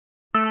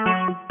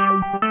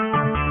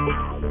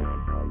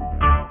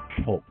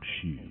Talk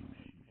Show.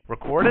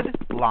 Recorded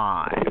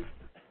live.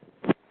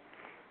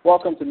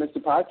 Welcome to Mr.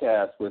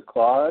 Podcast with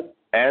Claude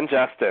and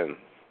Justin.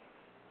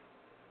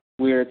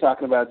 We're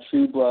talking about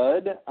True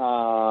Blood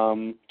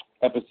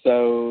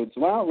episodes,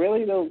 well,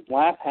 really the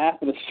last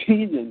half of the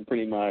season,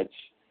 pretty much.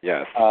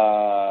 Yes.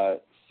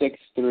 6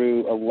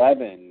 through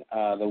 11,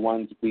 the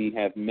ones we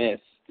have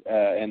missed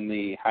in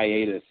the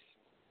hiatus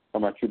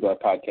from our True Blood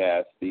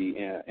podcast,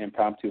 the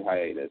impromptu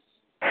hiatus.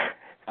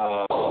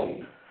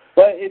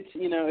 But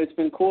it's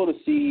been cool to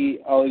see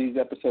all of these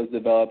episodes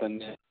develop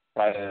and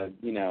try to,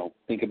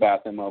 think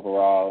about them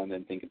overall and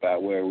then think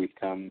about where we've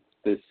come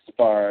so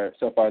far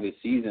this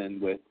season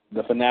with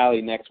the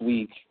finale next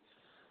week.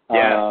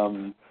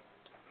 Yeah.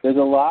 There's a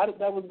lot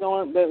that's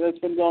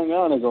been going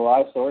on. There's a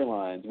lot of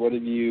storylines. What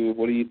have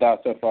you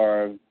thought so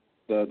far of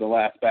the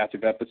last batch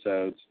of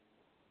episodes?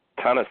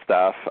 Ton of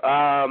stuff.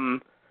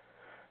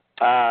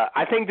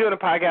 I think doing a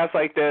podcast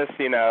like this,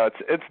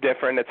 it's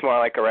different. It's more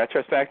like a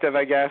retrospective,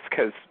 I guess,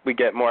 because we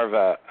get more of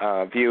a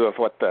view of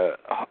what the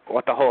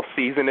whole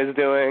season is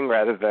doing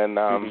rather than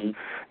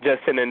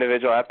just an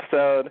individual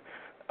episode.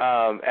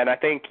 And I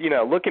think,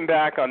 looking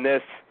back on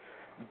this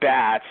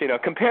batch,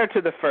 compared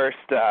to the first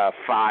 5,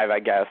 I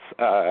guess,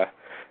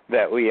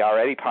 that we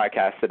already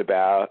podcasted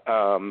about,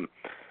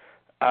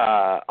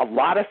 a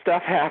lot of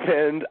stuff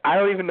happened. I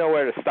don't even know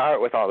where to start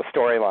with all the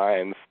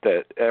storylines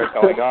that are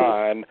going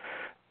on.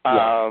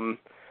 Yeah.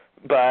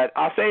 But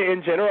I'll say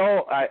in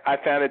general, I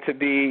found it to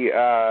be,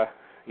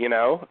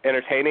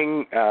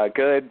 entertaining,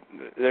 good.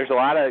 There's a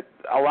lot of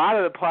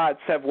the plots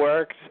have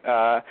worked.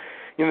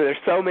 There's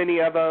so many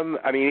of them.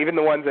 I mean, even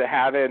the ones that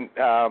haven't,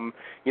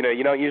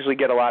 you don't usually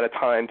get a lot of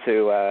time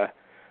to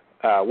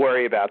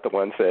worry about the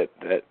ones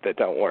that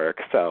don't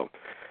work. So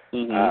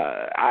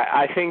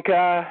I think,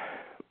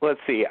 let's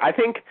see. I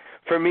think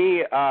for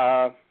me,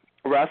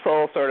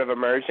 Russell sort of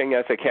emerging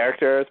as a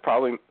character is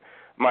probably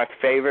my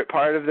favorite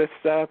part of this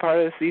part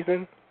of the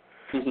season.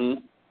 Mm-hmm.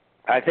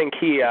 I think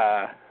he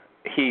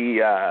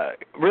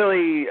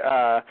really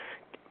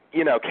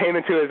came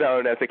into his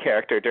own as a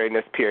character during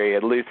this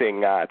period,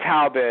 losing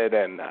Talbot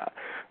and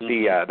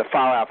the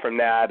fallout from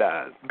that.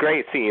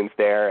 Great scenes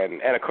there,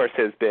 and of course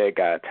his big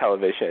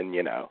television,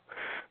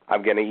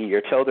 I'm gonna eat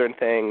your children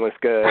thing was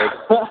good.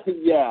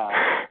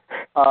 Yeah.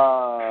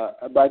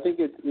 But I think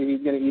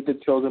he's gonna eat the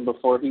children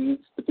before he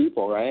eats the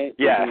people, right?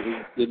 Yeah.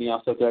 Didn't he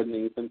also threaten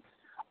to eat them?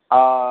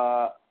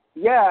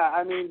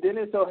 I mean,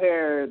 Dennis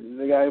O'Hare,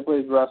 the guy who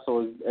plays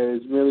Russell,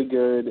 is really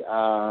good.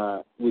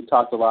 We've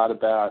talked a lot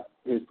about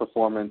his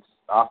performance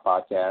off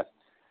podcast.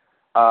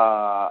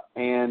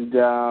 And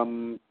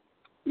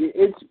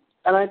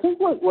I think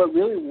what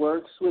really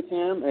works with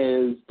him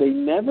is they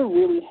never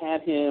really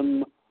had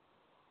him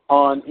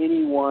on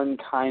any one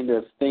kind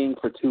of thing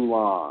for too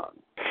long.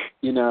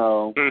 It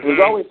was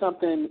always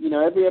something,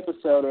 every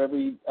episode or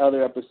every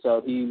other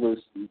episode, he was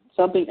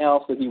something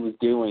else that he was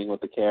doing with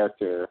the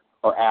character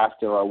or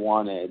after or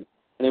wanted.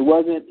 And he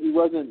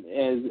wasn't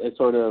as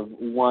sort of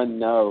one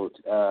note.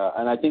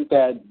 And I think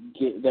that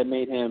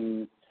made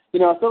him,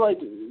 I feel like,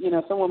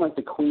 someone like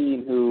the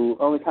Queen who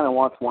only kind of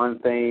wants one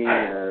thing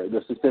or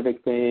the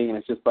specific thing. And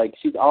it's just like,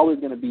 she's always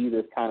going to be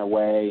this kind of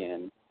way.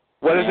 And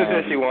what is it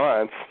that she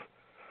wants?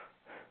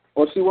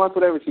 Well, she wants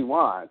whatever she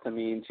wants. I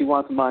mean, she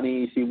wants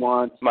money. She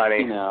wants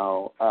money.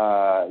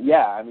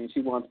 I mean,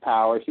 she wants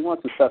power. She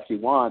wants the stuff she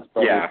wants,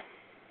 but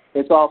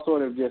it's all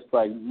sort of just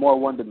like more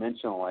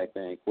one-dimensional, I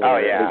think.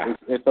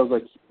 It feels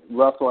like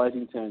Russell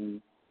Edgington,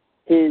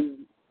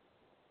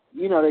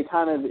 they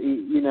kind of,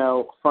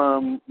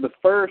 from the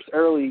first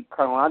early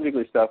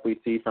chronologically stuff we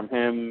see from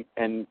him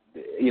and,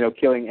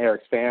 killing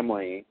Eric's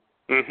family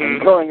and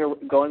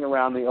going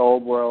around the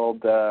old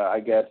world,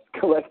 I guess,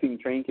 collecting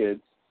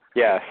trinkets.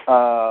 Yes.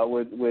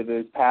 With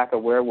his pack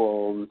of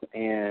werewolves,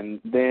 and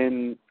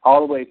then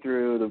all the way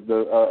through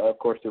of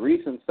course, the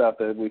recent stuff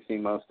that we've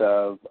seen most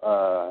of,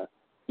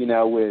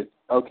 with,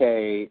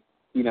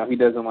 he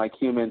doesn't like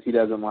humans, he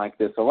doesn't like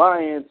this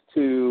alliance,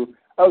 to,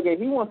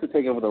 he wants to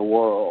take over the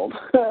world.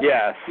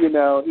 Yes. He's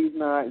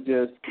not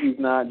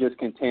just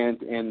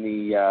content in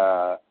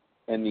the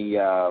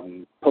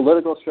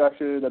political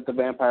structure that the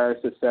vampires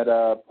have set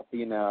up,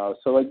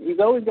 so like he's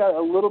always got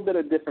a little bit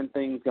of different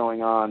things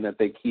going on that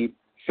they keep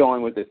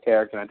showing with his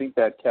character, and I think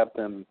that kept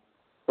him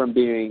from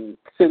being,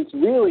 since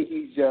really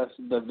he's just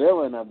the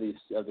villain of the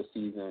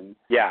season.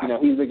 Yeah.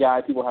 He's the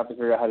guy people have to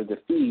figure out how to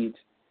defeat.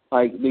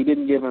 Like, they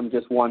didn't give him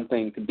just one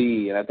thing to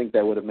be, and I think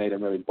that would have made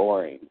him really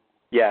boring.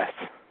 Yes.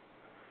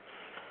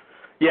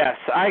 Yes,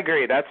 I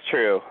agree. That's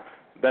true.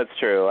 That's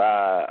true.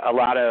 A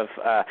lot of,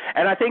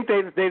 and I think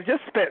they've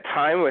just spent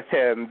time with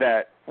him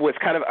that was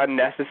kind of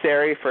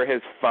unnecessary for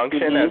his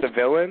function as a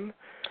villain.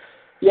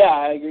 Yeah,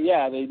 I agree.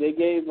 Yeah, they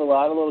gave a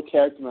lot of little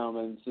character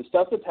moments. The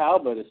stuff with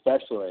Talbot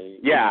especially.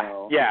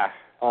 Yeah.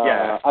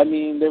 I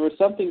mean, there was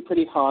something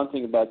pretty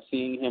haunting about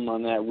seeing him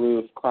on that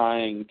roof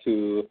crying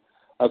to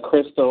a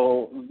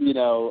crystal,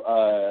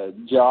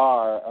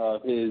 jar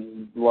of his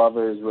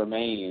lover's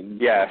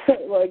remains. Yes.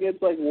 Like, it's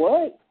like,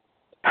 what?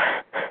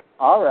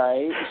 all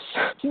right.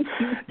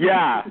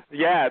 yeah,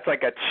 it's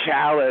like a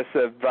chalice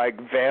of like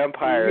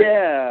vampire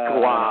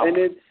glop.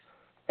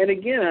 And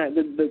again,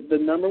 the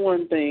number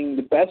one thing,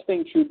 the best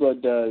thing True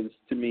Blood does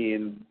to me,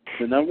 and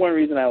the number one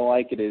reason I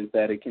like it is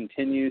that it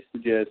continues to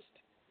just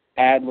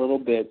add little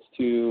bits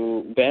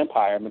to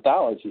vampire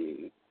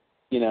mythology.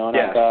 And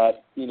I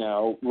thought,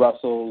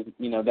 Russell,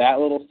 that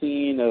little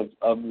scene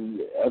of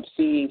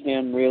seeing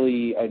him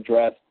really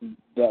address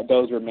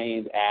those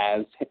remains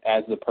as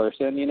the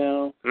person,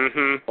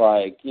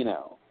 like,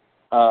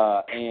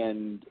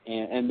 and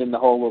then the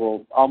whole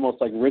little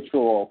almost like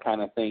ritual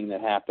kind of thing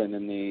that happened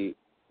in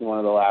one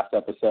of the last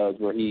episodes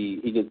where he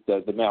gets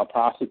the male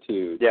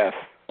prostitute. Yes.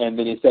 And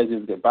then he says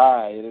his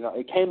goodbye. And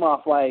it came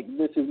off like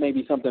this is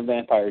maybe something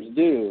vampires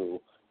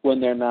do when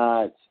they're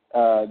not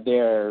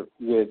there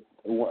with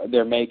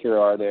their maker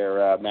or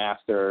their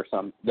master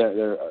or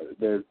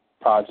their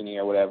progeny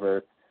or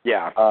whatever.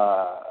 Yeah.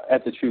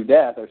 At the true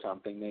death or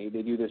something. They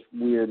do this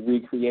weird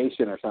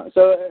recreation or something.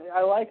 So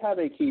I like how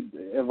they keep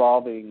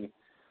evolving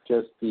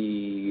just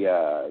the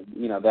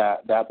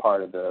that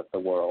part of the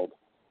world.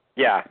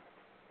 Yeah.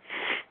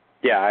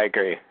 Yeah, I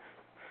agree.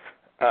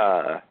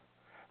 I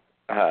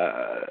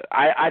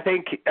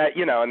think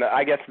and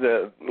I guess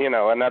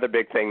another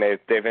big thing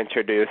they've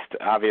introduced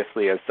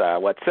obviously is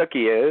what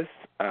Sookie is.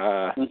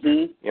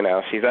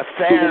 She's a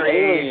fairy. She's an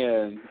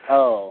alien.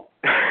 Oh.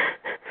 /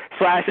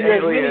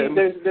 alien.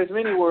 There's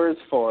many words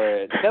for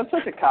it. That's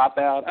such a cop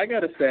out. I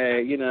gotta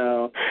say, Yeah.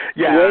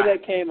 The way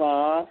that came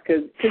off,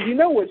 because you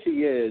know what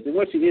she is, and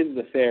what she is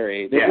a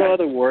fairy. There's no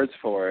other words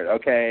for it.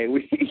 Okay,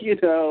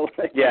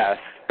 Yes.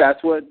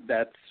 That's what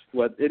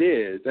it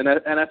is, and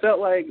I felt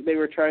like they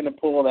were trying to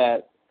pull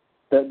that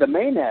the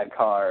Maynard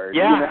card.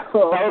 Yeah,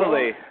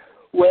 totally.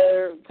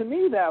 Where to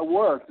me that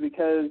worked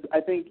because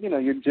I think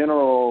your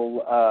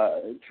general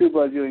True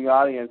Blood viewing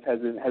audience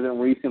hasn't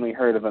recently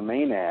heard of a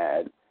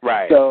Maynard.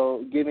 Right.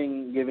 So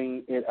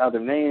giving it other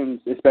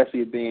names, especially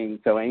it being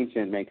so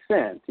ancient, makes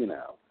sense.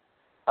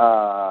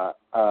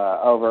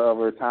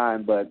 Over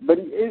time, but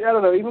I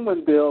don't know. Even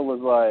when Bill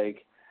was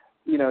like,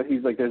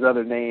 he's like, there's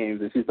other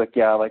names, and she's like,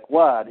 yeah, like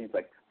what? And he's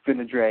like,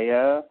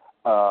 Finadrea.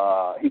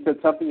 He said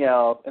something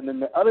else, and then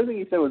the other thing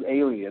he said was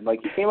alien.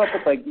 Like he came up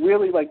with like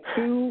really like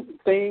two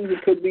things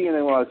it could be, and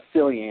then a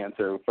silly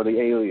answer for the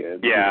alien.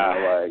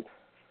 Yeah.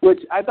 Which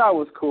I thought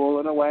was cool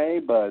in a way,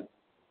 but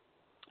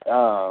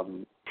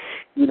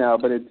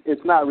but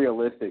it's not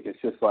realistic.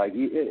 It's just like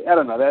I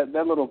don't know.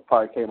 That little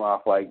part came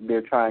off like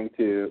they're trying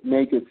to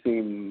make it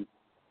seem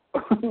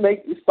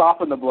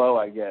soften the blow,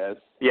 I guess.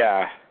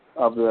 Yeah.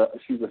 Of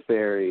she's a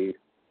fairy.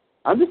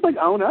 I'm just like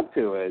own up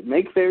to it.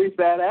 Make fairies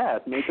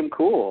badass. Make them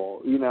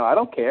cool. I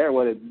don't care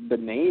what the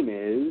name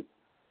is.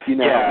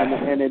 Yeah.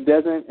 And it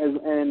doesn't.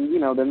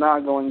 And they're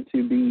not going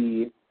to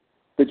be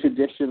the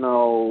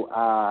traditional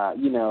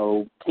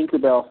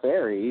Tinkerbell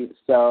fairy.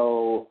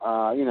 So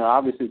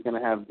obviously it's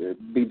going to have to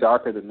be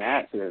darker than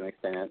that to an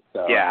extent.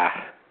 So yeah.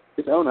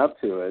 Just own up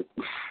to it.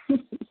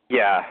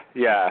 Yeah.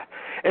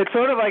 It's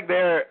sort of like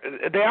they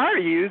are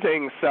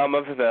using some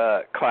of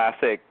the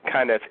classic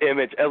kind of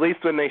image, at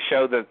least when they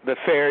show the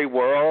fairy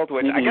world,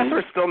 which I guess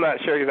we're still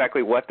not sure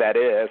exactly what that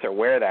is or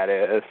where that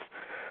is.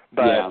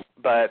 But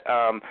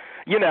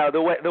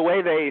the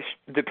way they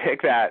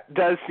depict that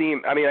does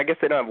seem. I mean, I guess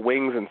they don't have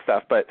wings and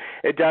stuff, but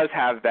it does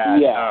have that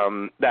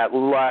that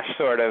lush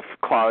sort of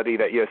quality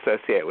that you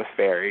associate with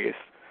fairies.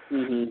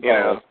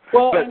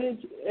 Well, and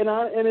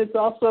it's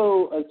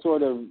also a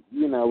sort of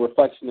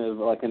reflection of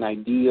like an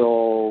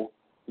ideal,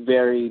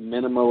 very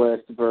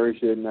minimalist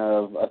version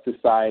of a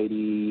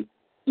society.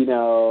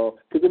 Because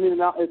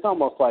it's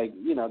almost like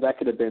that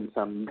could have been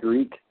some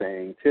Greek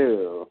thing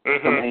too,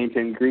 some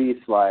ancient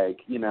Greece, like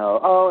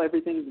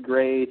everything's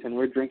great and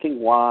we're drinking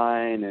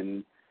wine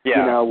and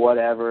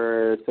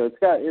whatever. So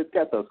it's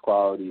got those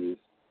qualities.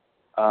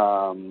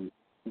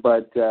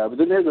 But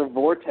then there's a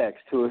vortex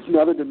to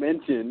another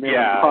dimension in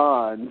a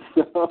pond.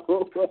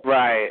 So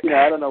right.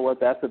 I don't know what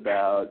that's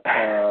about.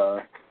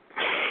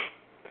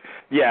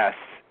 Yes.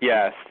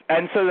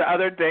 And so the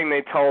other thing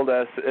they told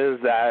us is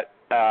that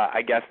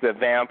I guess the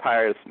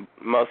vampires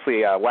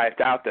mostly wiped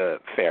out the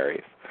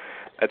fairies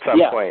at some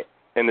point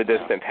in the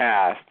distant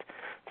past.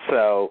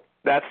 So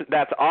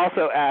that's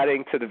also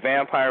adding to the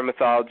vampire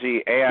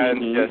mythology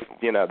and just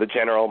the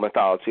general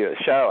mythology of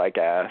the show, I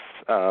guess.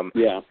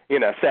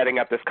 Setting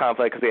up this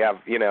conflict because we have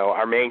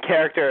our main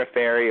character, a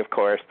fairy, of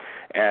course,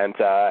 and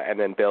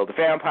then Bill the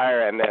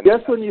vampire, and then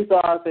just when you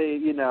thought they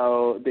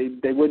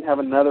wouldn't have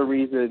another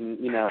reason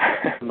to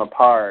keep them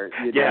apart.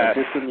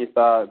 Just when you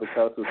thought the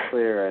coast was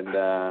clear and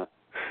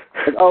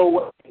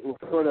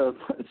sort of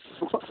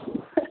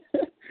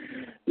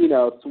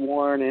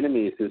sworn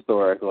enemies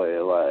historically,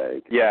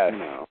 like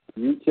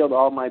you killed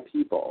all my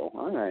people.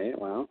 All right,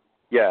 well.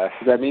 Yes.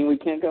 Does that mean we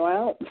can't go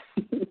out?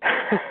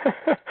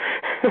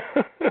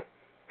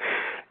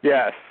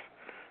 Yes.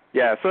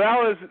 Yeah, so that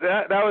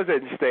was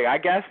interesting. I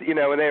guess,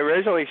 when they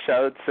originally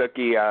showed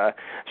Sookie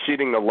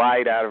shooting the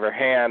light out of her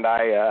hand,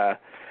 I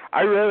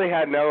really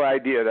had no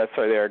idea that's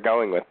where they were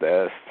going with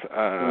this.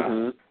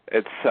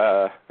 It's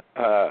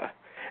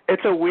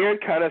it's a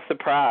weird kind of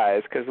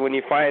surprise because when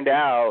you find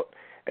out,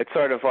 it's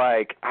sort of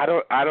like I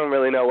don't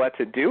really know what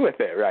to do with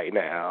it right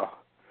now.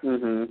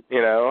 Mhm.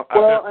 You know.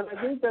 Well, and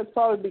I think that's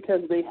probably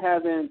because they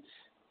haven't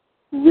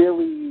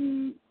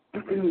really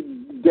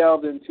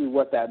delved into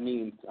what that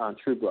means on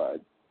True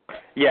Blood.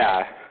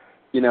 Yeah.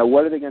 You know,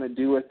 what are they going to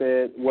do with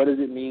it? What does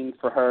it mean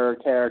for her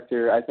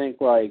character? I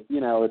think, like,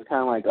 you know, it's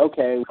kind of like,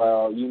 okay,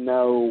 well, you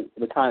know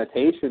the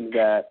connotations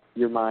that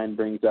your mind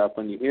brings up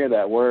when you hear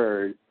that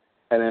word,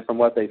 and then from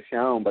what they've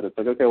shown, but it's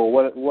like, okay, well,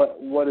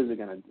 what are they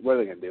going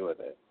to do with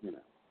it? You know.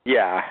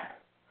 Yeah.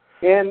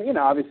 And, you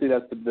know, obviously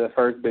that's the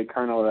first big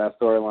kernel of that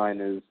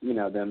storyline is, you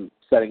know, them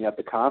setting up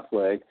the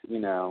conflict, you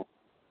know,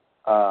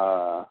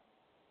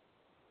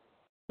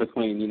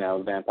 between, you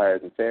know,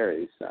 vampires and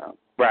fairies. So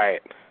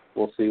Right.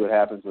 we'll see what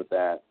happens with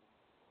that.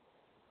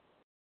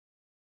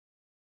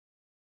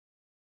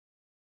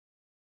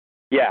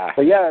 Yeah.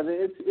 But yeah,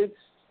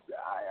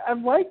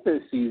 I've liked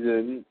this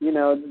season. You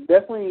know,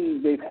 definitely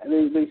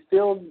they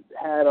still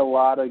had a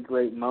lot of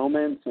great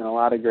moments and a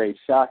lot of great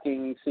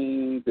shocking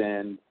scenes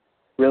and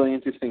really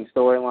interesting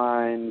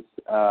storylines.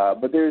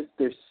 But there's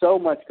so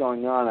much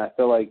going on. I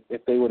feel like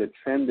if they would have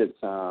trimmed it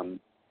some,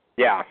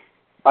 Yeah.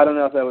 I don't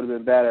know if that would have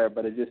been better.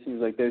 But it just seems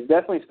like there's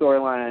definitely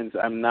storylines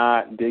I'm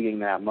not digging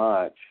that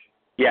much.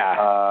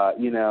 Yeah.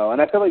 You know,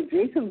 and I feel like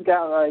Jason's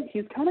got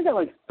he's kind of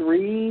got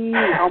 3,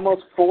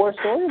 almost 4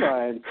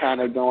 storylines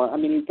kind of going. I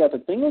mean, he's got the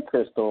thing with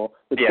Crystal,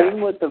 the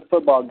thing with the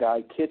football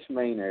guy, Kitch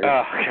Maynard.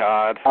 Oh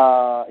God.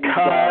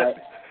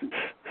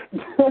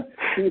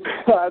 He's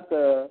got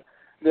the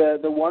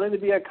wanting to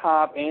be a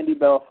cop, Andy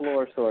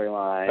Belfleur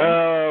storyline.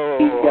 Oh.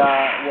 He's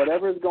got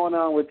whatever's going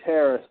on with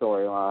Tara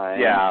storyline.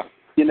 Yeah.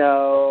 You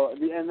know,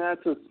 and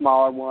that's a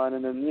smaller one,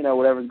 and then, you know,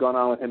 whatever's going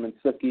on with him and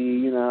Sookie,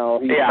 you know,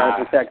 he's trying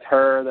to protect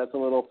her, that's a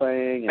little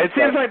thing. It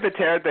seems like the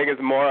Tara thing is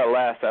more or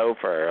less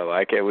over.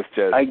 Like, it was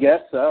just I guess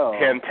so.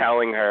 him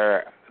telling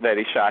her that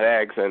he shot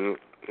eggs and,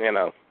 you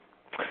know,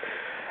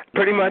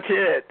 pretty much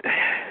it.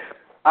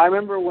 I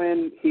remember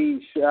when he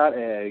shot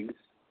eggs,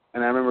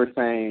 and I remember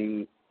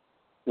saying,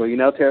 well, you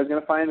know Tara's going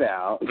to find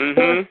out.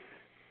 Mm-hmm.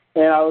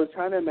 And I was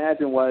trying to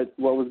imagine what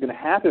was going to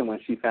happen when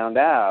she found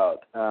out.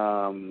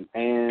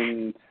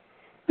 And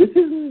this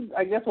isn't,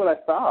 I guess, what I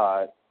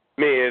thought.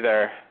 Me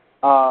either.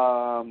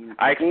 I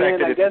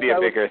expected it to be a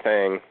bigger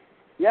thing.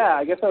 Yeah,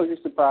 I guess I was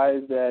just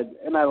surprised that,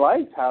 and I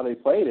liked how they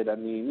played it. I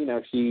mean, you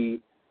know, she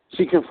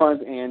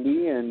confronts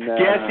Andy, and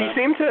yeah,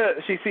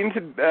 she seemed to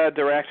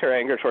direct her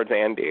anger towards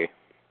Andy.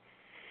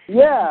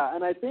 Yeah,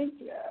 and I think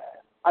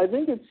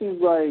it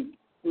seems like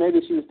maybe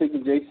she was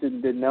thinking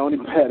Jason didn't know any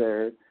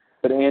better,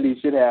 but Andy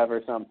should have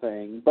or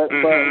something. But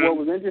what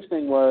was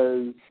interesting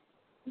was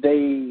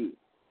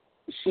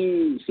she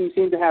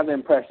seemed to have the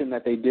impression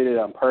that they did it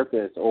on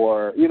purpose,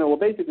 or, you know, well,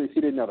 basically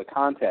she didn't know the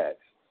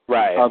context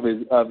of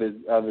his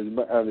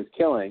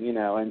killing, you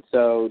know, and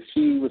so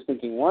she was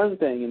thinking one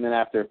thing, and then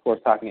after, of course,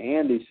 talking to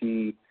Andy,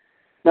 she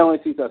not only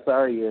sees how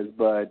sorry he is,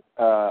 but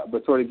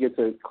sort of gets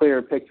a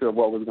clearer picture of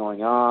what was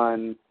going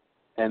on,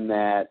 and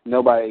that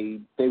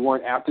they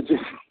weren't out to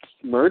just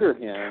murder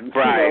him,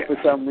 right. You know, for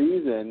some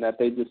reason, that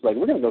they just we're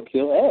going to go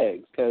kill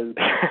eggs because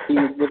he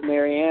was with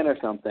Marianne or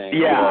something.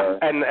 Yeah, or,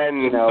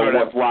 and you know, sort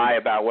of lie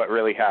about what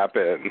really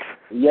happened.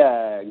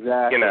 Yeah,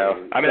 exactly. You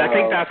know, I mean, I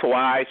think that's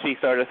why she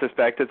sort of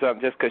suspected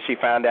something, just because she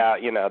found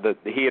out, you know, that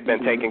he had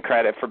been taking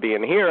credit for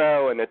being a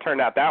hero, and it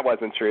turned out that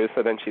wasn't true,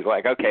 so then she's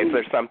like, okay, so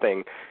there's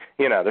something,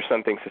 you know, there's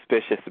something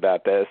suspicious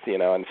about this, you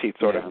know, and she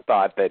sort of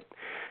thought that,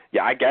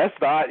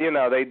 you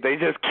know, they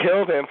just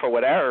killed him for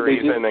whatever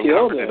reason and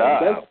covered it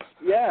up.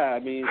 I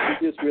mean,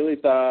 she just really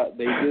thought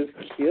they just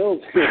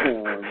killed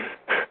him,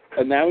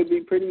 and that would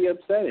be pretty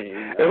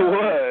upsetting. It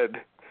would.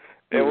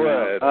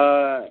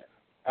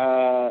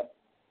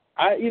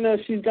 You know,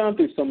 she's gone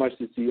through so much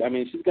this season. I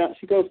mean,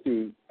 she goes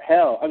through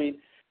hell. I mean,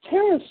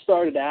 Tara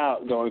started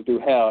out going through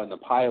hell in the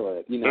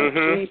pilot. You know,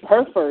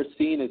 her first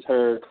scene is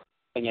her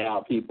calling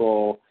out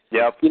people.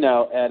 Yep. You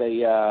know, at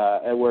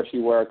where she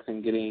works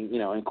and getting, you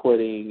know, and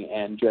quitting,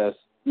 and just,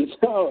 you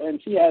know,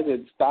 and she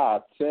hasn't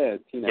stopped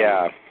since, you know.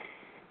 Yeah.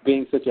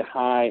 Being such a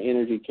high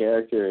energy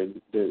character, and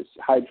there's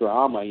high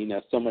drama, you know,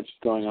 so much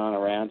going on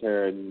around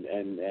her,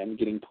 and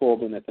getting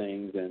pulled into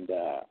things, and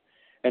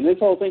this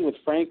whole thing with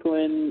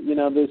Franklin, you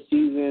know, this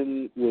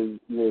season was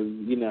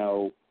you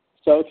know,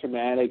 so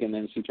traumatic, and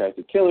then she tries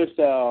to kill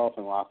herself,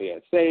 and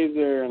Lafayette saves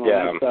her, and all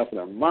that stuff with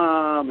her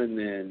mom, and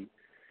then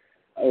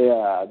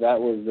that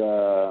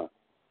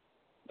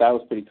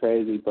was pretty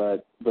crazy,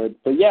 but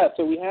yeah,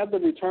 so we had the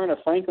return of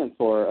Franklin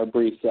for a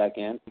brief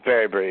second.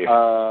 Very brief.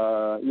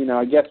 You know,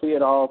 I guess we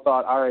had all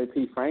thought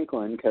R.I.P.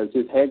 Franklin because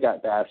his head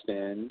got bashed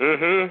in.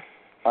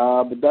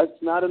 But that's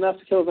not enough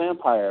to kill a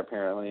vampire,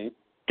 apparently.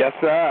 Guess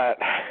not.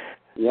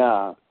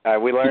 Yeah.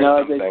 We learned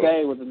something. As they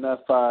say, with enough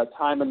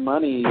time and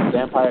money,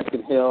 vampires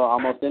can heal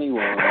almost any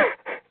wound.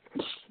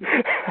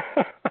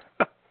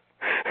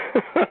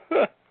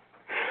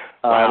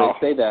 Wow.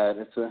 They say that.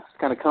 It's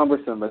kind of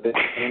cumbersome, but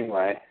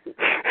anyway.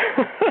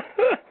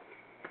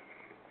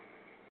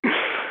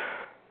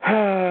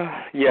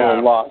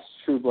 Yeah. Lost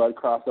True Blood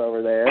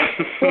crossover there.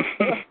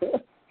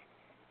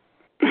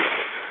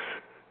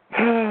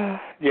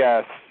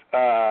 Yes.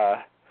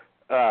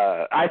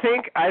 I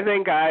think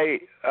I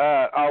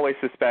always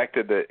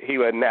suspected that he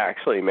wouldn't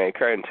actually make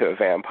her into a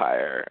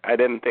vampire. I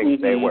didn't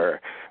think they were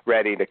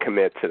ready to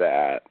commit to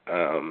that.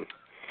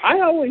 I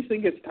always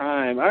think it's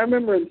time. I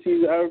remember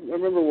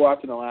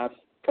watching the last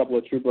couple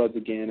of True Bloods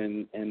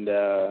again, and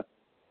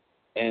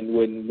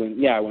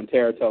when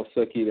Tara tells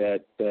Sookie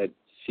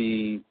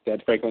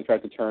that Franklin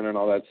tried to turn her and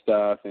all that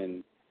stuff,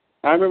 and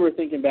I remember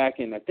thinking back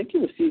in, I think it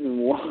was season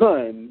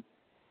 1,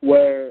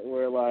 where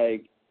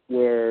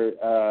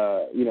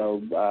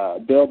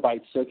Bill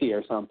bites Sookie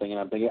or something, and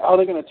I'm thinking, oh,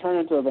 they're going to turn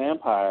into a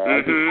vampire.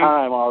 It's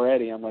time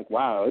already. I'm like,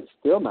 wow, it's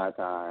still not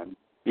time.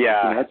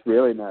 Yeah. That's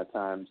really not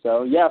time.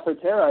 So, yeah, for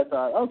Tara, I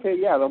thought, okay,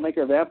 yeah, they'll make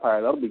her a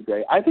vampire. That'll be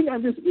great. I think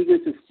I'm just eager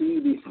to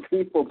see these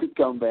people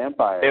become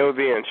vampires. It would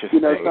be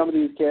interesting. Some of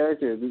these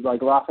characters,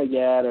 like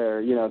Lafayette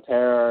or,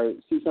 Tara,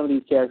 see some of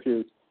these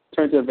characters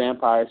turn to a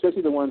vampire,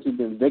 especially the ones who've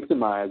been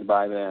victimized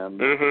by them,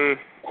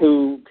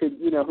 who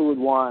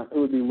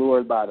would be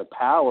lured by the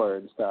power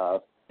and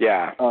stuff.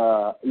 Yeah.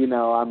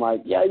 I'm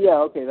like, yeah,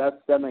 okay,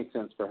 that makes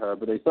sense for her,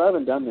 but they still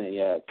haven't done that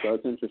yet, so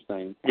it's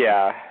interesting.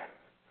 Yeah.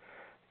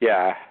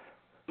 Yeah.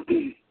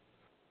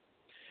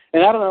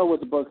 And I don't know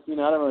what the books, I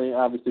don't really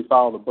obviously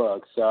follow the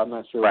books, so I'm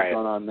not sure what's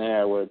going on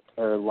there with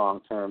her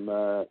long-term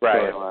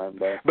storyline.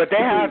 But they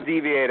have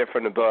deviated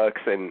from the books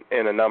in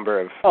a number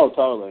of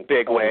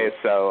big ways,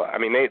 so, I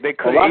mean, they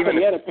could even...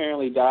 Lafayette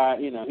apparently died,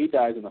 he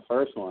dies in the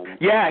first one.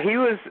 Yeah,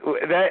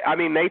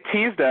 they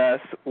teased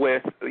us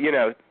with,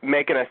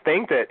 making us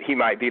think that he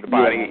might be the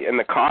body in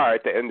the car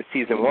at the end of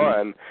season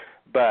 1.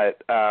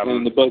 But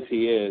in the books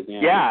he is.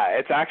 Yeah,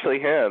 it's actually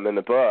him in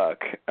the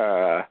book.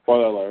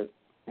 Spoiler alert.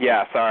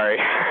 Yeah, sorry.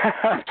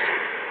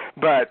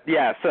 But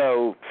yeah,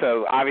 so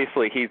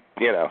obviously he's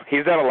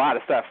done a lot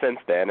of stuff since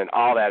then, and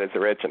all that is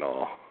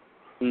original.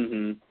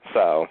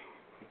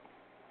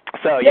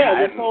 So yeah,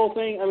 this whole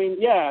thing. I mean,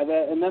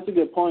 and that's a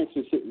good point,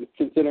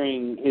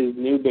 considering his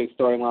new big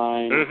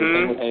storyline.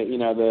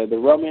 The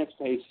romance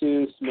of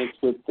Jesus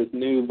mixed with this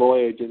new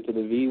voyage into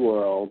the V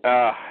world.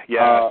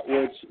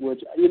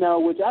 Which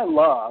I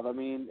love. I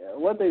mean,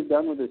 what they've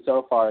done with it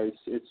so far is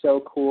it's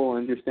so cool,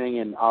 and interesting,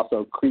 and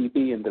also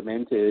creepy and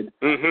demented.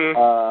 It's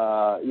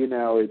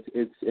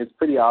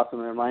pretty awesome.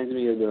 It reminds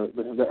me of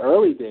the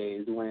early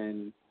days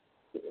when.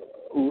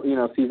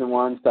 Season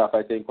 1 stuff,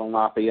 I think, when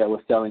Lafayette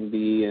was selling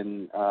V,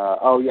 and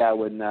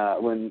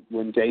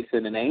when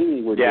Jason and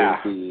Amy were doing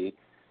V,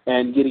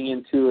 and getting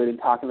into it and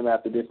talking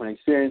about the different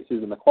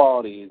experiences and the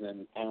qualities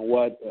and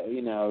what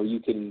you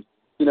can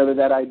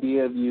that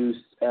idea of you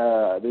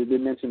they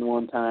mentioned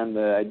one time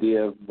the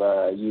idea of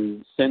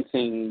you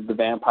sensing the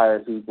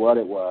vampire whose blood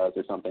it was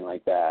or something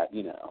like that. So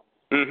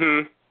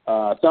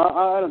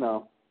I don't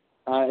know.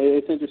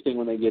 It's interesting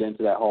when they get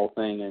into that whole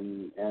thing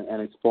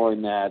and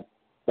exploring that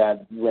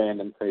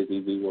random crazy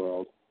V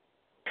world.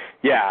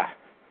 Yeah.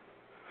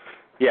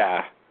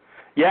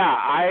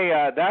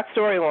 That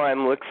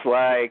storyline looks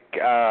like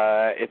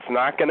it's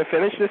not going to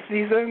finish this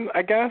season,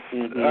 I guess,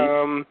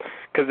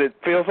 because it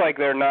feels like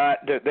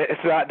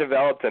it's not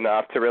developed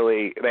enough to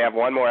really. They have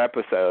one more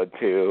episode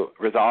to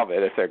resolve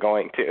it if they're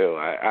going to.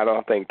 I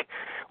don't think,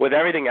 with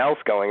everything else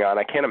going on,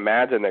 I can't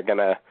imagine they're going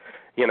to.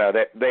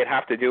 They'd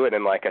have to do it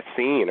in like a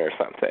scene or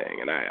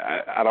something, and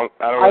I don't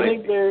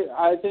really.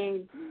 I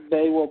think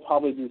they will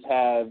probably just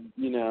have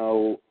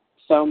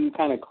some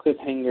kind of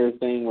cliffhanger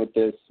thing with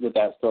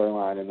that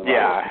storyline in the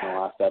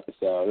last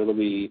episode. It'll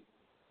be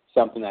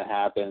something that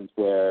happens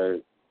where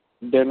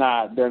they're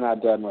not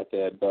done with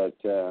it, but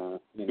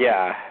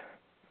Yeah,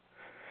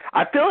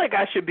 I feel like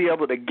I should be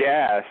able to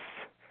guess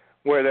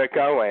where they're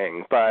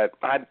going, but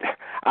I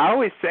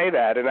always say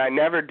that, and I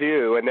never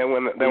do. And then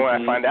when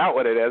I find out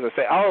what it is, I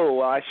say, oh,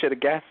 well, I should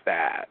have guessed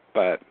that.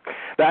 But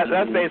that's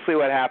basically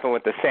what happened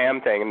with the Sam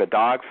thing and the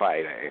dog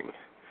fighting.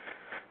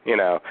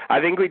 I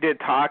think we did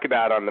talk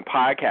about on the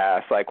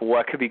podcast like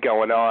what could be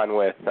going on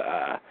with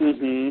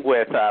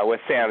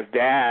Sam's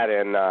dad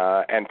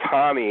and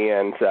Tommy,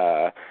 and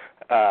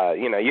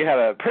you had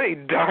a pretty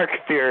dark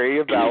theory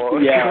about what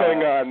was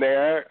going on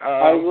there.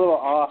 I was a little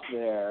off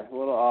there.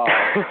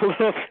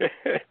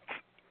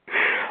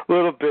 A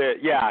little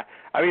bit, yeah.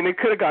 I mean, they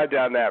could have gone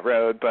down that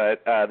road,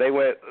 but they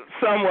went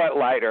somewhat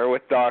lighter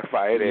with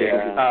dogfighting.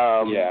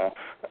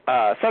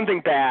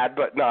 Something bad,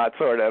 but not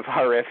sort of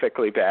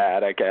horrifically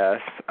bad, I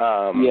guess.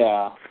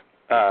 To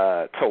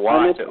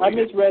watch. I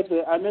misread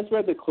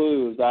the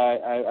clues.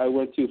 I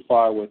went too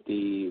far with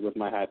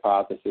my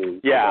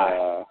hypothesis.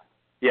 Yeah.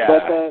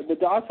 But the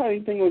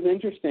dogfighting thing was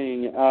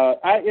interesting.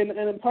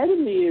 And part of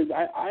me is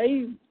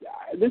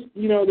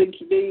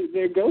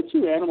their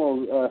go-to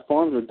animal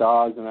forms are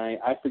dogs, and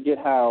I forget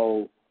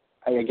how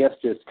I guess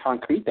just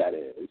concrete that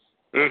is.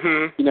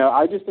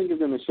 I just think of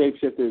them as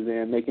shapeshifters,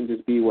 and they can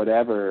just be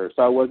whatever.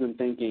 So I wasn't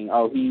thinking,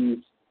 oh, he's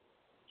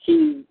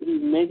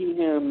making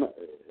him,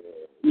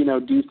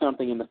 do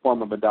something in the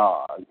form of a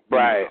dog.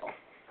 Right.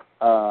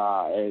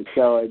 And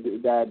so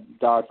that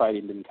dog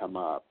fighting didn't come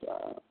up.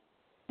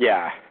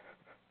 Yeah.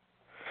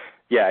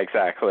 Yeah,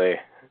 exactly.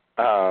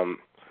 I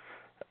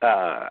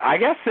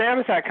guess Sam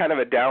has had kind of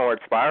a downward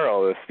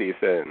spiral this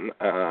season,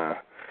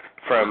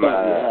 from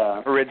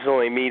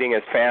originally meeting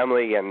his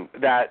family and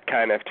that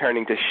kind of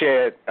turning to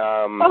shit.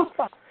 So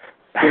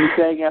you're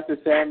saying after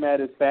Sam met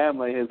his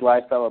family, his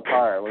life fell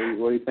apart. What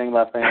are you saying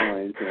about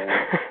families?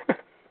 Yeah.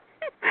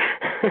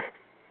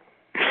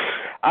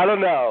 I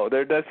don't know.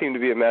 There does seem to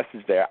be a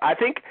message there. I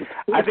think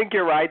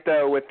you're right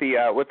though with the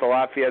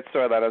Lafayette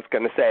story that I was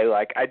going to say.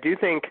 Like I do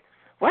think.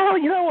 Well,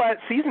 you know what?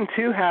 Season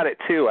 2 had it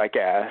too, I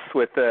guess,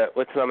 with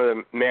some of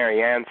the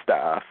Marianne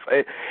stuff.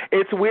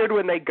 It's weird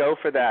when they go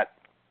for that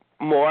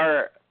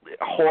more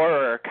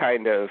horror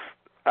kind of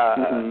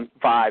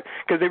vibe,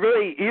 because they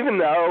really, even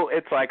though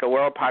it's like a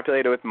world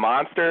populated with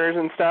monsters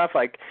and stuff,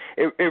 like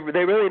they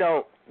really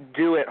don't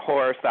do it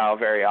horror style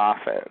very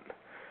often.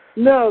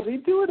 No, they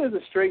do it as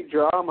a straight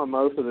drama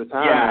most of the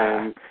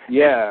time.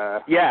 Yeah.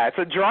 Yeah, it's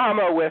a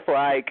drama with,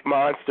 like,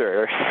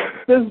 monsters.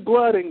 There's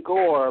blood and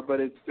gore, but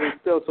it's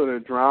still sort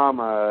of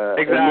drama.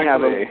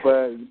 Exactly.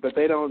 But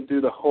they don't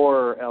do the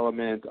horror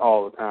element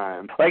all the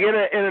time. Like,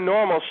 in a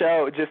normal show,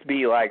 it would just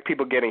be, like,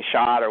 people getting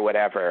shot or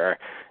whatever,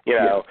 you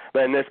know. Yeah.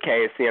 But in this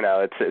case, you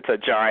know, it's a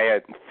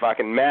giant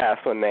fucking mess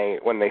when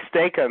they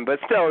stake them. But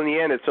still, in the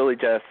end, it's really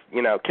just,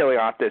 you know, killing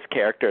off this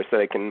character so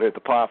they can move the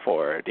plot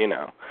forward, you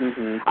know.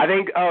 Mm-hmm. I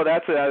think,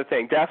 that's another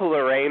thing. Death of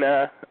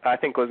Lorena, I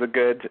think, was a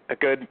good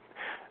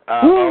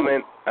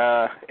moment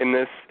in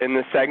this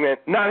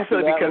segment. Not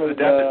necessarily because of the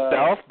death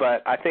itself,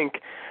 but I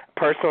think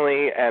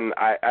personally, and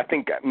I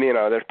think, you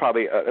know, there's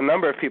probably a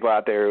number of people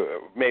out there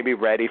who may be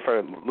ready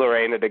for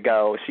Lorena to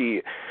go.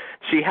 She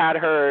had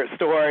her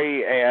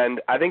story,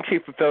 and I think she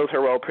fulfills her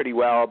role pretty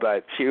well.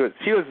 But she was.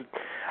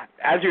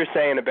 As you're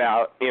saying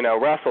about, you know,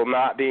 Russell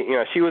not being, you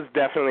know, she was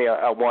definitely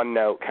a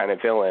one-note kind of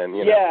villain.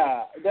 You know?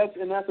 Yeah, that's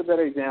a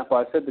better example.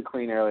 I said the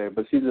Queen earlier,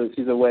 but she's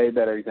a way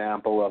better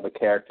example of a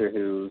character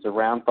who's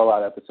around for a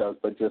lot of episodes,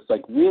 but just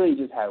like really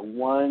just had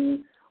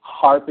one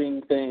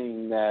harping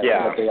thing that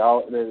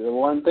the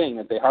one thing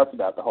that they harped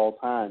about the whole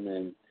time,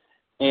 and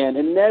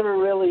it never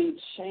really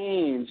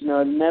changed. You know,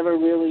 it never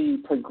really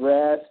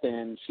progressed,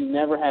 and she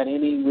never had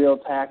any real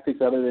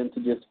tactics other than to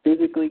just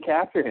physically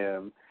capture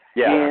him.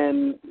 Yeah.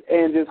 And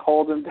just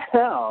hold him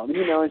down,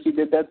 you know, and she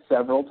did that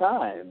several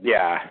times.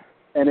 Yeah.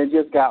 And it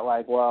just got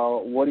like,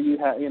 well, what do you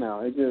have, you know,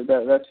 it just,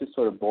 that's just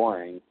sort of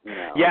boring, you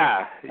know.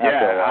 Yeah,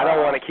 I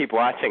don't want to keep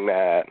watching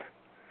that.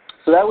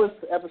 So that was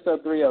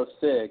episode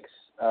 306.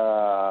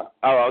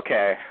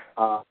 Okay.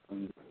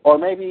 Or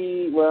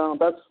maybe, well,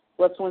 that's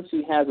when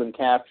she has him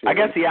captured. I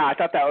guess, yeah, I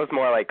thought that was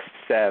more like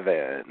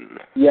 7.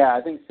 Yeah,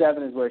 I think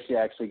 7 is where she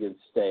actually gets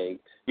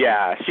staked.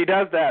 Yeah, she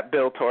does that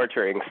Bill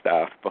torturing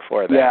stuff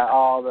before that. Yeah,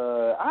 all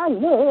the, I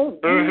love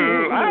you.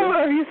 Mm-hmm. I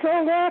love you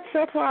so much,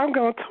 that's why I'm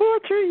going to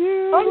torture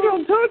you. I'm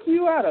going to torture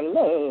you out of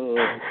love.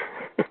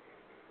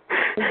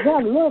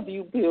 I love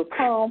you, Bill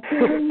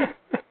Compton.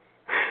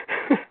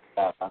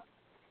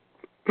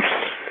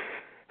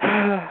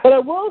 But I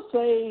will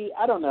say,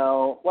 I don't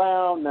know.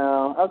 Well,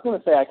 no. I was going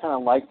to say I kind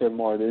of liked her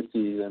more this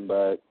season,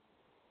 but...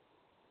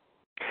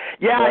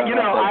 Yeah, you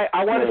know,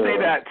 I want to say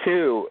that,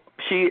 too.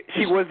 She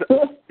was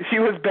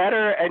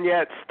better and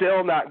yet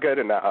still not good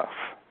enough.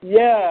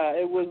 Yeah,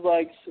 it was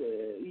like,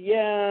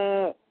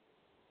 yeah...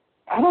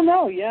 I don't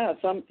know, yeah.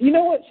 You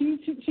know what?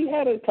 She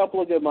had a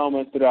couple of good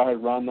moments throughout her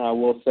run, though, I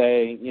will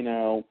say. You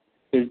know,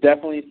 there's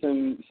definitely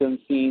some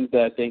scenes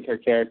that I think her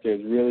character is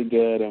really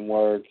good and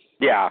works.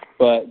 Yeah.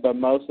 But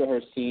most of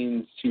her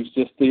scenes, she's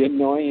just the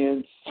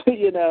annoyance.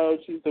 You know,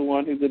 she's the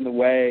one who's in the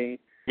way.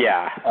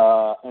 Yeah.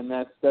 And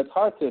that's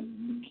hard to,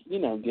 you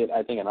know, get,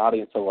 I think, an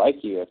audience to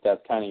like you if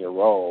that's kind of your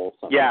role.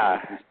 Sometimes. Yeah.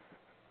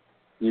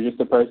 You're just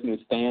the person who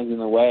stands in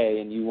the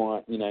way, and you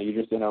want, you know,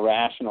 you're just an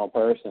irrational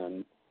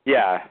person.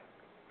 Yeah.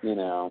 You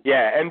know.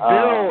 Yeah, and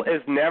Bill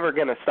is never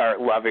going to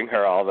start loving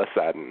her all of a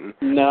sudden.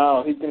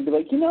 No, he's going to be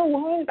like, you know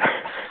what?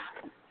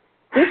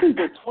 This is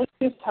the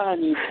 20th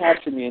time you've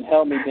captured me and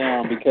held me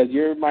down because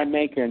you're my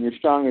maker and you're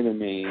stronger than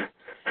me.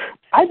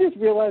 I just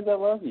realized I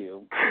love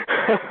you.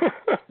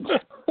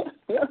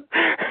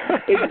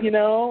 You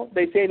know,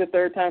 they say the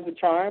third time's a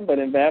charm, but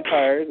in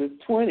vampires it's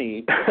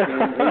 20.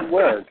 And it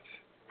works.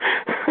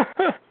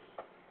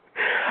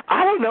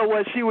 I don't know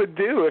what she would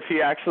do if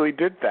he actually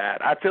did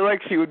that. I feel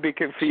like she would be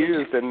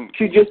confused and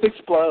she just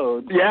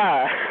explodes.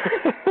 Yeah.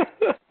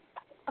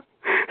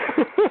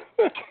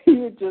 He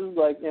would just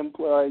like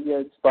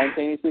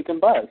spontaneously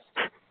combust.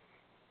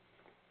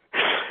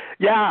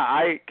 Yeah,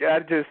 I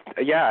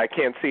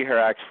can't see her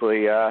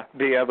actually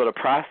being able to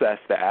process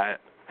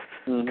that.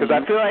 Because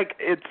I feel like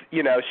it's,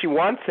 you know, she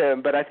wants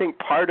him, but I think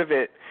part of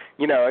it,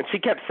 you know, and she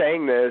kept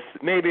saying this,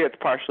 maybe it's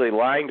partially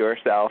lying to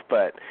herself,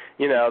 but,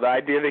 you know, the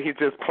idea that he's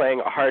just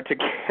playing hard to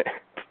get.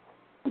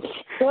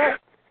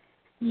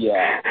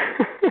 Yeah.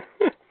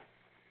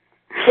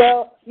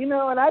 Well, you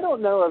know, and I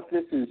don't know if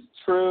this is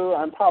true.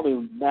 I'm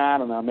probably, I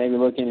don't know, maybe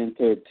looking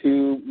into it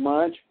too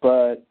much,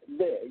 but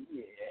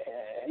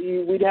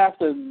they'd have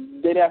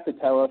to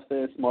tell us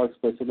this more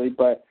explicitly,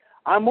 but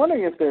I'm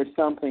wondering if there's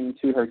something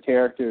to her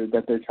character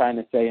that they're trying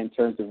to say in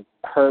terms of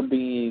her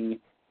being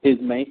his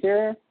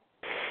maker,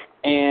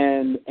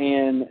 and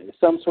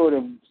some sort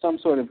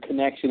of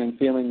connection and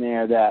feeling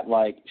there that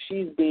like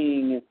she's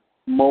being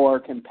more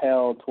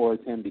compelled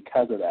towards him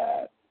because of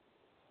that.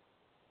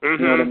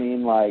 Mm-hmm. You know what I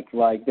mean?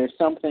 Like there's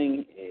some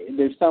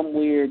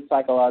weird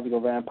psychological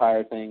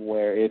vampire thing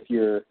where if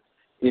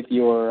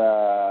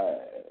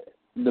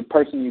the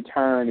person you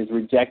turn is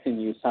rejecting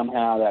you,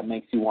 somehow that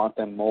makes you want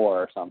them more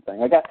or something.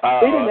 Like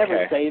they didn't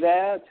ever say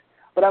that,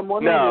 but I'm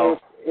wondering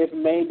if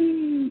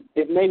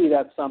maybe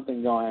that's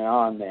something going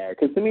on there.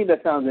 Because to me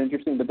that sounds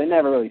interesting, but they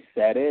never really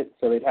said it,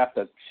 so they'd have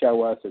to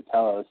show us or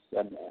tell us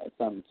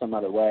some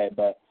other way.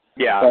 But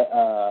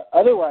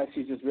otherwise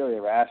she's just really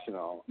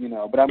irrational, you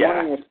know. But I'm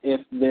wondering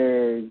if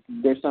there's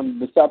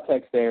the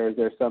subtext there. Is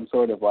there some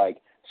sort of like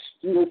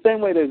the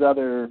same way there's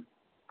other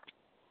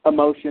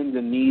emotions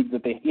and needs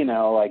that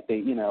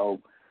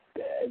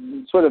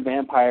sort of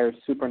vampire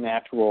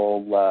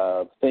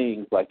supernatural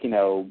things, like, you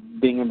know,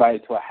 being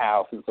invited to a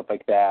house and stuff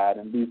like that,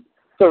 and these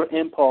sort of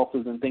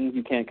impulses and things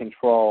you can't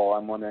control.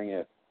 I'm wondering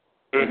if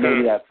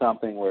maybe that's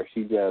something where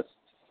she just,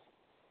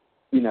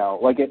 you know,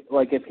 like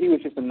if he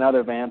was just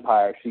another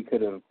vampire, she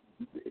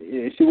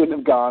wouldn't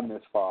have gone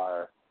this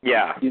far.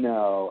 Yeah. You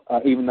know,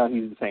 even though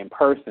he's the same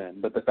person,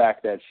 but the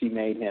fact that she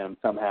made him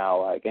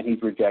somehow like, and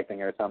he's rejecting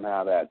her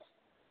somehow, that's,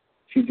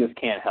 she just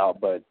can't help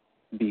but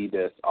be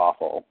this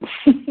awful.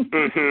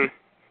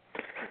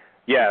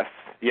 Yes.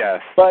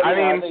 But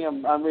I think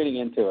I'm reading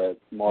into it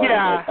more than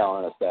they're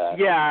telling us that.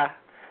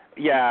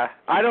 Yeah.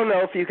 I don't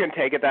know if you can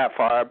take it that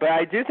far, but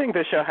I do think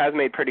the show has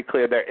made pretty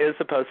clear there is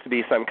supposed to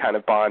be some kind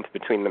of bond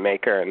between the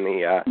maker and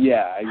the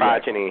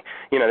progeny.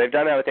 You know, they've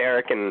done that with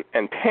Eric and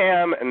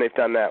Pam, and they've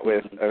done that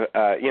with,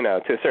 you know,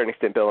 to a certain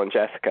extent, Bill and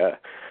Jessica.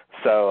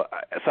 So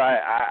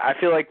I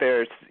feel like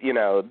there is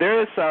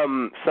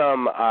some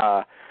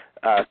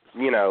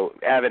you know,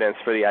 evidence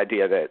for the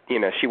idea that, you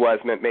know, she was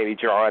maybe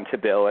drawn to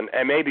Bill, and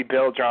maybe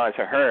Bill drawn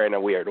to her in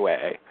a weird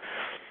way,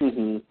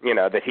 you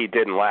know, that he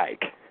didn't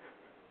like.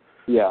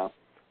 Yeah.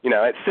 You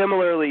know, it's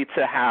similarly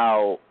to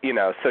how, you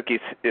know,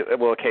 Sookie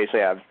will occasionally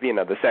have, you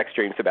know, the sex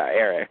dreams about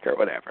Eric or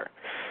whatever.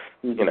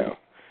 You know,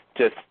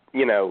 just,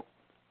 you know,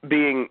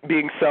 being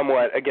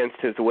somewhat against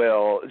his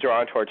will,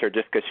 drawn towards her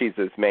just because she's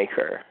his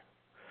maker.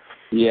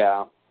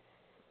 Yeah.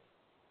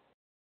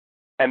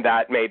 And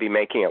that may be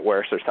making it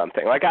worse or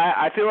something. Like,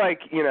 I feel like,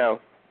 you know,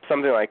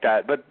 something like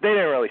that. But they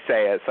didn't really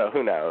say it, so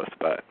who knows.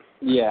 But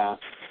yeah.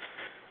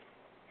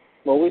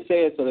 Well, we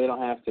say it so they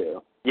don't have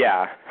to.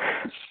 Yeah.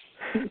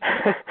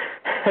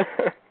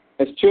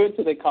 It's true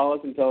until they call us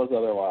and tell us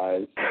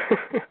otherwise.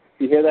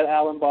 You hear that,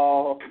 Alan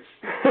Ball?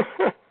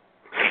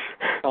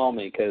 Call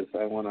me, because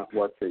I want to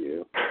work for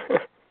you.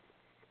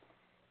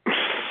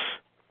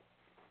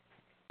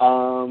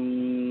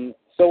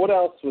 So what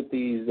else with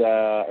these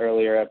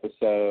earlier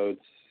episodes?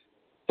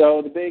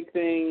 So the big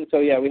thing,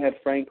 we had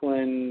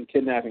Franklin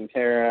kidnapping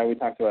Tara. We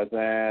talked about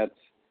that.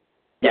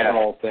 That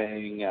whole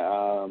thing.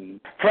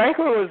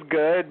 Franklin was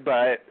good,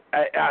 but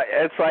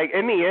it's like,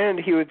 in the end,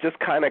 he was just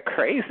kind of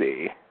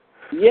crazy.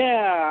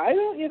 Yeah, I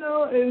don't, you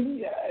know,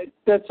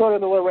 that's sort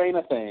of the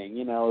Lorena thing,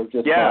 you know,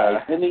 just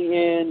like, in the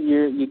end,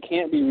 you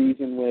can't be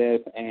reasoned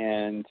with,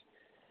 and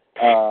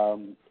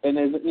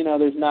there's, you know,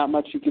 there's not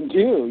much you can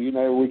do. You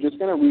know, we're just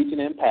going to reach an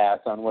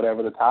impasse on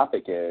whatever the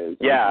topic is.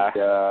 Yeah.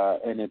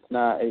 And it's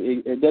not,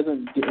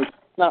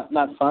 it's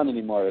not fun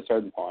anymore at a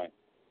certain point.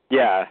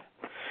 Yeah,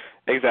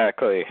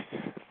 exactly.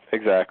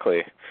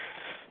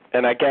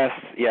 And I guess,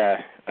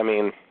 I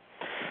mean,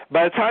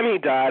 by the time he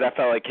died, I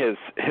felt like his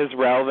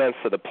relevance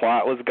to the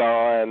plot was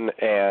gone,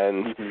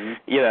 and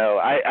you know,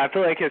 I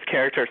feel like his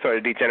character sort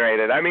of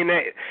degenerated. I mean,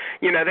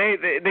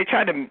 they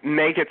tried to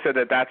make it so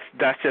that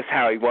that's just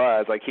how he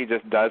was, like he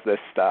just does this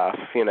stuff,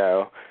 you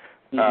know.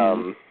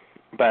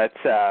 But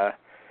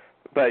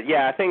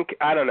yeah, I think,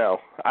 I don't know.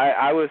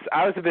 I was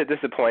a bit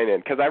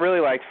disappointed because I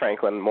really liked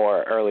Franklin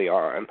more early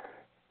on.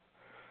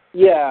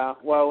 Yeah,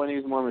 well, when he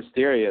was more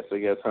mysterious, I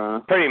guess,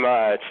 huh? Pretty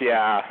much,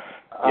 yeah.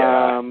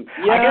 I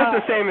guess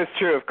the same is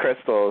true of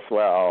Crystal as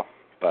well,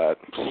 but...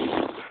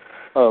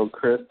 Oh,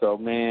 Crystal,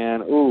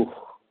 man, ooh.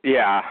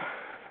 Yeah.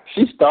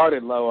 She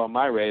started low on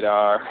my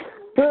radar.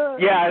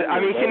 Yeah, I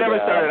mean, she never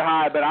started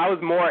high, but I was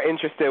more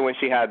interested when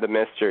she had the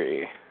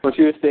mystery. When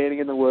she was standing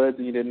in the woods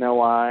and you didn't know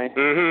why?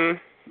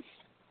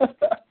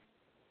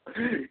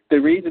 The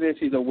reason is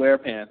she's a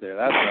werepanther,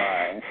 that's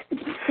why.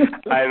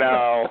 I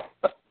know.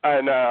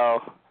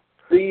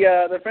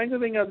 The Franklin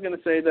thing I was going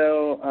to say,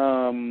 though,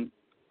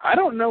 I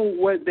don't know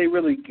what they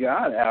really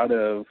got out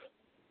of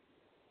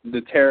the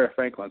Tara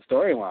Franklin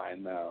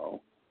storyline, though.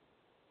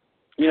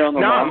 You know,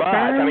 not much.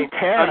 I mean,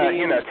 Tara,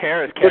 you know,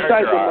 Tara's character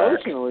besides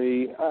arc.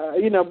 emotionally,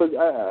 you know, but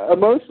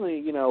emotionally,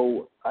 you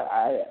know,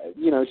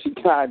 she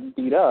got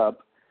beat up.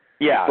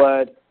 Yeah.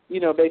 But, you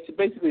know,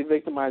 basically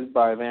victimized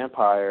by a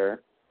vampire.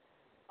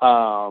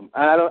 And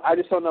I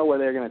just don't know where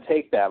they're going to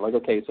take that. Like,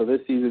 okay, so this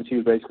season she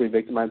was basically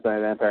victimized by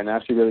a vampire. Now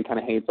she really kind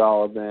of hates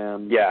all of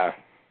them. Yeah.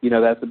 You know,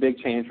 that's a big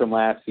change from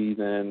last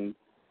season.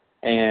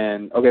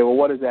 And, okay, well,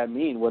 what does that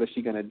mean? What is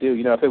she going to do?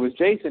 You know, if it was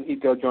Jason,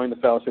 he'd go join the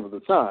Fellowship of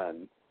the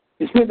Sun.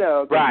 you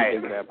know, right. He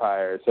hates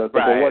vampires. So it's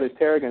like, right. well, what is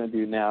Tara going to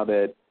do now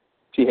that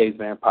she hates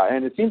vampires?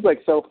 And it seems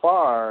like so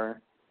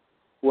far,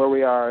 where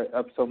we are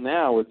up till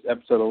now with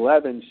episode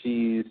 11,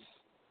 she's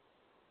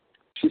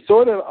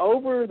sort of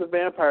over the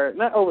vampire,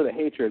 not over the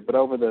hatred, but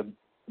over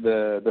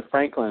the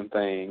Franklin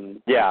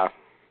thing. Yeah.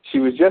 She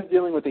was just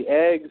dealing with the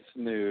eggs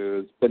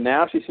news, but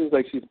now she seems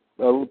like she's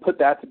put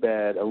that to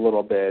bed a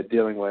little bit,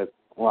 dealing with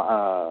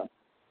let's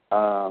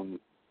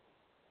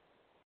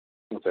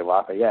say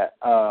Lafayette,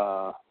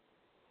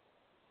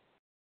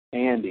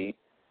 Andy,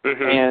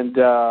 and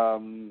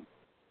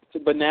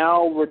but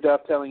now we're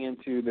dovetailing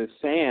into the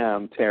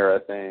Sam Tara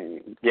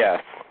thing.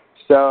 Yes.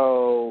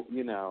 So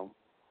you know,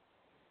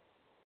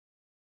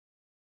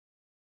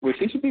 which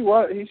he should be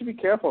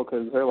careful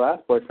because her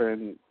last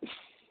boyfriend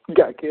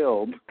got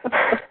killed.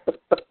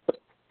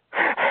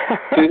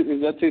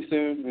 Is that too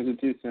soon? Is it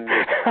too soon?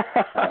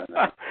 I don't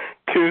know.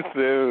 Too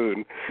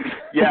soon.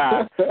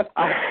 Yeah.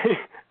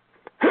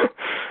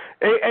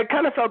 It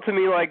kind of felt to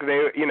me like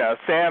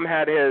Sam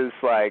had his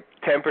like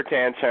temper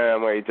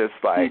tantrum where he just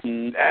like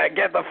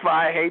get the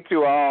fire, I hate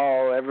you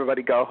all,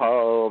 everybody go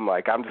home.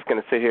 Like I'm just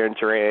gonna sit here and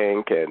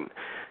drink and.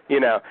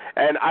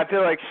 And I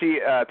feel like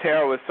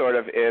Tara was sort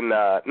of in,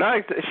 I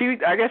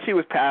guess she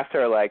was past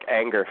her, like,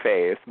 anger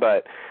phase,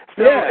 but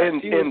still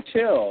she was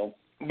chill.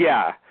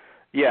 Yeah,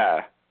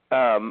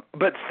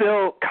 but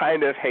still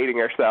kind of hating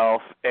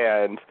herself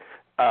and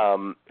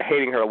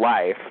hating her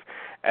life.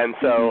 And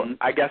so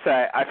I guess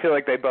I feel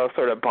like they both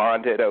sort of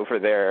bonded over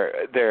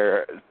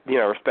their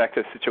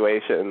respective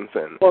situations.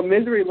 And well,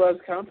 misery loves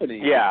company.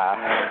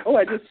 Yeah.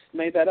 I just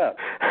made that up.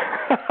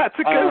 That's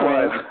a good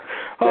one.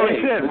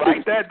 Holy shit,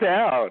 write that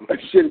down. I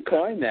should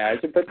coin that. I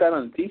should put that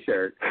on a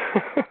T-shirt.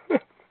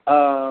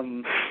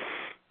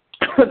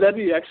 That'd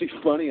be actually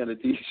funny on a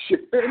T-shirt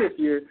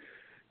if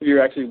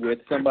you're actually with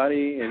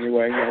somebody and you're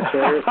wearing that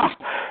shirt.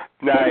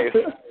 Nice.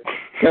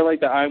 Kind of like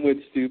the I'm with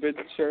stupid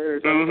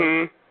shirt or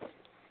something.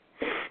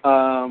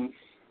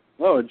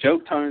 A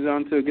joke turns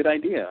on to a good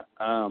idea.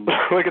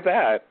 Look at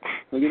that.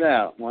 Look at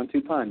that.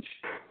 1-2 punch.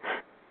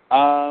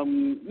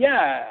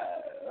 Yeah,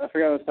 I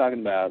forgot what I was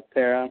talking about.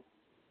 Tara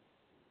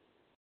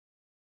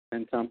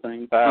and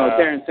something.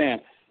 Tara and Sam.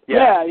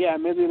 Yeah,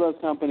 Misery loves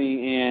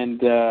company. And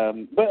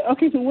but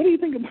okay, so what do you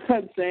think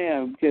about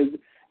Sam? Because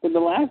in the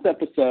last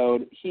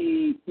episode,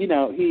 his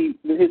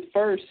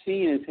first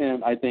scene is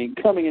him, I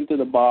think, coming into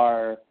the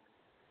bar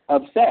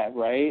upset,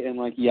 right, and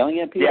like yelling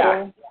at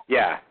people.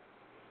 Yeah.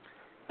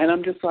 And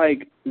I'm just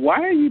like,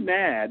 why are you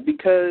mad?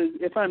 Because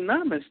if I'm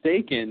not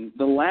mistaken,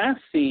 the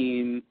last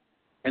scene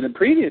in the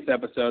previous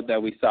episode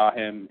that we saw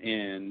him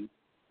in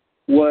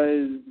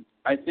was,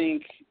 I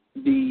think,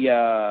 the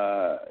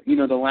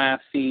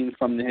last scene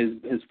from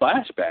his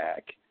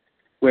flashback,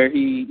 where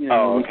he,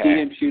 we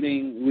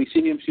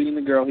see him shooting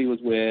the girl he was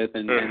with,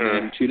 and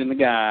then shooting the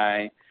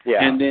guy,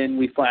 and then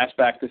we flash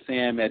back to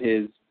Sam at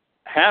his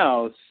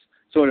house,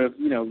 sort of,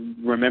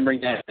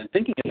 remembering that and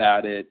thinking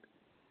about it.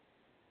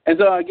 And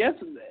so I guess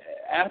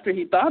after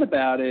he thought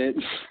about it,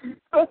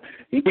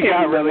 he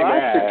got really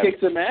mad. To kick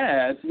some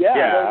ass. Yeah,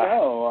 I don't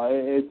know.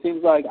 It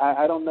seems like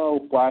I don't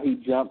know why he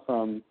jumped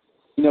from,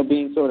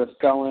 being sort of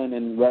sullen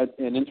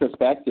and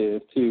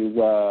introspective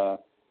to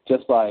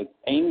just like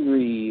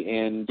angry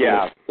and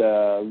just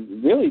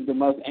really the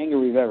most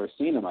angry we've ever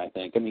seen him, I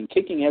think. I mean,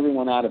 kicking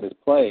everyone out of his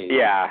place.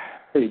 Yeah.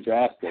 Pretty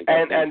drastic.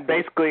 And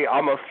basically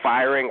almost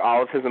firing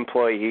all of his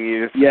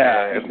employees.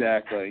 Yeah,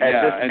 exactly.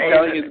 And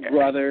telling his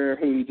brother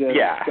who he just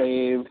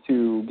saved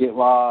to get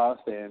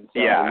lost, and so,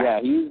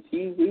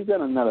 he's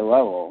at another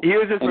level. He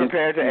was just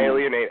prepared to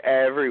alienate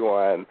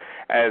everyone,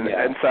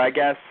 and so I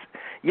guess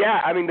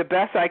I mean the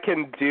best I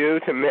can do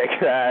to make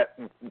that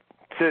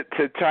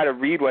to try to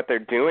read what they're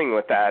doing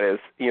with that is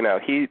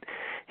he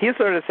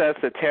sort of says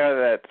to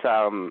Tara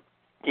that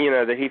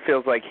that he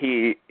feels like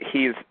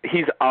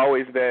he's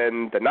always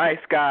been the nice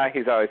guy.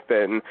 He's always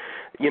been,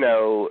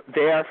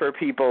 there for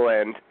people,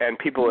 and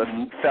people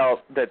have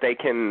felt that they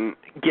can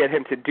get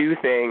him to do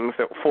things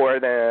for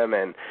them,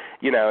 and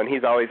and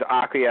he's always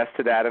acquiesced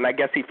to that. And I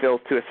guess he feels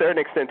to a certain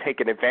extent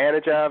taken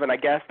advantage of. And I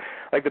guess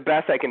like the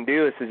best I can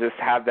do is to just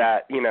have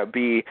that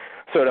be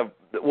sort of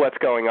what's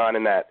going on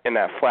in that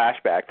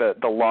flashback,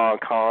 the long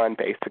con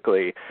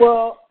basically.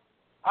 Well,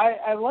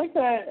 I like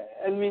that.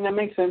 I mean, that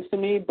makes sense to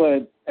me,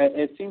 but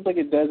it seems like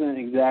it doesn't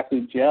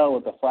exactly gel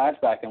with the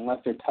flashback unless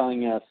they're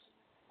telling us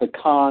the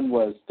con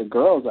was the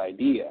girl's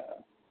idea,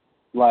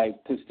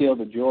 like to steal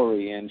the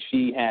jewelry, and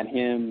she had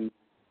him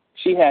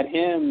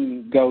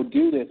go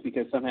do this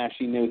because somehow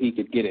she knew he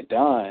could get it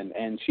done,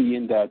 and she's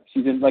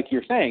in, like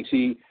you're saying,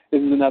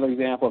 this is another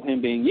example of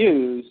him being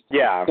used.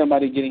 Yeah.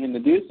 Somebody getting him to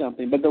do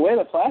something. But the way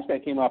the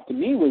flashback came off to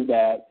me was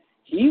that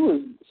he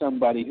was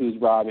somebody who's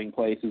robbing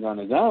places on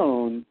his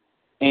own.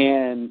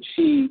 And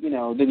she,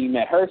 then he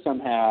met her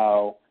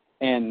somehow,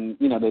 and,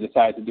 they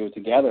decided to do it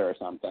together or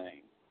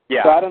something.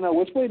 Yeah. So I don't know,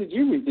 which way did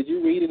you read? Did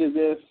you read it as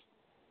if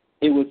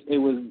it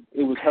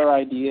was her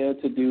idea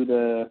to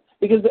do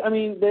because I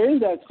mean there is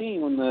that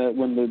scene when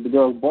the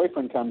girl's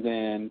boyfriend comes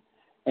in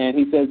And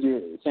he says,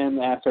 Sam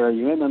asks her, are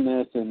you in on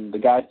this? And the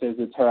guy says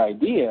it's her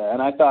idea.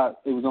 And I thought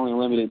it was only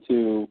limited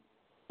to,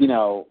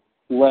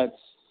 let's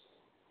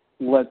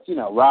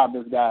rob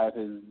this guy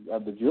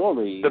of the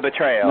jewelry. The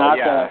betrayal, not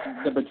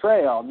yeah. The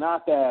betrayal,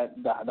 not that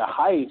the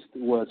heist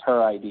was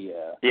her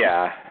idea.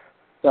 Yeah.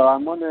 So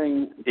I'm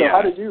wondering,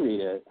 how did you read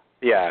it?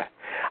 Yeah.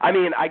 I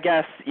mean, I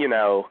guess,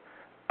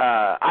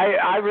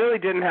 I really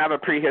didn't have a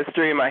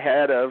prehistory in my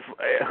head of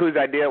whose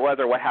idea it was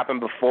or what happened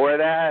before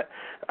that.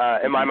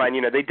 In my mind,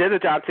 they did the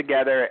job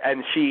together,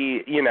 and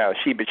she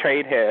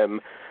betrayed him.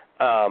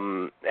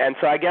 And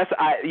so I guess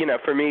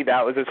for me,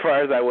 that was as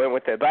far as I went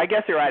with it. But I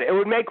guess you're right. It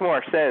would make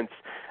more sense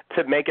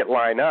to make it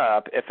line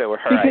up if it were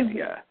her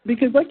idea.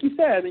 Because, like you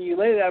said, and you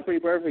laid it out pretty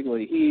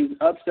perfectly, he's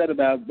upset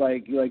about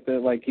like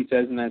he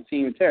says in that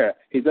scene with Tara.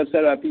 He's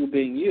upset about people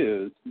being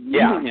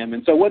using him.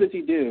 And so what does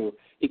he do?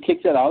 He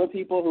kicks out all the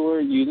people who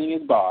are using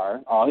his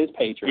bar, all his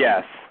patrons.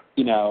 Yes.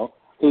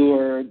 Who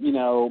are,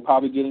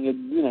 probably getting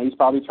he's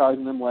probably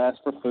charging them less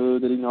for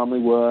food than he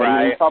normally would.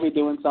 Right. He's probably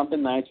doing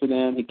something nice for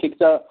them. He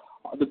kicks out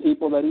the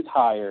people that he's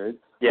hired.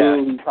 Yeah.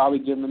 Who he's probably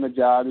giving them a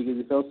job because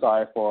he feels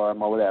sorry for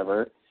them or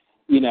whatever.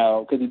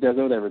 Because he does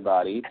it with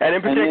everybody. And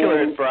in particular,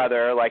 his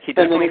brother, he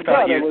definitely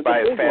felt used by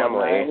his family.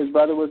 One, right? His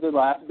brother was the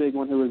last big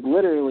one who was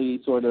literally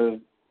sort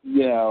of,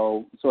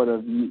 not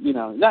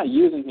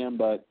using him,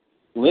 but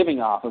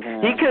living off of him.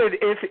 He could,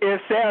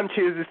 if Sam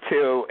chooses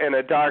to, in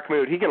a dark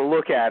mood, he can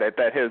look at it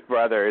that his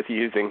brother is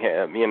using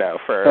him,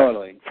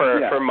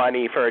 for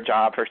money, for a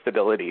job, for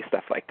stability,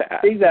 stuff like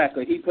that.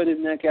 Exactly. He put his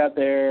neck out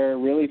there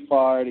really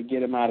far to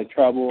get him out of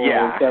trouble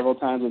several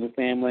times with his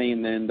family,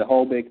 and then the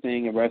whole big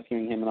thing of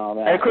rescuing him and all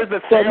that. And of course,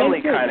 the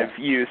family kind of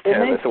used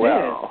him as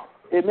well.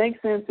 It makes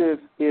sense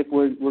if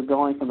we're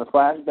going from the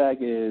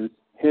flashback is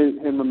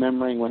him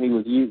remembering when he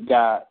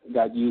got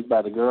used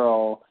by the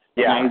girl.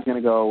 Yeah. Now he's going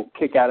to go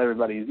kick out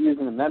everybody who's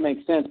using him. That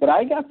makes sense. But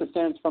I got the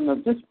sense from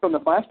the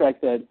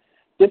flashback that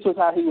this was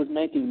how he was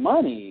making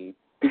money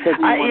because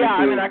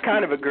I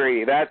kind of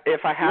agree that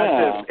if I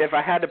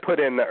had to put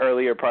in the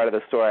earlier part of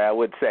the story, I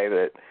would say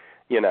that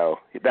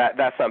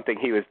that's something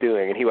he was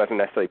doing and he wasn't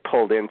necessarily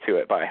pulled into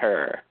it by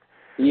her.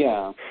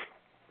 Yeah.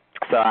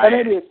 So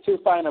maybe it's too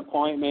fine a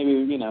point.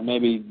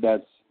 Maybe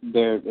that's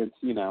it's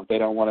they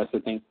don't want us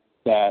to think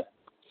that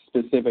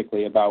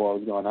specifically about what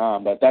was going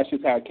on, but that's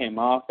just how it came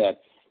off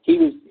that. He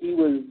was,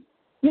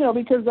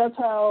 because that's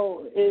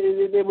how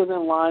it was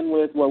in line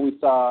with what we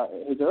saw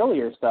his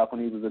earlier stuff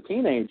when he was a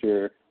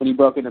teenager, when he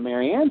broke into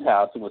Mary Ann's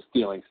house and was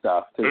stealing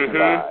stuff to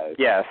survive.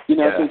 Yes. So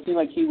it seemed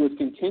like he was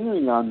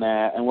continuing on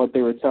that, and what they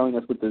were telling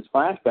us with this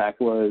flashback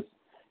was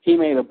he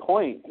made a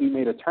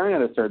turn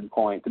at a certain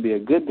point to be a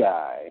good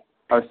guy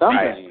or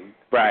something.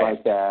 Right.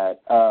 Like that.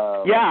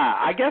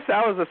 I guess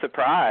that was a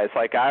surprise.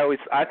 I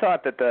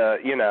thought that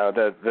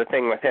the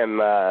thing with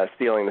him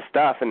stealing the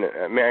stuff in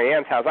Mary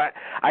Ann's house,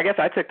 I guess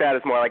I took that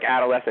as more like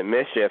adolescent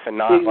mischief and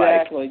not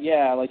exactly.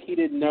 He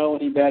didn't know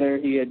any better.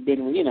 He had been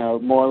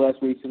more or less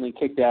recently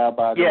kicked out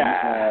by his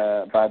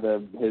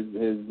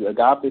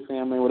adopted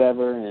family or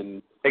whatever,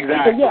 and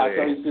exactly.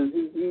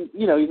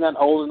 So he's not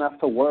old enough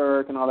to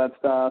work and all that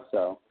stuff.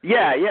 So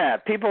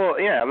people.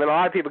 I mean, a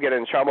lot of people get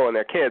in trouble when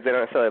they're kids. They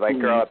don't necessarily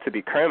grow up to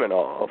be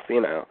criminals. So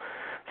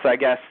I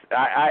guess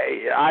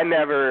I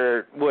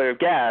never would have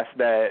guessed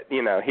that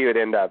he would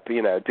end up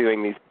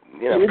doing these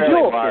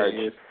fairly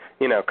large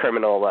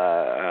criminal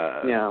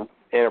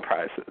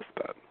enterprises.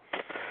 But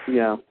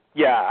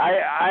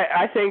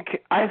I think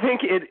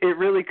it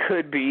really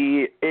could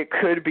be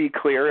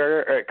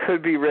clearer, or it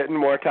could be written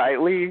more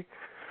tightly.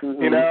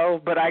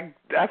 But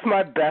that's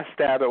my best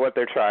stab at what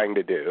they're trying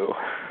to do.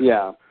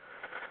 Yeah.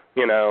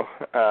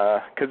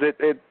 Because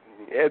it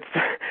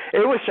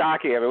was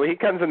shocking. I mean, when he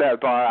comes in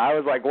that bar, I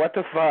was like, what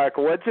the fuck?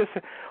 I was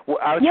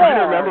trying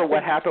to remember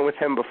what happened with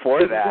him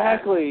before that.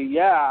 Exactly,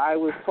 I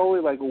was totally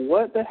like,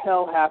 what the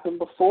hell happened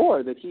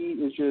before that he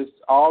is just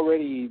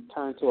already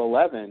turned to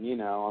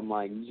 11, I'm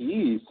like,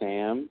 geez,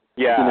 Sam.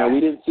 Yeah. We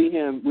didn't see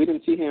him,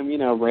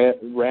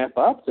 ramp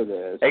up to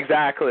this.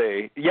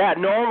 Exactly. Yeah,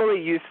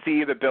 normally you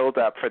see the build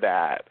up for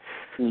that.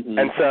 Mm-hmm.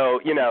 And so,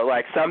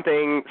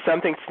 something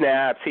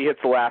snaps, he hits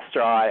the last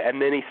straw,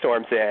 and then he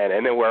storms in,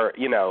 and then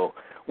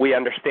we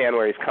understand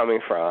where he's coming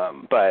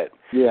from. But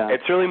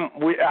it's really,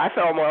 I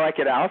felt more like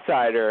an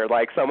outsider,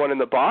 like someone in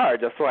the bar,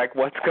 just like,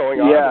 what's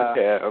going on with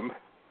him?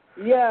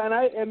 Yeah,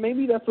 and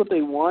maybe that's what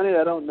they wanted,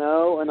 I don't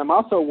know. And I'm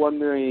also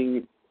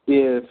wondering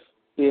if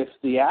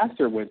the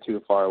actor went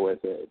too far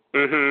with it.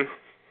 Mm-hmm.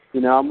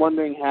 I'm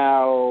wondering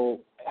how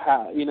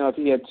if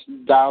he had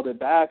dialed it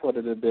back, would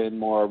it have been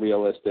more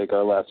realistic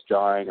or less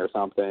jarring or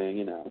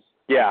something,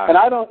 Yeah. And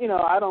I don't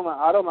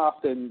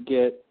often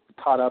get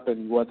caught up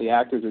in what the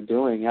actors are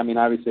doing. I mean,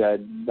 obviously I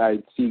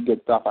see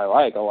good stuff I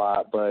like a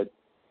lot, but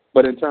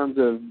in terms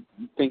of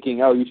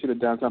thinking, oh, you should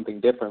have done something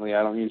differently,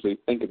 I don't usually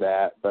think of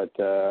that. But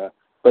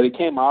it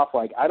came off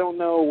like, I don't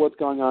know what's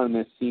going on in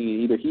this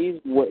scene. Either he's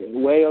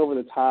way over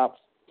the top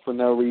for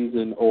no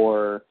reason,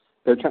 or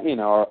they're trying,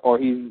 or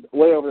he's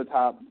way over the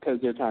top because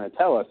they're trying to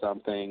tell us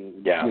something.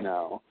 Yeah.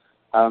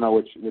 I don't know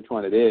which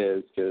one it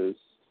is, because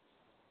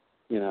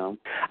you know.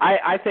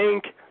 I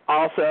think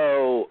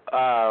also,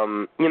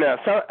 you know,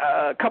 so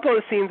a couple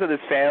of scenes with his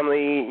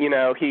family, you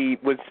know, he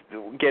was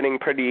getting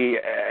pretty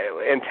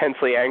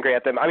intensely angry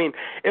at them. I mean,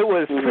 it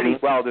was pretty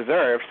well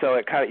deserved, so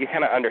you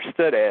kind of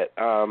understood it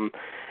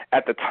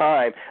at the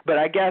time. But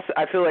I guess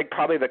I feel like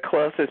probably the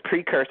closest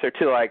precursor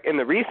to, like, in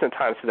the recent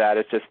times to that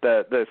is just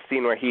the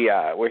scene where he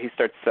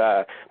starts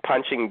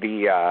punching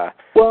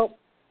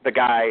the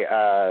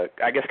guy,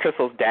 I guess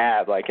Crystal's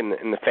dad, like in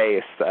the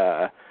face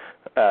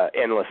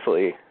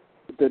endlessly.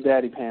 The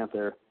Daddy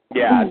Panther.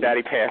 Yeah,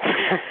 Daddy Panther.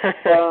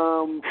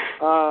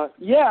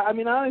 Yeah, I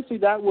mean, honestly,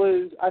 I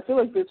feel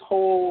like this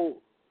whole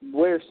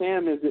where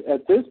Sam is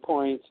at this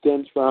point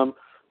stems from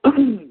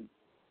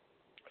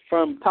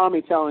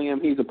Tommy telling him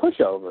he's a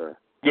pushover.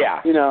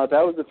 Yeah. You know,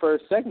 that was the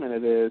first segment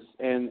of this,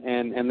 and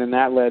then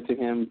that led to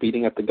him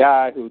beating up the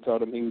guy who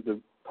told him he was a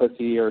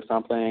pussy or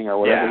something or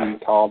whatever he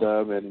called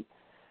him,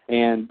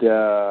 and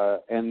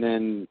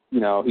then, you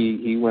know,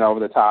 he went over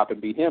the top and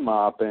beat him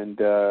up,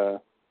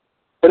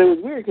 but it was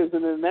weird because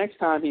then the next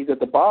time he's at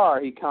the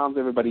bar, he calms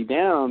everybody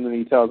down and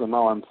he tells them,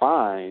 "Oh, I'm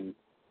fine,"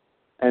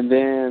 and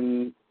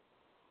then,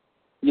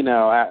 you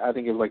know, I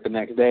think it was like the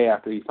next day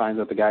after he finds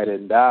out the guy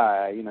didn't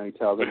die, you know, he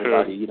tells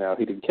everybody, you know,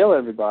 he didn't kill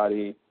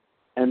everybody.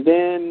 And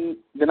then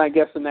I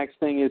guess the next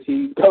thing is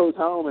he goes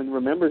home and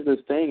remembers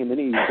this thing, and then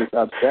he's just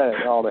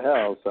upset all to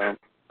hell. So.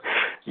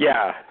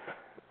 Yeah.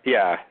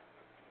 Yeah,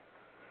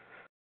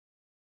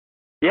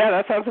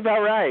 that sounds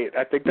about right.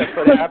 I think that's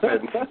what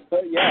happened.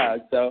 Yeah,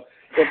 so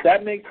if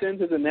that makes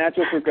sense as a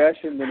natural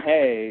progression, then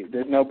hey,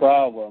 there's no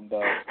problem.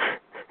 But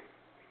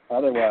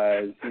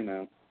otherwise, you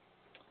know.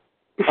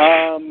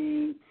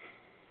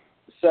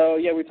 So,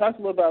 yeah, we talked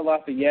a little about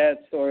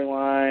Lafayette's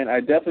storyline. I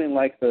definitely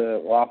like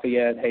the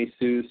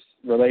Lafayette-Jesus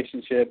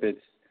relationship.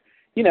 It's,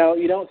 you know,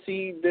 you don't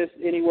see this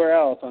anywhere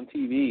else on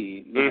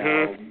TV, you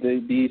know,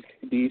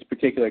 these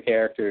particular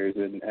characters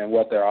and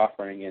what they're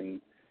offering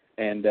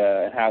and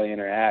how they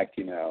interact,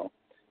 you know.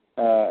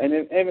 And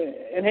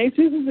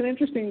Jesus is an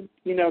interesting,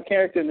 you know,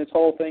 character in this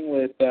whole thing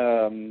with,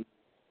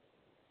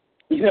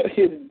 you know,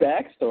 his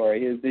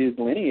backstory, his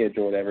lineage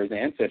or whatever, his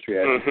ancestry,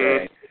 I should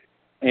say.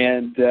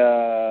 And,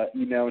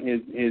 you know,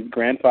 his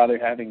grandfather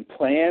having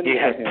plans for him. He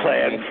had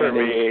plans for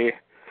me.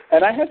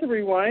 And I had to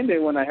rewind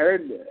it when I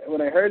heard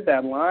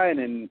that line,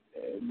 and,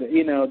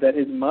 you know, that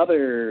his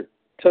mother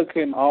took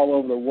him all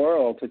over the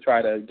world to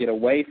try to get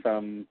away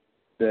from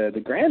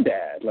the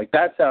granddad. Like,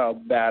 that's how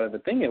bad of a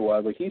thing it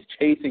was. Like, he's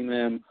chasing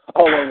them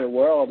all over the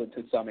world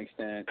to some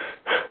extent.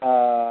 So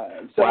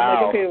I'm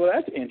like, okay, well,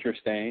 that's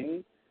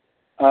interesting.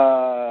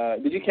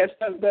 Did you catch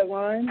that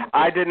line?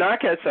 I did not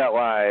catch that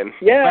line.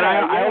 Yeah. But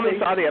I only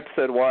saw the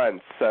episode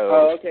once, so.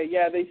 Oh, okay.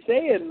 Yeah, they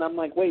say it, and I'm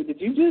like, wait,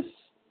 did you just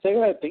say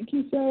what I think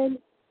you said?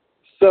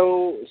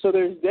 So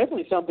there's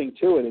definitely something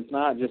to it. It's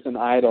not just an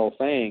idle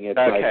thing. It's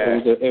like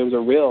it was a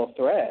real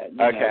threat.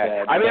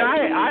 Okay.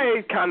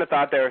 I kind of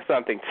thought there was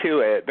something to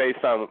it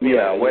based on you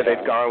know where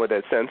they've gone with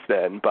it since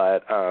then.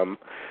 But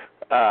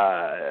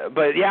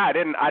yeah, I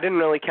didn't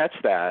really catch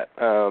that.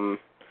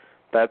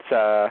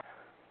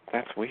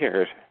 That's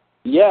weird.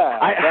 Yeah,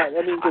 I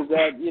mean, because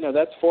that, you know,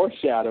 that's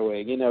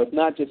foreshadowing. You know, it's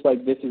not just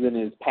like this is in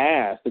his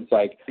past. It's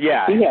like he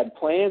had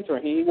plans for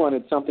him. He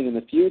wanted something in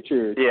the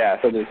future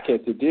for this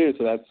kid to do.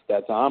 So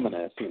that's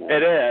ominous. You know,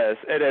 it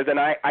is, and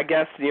I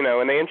guess, you know,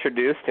 when they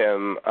introduced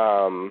him,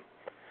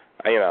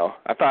 you know,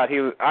 I thought he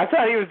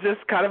was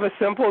just kind of a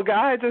simple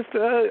guy, just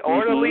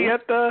orderly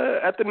at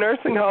the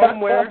nursing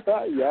home where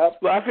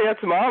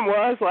Lafayette's mom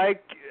was,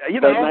 like, you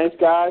know, a nice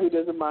guy who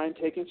doesn't mind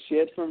taking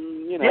shit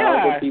from, you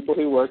know, the people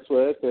he works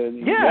with, and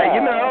you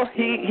know,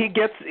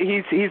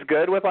 he's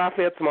good with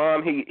Lafayette's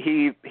mom.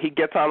 He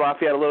gets on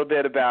Lafayette a little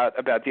bit about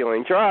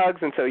dealing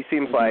drugs, and so he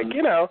seems like,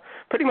 you know,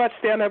 pretty much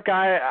stand-up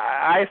guy.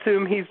 I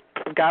assume he's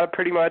got a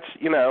pretty much,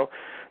 you know,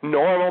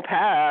 normal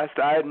past.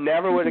 I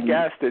never would have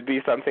guessed it'd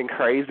be something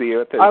crazy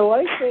with him. I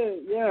like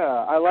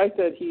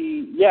that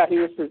he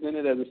was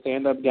presented as a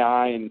stand-up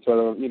guy and sort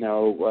of, you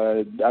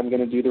know, I'm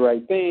going to do the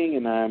right thing,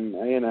 and I'm,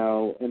 you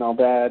know, and all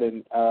that,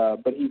 and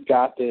but he's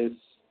got this,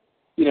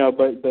 you know,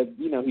 but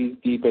you know, he's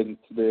deep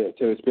into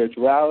his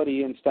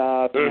spirituality and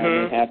stuff, and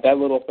they have that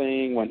little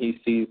thing when he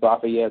sees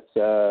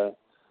Lafayette's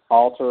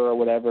altar or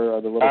whatever,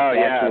 or the little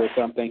statue or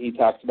something. He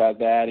talks about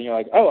that, and you're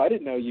like, oh, I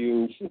didn't know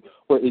you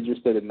were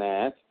interested in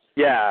that.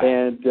 Yeah.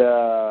 And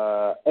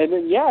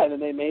then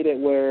they made it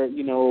where,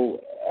 you know,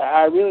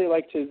 I really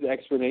liked his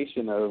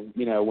explanation of,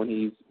 you know,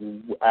 when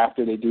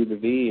after they do the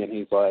V, and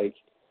he's like,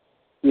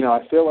 you know,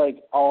 I feel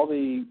like all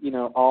the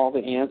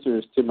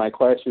answers to my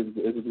questions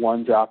is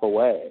one drop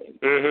away.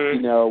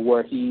 You know,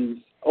 where he's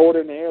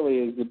ordinarily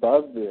is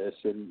above this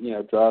and, you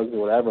know, drugs or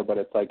whatever, but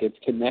it's like it's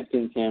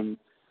connecting him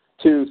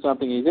to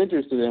something he's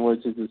interested in,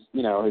 which is his,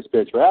 you know, his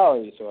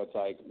spirituality. So it's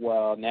like,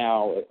 well,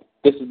 now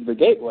this is the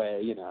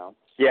gateway, you know.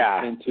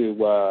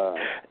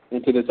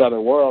 Into this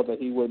other world that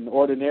he wouldn't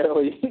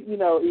ordinarily, you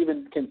know,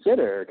 even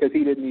consider, because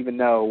he didn't even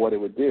know what it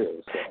would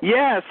do. So.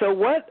 Yeah. So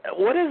what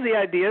is the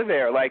idea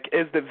there? Like,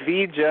 is the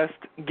V just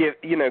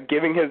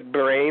giving his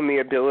brain the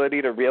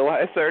ability to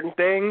realize certain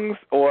things,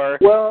 or?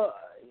 Well,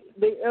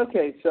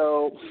 okay,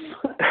 so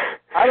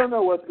I don't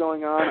know what's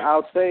going on.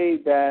 I'll say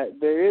that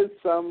there is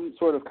some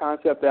sort of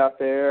concept out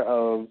there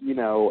of,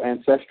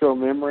 ancestral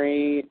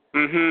memory,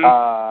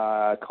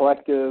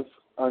 collective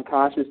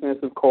unconsciousness,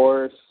 of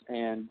course,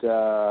 and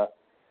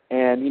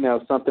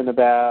something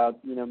about,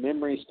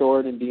 memory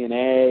stored in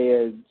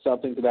DNA and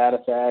something to that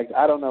effect.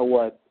 I don't know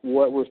what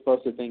we're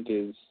supposed to think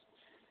is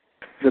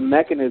the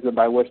mechanism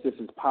by which this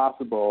is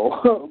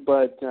possible,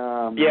 but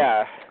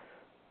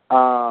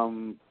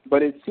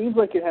but it seems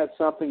like it has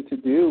something to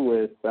do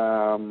with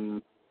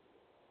some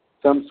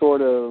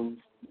sort of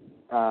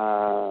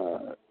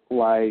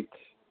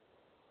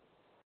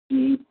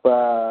deep.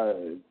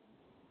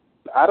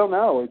 I don't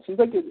know. It seems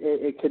like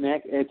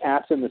it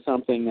taps into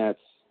something that's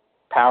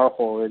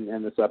powerful in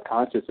the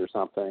subconscious or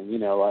something.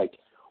 Like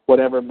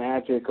whatever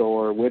magic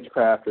or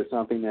witchcraft or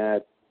something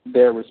that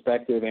their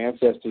respective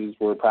ancestors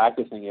were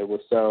practicing. It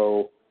was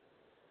so,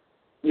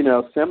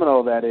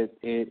 seminal that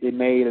it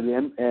made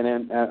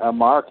a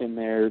mark in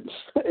their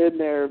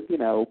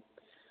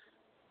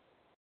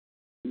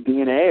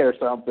DNA or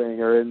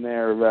something, or in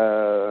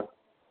the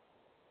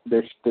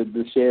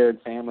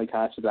shared family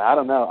consciousness. I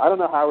don't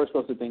know how we're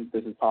supposed to think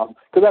this is possible,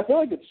 because I feel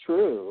like it's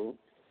true.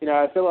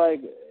 I feel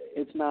like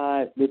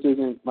this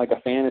isn't like a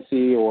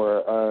fantasy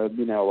or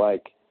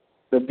like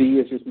the bee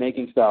is just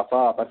making stuff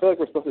up. I feel like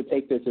we're supposed to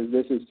take this as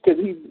this is, because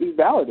he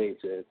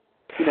validates it.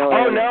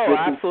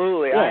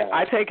 Absolutely.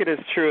 I take it as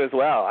true as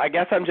well. I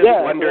guess I'm just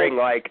wondering,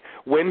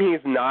 when he's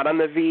not on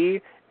the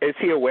V, is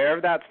he aware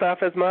of that stuff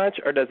as much,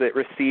 or does it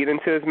recede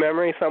into his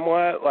memory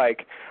somewhat?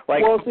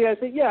 Well, see, I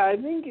think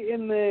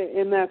in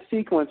that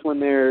sequence when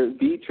they're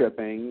V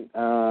tripping,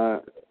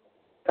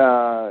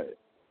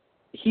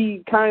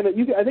 he kind of,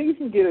 I think you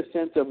can get a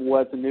sense of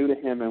what's new to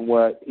him and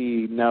what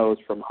he knows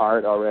from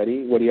heart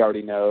already, what he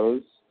already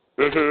knows.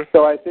 Mm-hmm.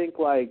 So I think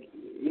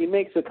he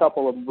makes a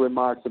couple of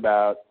remarks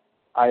about,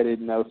 I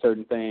didn't know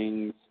certain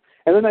things.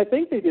 And then I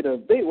think they did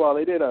an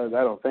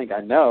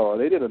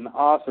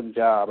awesome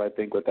job, I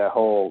think, with that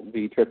whole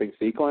V-tripping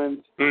sequence.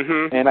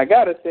 Mm-hmm. And I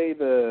got to say,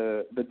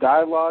 the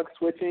dialogue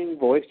switching,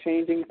 voice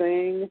changing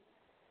thing,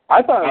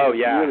 I thought it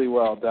was really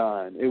well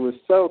done. It was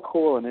so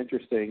cool and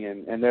interesting,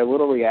 and their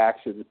little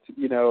reactions.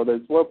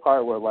 There's one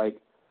part where,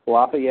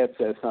 Lafayette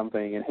says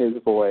something in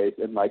his voice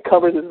and,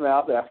 covers his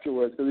mouth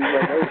afterwards because he's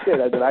like, oh,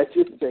 shit, did I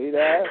just say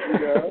that,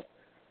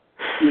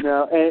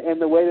 and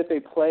the way that they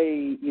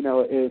play,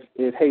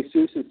 if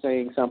Jesus is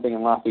saying something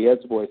in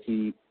Lafayette's voice,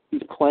 he's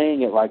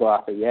playing it like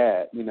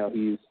Lafayette.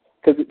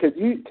 Because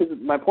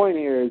my point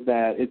here is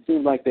that it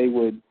seemed like they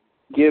would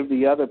give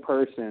the other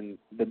person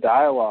the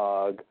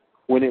dialogue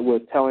when it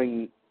was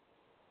telling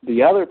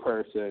the other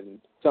person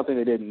something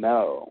they didn't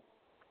know.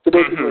 So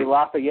basically,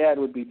 Lafayette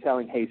would be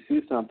telling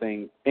Jesus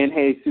something in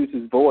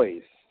Jesus'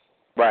 voice,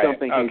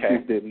 something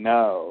Jesus didn't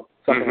know,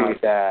 something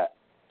like that.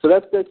 So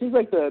that seems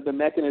like the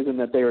mechanism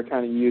that they were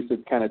kind of used to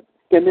kind of,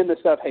 and then the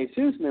stuff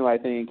Jesus knew, I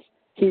think,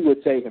 he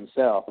would say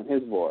himself in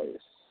his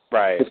voice.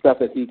 Right. The stuff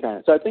that he kind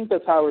of, so I think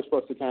that's how we're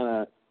supposed to kind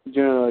of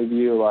generally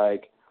view,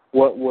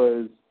 what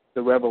was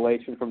the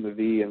revelation from the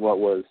V and what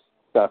was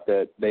stuff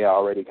that they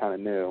already kind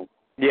of knew.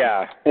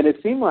 Yeah. And it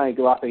seemed like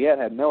Lafayette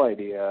had no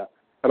idea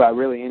about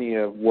really any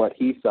of what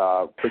he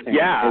saw pertaining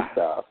to his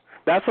stuff.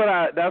 That's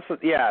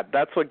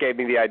what gave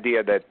me the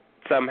idea that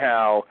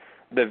somehow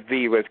the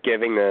V was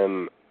giving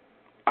them,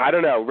 I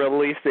don't know,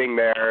 releasing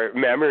their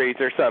memories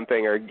or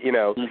something, or,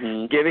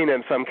 giving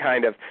them some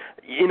kind of,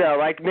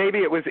 maybe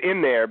it was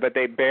in there, but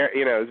it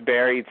was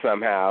buried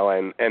somehow,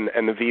 and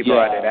the V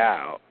brought it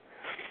out.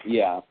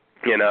 Yeah.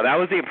 That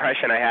was the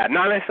impression I had.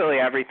 Not necessarily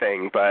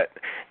everything, but,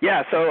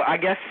 so I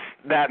guess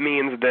that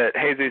means that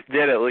Jesus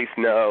did at least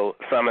know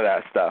some of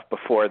that stuff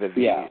before the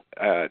V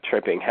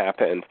tripping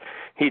happened.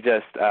 He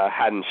just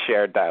hadn't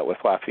shared that with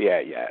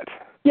Lafayette yet.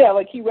 Yeah,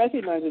 he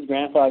recognized his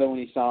grandfather when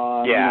he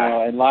saw him,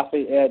 and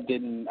Lafayette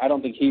didn't, I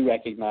don't think he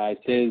recognized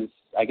his,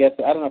 I guguess,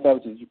 I don't know if that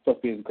was supposed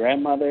to be his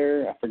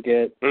grandmother, I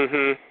forget,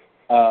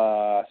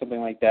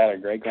 something like that, or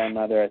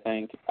great-grandmother, I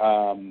think.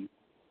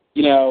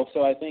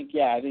 So I think he,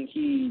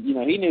 he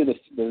knew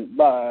Jesus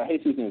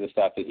knew the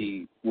stuff that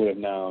he would have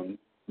known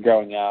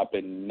growing up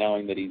and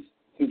knowing that he's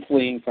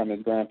fleeing from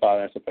his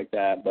grandfather and stuff like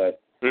that, but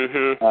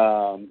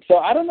so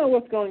I don't know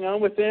what's going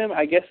on with them.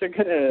 I guess they're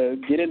gonna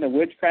get into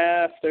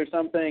witchcraft or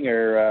something,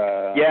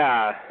 or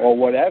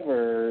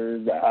whatever.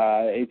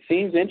 It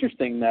seems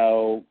interesting,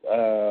 though.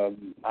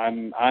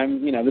 I'm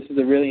this is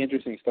a really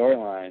interesting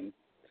storyline.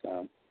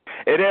 So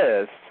it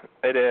is.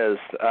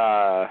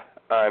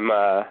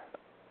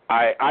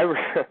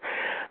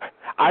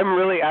 I'm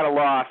really at a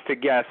loss to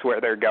guess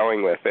where they're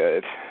going with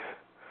it.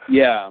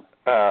 Yeah.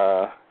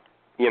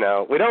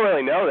 We don't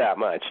really know that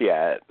much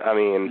yet. I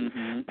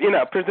mean,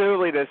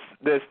 presumably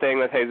this thing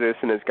with Jesus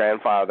and his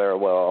grandfather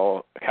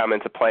will come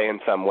into play in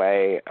some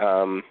way.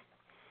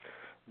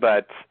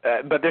 but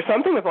there's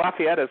something with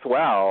Lafayette as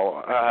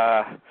well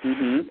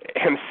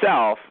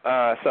himself.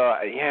 So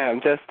yeah,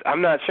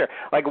 I'm not sure.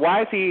 Like,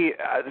 why is he?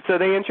 So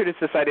they introduced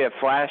this idea of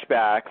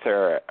flashbacks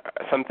or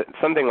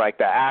something like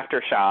that,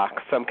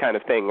 aftershocks, some kind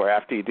of thing where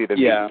after you do the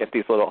you get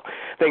these little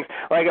things.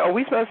 Like, are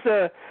we supposed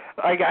to?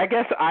 Like, I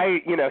guess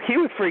he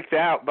was freaked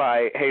out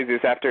by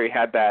Jesus after he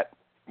had that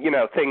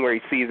thing where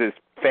he sees his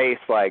face,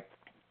 like,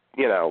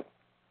 he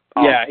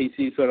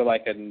sees sort of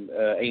like an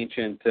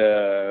ancient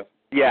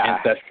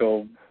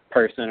ancestral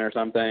person or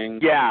something.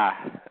 Yeah.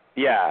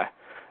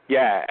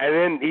 And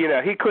then,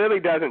 he clearly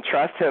doesn't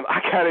trust him. I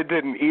kind of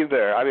didn't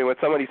either. I mean, when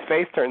somebody's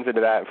face turns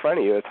into that in front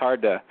of you, it's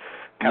hard to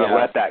kind of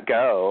let that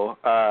go.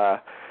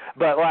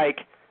 But,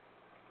 like,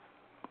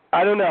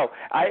 I don't know.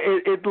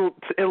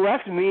 It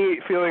left me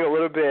feeling a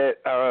little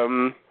bit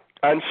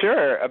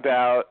unsure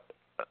about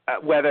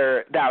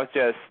whether that was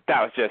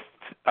just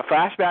a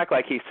flashback,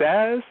 like he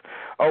says,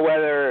 or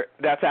whether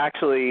that's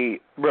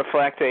actually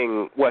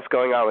reflecting what's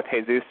going on with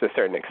Jesus to a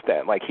certain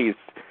extent. Like he's,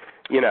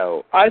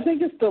 I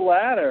think it's the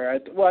latter. I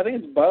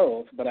think it's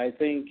both, but I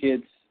think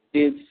it's.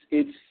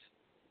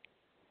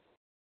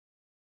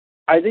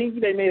 I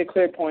think they made a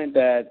clear point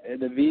that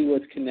the V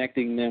was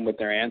connecting them with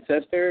their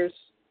ancestors,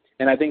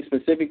 and I think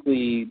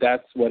specifically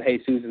that's what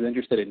Jesus is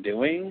interested in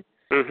doing.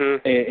 Mm-hmm.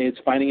 It's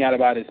finding out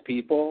about his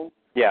people.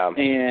 Yeah.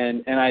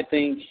 And I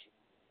think.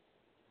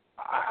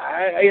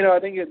 I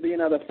think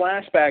the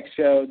flashback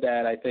showed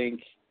that. I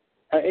think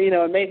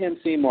it made him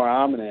seem more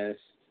ominous,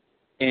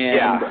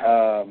 and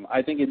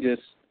I think it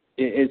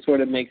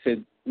sort of makes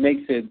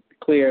it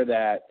clear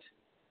that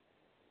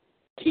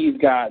he's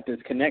got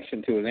this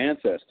connection to his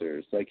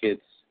ancestors. Like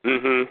it's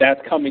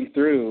that's coming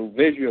through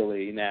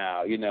visually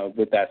now,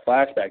 with that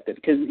flashback. That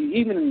because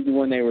even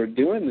when they were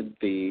doing the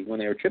V, when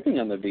they were tripping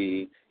on the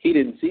V, he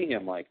didn't see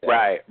him like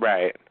that.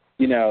 Right.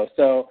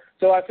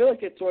 So I feel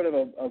like it's sort of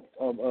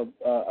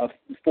a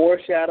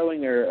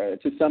foreshadowing, or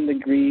to some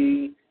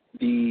degree,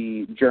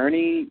 the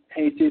journey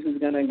Jesus is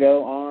going to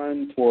go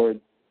on toward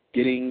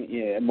getting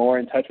more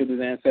in touch with his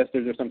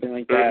ancestors or something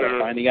like that, or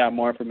finding out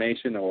more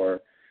information,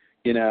 or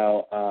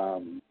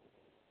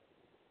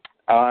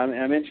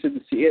I'm interested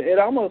to see it.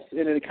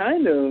 It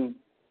kind of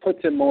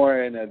puts him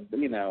more in an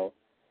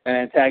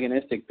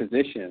antagonistic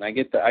position. I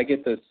get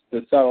the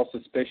subtle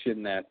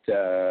suspicion that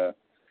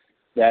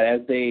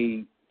as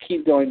they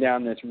keep going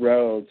down this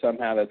road,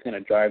 somehow that's going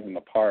to drive them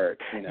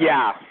apart.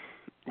 Yeah,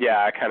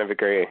 I kind of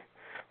agree.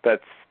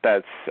 That's.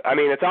 I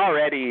mean, it's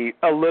already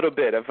a little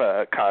bit of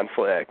a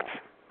conflict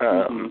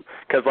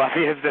because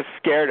Lafayette's just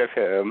scared of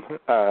him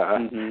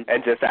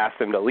and just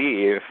asked him to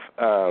leave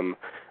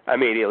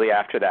immediately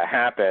after that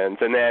happens,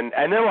 and then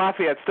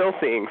Lafayette's still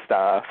seeing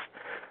stuff.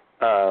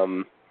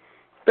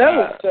 That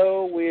was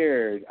so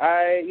weird.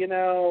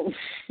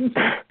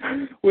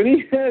 When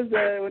he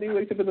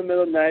wakes up in the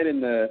middle of the night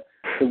and the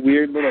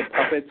weird little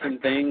puppets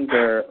and things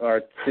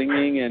are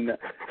singing, and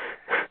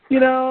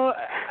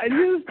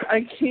I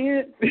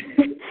can't.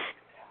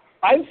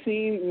 I've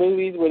seen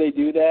movies where they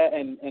do that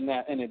and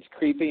it's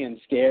creepy and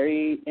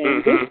scary,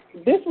 and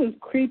this was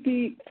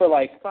creepy for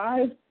like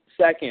 5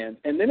 seconds,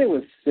 and then it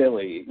was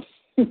silly.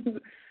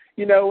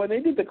 When they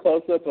did the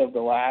close up of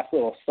the last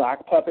little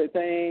sock puppet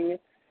thing,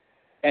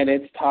 and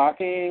it's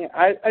talking,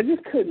 I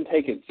just couldn't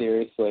take it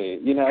seriously.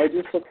 It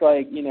just looked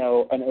like,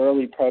 an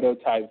early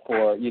prototype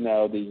for,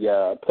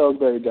 the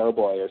Pillsbury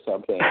Doughboy or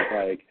something.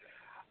 Like,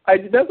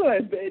 it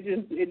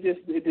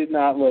did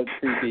not look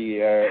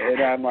creepy. And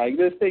I'm like,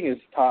 this thing is,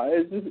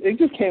 it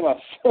just came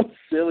off so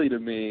silly to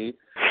me.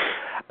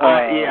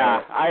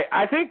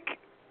 I think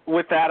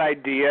with that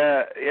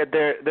idea,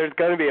 there's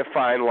going to be a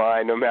fine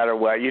line no matter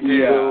what you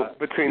do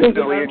between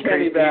silly and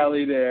creepy.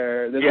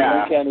 There's an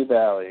uncanny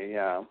valley,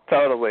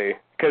 totally.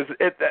 Because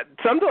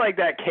something like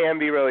that can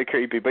be really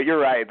creepy, but you're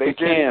right.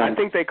 I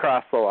think they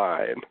crossed the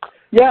line.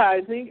 Yeah,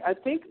 I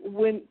think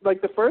when,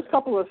 like, the first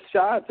couple of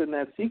shots in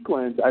that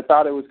sequence, I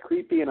thought it was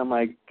creepy, and I'm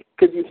like,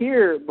 because you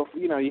hear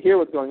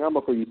what's going on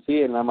before you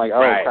see it, and I'm like,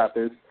 oh crap,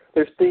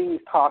 there's things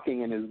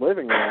talking in his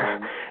living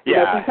room. You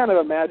can kind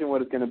of imagine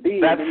what it's going to be.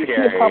 That's and then you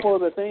see a couple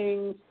of the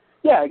things.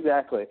 Yeah,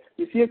 exactly.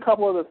 You see a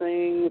couple of the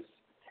things,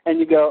 and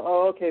you go,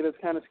 oh, okay, that's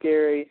kind of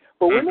scary.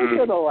 But when they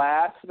do the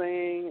last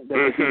thing that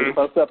they do the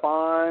close up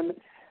on,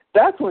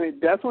 that's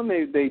when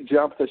they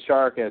jump the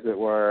shark, as it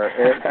were,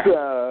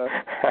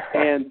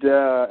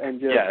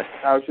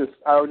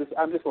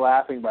 I'm just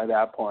laughing by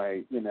that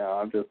point.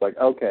 I'm just like,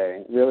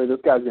 okay, really, this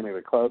guy's getting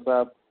the close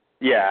up.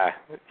 Yeah,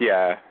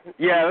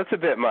 that's a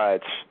bit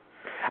much.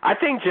 I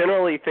think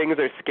generally things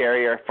are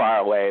scarier far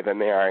away than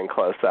they are in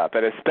close up,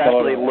 and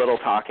especially little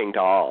talking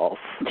dolls.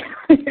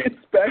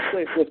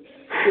 Especially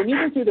when you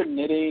can see the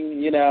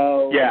knitting,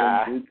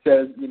 it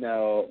says,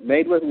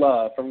 made with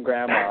love from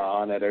grandma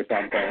on it or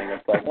something.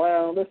 It's like,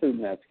 well, this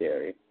isn't that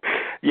scary.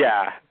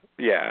 Yeah.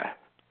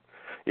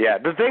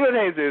 The thing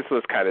with Jesus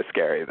was kind of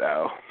scary,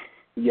 though.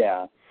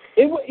 Yeah.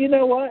 You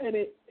know what?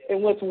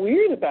 And what's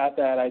weird about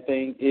that, I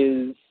think,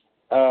 is,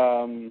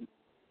 I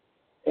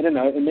don't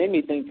know, it made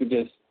me think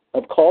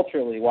of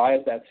culturally, why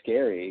is that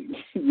scary?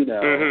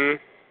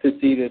 to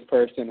see this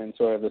person in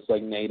sort of this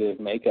like native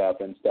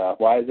makeup and stuff.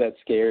 Why is that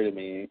scary to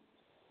me?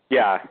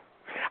 Yeah.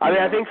 I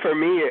mean, I think for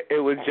me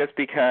it was just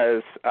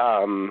because,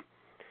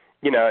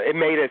 it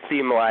made it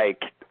seem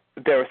like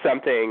there was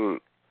something,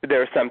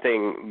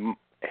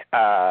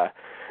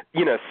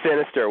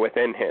 sinister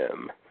within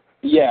him.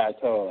 Yeah,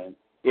 totally.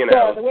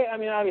 Yeah, the way, I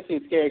mean, obviously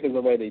it's scary because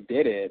of the way they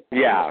did it.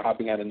 Yeah.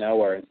 Popping out of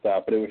nowhere and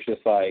stuff, but it was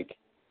just like,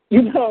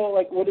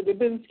 would it have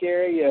been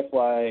scary if,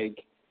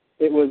 like,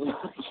 it was,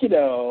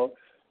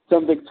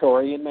 some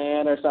Victorian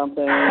man or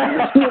something?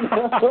 No,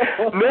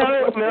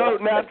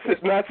 not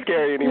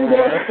scary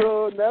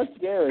anymore. Not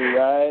scary,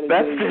 right?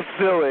 That's just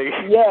silly.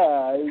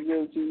 Yeah, it's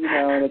just, in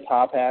a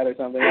top hat or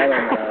something. I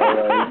don't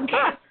know.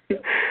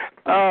 Like,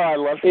 oh, I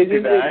love to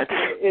do that.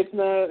 It's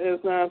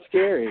not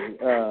scary.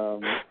 No,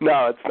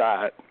 it's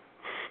not.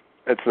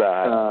 It's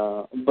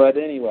not. But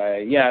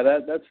anyway, yeah,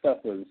 that stuff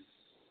was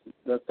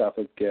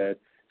good.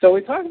 So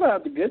we talked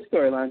about the good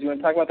storylines. You want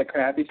to talk about the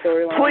crappy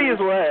storylines? Please,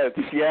 let's.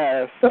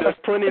 Yes, there's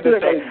plenty to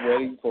say.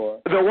 Waiting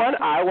for. The one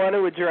I want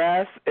to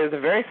address is a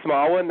very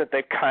small one that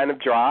they've kind of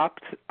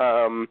dropped.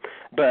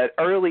 But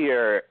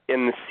earlier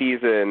in the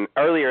season,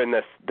 earlier in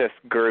this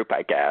group,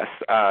 I guess,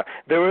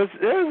 there was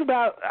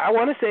about, I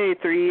want to say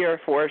 3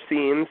 or 4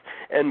 scenes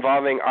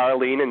involving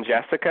Arlene and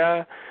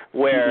Jessica,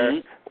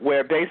 where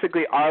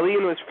basically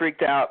Arlene was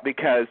freaked out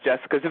because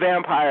Jessica's a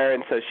vampire,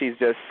 and so she's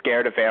just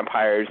scared of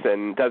vampires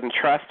and doesn't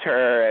trust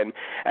her.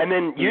 And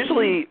then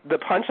usually the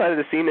punchline of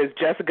the scene is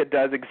Jessica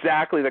does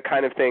exactly the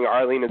kind of thing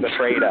Arlene is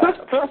afraid of.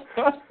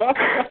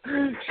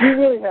 She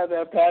really had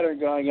that pattern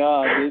going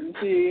on, didn't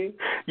she?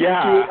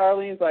 Yeah.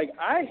 Arlene's like,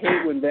 I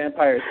hate when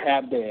vampires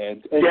tap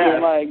dance. And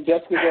then, like,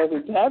 Jessica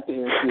doesn't tap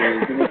dance.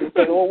 And it's just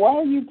like, well, why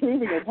are you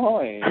proving a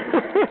point?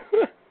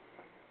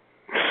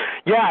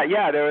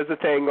 Yeah, there was a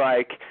thing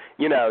like,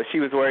 she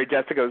was worried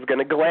Jessica was going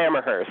to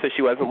glamour her, so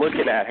she wasn't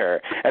looking at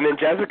her. And then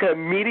Jessica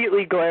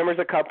immediately glamours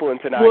a couple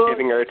into not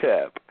giving her a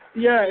tip.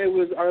 Yeah, it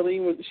was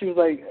Arlene. She was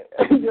like,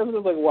 Jessica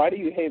was like, why do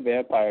you hate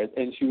vampires?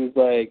 And she was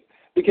like,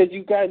 because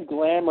you guys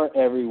glamour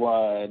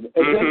everyone.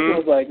 And Jessica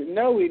was like,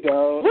 no, we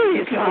don't. What are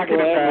you talking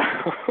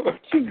about?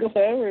 She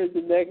glamours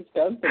the next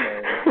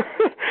customer.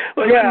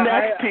 The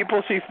next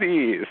people she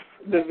sees.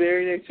 The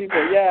very next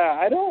people. Yeah,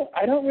 I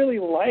don't really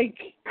like.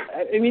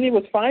 I mean, it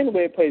was fine the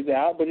way it plays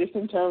out, but just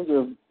in terms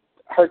of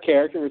her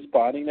character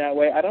responding that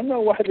way, I don't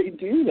know why they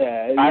do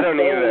that. I don't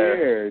either.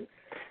 Weird.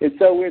 It's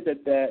so weird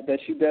that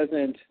she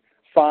doesn't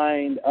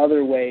find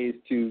other ways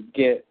to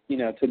get,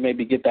 to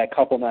maybe get that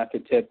couple not to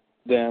tip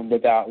them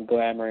without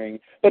glamoring.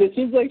 But it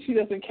seems like she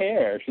doesn't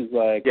care. She's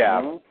like,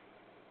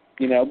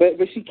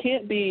 but she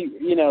can't be,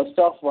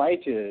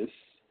 self-righteous.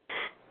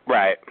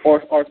 Right.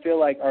 Or feel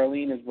like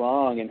Arlene is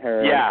wrong in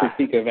her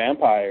critique of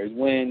vampires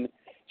when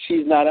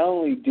she's not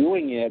only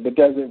doing it, but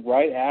does it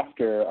right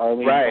after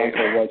Arlene tells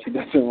her what she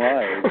doesn't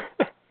like.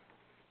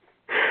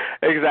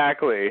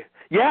 Exactly.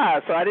 Yeah,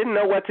 so I didn't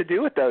know what to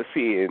do with those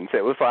scenes.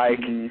 It was like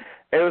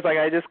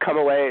I just come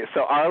away.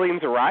 So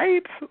Arlene's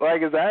right?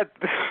 Like, is that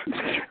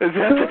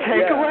the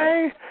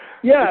takeaway?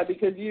 Yeah,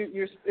 because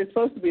it's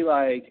supposed to be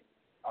like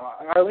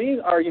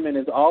Arlene's argument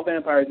is all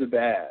vampires are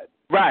bad.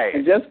 Right.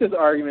 And Jessica's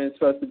argument is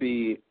supposed to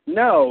be,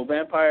 no,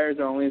 vampires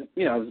are only,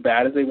 as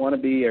bad as they want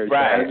to be, or as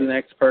bad as the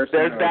next person.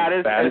 They're as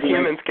bad as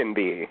humans can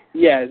be.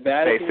 Yeah, as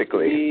bad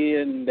basically. as humans can be,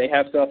 and they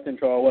have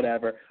self-control,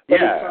 whatever.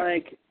 But it's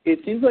like, it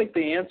seems like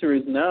the answer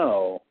is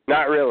no.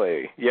 Not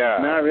really, yeah.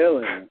 Not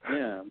really,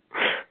 yeah.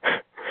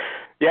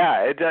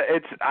 Yeah,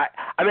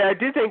 I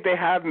do think they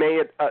have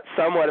made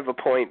somewhat of a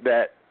point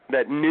that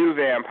new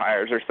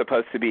vampires are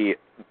supposed to be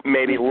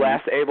maybe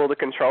less able to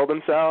control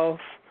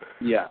themselves.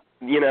 Yeah.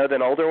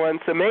 Than older ones.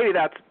 So maybe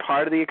that's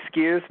part of the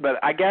excuse, but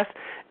I guess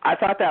I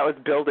thought that was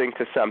building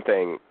to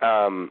something.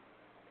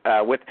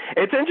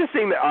 It's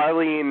interesting that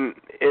Arlene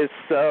is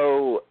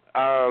so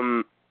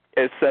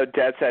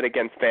dead set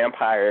against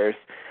vampires,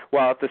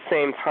 while at the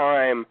same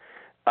time,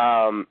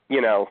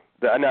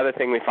 another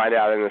thing we find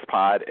out in this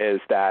pod is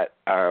that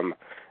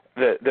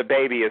the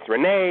baby is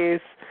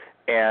Renee's,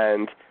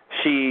 and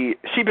she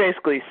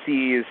basically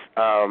sees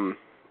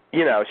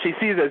she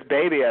sees this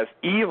baby as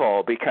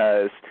evil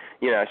because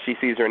she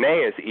sees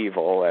Renee as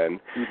evil, and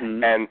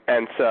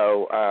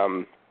so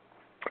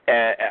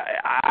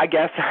I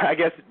guess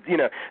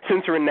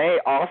since Renee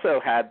also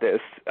had this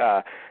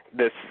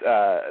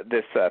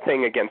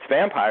thing against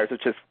vampires,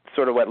 which is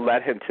sort of what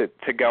led him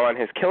to go on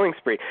his killing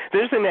spree.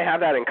 There's interesting they have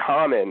that in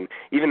common,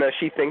 even though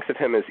she thinks of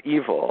him as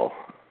evil.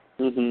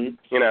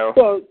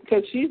 Well,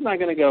 because she's not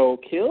going to go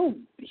kill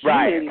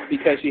humans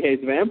because she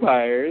hates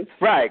vampires.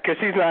 Right, because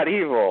she's not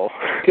evil.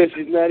 Because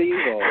she's not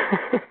evil.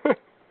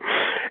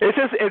 It's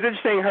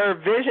interesting. Her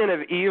vision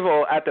of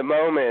evil at the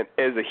moment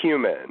is a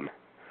human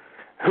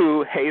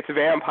who hates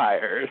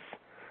vampires,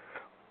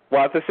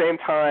 while at the same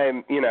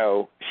time,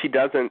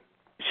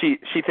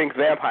 she thinks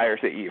vampires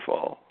are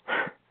evil.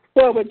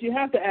 Well, but you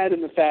have to add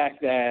in the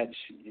fact that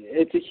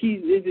it's a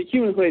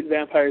human who hates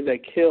vampires that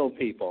kill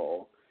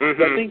people.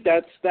 Mm-hmm. I think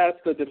that's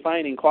the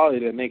defining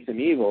quality that makes them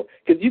evil.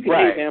 Because you can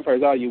hate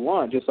vampires all you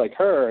want, just like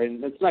her,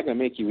 and it's not going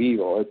to make you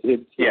evil.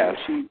 It's yes.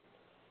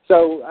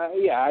 So,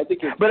 I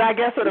think it's... But I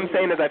guess what I'm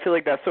saying is I feel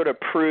like that sort of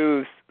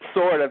proves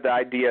sort of the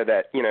idea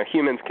that,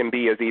 humans can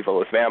be as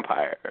evil as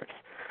vampires,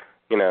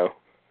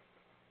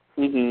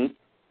 Mm-hmm.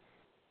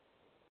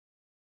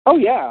 Oh,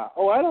 yeah.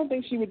 Oh, I don't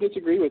think she would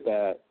disagree with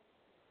that.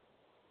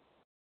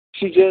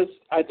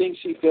 I think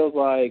she feels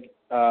like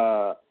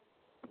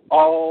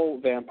all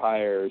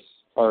vampires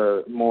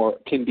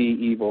can be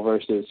evil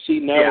versus she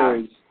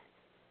knows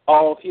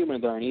all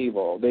humans aren't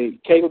evil. The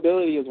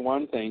capability is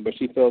one thing, but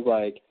she feels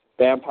like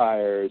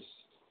vampires,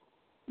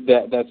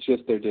 that's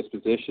just their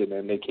disposition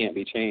and they can't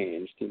be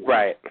changed.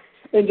 Right.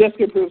 And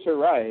Jessica proves her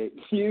right,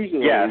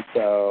 usually. Yes.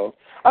 So,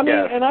 I mean,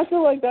 and I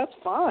feel like that's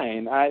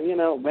fine.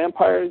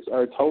 Vampires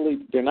are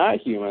they're not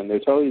human. They're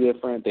totally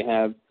different. They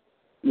have,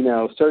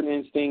 certain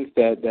instincts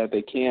that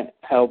they can't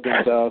help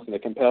themselves and they're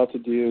compelled to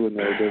do, and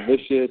they're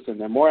vicious and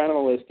they're more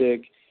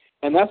animalistic.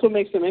 And that's what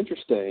makes them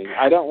interesting.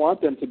 I don't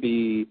want them to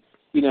be,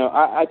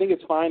 I think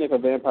it's fine if a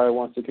vampire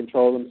wants to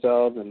control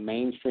themselves and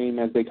mainstream,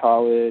 as they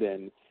call it,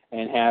 and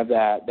have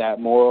that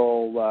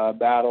moral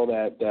battle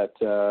that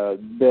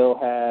Bill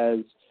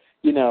has,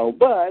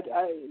 but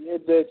at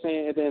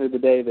the end of the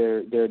day,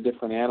 they're a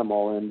different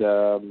animal, and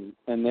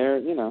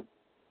they're,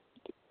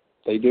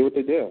 they do what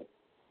they do.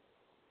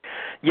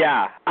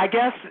 Yeah, I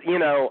guess,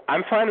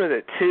 I'm fine with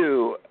it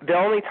too. The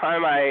only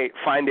time I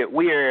find it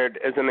weird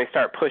is when they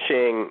start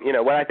pushing,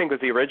 what I think was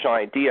the original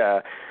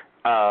idea,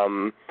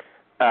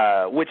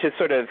 which is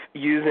sort of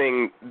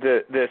using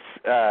this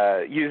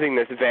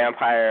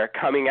vampire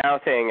coming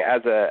out thing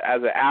as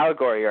an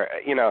allegory or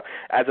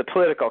as a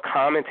political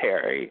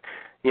commentary,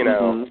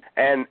 Mm-hmm.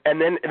 and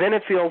then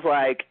it feels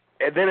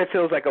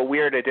like a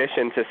weird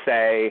addition to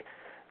say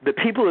the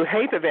people who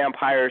hate the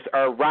vampires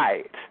are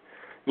right.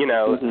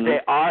 Mm-hmm. They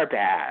are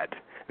bad.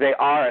 They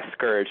are a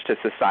scourge to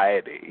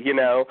society.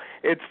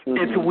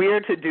 It's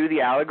weird to do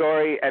the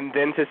allegory and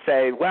then to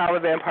say, well, the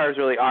vampires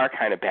really are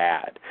kind of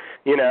bad.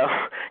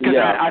 Because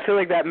I feel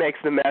like that makes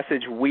the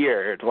message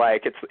weird.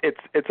 Like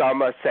it's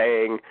almost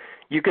saying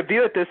you could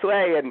view it this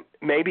way, and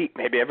maybe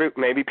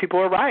people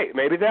are right.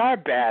 Maybe they are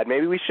bad.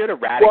 Maybe we should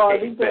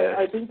eradicate this.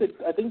 I think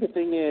the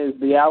thing is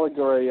the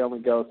allegory only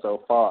goes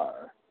so far.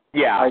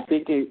 Yeah. I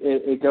think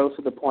it goes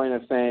to the point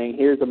of saying,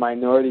 here's a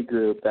minority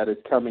group that is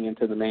coming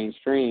into the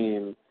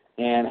mainstream,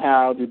 and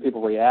how do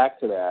people react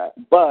to that?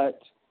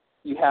 But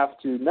you have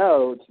to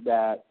note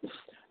that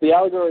the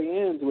allegory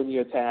ends when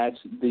you attach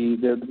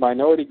the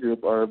minority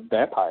group are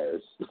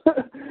vampires.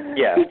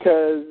 Yeah.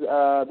 Because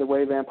the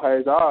way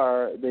vampires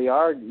are, they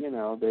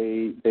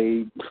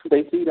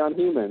feed on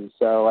humans.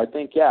 So I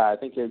think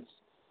it's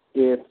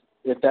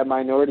if that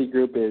minority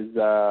group is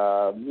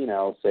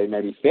say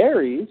maybe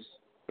fairies.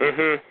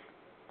 Mm-hmm.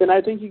 Then I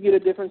think you get a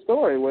different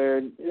story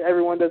where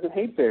everyone doesn't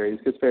hate fairies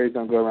because fairies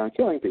don't go around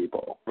killing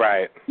people.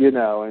 Right.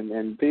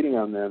 And feeding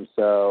on them.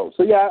 So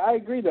yeah, I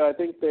agree though. I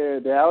think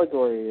the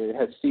allegory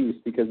has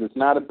ceased because it's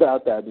not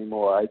about that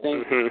anymore. I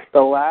think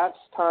the last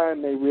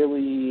time they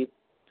really,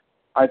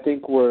 I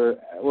think were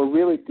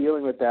really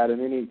dealing with that to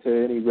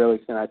any real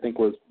extent, I think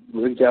was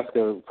when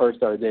Jessica first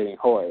started dating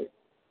Hoyt.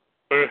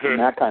 And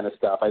that kind of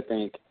stuff. I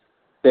think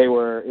it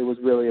was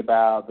really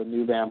about the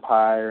new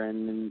vampire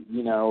and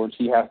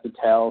she has to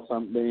tell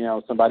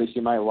somebody she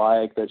might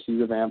like that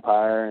she's a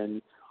vampire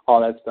and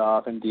all that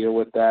stuff and deal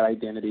with that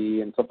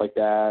identity and stuff like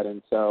that.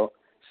 And so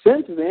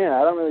since then,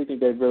 I don't really think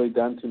they've really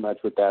done too much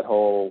with that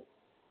whole,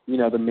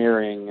 the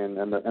mirroring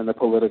and the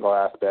political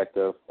aspect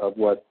of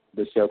what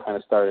the show kind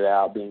of started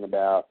out being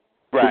about.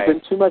 Right. There's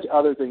been too much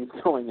other things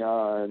going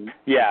on.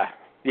 Yeah.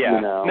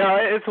 Yeah. No,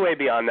 it's way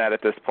beyond that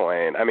at this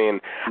point. I mean,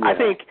 I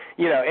think,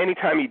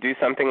 anytime you do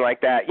something like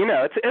that,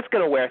 it's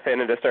going to wear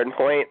thin at a certain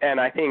point, and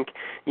I think,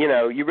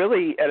 you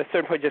really at a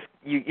certain point just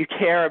you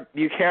care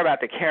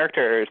about the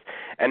characters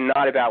and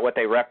not about what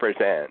they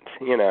represent,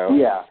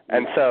 Yeah.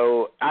 And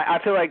so I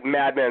feel like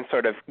Mad Men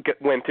sort of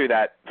went through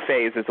that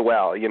phase as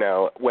well,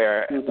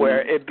 where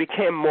it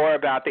became more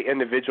about the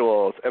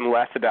individuals and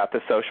less about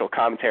the social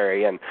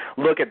commentary and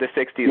look at the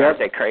 60s, aren't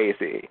they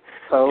crazy?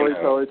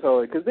 Totally.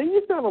 Because they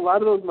used to have a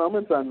lot of those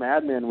moments on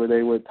Mad Men where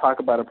they would talk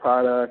about a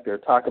product or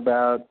talk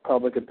about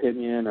public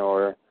opinion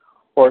or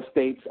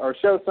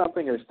show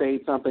something or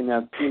state something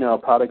that's, a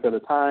product of the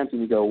times,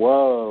 and you go,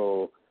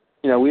 whoa,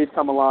 we've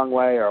come a long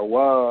way, or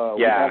whoa,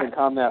 we haven't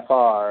come that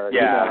far,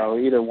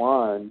 either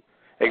one.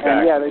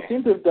 Exactly. And they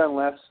seem to have done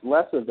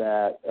less of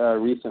that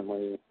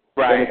recently.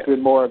 Right. And it's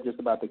been more of just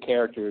about the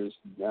characters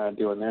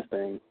doing their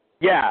thing.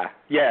 Yeah,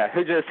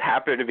 who just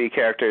happen to be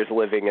characters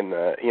living in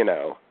the,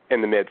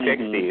 in the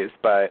mid-'60s,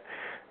 but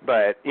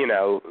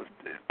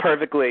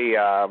perfectly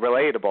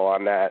relatable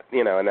on that,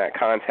 in that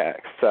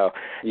context. So,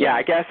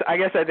 I guess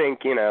I think,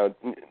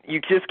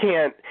 you just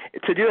can't,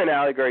 to do an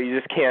allegory, you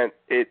just can't,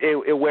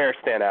 it wears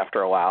thin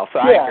after a while. So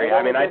I agree.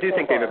 I mean, I do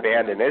think they've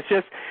abandoned it.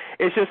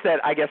 It's just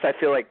that I guess I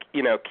feel like,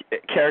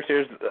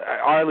 characters,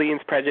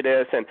 Arlene's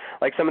prejudice and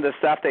like some of the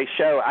stuff they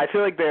show, I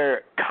feel like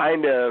they're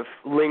kind of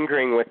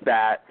lingering with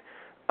that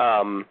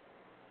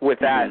with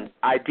that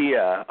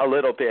idea a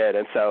little bit,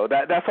 and so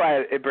that's why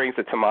it brings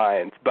it to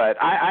mind. But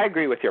I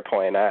agree with your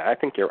point. I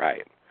think you're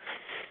right.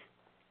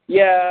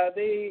 Yeah,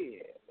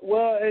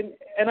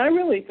 and I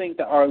really think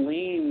the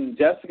Arlene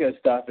Jessica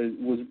stuff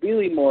was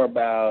really more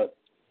about,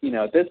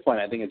 at this point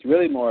I think it's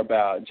really more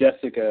about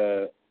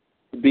Jessica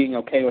being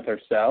okay with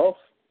herself.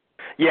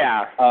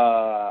 Yeah.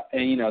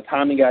 And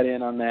Tommy got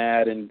in on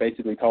that and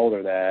basically told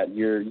her that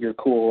you're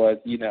cool with,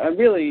 and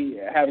really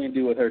having to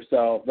do with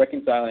herself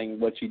reconciling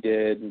what she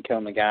did and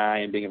killing the guy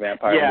and being a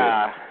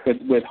vampire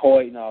with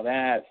Hoyt and all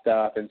that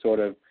stuff, and sort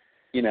of,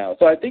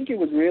 so I think it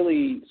was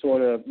really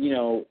sort of,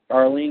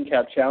 Arlene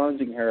kept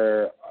challenging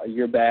her,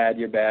 you're bad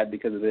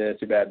because of this,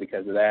 you're bad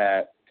because of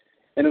that.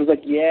 And it was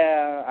like,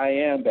 yeah, I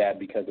am bad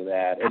because of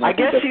that. And I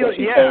guess told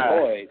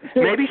Hoyt.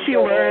 Maybe she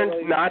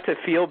learned not to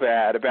feel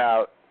bad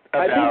about.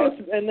 I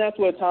think that's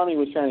what Tommy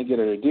was trying to get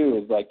her to do,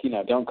 is like,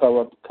 don't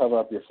cover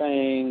up your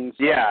fangs.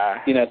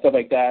 Yeah. Stuff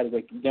like that. Is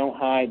like, don't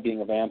hide being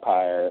a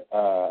vampire.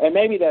 And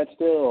maybe that's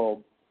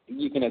still,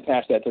 you can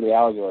attach that to the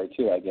allegory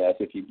too, I guess,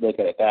 if you look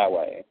at it that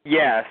way.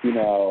 Yes.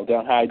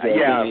 Don't hide your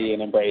identity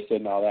and embrace it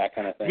and all that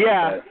kind of thing.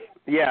 Yeah.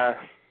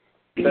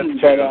 But, That's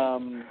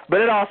true.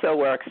 But it also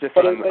works just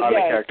on the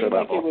character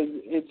level.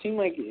 It seemed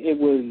like it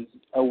was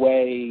a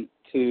way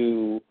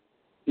to,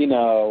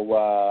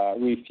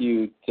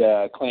 refute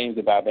claims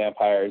about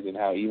vampires and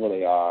how evil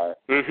they are,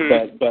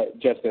 but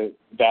just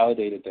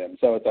validated them.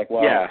 So it's like,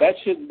 well, that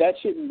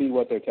shouldn't be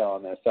what they're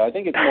telling us. So I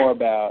think it's more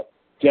about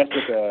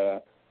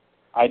Jessica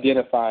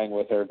identifying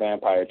with her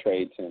vampire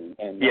traits and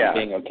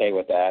being okay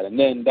with that, and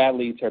then that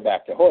leads her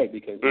back to Hoyt,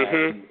 because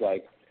now she's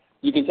like,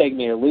 you can take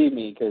me or leave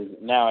me, because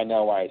now I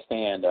know where I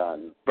stand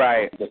on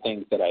the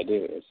things that I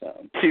do.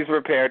 So she's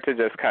prepared to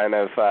just kind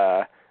of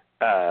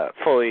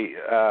fully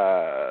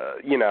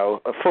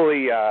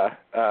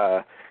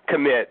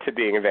commit to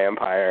being a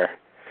vampire.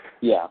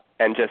 Yeah.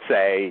 And just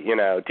say,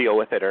 deal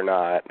with it or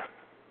not.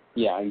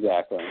 Yeah,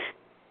 exactly.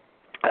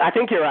 I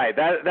think you're right.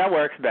 That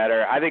works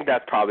better. I think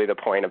that's probably the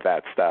point of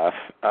that stuff.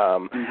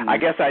 I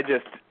guess I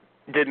just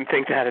didn't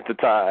think that at the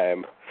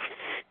time.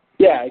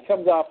 Yeah, it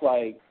comes off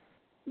like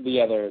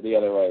the other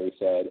way we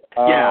said.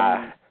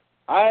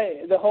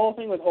 The whole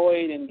thing with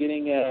Hoyt and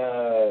getting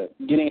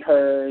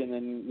hurt, and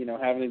then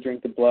having to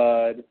drink the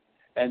blood,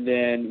 and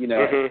then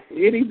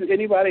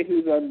anybody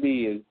who's on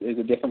B is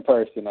a different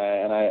person,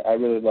 and I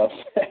really love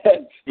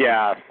that.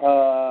 Yeah.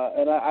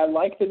 And I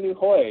like the new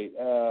Hoyt.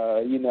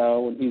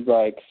 When he's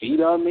like, feed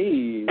on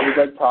me, he's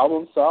like,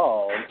 problem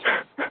solved.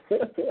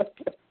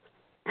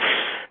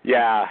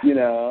 Yeah.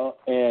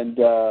 And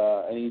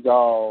he's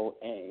all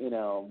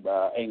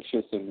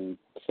anxious and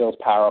feels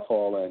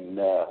powerful, and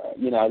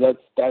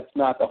that's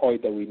not the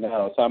Hoyt that we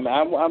know. So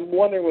I'm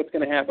wondering what's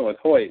going to happen with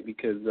Hoyt,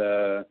 because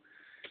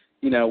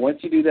once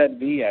you do that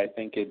V, I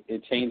think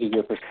it changes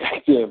your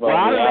perspective on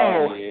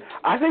reality. I don't know.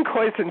 I think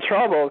Hoyt's in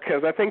trouble,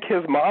 because I think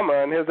his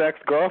mama and his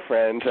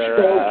ex-girlfriend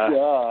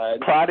are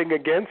plotting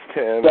against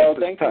him. So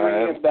thanks for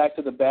bringing us back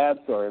to the bad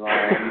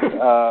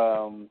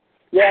storyline.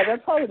 Yeah,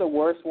 that's probably the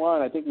worst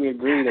one. I think we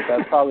agree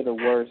that's probably the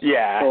worst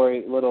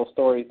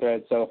story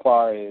thread so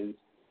far. Is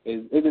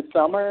it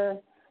Summer?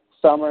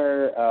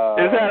 Summer.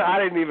 Is that? I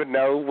didn't even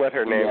know what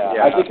her name is.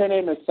 Yeah. I think her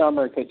name is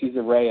Summer because she's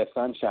a ray of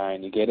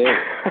sunshine. You get it?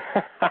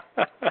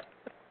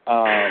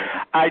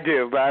 I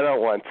do, but I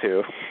don't want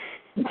to.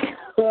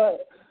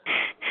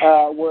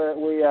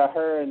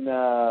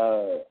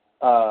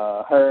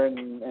 Her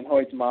and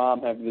Hoyt's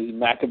mom have these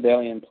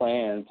Machiavellian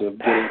plans of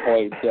getting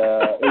Hoyt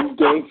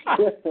engaged,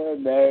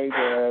 married,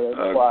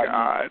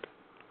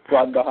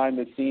 plotting behind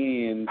the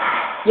scenes.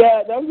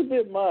 Yeah, that was a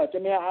bit much. I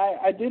mean,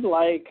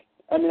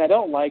 I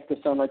don't like the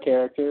Summer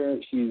character.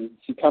 She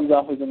comes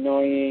off as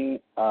annoying,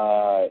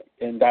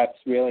 and that's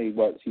really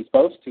what she's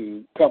supposed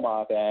to come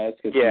off as,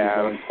 because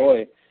she's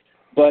Hoyt.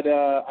 But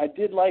I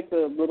did like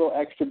the little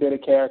extra bit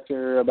of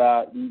character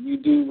about, you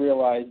do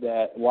realize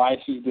that why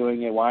she's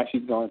doing it, why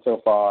she's going so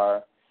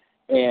far.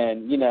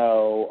 And,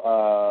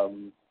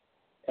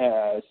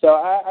 so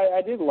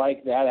I did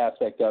like that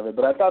aspect of it.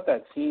 But I thought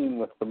that scene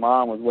with the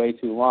mom was way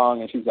too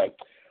long. And she's like,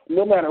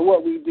 no matter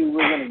what we do,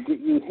 we're going to get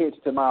you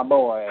hitched to my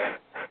boy.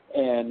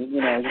 And,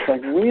 it's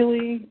like,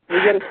 really? We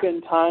got to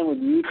spend time with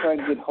you trying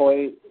to get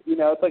Hoyt?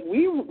 It's like,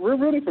 we're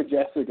rooting for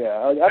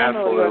Jessica. I don't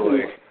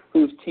know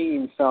who's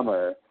Team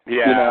Summer.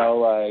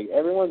 Yeah.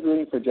 Everyone's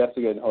rooting for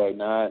Jessica and Hoyt,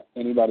 not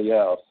anybody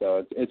else.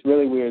 So it's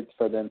really weird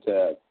for them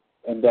to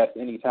invest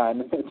any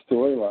time in that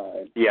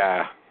storyline.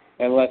 Yeah.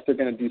 Unless they're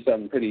going to do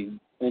something pretty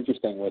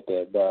interesting with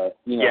it. But,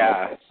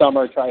 like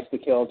Summer tries to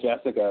kill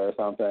Jessica or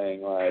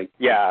something.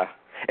 Yeah.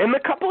 In the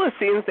couple of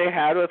scenes they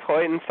had with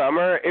Hoyt and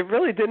Summer, it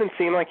really didn't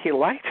seem like he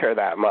liked her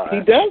that much. He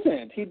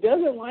doesn't. He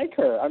doesn't like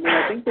her. I mean,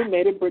 I think they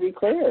made it pretty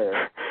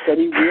clear that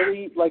he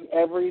really,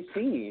 every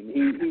scene,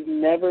 he's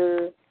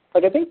never... I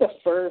think the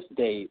first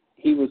date,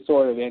 he was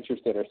sort of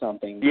interested or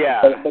something.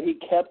 Yeah. But he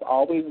kept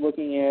always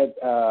looking at,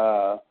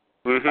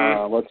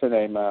 what's her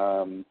name,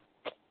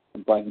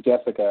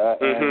 Jessica.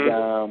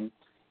 And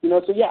You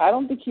know, so yeah, I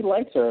don't think he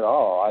likes her at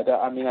all. I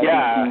think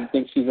he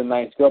thinks she's a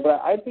nice girl, but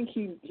I think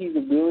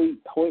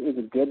Hoyt is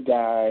a good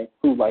guy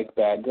who likes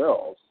bad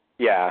girls.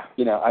 Yeah.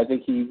 You know, I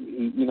think he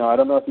I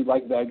don't know if he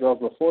liked bad girls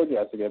before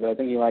Jessica, but I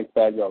think he likes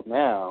bad girls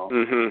now.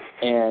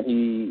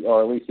 And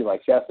or at least he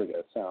likes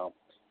Jessica. So,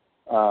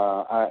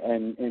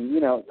 and you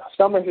know,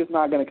 Summer's just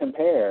not going to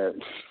compare.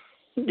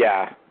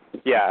 Yeah.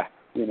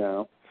 You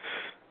know.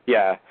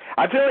 Yeah.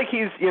 I feel like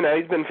he's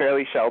been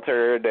fairly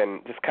sheltered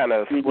and just kind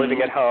of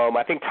living at home.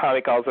 I think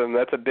Tommy calls him,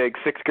 that's a big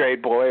 6th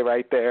grade boy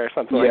right there, or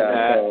something like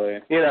that. Totally.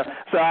 You know,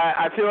 so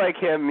I feel like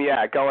him,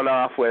 going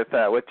off with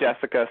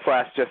Jessica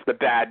 / just the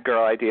bad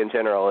girl idea in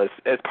general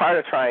is part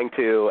of trying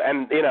to,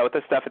 and, you know, with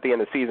the stuff at the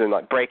end of the season,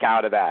 like, break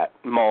out of that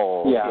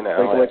mold. Yeah, you know,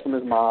 break away from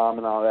his mom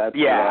and all that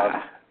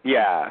stuff.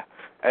 Yeah.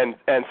 And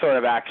sort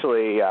of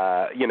actually,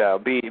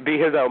 be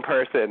his own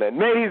person. And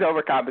maybe he's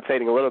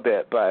overcompensating a little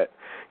bit, but,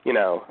 you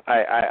know,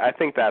 I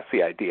think that's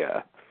the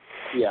idea.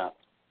 Yeah.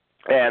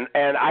 And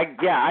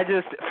I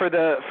just for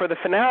the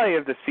finale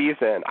of the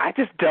season, I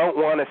just don't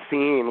want a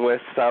scene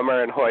with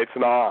Summer and Hoyt's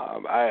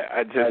mom.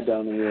 I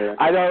don't either.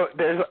 I don't.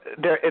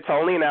 It's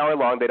only an hour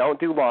long. They don't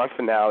do long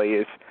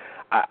finales.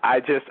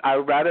 I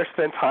would rather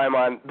spend time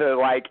on the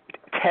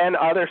 10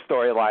 other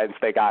storylines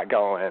they got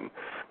going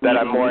that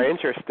I'm more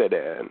interested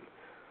in.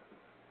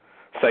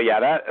 So yeah,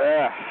 that.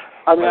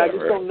 I mean, whatever. I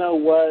just don't know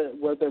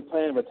what their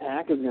plan of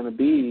attack is going to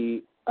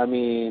be. I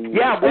mean,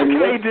 what can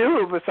they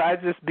do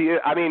besides just be?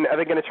 I mean, are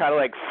they going to try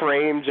to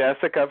frame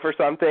Jessica for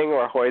something,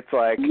 or Hoyt's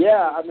like?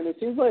 Yeah, I mean, it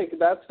seems like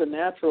that's the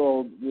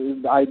natural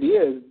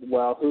idea. Is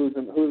who's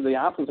the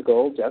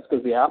obstacle?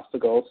 Jessica's the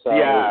obstacle, so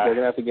they're going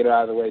to have to get her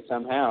out of the way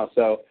somehow.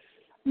 So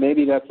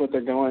maybe that's what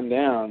they're going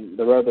down,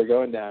 the road they're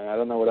going down. I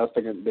don't know what else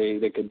they could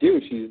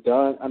do. She's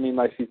done. I mean,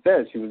 like she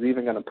said, she was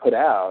even going to put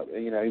out.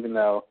 You know, even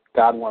though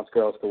God wants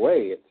girls to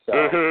wait. So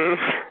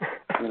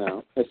you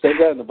know, it says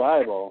that in the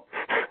Bible.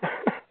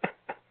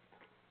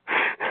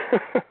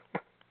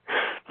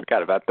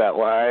 Forgot about that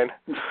line.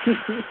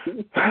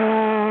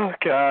 Oh,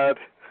 God.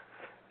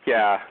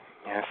 Yeah,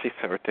 she's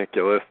so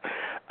ridiculous.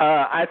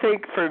 I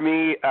think for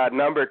me,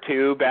 number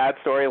 2 bad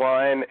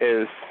storyline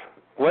is,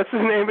 what's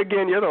his name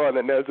again? You're the one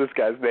that knows this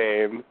guy's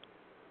name.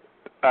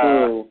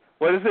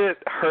 What is it?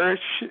 Hirsch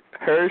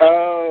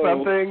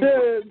something?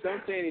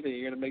 Don't say anything.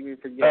 You're going to make me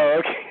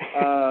forget.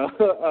 Oh,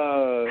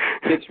 okay.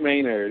 Hitch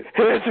Maynard.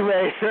 Hitch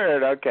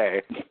Maynard,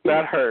 okay.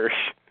 Not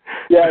Hirsch.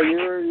 Yeah,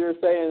 you're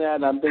saying that,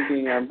 and I'm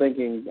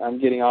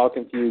getting all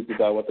confused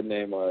about what the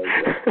name was.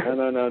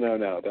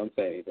 No, don't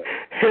say anything.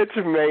 Hitch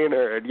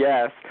Maynard,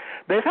 yes.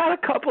 They've had a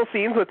couple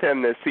scenes with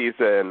him this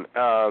season.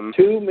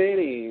 Too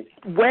many.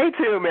 Way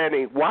too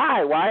many.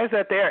 Why? Why is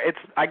that there?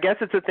 I guess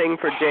it's a thing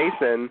for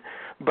Jason,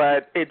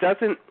 but it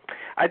doesn't.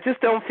 I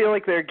just don't feel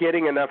like they're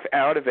getting enough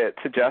out of it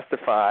to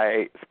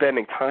justify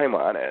spending time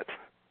on it.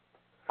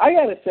 I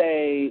gotta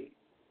say.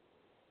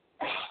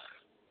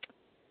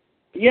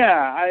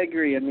 Yeah, I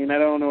agree. I mean, I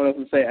don't know what else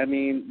to say. I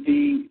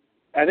mean,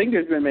 I think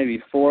there's been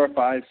maybe 4 or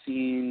 5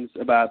 scenes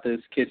about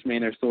this Kitch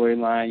Maynard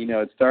storyline. You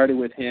know, it started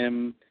with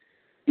him,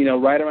 you know,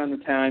 right around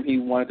the time he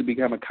wanted to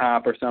become a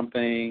cop or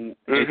something.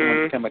 Jason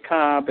wanted to become a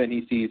cop, and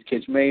he sees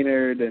Kitch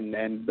Maynard, and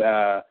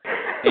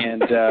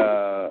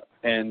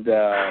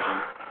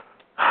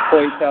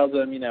Hoyt tells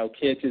him, you know,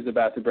 Kitch is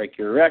about to break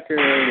your record,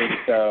 and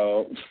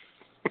so,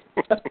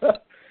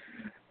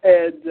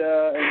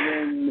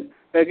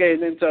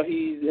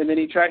 and then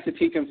he tries to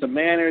teach him some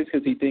manners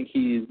because he thinks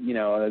he's, you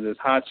know, this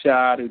hot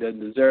shot who doesn't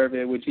deserve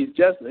it, which he's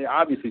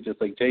obviously just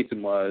like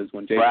Jason was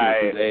when Jason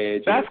was his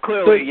age. That's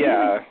clearly,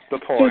 the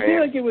point. So it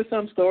seemed like it was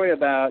some story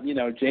about, you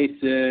know,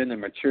 Jason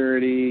and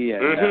maturity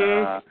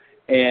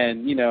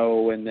and you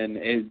know, and then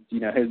his,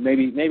 you know, his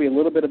maybe a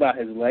little bit about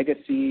his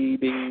legacy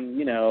being,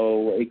 you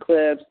know,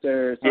 eclipsed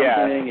or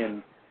something,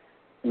 and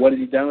what has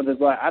he done with his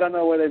life? I don't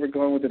know where they were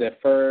going with it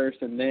at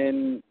first, and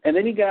then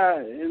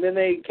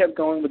they kept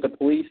going with the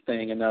police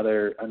thing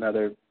another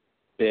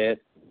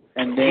bit,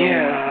 and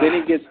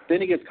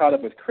then he gets caught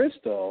up with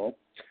Crystal,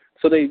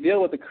 so they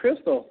deal with the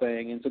Crystal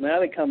thing, and so now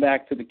they come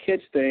back to the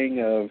Kitch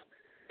thing of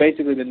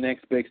basically the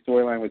next big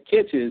storyline with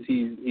Kitch is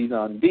he's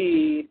on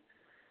D,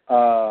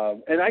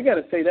 and I got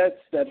to say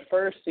that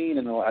first scene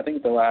in I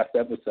think the last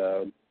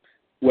episode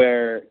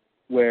where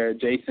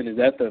Jason is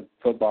at the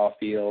football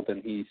field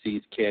and he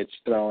sees Kitch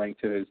throwing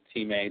to his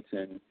teammates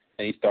and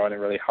he's throwing it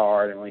really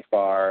hard and really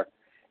far.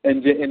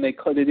 And they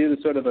do the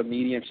sort of a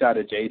medium shot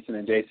of Jason,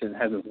 and Jason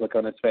has this look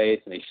on his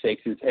face and he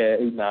shakes his head,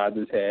 he nods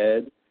his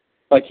head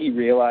like he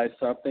realized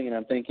something. And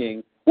I'm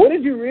thinking, what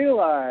did you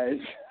realize?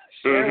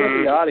 Share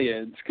with the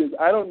audience, because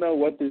I don't know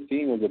what this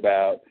scene was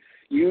about.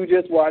 You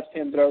just watched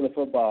him throw the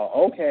football.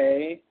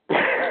 Okay.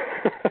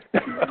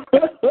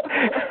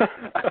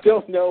 I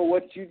don't know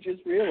what you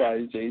just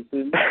realized,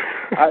 Jason.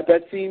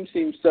 That seems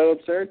so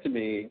absurd to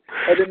me.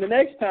 And then the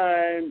next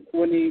time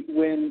when you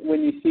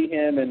see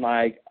him and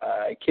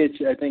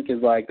Kitch, I think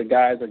is like the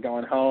guys are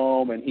going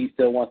home and he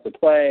still wants to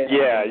play.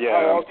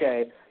 Oh,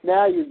 okay.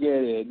 Now you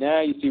get it.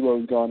 Now you see what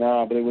was going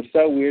on. But it was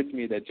so weird to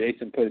me that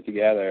Jason put it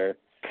together.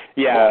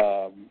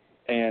 Yeah.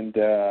 And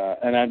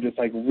I'm just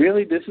like,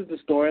 really, this is the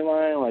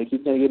storyline? Like,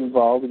 he's gonna get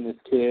involved in this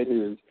kid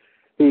who's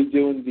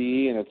doing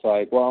V, and it's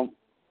like, well,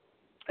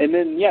 and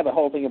then the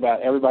whole thing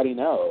about everybody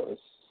knows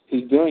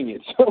he's doing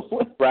it. So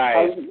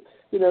right,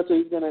 so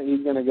he's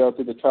gonna go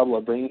through the trouble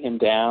of bringing him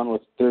down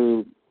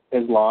through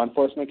his law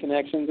enforcement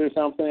connections or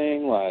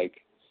something.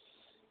 Like,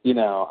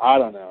 I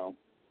don't know.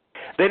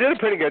 They did a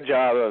pretty good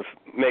job of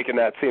making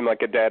that seem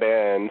like a dead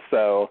end,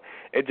 so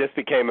it just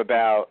became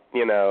about,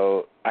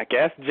 I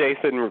guess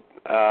Jason,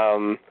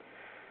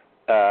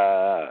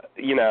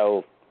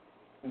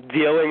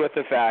 dealing with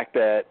the fact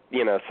that,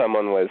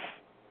 someone was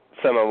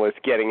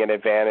getting an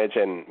advantage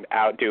and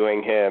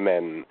outdoing him,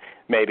 and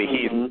maybe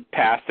he's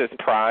past his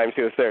prime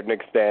to a certain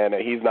extent,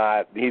 and he's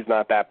not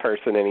that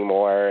person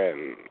anymore,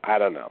 and I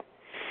don't know.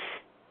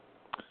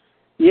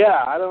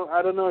 Yeah, I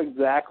don't know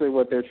exactly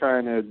what they're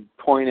trying to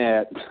point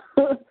at.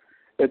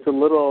 It's a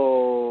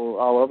little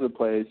all over the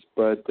place,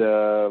 but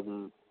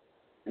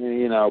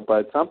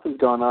but something's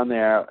going on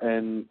there,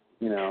 and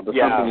the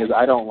something is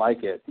I don't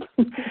like it.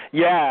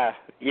 Yeah.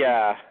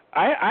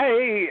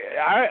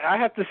 I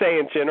have to say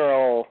in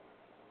general,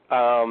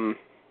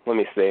 let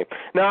me see.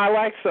 No, I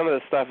like some of the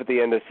stuff at the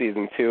end of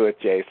season 2 with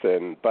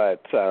Jason,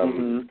 but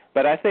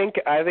I think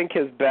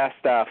his best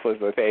stuff was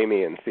with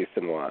Amy in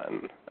season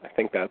 1. I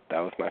think that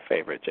was my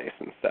favorite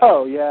Jason stuff.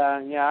 Oh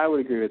yeah, I would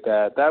agree with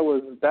that. That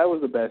was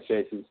the best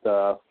Jason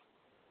stuff.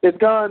 It's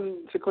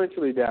gone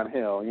sequentially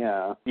downhill.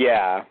 Yeah.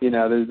 Yeah.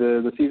 There's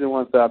the season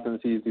 1 stuff and the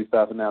season 2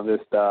 stuff, and now this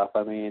stuff.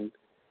 I mean,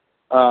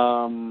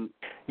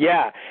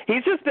 yeah,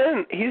 he's just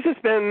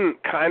been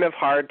kind of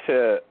hard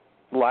to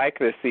like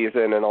this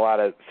season in a lot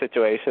of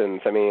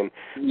situations. I mean,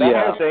 that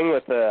kind of thing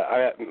with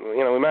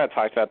we might have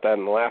talked about that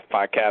in the last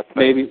podcast.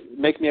 Maybe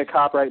make me a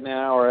cop right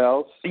now or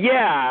else.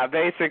 Yeah,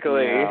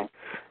 basically.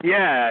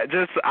 Yeah,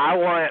 just I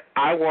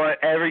want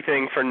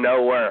everything for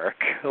no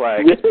work.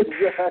 Like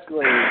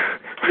exactly.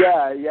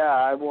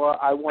 Yeah. I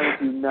want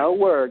to do no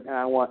work, and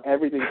I want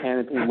everything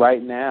handed to me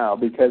right now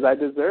because I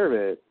deserve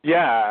it.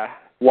 Yeah.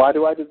 Why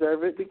do I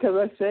deserve it? Because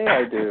I say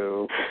I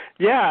do.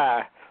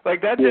 Yeah. Like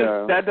that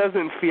that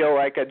doesn't feel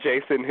like a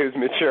Jason who's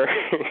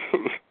maturing.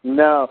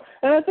 No.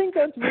 And I think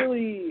that's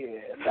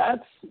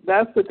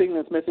the thing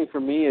that's missing for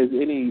me is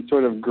any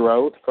sort of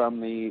growth from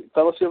the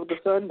Fellowship of the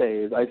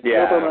Sundays. I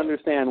still don't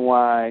understand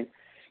why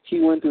he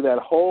went through that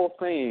whole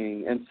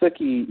thing, and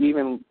Sookie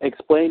even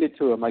explained it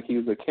to him like he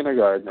was a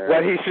kindergartner.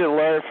 What he should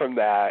learn from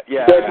that,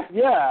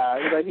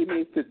 that he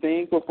needs to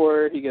think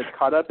before he gets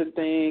caught up in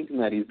things, and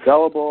that he's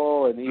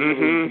gullible and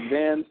easily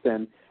convinced,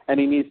 and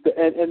he needs to,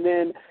 and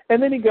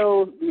then he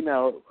goes,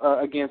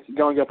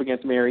 going up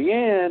against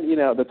Marianne.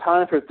 The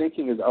time for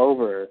thinking is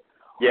over.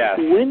 Yeah.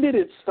 When did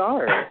it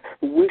start?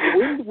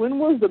 when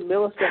was the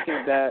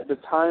millisecond that the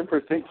time for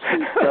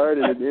thinking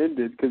started and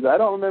ended? Because I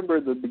don't remember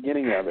the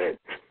beginning of it.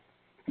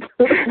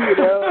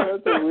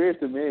 That's so weird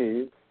to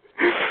me.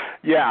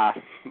 Yeah.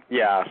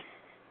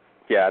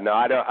 No,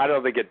 I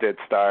don't think it did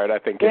start. I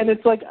think. And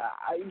it's like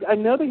I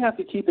know they have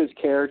to keep his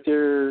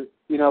character,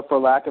 for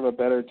lack of a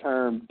better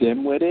term,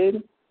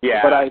 dim-witted.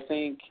 Yeah. But I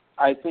think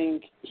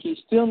he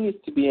still needs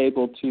to be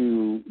able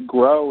to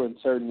grow in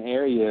certain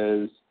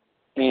areas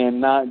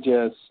and not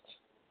just,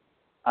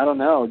 I don't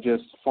know,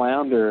 just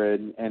flounder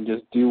and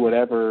just do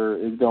whatever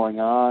is going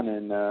on.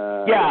 And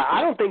I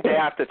don't think they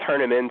have to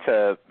turn him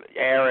into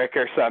Eric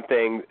or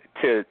something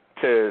to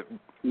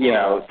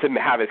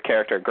have his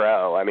character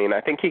grow. I mean,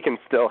 I think he can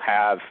still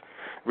have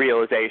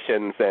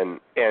realizations and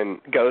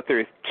go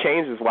through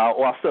changes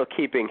while still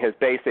keeping his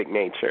basic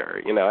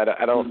nature.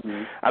 I don't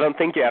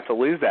think you have to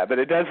lose that, but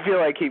it does feel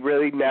like he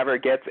really never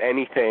gets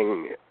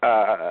anything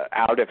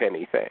out of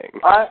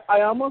anything.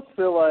 I almost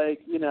feel like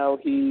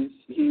he's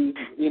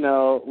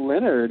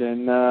Leonard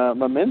in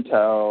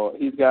Memento.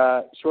 He's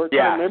got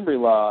short-term memory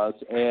loss,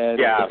 and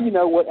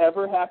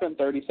whatever happened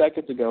 30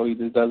 seconds ago, he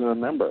just doesn't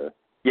remember.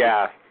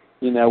 Yeah.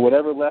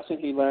 Whatever lesson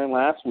he learned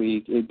last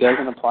week, it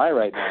doesn't apply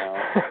right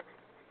now.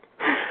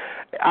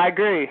 I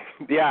agree.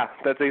 Yeah,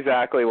 that's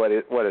exactly what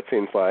it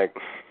seems like.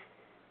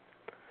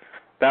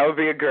 That would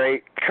be a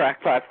great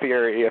crackpot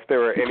theory if there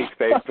were any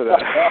space for that.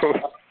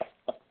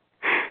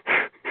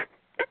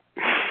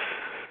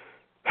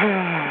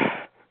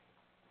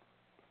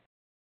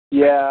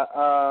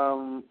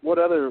 What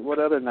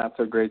other not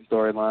so great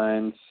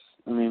storylines?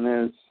 I mean,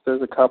 there's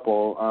a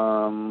couple.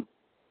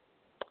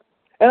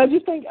 And I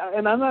just think,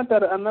 and I'm not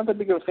that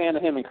big of a fan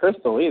of him and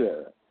Crystal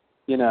either.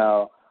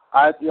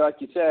 Like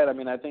you said, I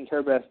mean, I think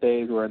her best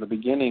days were in the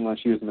beginning when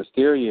she was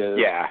mysterious.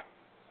 Yeah.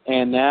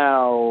 And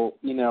now,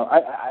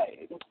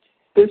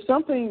 there's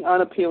something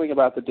unappealing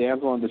about the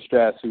damsel in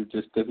distress who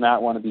just does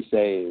not want to be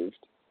saved.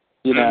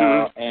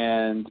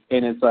 And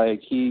it's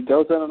like he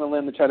goes out on a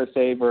limb to try to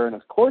save her, and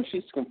of course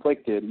she's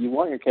conflicted. You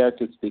want your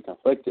characters to be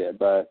conflicted,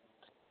 but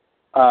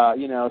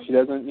she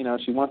doesn't.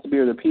 She wants to be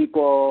with her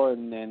people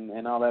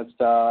and all that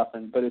stuff.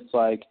 But it's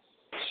like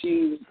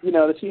she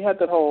had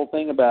that whole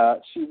thing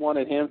about she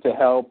wanted him to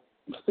help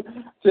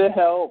to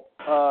help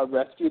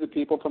rescue the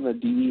people from the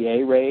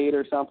DEA raid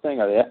or something,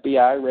 or the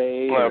FBI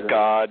raid. Oh,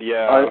 God,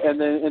 yeah. And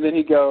then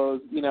he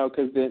goes,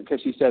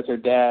 because she says her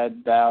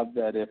dad vowed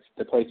that if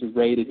the place was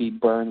raided, he'd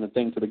burn the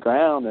thing to the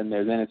ground, and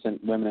there's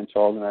innocent women and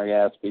children, I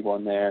guess, people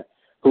in there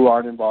who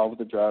aren't involved with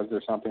the drugs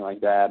or something like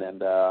that,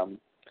 and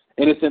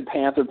innocent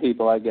Panther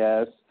people, I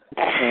guess.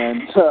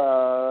 And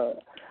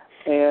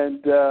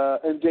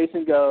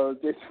Jason goes,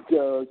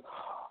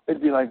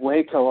 it'd be like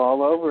Waco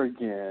all over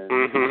again.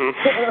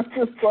 Mm-hmm. It's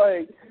just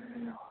like,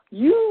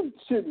 you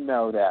should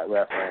know that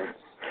reference.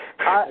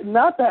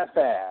 Not that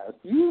fast.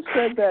 You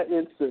said that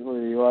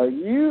instantly. Like,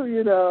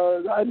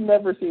 I've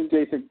never seen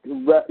Jason,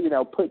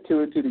 put two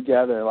and two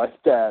together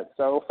like that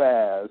so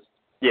fast.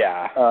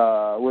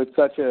 Yeah. With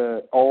such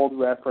a old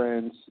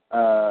reference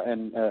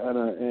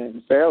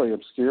and fairly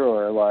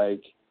obscure,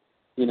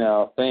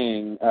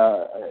 thing.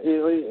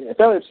 A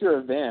fairly obscure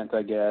event,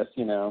 I guess,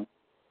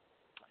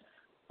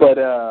 But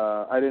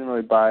I didn't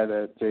really buy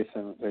that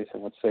Jason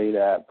would say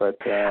that. But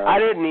I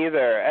didn't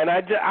either, and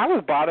I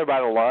was bothered by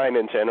the line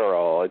in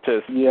general. It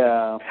just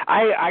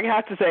I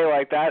have to say,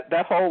 like,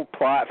 that whole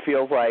plot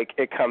feels like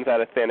it comes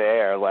out of thin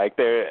air. Like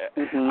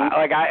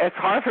it's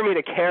hard for me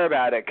to care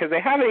about it because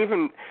they haven't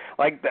even,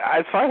 like,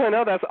 as far as I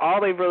know, that's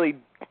all they've really.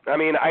 I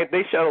mean,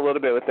 they showed a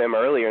little bit with them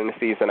earlier in the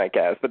season, I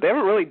guess, but they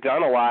haven't really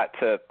done a lot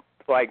to,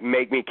 like,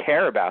 make me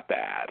care about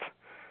that.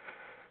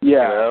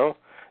 Yeah.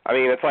 I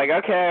mean, it's like,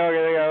 okay, we're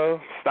going to go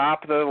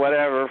stop the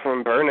whatever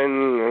from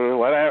burning,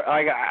 whatever.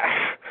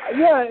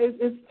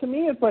 It's to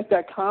me, it's like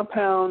that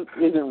compound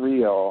isn't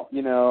real,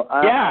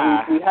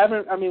 Yeah. We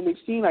haven't, we've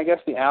seen, I guess,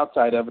 the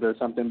outside of it or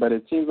something, but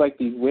it seems like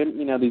these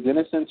these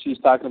innocents she's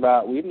talking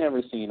about, we've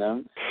never seen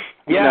them.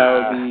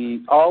 Yeah.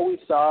 All we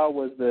saw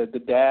was the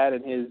dad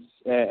and his,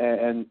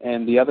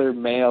 and the other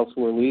males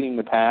who were leading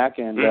the pack,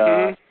 and,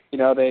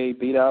 they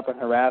beat up and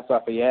harassed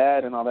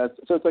Lafayette and all that.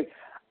 So it's like,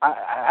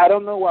 I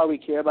don't know why we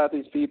care about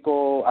these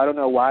people. I don't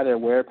know why they're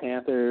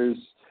Were-Panthers.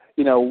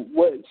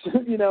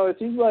 It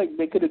seems like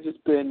they could have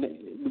just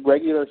been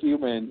regular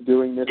humans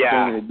doing this thing,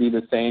 and it'd be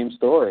the same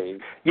story.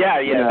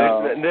 Yeah.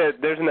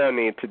 There's no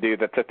need to do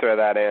that, to throw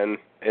that in.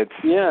 It's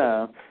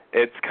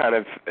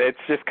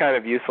just kind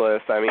of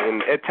useless. I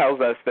mean, it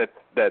tells us that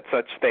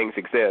such things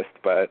exist,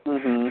 but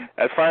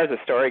as far as the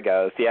story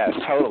goes,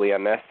 it's totally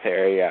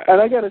unnecessary. Yeah. And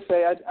I got to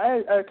say,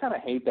 I kind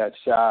of hate that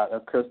shot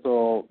of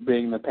Crystal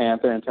being the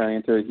Panther and turning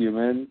into a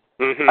human.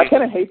 I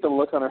kind of hate the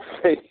look on her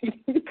face.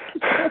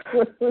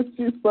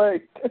 She's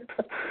like,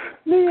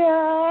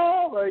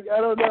 meow. Like, I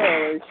don't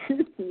know.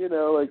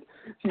 Like,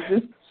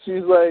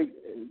 she's like,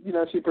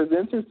 she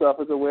presents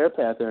herself as a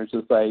Were-Panther, and it's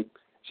just like,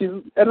 she's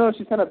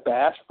kind of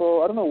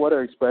bashful. I don't know what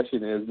her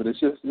expression is, but it's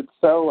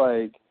so,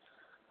 like,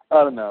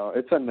 I don't know.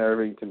 It's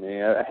unnerving to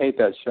me. I hate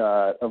that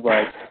shot of,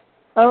 like,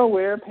 I'm a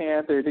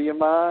Were-Panther. Do you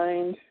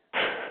mind?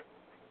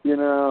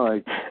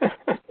 Like.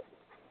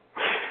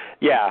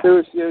 Yeah. It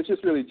was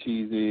just really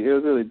cheesy. It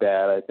was really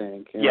bad, I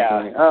think.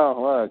 Like,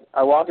 oh, look,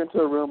 I walk into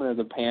a room and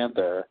there's a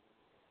panther.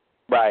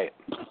 Right.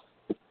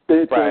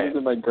 It turns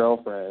into my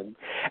girlfriend.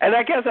 And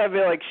I guess I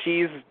feel like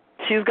she's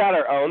got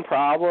her own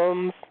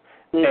problems,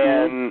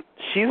 and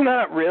she's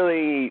not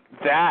really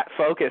that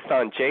focused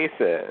on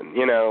Jason,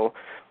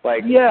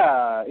 Like,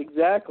 yeah,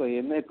 exactly,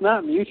 and it's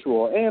not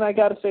mutual. And I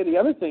got to say, the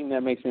other thing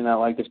that makes me not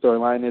like the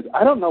storyline is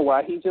I don't know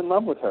why he's in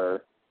love with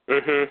her.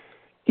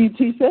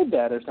 He said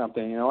that or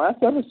something,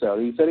 last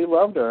episode. He said he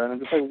loved her, and I'm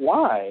just like,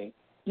 why?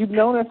 You've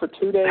known her for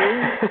 2 days,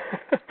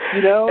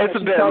 It's a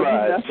bit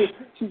much.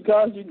 She's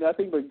caused you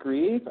nothing but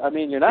grief. I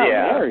mean, you're not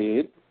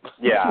married.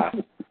 Yeah.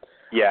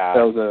 Yeah.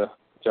 That was a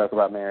joke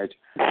about marriage.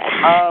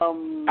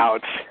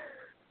 Ouch.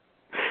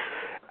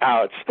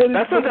 That's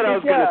something I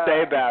was going to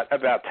say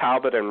about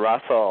Talbot and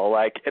Russell.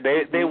 Like,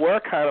 they were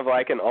kind of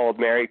like an old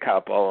married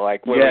couple.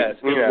 Like, when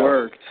it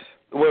worked.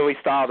 When we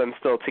saw them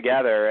still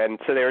together, and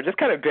so they were just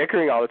kind of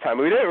bickering all the time.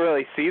 We didn't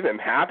really see them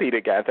happy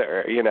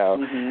together,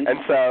 And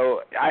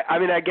so, I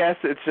mean, I guess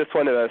it's just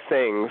one of those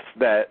things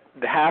that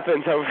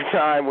happens over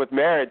time with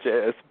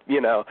marriages,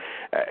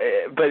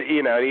 But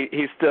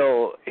he's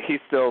still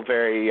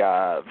very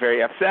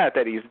very upset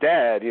that he's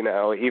dead, even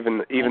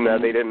though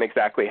they didn't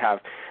exactly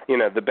have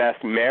the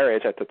best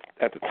marriage at the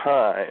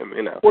time,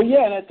 Well,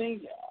 yeah, and I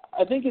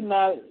think in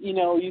that,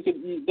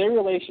 their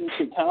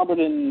relationship, Talbot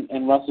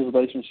and Russell's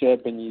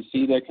relationship, and you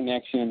see their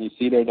connection, you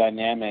see their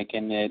dynamic,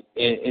 and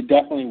it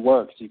definitely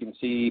works. You can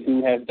see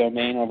who has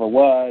domain over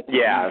what.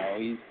 Yeah.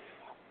 He's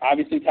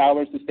obviously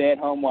Talbot's the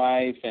stay-at-home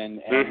wife, and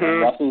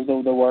Russell's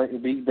the work,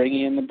 he's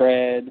bringing in the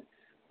bread,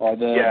 or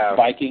the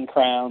Viking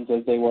crowns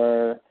as they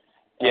were.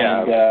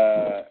 Yeah.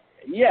 And,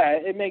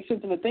 it makes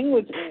sense. And the thing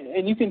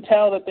and you can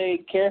tell that they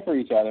care for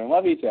each other and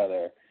love each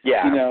other.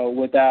 Yeah.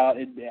 Without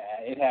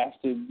it has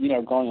to,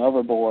 going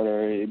overboard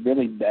or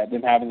really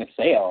them having to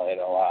sail it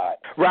a lot.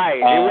 Right.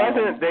 It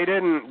wasn't.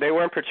 They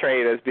weren't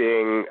portrayed as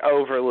being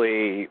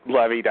overly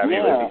lovey-dovey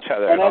with each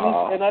other at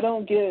all. And I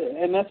don't get.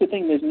 And that's the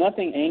thing. There's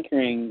nothing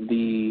anchoring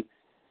the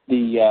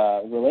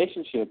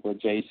relationship with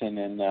Jason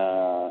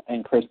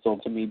and Crystal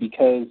to me,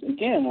 because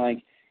again,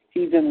 like,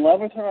 he's in love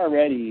with her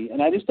already,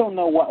 and I just don't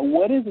know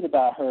what is it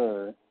about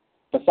her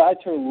besides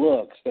her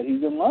looks that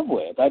he's in love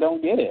with. I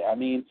don't get it. I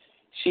mean,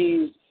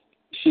 she's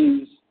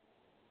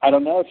I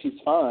don't know if she's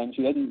fun.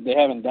 They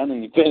haven't done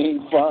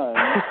anything fun.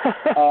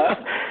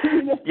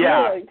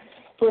 Yeah. Like,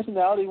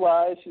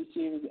 personality-wise, she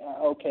seems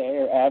okay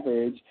or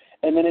average.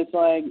 And then it's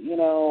like,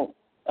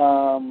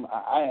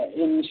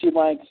 and she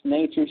likes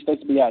nature. She's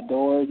supposed to be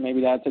outdoors.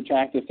 Maybe that's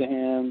attractive to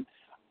him.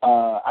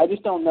 I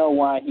just don't know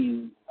why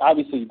he.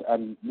 Obviously,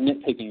 I'm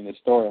nitpicking the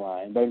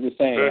storyline, but I'm just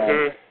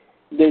saying,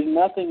 there's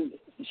nothing.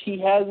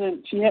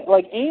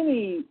 Like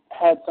Amy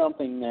had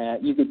something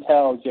that you could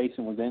tell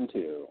Jason was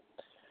into,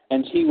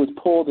 and he was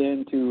pulled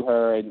into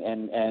her and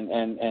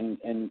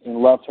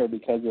loved her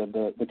because of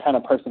the kind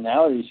of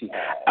personality she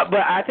had.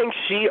 But I think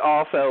she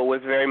also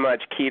was very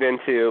much keyed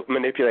into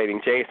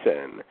manipulating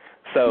Jason.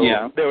 So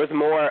there was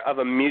more of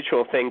a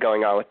mutual thing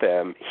going on with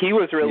them. He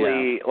was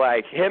really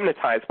like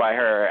hypnotized by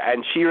her,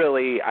 and she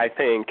really, I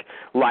think,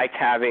 liked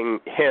having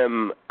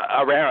him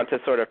around to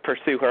sort of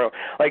pursue her.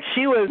 Like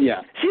she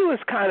was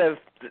kind of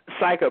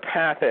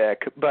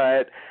psychopathic,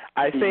 but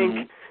I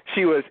think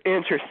she was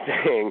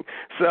interesting.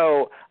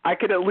 So I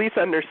could at least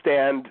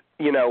understand,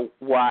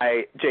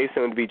 why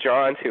Jason would be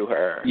drawn to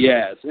her.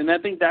 Yes, and I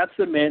think that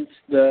cements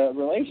the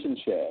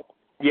relationship.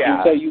 Yeah.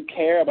 And so you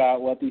care about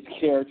what these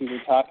characters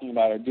are talking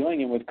about or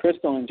doing. And with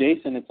Crystal and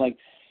Jason, it's like,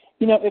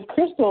 if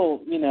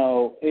Crystal,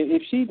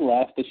 if she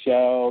left the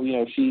show,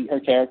 her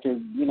character,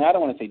 I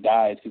don't want to say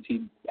dies because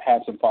he'd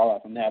have some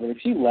fallout from that. But if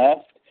she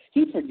left,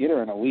 he'd forget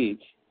her in a week.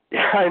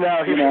 Yeah, I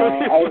know.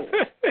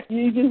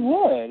 You just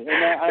would. And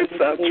it's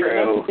so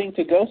true. I think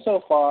to go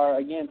so far,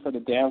 again, for the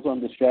damsel in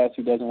distress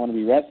who doesn't want to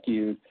be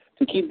rescued,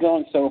 to keep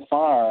going so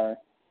far,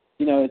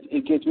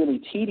 it gets really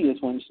tedious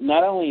when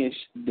not only is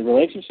the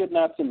relationship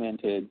not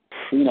cemented,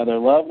 their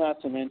love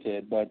not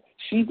cemented, but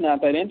she's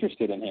not that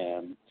interested in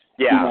him.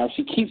 Yeah.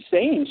 She keeps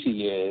saying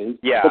she is,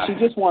 yeah. but she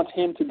just wants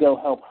him to go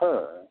help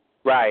her.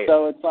 Right.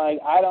 So it's like,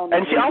 I don't know.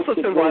 And she also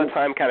spends a lot of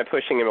time kind of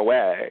pushing him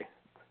away.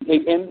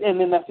 And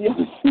then that's the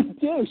other thing,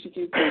 too. She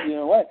keeps pushing him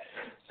away.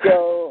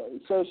 So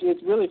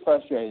it's really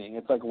frustrating.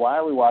 It's like, why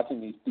are we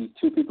watching these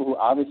two people who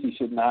obviously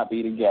should not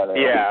be together?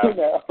 Yeah.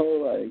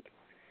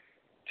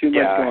 Too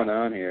much going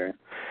on here.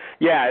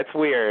 Yeah, it's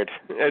weird.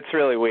 It's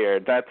really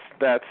weird. That's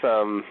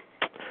a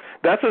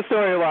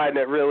storyline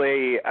that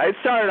really, it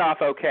started off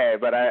okay,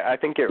 but I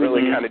think it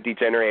really kind of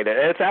degenerated.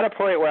 And it's at a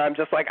point where I'm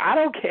just like, I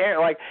don't care.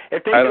 Like,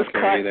 if they just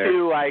cut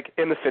to, like,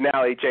 in the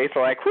finale,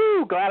 Jason, like,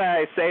 whoo, glad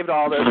I saved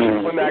all those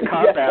people in that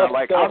compound.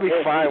 Like, I'll be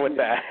fine with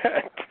that.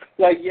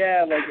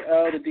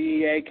 The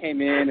DEA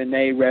came in and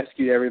they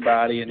rescued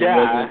everybody, and it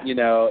wasn't,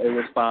 it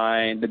was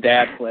fine. The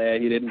dad fled.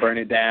 He didn't burn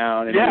it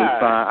down, and it was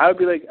fine. I would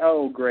be like,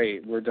 oh,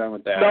 great, we're done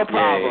with that. No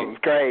problem.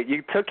 Great.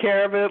 You took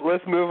care of it.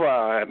 Let's move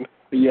on.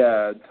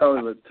 Yeah,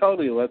 totally.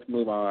 Let's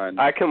move on.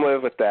 I can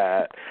live with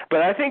that.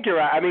 But I think you're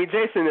right. I mean,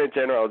 Jason in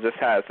general just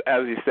has,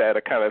 as you said,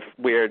 a kind of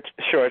weird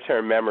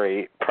short-term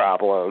memory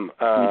problem.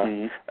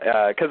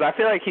 Because I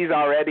feel like he's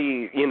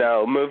already,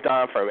 moved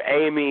on from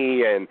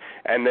Amy and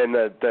then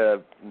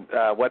the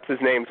what's his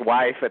name's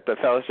wife at the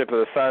Fellowship of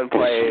the Sun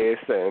place,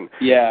 and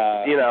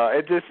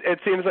it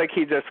seems like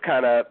he just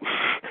kind of,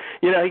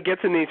 he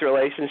gets in these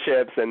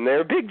relationships and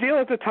they're a big deal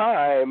at the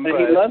time. And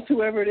he loves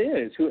whoever it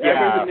is,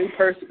 whoever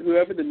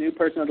the new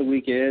person of the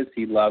week is,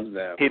 he loves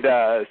them. He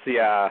does,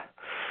 yeah.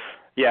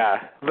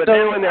 But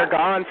then when they're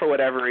gone for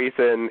whatever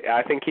reason,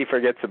 I think he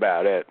forgets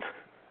about it.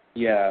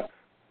 Yeah.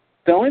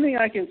 The only thing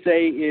I can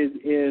say is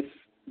if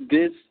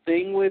this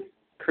thing with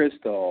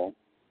Crystal,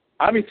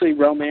 obviously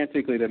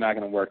romantically they're not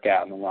going to work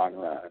out in the long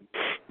run.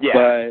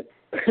 Yeah.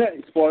 But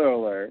spoiler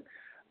alert.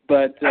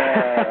 But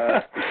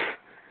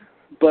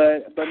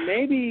but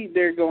maybe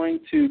they're going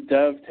to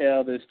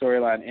dovetail this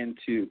storyline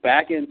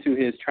back into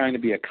his trying to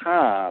be a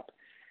cop.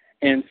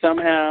 And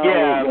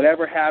somehow,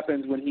 whatever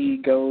happens when he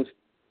goes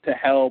to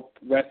help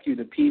rescue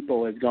the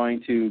people is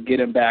going to get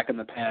him back on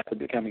the path of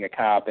becoming a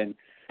cop. And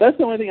that's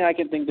the only thing I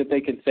can think that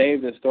they could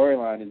save the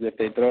storyline is if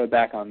they throw it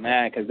back on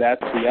that, because that's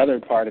the other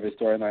part of his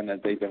storyline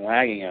that they've been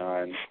lagging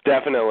on.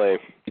 Definitely.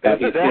 There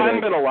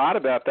hasn't been a lot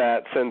about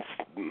that since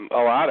a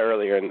lot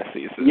earlier in the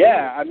season.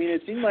 Yeah, I mean,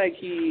 it seemed like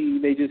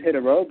they just hit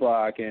a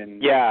roadblock,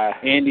 and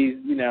Andy's,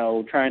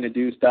 trying to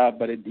do stuff,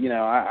 but,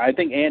 I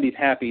think Andy's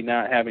happy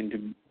not having to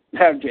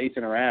have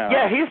Jason around.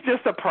 Yeah, he's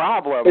just a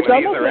problem. It's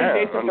almost like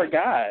Jason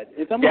forgot.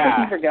 It's almost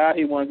like he forgot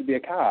he wanted to be a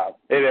cop.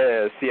 It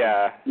is,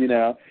 yeah.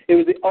 It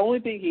was the only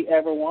thing he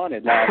ever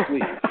wanted last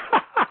week.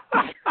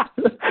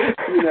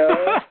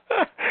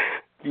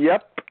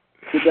 Yep.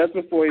 But that's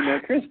before he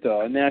met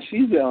Crystal, and now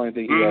she's the only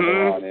thing he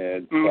ever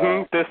wanted.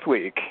 So. This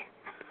week.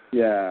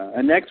 Yeah,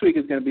 and next week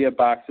is going to be a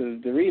box of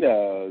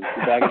Doritos.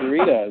 A bag of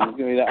Doritos. It's going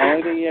to be the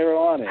only thing he ever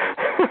wanted.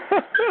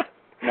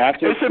 Not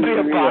just it should be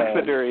Doritos. A box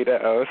of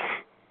Doritos.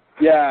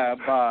 Yeah, a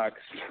box.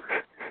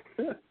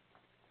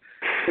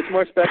 It's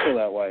more special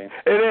that way.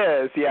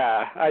 It is,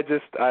 yeah. I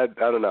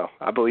don't know.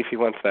 I believe he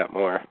wants that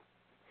more.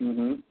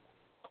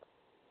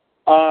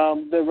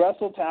 The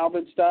Russell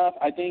Talbot stuff,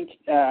 I think,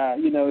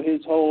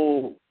 his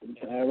whole,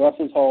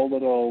 Russell's whole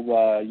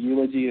little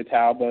eulogy to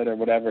Talbot or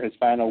whatever, his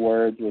final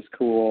words was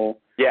cool.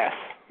 Yes.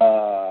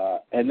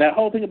 And that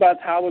whole thing about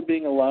Talbot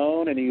being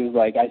alone, and he was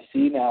like, I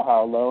see now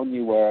how alone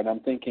you were, and I'm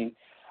thinking,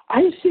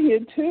 I see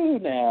it too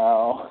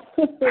now.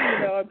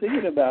 I'm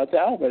thinking about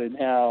Talbot and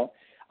how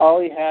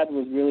all he had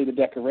was really the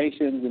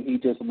decorations, and he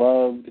just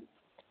loved,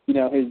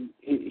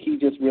 he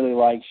just really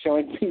liked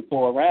showing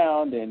people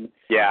around and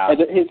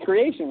his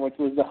creation, which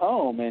was the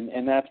home,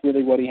 and that's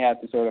really what he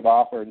had to sort of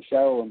offer and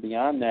show, and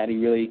beyond that, he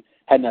really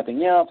had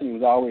nothing else, and he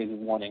was always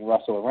wanting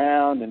Russell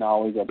around and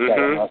always upset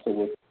when Russell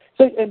was.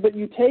 So, but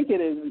you take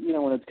it as,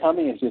 when it's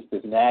coming, it's just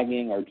this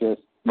nagging or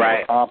just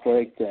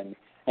conflict and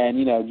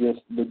just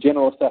the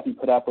general stuff you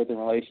put up with in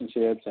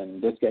relationships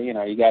and this guy, you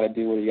got to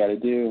do what you got to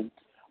do.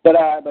 But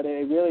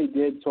it really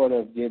did sort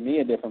of give me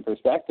a different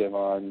perspective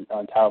on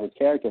Talbot's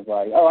character.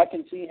 Like, I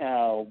can see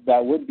how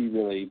that would be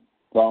really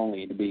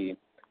lonely to be,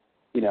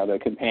 the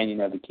companion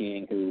of the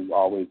king who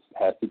always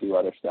has to do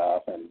other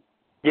stuff. And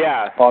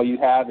all you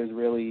have is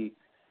really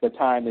the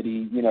time that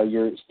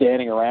you're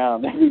standing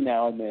around every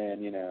now and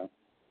then,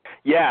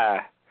 Yeah,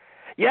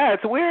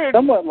 it's weird.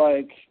 Somewhat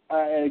like,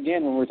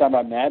 again, when we're talking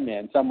about Mad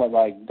Men, somewhat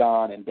like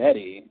Don and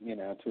Betty, to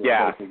a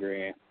certain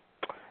degree.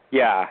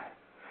 Yeah,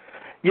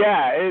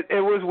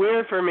 it was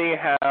weird for me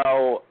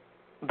how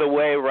the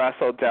way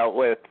Russell dealt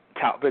with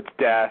Talbot's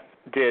death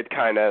did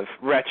kind of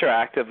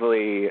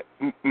retroactively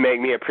make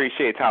me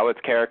appreciate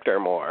Talbot's character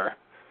more.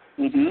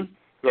 Mm-hmm.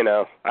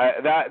 So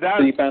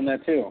you found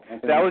that too.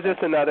 That was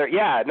just another.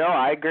 Yeah, no,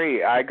 I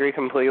agree. I agree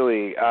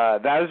completely.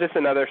 That was just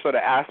another sort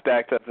of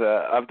aspect of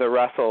the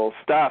Russell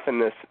stuff in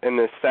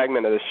this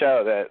segment of the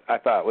show that I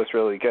thought was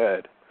really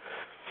good.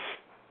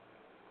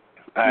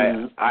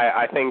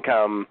 I think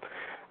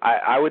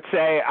I would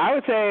say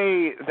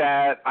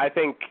that I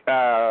think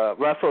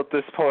Russell at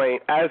this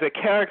point as a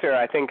character,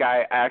 I think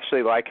I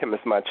actually like him as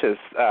much as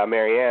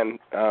Marianne.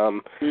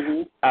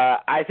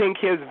 I think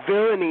his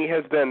villainy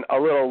has been a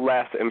little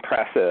less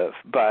impressive,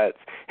 but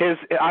his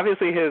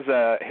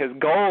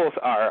goals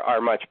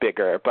are much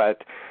bigger,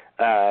 but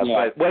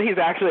what he's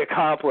actually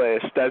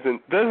accomplished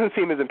doesn't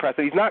seem as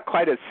impressive. He's not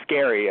quite as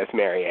scary as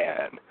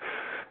Marianne.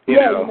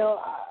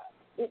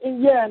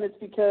 And it's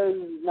because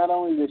not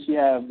only does she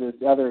have this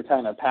other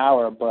kind of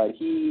power, but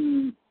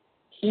he's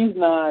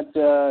not,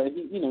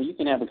 you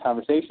can have a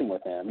conversation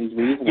with him. He's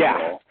reasonable.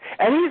 Yeah,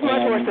 and he's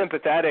much more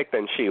sympathetic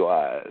than she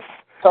was.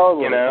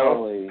 Totally,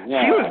 totally.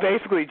 Yeah. She was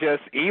basically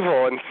just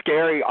evil and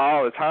scary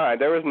all the time.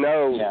 There was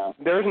no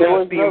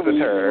themes with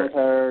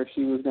her.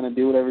 She was going to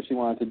do whatever she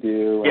wanted to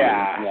do.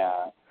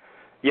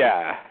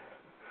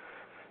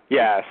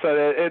 Yeah, so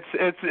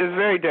it's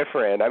very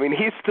different. I mean,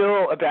 he's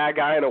still a bad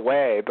guy in a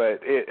way, but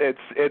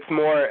it's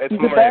more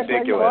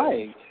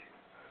ambiguous.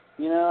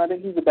 I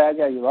think he's a bad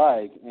guy you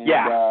like. And,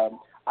 exactly.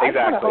 I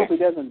kind of hope he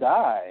doesn't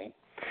die.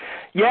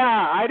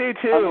 Yeah, I do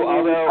too.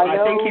 Although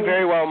I think he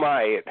very well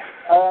might.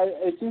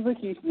 It seems like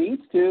he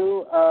needs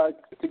to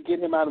get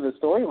him out of the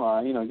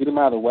storyline. Get him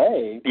out of the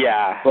way.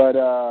 Yeah. But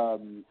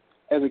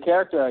as a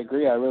character, I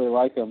agree. I really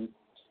like him,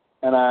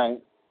 and I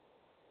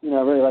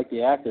really like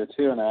the actor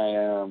too.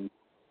 And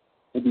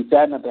it'd be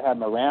sad not to have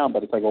him around,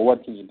 but it's like, well,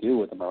 what can you do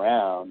with him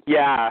around?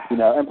 Yeah.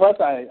 And plus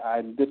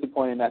I'm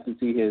disappointed not to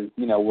see his,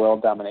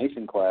 world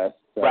domination quest.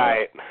 So.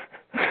 Right.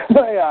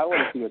 I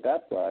want to see what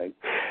that's like.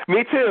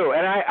 Me too.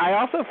 And I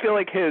also feel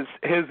like his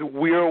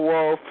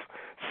werewolf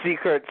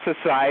secret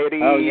society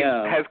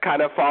has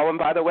kind of fallen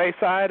by the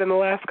wayside in the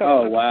last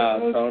couple of episodes.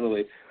 Oh, wow,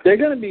 totally. They're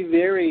going to be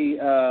very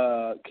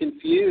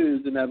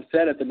confused and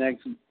upset at the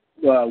next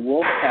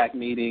Wolfpack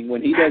meeting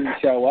when he doesn't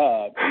show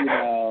up,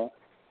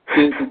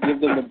 to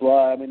give them the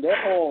blood. I mean,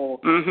 their whole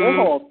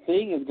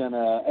thing is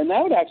gonna, and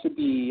that would actually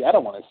be. I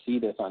don't want to see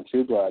this on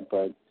True Blood,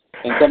 but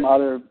in some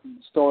other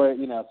story,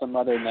 some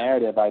other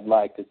narrative, I'd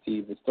like to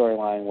see the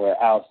storyline where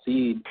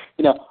Alcide,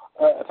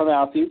 from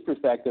Alcide's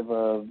perspective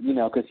of,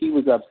 because he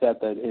was upset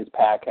that his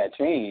pack had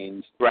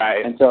changed,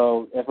 right? And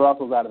so if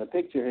Russell's out of the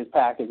picture, his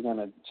pack is going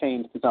to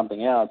change to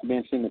something else. It'd be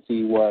interesting to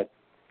see what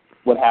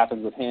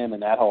happens with him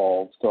and that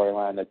whole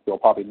storyline that you'll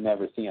probably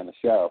never see on the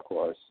show, of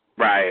course.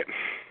 Right.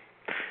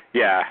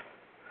 Yeah.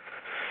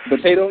 But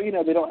they don't,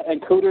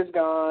 and Cooter's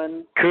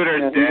gone.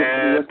 Cooter's dead.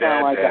 He was kind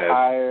of like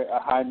a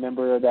high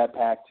member of that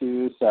pack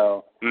too.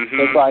 So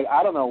it's like,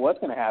 I don't know what's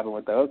going to happen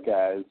with those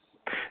guys.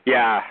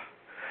 Yeah.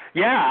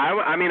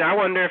 I mean, I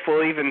wonder if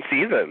we'll even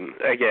see them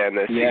again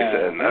this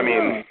season. I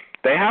mean,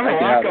 they have a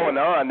lot going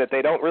on that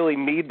they don't really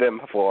need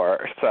them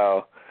for.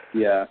 So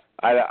yeah,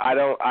 I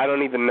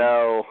don't even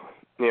know.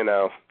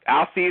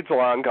 Alcide's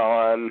long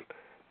gone.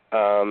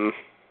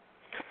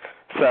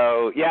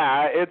 So,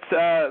 yeah, it's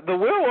the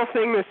werewolf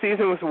thing this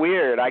season was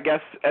weird. I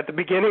guess at the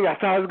beginning I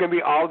thought it was going to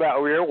be all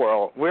about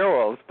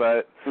werewolves,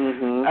 but as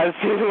the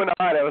season went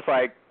on, it was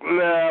like,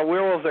 nah,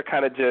 werewolves are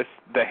kind of just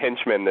the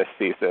henchmen this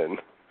season.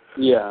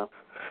 Yeah.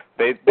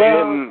 They're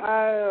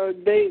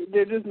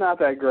just not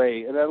that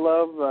great. And I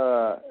love,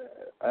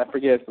 I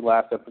forget the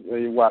last episode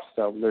you watched,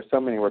 so there's so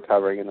many we're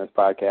covering in this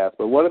podcast,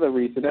 but one of the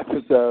recent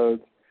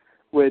episodes,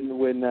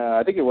 when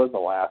I think it was the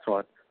last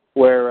one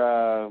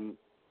where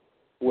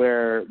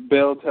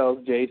Bill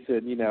tells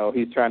Jason,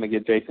 he's trying to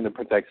get Jason to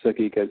protect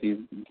Sookie because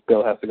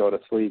Bill has to go to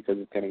sleep because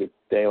it's going to get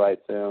daylight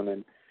soon,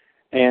 and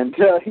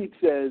he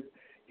says,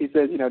 do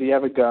you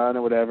have a gun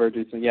or whatever?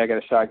 Jason, yeah, I got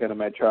a shotgun in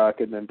my truck,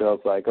 and then Bill's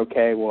like,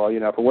 okay, well,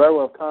 if a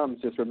werewolf comes,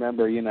 just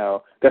remember,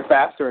 they're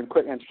faster and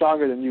quick and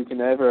stronger than you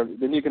can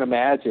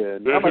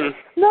imagine. I'm like,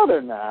 no,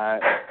 they're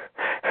not.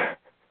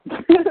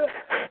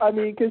 I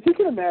mean, because you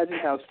can imagine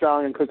how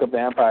strong and quick a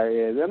vampire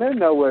is, and they're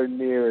nowhere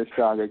near as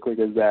strong and quick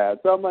as that.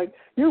 So I'm like,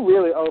 you're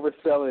really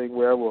overselling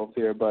werewolves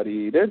here,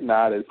 buddy. They're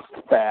not as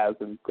fast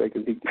and quick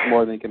as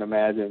more than you can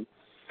imagine.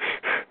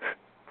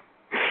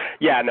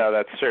 Yeah, no,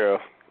 that's true.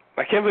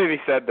 I can't believe he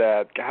said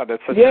that. God,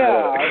 that's such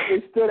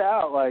it stood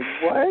out. Like,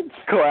 what?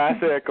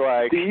 Classic,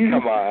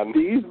 come on.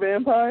 These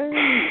vampires?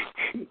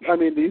 I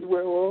mean, these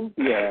werewolves?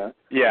 Yeah.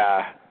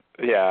 Yeah.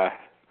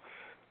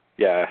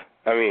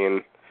 I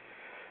mean,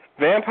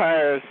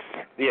 vampires,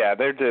 I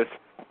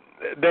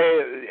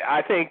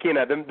think,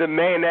 the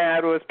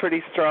Maynard was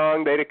pretty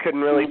strong. They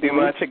couldn't really do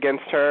much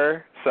against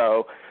her.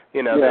 So,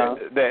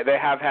 they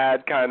have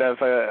had kind of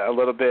a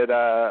little bit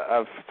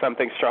of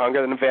something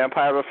stronger than a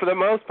vampire, but for the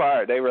most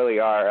part, they really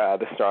are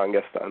the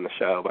strongest on the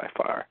show by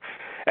far.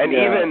 And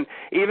even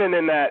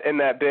in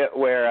that bit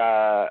where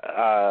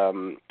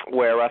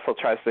Russell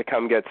tries to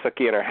come get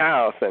Sookie in her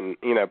house and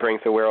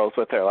brings the werewolves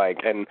with her,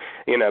 and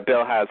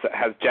Bill has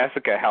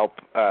Jessica help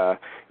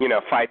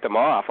fight them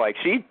off. Like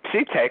she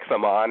takes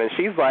them on, and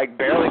she's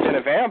barely been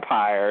a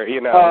vampire.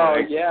 Oh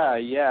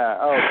yeah.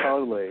 Oh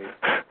totally.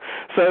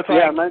 So it's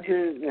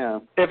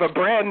if a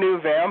brand new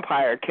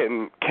vampire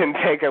can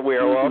take a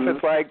werewolf,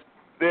 it's like.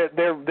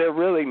 They're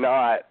really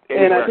not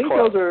and I think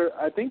close.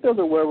 those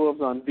are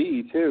werewolves on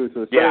V too,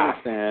 to a certain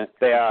extent.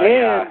 They are.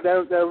 And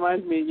that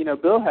reminds me,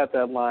 Bill had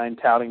that line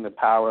touting the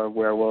power of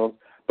werewolves,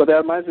 but that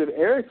reminds me of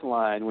Eric's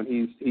line when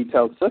he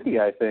tells Sookie,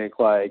 I think,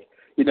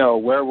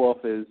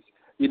 werewolf is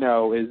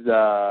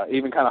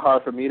even kind of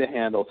hard for me to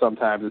handle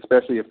sometimes,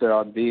 especially if they're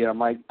on V. And I'm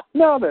like,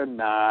 no, they're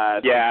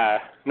not. Yeah,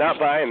 not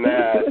buying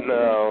that.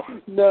 No.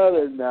 No,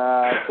 they're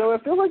not. So I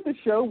feel like the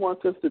show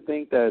wants us to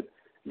think that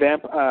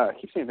I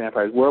keep saying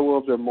vampires.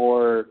 Werewolves are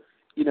more,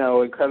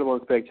 incredible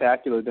and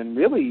spectacular than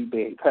really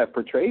they have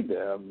portrayed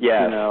them.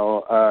 Yeah.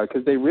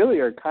 Because they really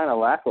are kind of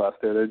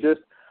lackluster. They're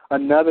just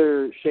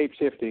another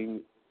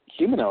shape-shifting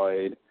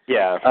humanoid.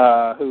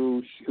 Yeah.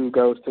 Who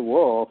goes to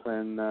wolf,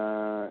 and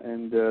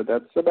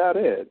that's about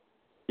it.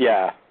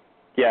 Yeah.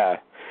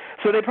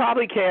 So they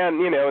probably can,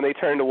 when they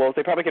turn to wolves,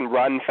 they probably can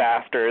run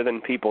faster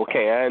than people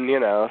can,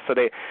 So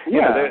they,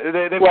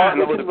 they've gotten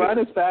a little bit. Run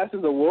as fast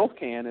as a wolf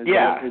can. Is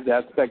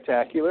that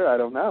spectacular? I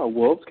don't know.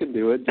 Wolves can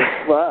do it just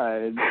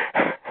fine.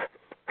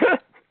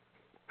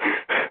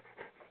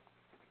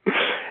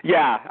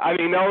 Yeah, I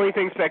mean, the only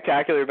thing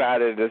spectacular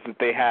about it is that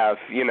they have,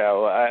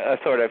 a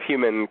sort of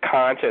human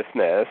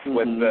consciousness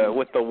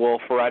with the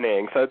wolf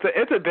running. So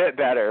it's a bit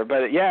better,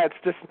 but it's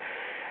just.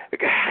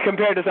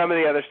 Compared to some of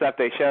the other stuff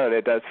they've shown,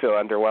 it does feel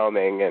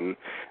underwhelming, and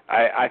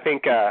I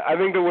think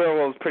the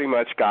werewolves pretty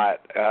much got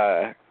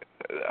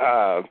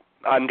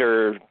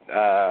under.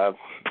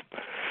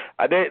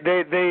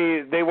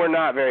 They were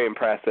not very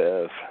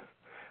impressive,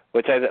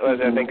 which I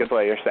think is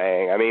what you're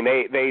saying. I mean,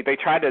 they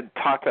tried to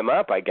talk them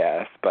up, I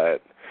guess,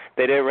 but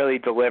they didn't really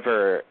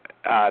deliver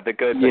the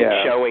goods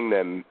in showing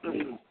them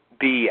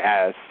be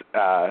as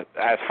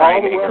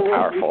frightening or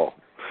powerful.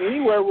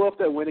 Any werewolf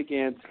that went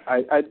against,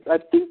 I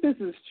think this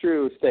is a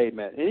true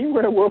statement, any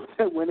werewolf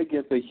that went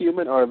against a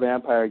human or a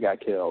vampire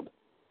got killed.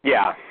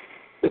 Yeah.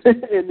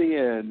 In the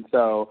end.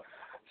 So,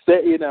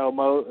 at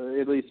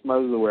least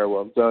most of the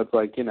werewolves. So it's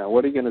like,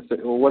 what are you going to say?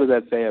 Well, what does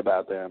that say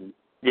about them?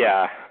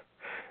 Yeah.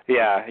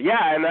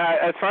 And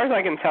as far as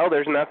I can tell,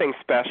 there's nothing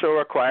special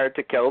required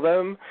to kill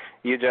them.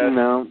 You just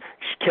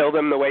kill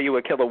them the way you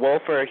would kill a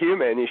wolf or a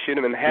human. You shoot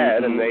them in the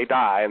head and they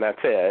die, and that's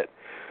it.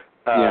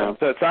 So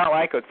it's not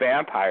like with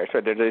vampires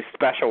where there's these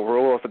special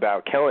rules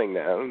about killing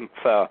them.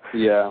 So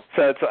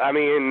it's, I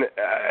mean,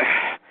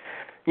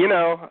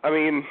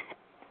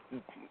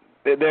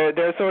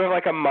 they're sort of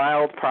like a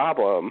mild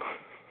problem.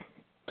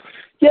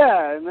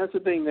 Yeah, and that's the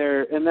thing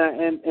there, and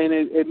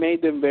it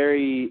made them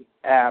very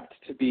apt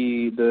to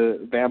be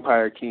the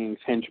Vampire King's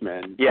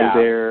henchmen. Yeah,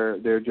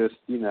 they're just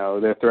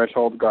they're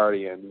threshold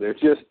guardians. They're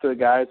just the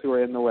guys who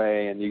are in the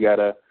way, and you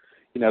gotta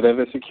they're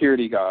the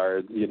security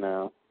guards.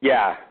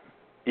 Yeah,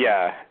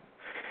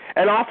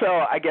 and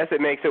also I guess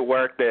it makes it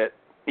work that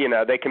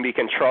they can be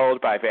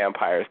controlled by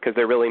vampires because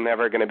they're really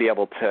never going to be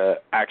able to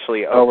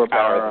actually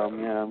overpower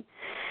them. Yeah.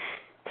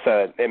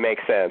 So it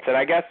makes sense. And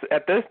I guess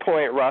at this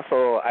point,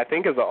 Russell, I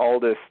think, is the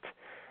oldest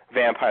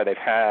vampire they've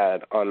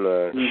had on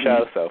the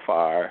show so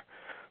far.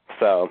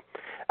 So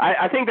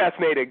I think that's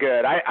made it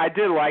good. I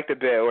did like the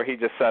bit where he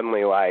just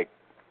suddenly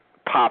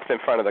pops in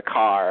front of the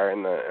car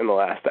in the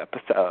last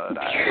episode.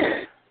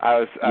 I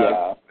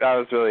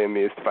was really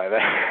amused by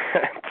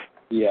that.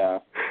 Yeah.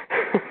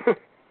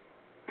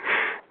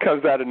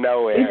 Comes out of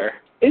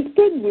nowhere. It's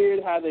been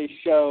weird how they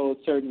show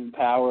certain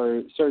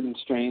power, certain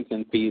strengths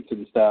and feats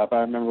and stuff. I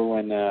remember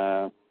when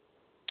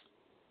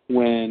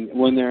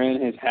they're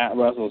in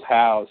Russell's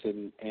house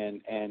and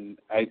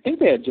I think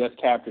they had just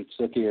captured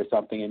Sookie or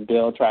something, and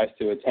Bill tries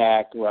to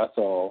attack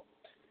Russell,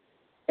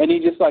 and he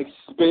just like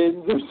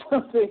spins or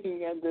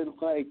something, and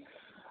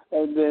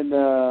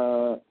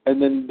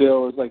then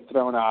Bill is like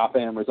thrown off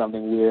him or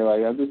something weird.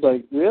 Like, I'm just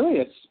like, really,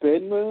 a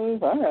spin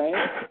move? All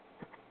right.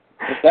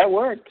 If that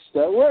works,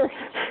 that works.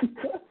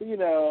 You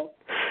know.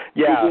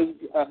 Yeah.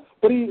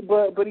 But he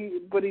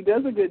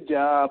does a good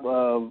job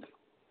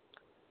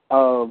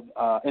of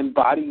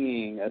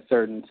embodying a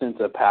certain sense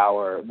of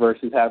power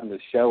versus having to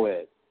show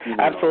it. You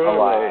know, absolutely. A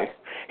lot.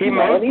 He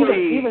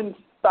and even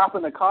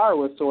stopping the car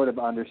was sort of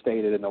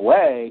understated in a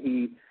way.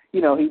 He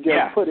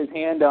just put his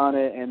hand on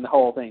it and the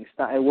whole thing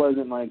stopped. It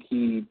wasn't like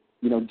he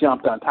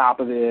jumped on top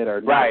of it or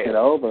knocked it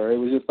over. It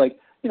was just like,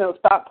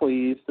 stop,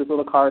 please. This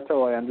little car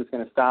toy, I'm just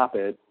going to stop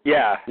it.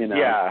 Yeah,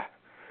 yeah.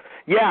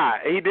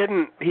 He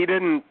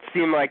didn't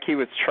seem like he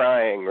was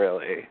trying,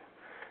 really.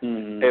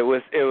 Mm-hmm. It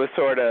was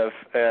sort of,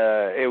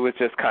 it was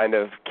just kind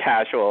of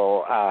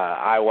casual,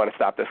 I want to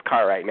stop this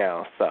car right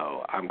now,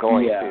 so I'm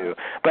going to.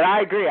 But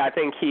I agree. I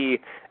think he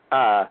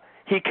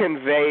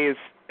conveys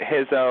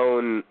his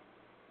own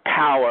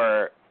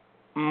power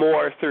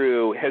more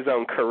through his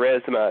own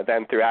charisma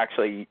than through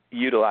actually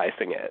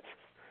utilizing it.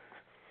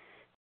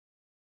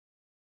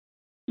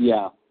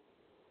 Yeah.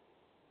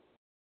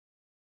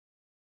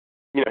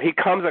 He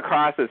comes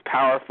across as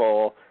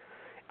powerful.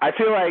 I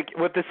feel like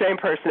with the same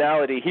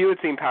personality, he would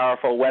seem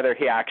powerful whether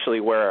he actually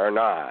were or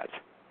not.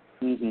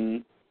 Mm-hmm.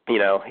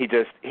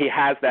 He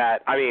has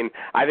that. I mean,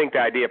 I think the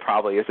idea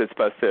probably is it's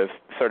supposed to have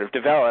sort of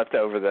developed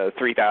over the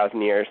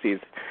 3,000 years he's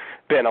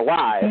been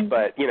alive,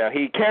 but,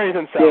 he carries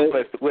himself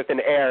with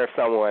an air of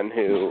someone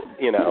who,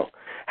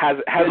 has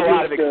a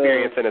lot of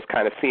experience and has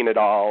kind of seen it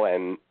all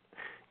and,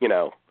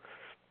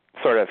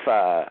 sort of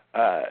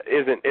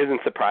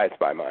isn't surprised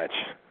by much.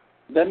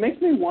 That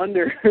makes me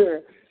wonder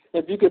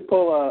if you could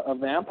pull a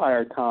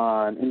vampire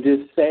con and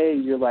just say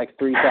you're like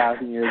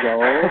 3,000 years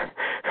old,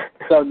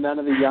 so none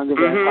of the younger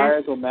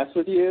vampires will mess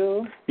with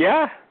you.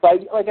 Yeah.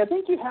 Like I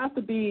think you have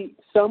to be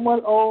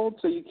somewhat old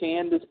so you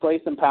can display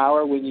some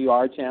power when you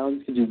are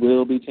challenged, because you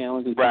will be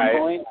challenged at some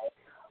point.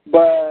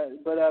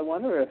 But I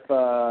wonder if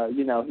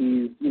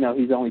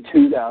he's only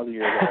 2,000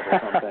 years old or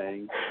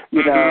something.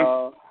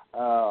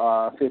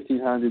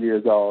 1,500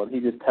 years old. He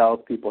just tells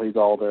people he's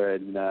older,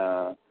 and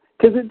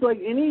because it's like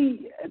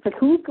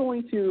who's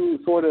going to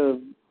sort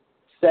of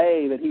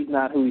say that he's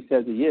not who he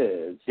says he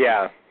is?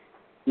 Yeah.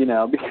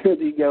 Because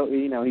he's going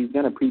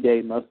to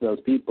predate most of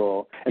those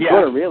people, and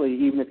sort of really,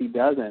 even if he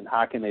doesn't,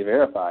 how can they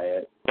verify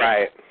it?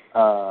 Right.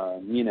 So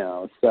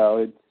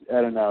it's,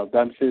 I don't know.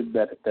 I'm sure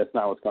that's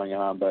not what's going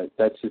on, but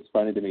that's just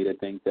funny to me to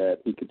think that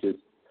he could just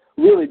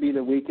really be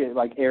the weakest.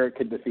 Like Eric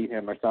could defeat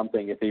him or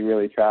something if he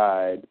really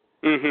tried.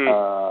 Mm-hmm.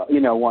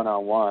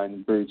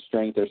 One-on-one, brute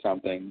strength or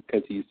something,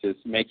 because he's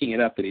just making it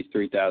up that he's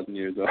 3,000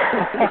 years old.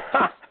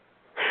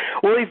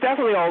 Well, he's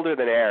definitely older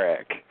than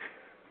Eric.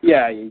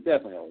 Yeah, he's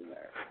definitely older than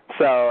Eric.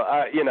 So,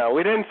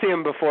 we didn't see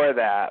him before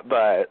that,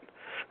 but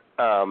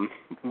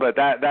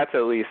that's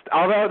at least.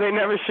 Although they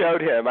never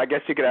showed him, I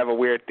guess you could have a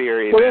weird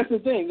theory. Well, that's the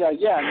thing.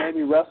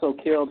 Maybe Russell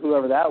killed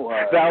whoever that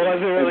was. That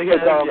wasn't really him.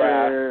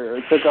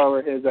 Took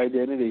over his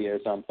identity or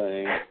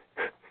something.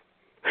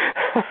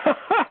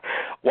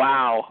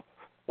 Wow.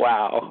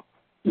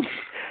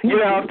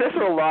 If this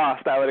were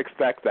Lost, I would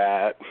expect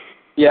that.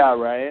 Yeah,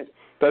 right?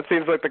 That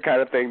seems like the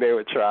kind of thing they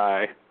would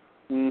try.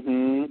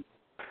 Mm-hmm.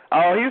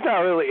 Oh, he's not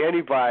really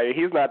anybody.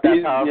 He's not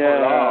that powerful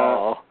at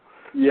all.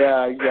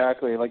 Yeah,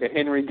 exactly. Like a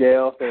Henry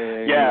Gale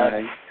thing. Yeah.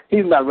 Like,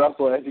 he's not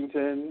Russell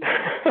Edgington.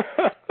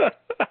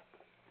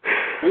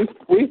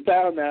 We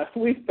found that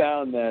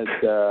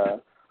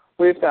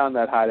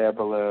hot air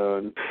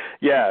balloon.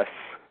 Yes.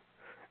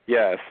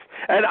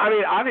 And, I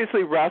mean,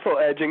 obviously Russell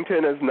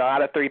Edgington is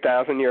not a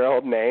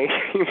 3,000-year-old name.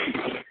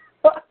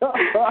 What?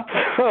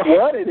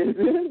 It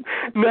isn't?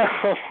 No.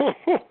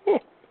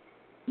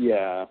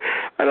 Yeah.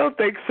 I don't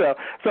think so.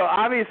 So,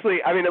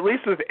 obviously, I mean, at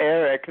least with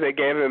Eric, they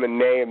gave him a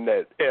name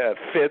that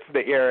fits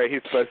the era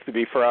he's supposed to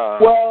be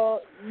from.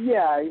 Well,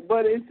 yeah,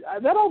 but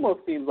that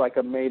almost seems like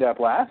a made-up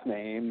last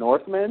name,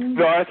 Northman.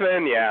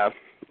 Yeah.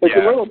 It's a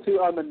little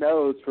too on the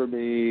nose for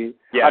me.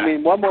 Yeah. I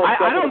mean, one more.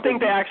 I don't think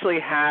they actually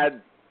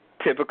had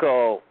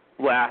typical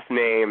last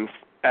names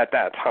at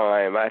that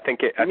time. I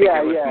think it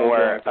was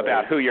more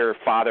about who your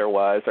father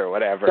was or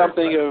whatever.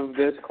 Something of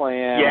this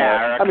clan.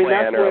 Yeah, or a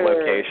clan or a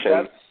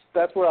location.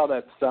 That's where all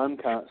that son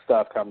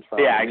stuff comes from.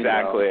 Yeah,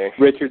 exactly.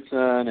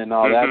 Richardson and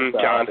all that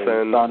stuff.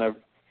 Johnson.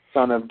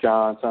 Son of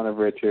John, son of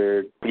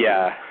Richard.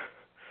 Yeah,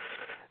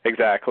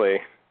 exactly.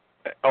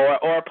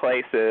 Or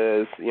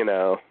places,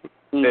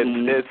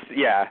 It's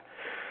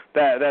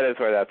That is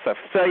where that stuff.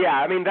 So yeah,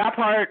 I mean that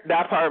part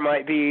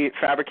might be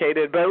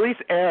fabricated, but at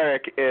least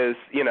Eric is,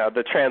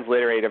 the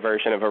transliterated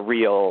version of a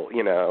real,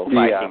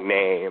 Viking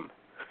name.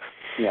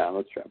 Yeah,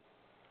 that's true.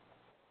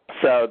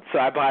 So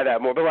I buy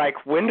that more. But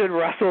like, when did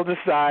Russell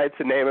decide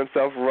to name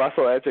himself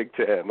Russell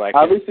Edgington? Like,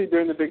 obviously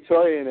during the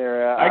Victorian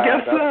era. I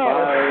guess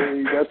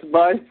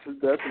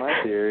That's my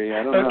theory.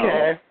 I don't know.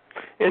 Okay,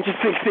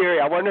 interesting theory.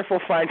 I wonder if we'll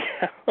find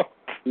out.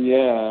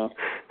 Yeah.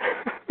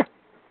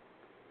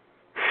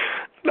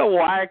 I don't know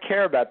why I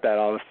care about that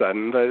all of a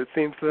sudden, but it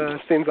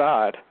seems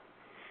odd.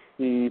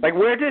 Like,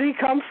 where did he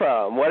come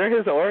from? What are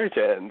his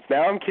origins?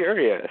 Now I'm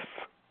curious.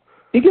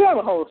 He could have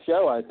a whole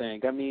show, I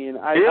think. I mean,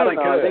 I don't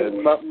know. Could. I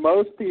think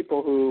most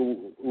people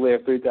who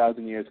live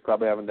 3,000 years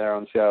probably have their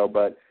own show,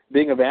 but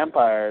being a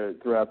vampire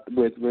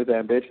with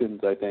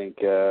ambitions, I think.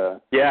 Yeah,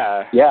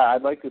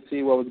 I'd like to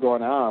see what was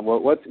going on.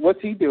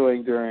 What's he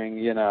doing during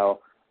the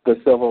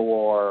Civil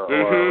War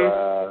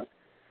or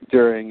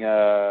during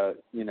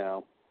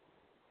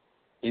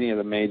any of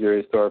the major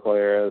historical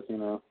eras?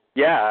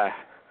 Yeah.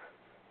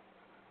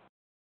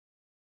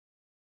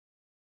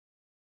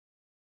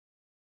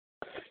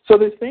 So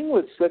this thing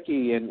with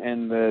Sookie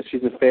and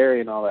she's a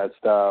fairy and all that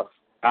stuff,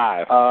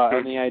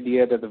 and the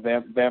idea that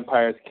the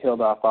vampires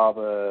killed off all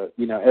the,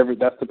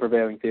 that's the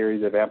prevailing theory,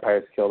 that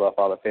vampires killed off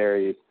all the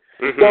fairies.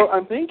 Mm-hmm. So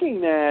I'm thinking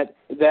that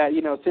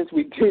since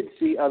we did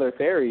see other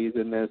fairies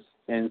in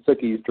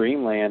Sookie's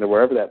dreamland or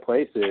wherever that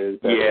place is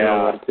that we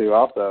went to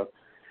also,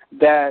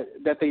 that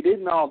they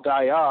didn't all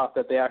die off,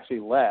 that they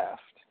actually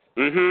left.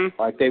 Mm-hmm.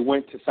 Like they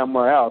went to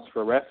somewhere else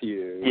for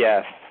refuge.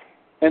 Yes.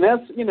 And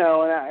that's,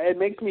 it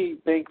makes me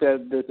think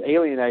that this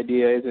alien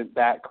idea isn't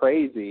that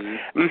crazy.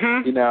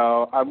 Mm-hmm.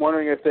 I'm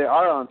wondering if they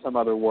are on some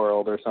other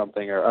world or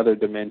something, or other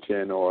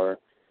dimension, or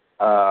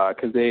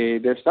because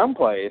there's some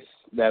place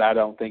that I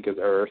don't think is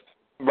Earth.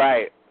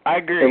 Right. I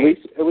agree.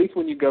 At least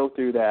when you go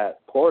through that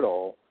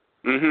portal,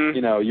 mm-hmm.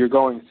 You're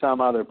going some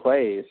other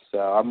place. So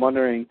I'm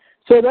wondering.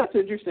 So that's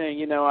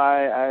interesting.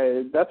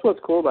 I that's what's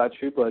cool about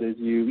True Blood is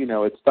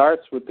it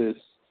starts with this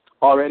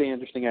already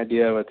interesting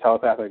idea of a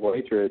telepathic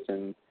waitress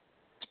and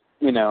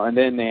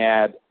then they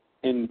add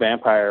in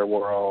vampire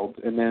world,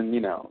 and then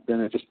then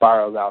it just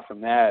spirals out from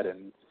that,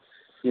 and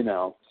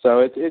so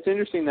it's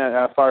interesting that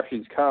how far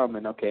she's come,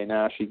 and okay,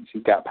 now she's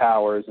got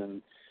powers,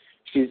 and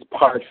she's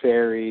part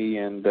fairy,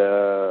 and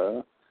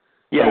what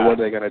are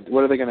they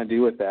gonna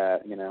do with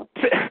that?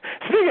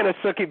 Speaking of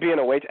Sookie being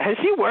a waitress, has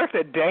she worked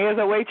a day as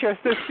a waitress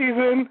this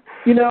season?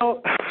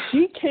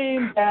 She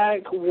came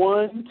back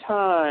one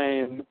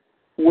time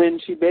when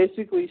she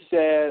basically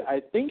said,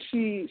 I think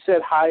she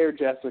said hire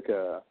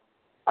Jessica.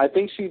 I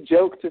think she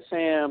joked to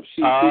Sam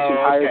she should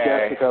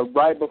hire Jessica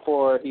right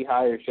before he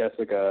hires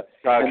Jessica.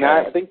 Okay. And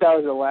I think that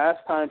was the last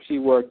time she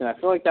worked, and I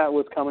feel like that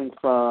was coming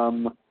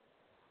from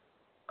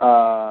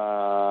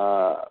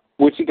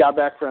when she got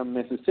back from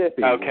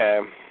Mississippi.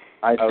 Okay.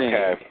 I think.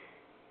 Okay.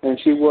 And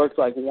she worked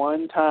like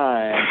one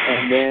time,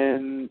 and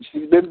then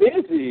she's been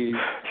busy.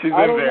 She's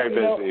been very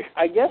busy.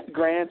 I guess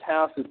Grant's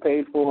house is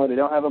paid for. They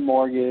don't have a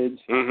mortgage.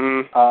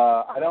 Mm-hmm.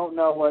 I don't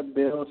know what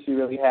bills she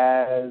really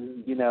has,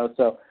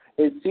 so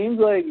it seems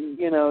like,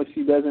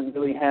 she doesn't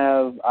really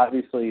have,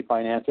 obviously,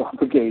 financial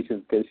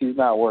obligations because she's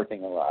not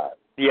working a lot.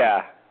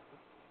 Yeah.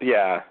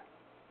 Yeah.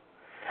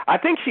 I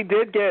think she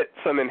did get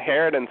some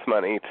inheritance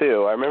money,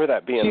 too. I remember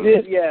that being... She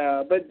did,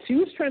 yeah, but she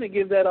was trying to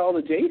give that all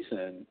to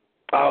Jason.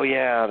 Oh,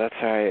 yeah, that's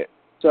right.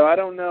 So I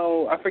don't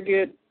know. I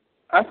forget.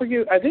 I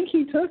think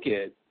he took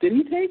it. Did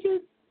he take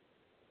it?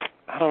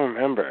 I don't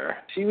remember.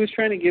 She was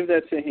trying to give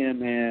that to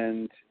him,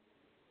 and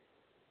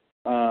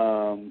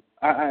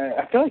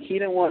I feel like he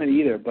didn't want it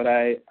either, but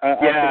I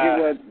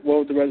forget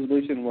what the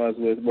resolution was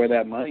with where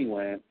that money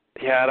went.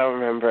 Yeah, I don't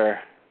remember.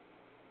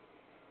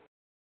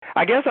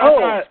 I guess I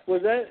thought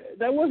was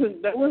that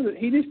wasn't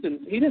he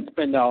didn't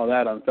spend all of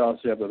that on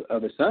Fellowship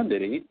of the Sun,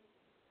 did he?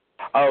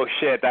 Oh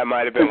shit, that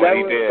might have been what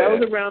he did. That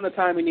was around the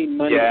time he needed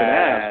money for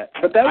that.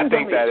 But that was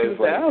only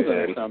 2,000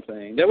 or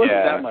something. There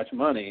wasn't that much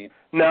money.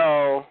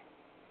 No.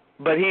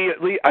 But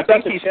I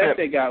thought the check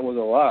they got was a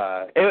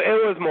lot.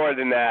 It was more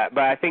than that,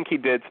 but I think he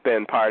did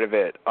spend part of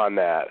it on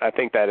that. I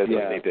think that is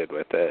what he did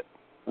with it.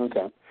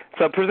 Okay.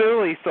 So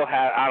presumably he still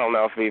had, I don't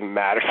know if it even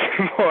matters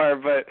anymore,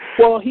 but...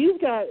 Well,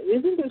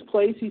 isn't this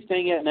place he's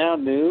staying at now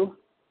new?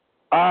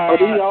 Or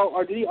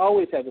did he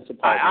always have this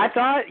apartment?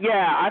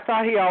 I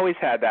thought he always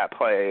had that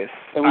place.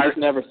 And we just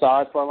never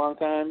saw it for a long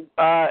time?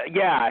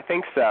 Yeah, I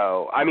think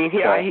so. I mean,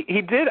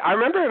 he did, I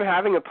remember him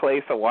having a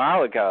place a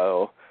while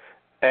ago,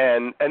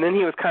 and then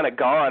he was kind of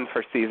gone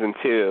for season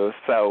 2,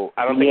 so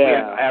I don't think we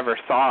ever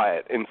saw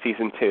it in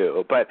season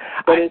 2. But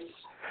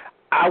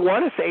I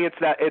want to say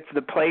it's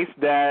the place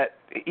that,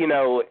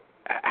 the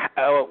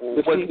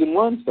season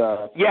 1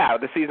 stuff. Yeah,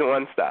 the season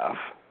 1 stuff.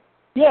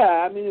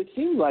 Yeah, I mean, it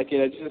seemed like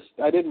it.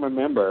 I didn't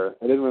remember.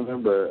 It's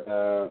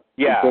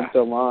been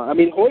so long. I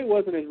mean, Hoyt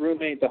wasn't his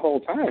roommate the whole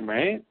time,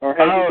 right? Or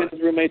has he been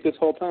his roommate this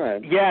whole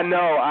time? Yeah,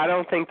 no, I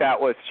don't think that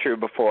was true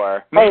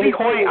before. Maybe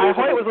Hoyt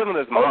was living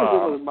with his mom. Hoyt was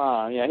living with his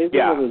mom. Yeah, he's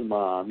living with his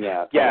mom.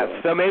 Yeah. Totally.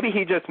 Yeah, so maybe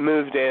he just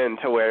moved in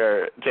to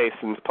where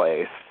Jason's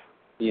place.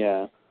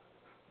 Yeah,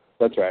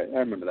 that's right. I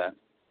remember that.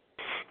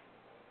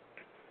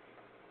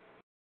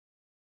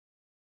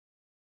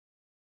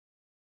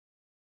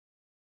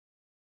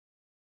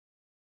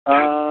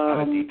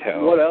 of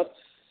detail. What else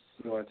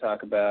do you want to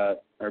talk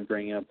about or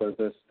bring up with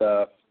this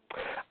stuff?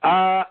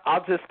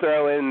 I'll just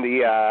throw in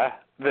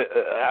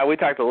we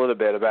talked a little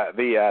bit about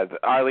the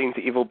Arlene's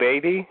evil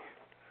baby.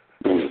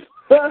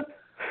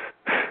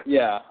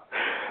 Yeah.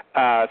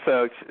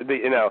 So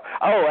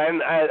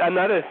and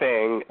another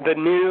thing, the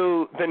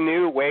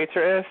new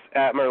waitress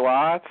at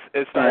Merlotte's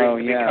is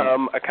starting to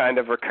become a kind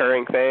of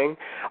recurring thing.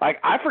 Like,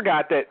 I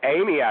forgot that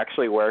Amy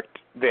actually worked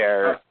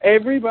there.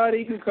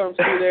 Everybody who comes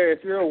through there,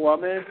 if you're a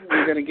woman,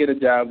 you're going to get a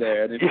job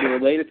there, and if you're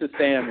related to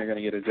Sam, you're going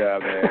to get a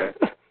job there.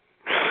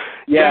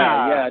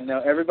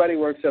 No, everybody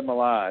works at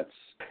Merlotte's.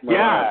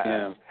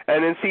 Yeah.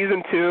 And in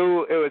season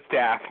 2, it was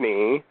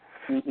Daphne.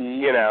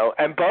 Mm-hmm.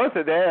 And both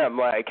of them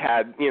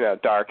had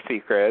dark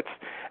secrets,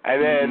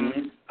 and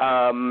then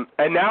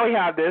and now we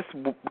have this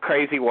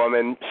crazy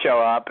woman show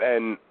up,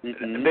 and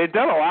they've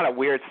done a lot of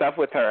weird stuff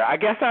with her. I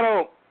guess I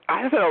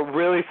don't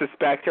really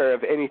suspect her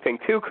of anything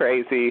too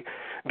crazy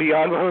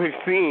beyond what we've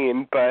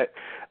seen, but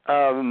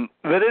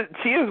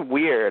she is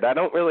weird. I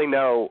don't really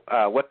know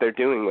what they're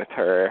doing with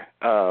her.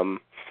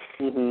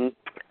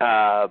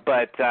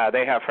 But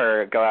they have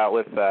her go out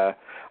with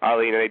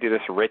Arlene, and they do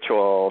this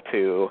ritual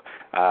to,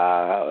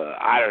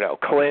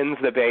 cleanse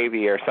the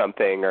baby or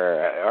something,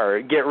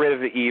 or get rid of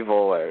the evil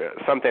or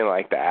something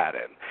like that.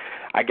 And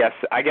I guess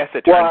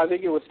it. Well, I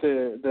think it was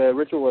the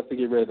ritual was to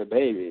get rid of the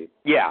baby.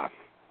 Yeah.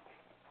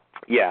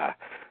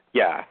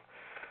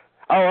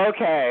 Oh,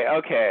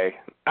 okay.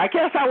 I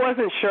guess I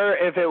wasn't sure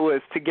if it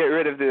was to get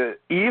rid of the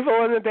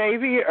evil in the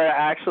baby or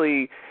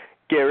actually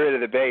get rid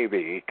of the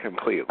baby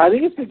completely. I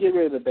think it's to get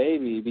rid of the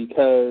baby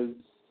because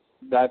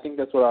I think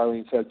that's what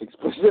Arlene says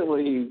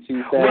explicitly.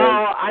 She said,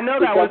 well, I know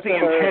that was the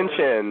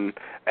intention,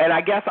 and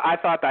I guess I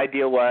thought the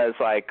idea was,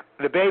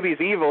 the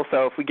baby's evil,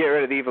 so if we get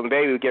rid of the evil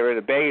baby, we get rid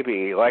of the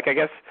baby. I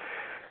guess...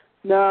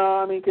 No,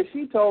 I mean, because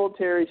she told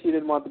Terry she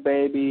didn't want the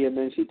baby, and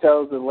then she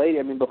tells the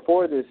lady,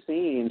 before this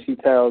scene, she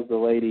tells the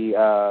lady,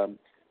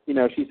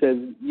 she says,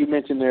 you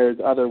mentioned there's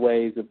other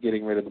ways of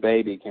getting rid of the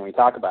baby. Can we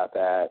talk about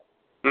that?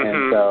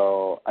 And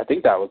so I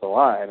think that was the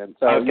line. And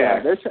so,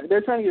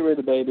 they're trying to get rid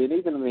of the baby. And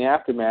even in the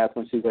aftermath,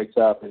 when she wakes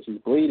up and she's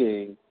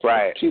bleeding,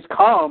 she's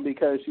calm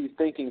because she's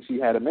thinking she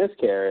had a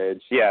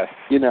miscarriage. Yes.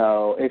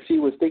 If she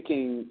was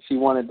thinking she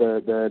wanted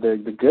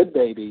the good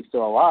baby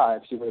still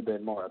alive, she would have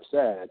been more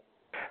upset.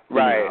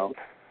 Right.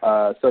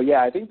 I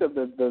think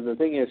the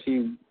thing is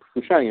she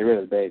was trying to get rid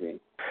of the baby.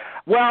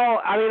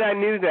 Well, I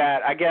knew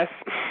that. I guess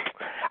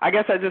I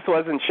just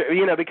wasn't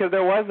sure, because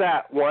there was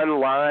that one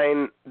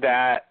line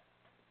that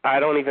I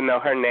don't even know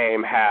her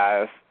name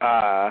has,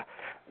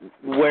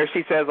 where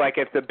she says,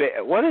 if do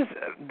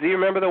you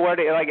remember the word,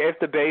 if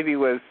the baby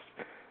was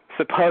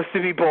supposed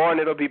to be born,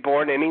 it'll be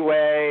born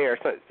anyway, or,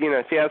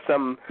 she has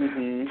some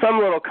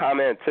little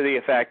comment to the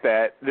effect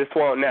that this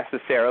won't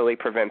necessarily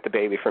prevent the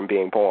baby from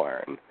being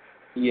born.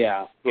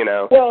 Yeah.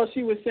 Well,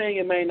 she was saying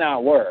it may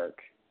not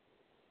work,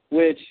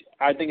 which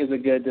I think is a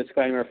good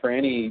disclaimer for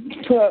any,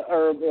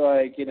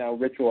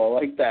 ritual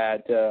like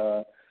that,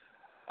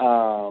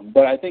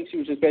 but I think she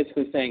was just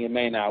basically saying it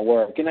may not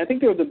work. And I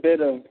think there was a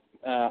bit of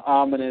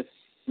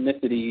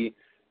ominousnicity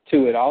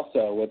to it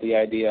also, with the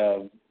idea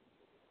of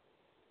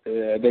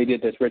they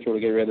did this ritual to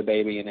get rid of the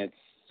baby and it's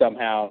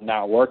somehow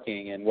not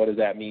working, and what does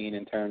that mean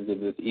in terms of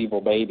this evil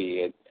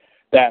baby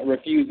that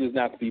refuses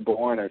not to be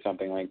born or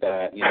something like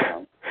that,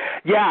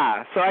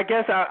 Yeah, so I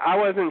guess I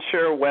wasn't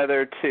sure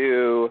whether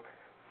to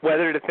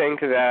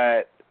think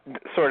that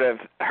sort of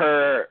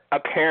her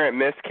apparent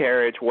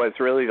miscarriage was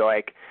really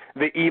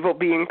the evil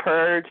being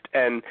purged,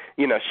 and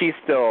she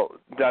still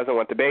doesn't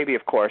want the baby,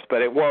 of course, but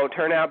it won't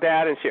turn out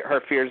bad, and her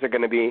fears are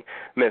going to be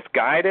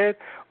misguided,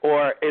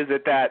 or is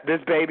it that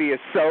this baby is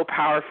so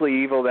powerfully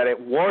evil that it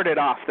warded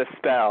off the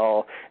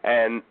spell,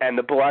 and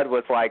the blood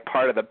was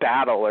part of the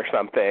battle or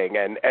something,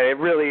 and it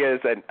really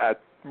is a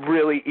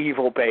really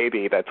evil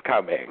baby that's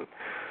coming,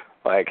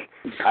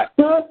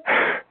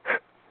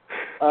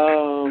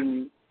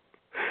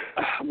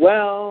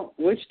 Well,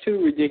 which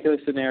two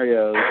ridiculous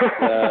scenarios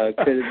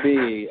could it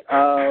be?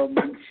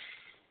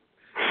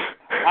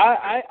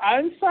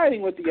 I'm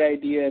siding with the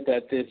idea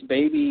that this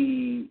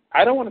baby.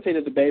 I don't want to say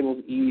that the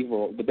baby's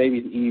evil. The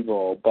baby's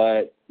evil,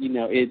 but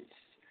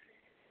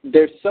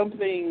there's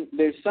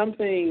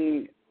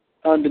something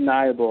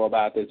undeniable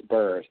about this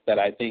birth that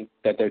I think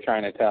that they're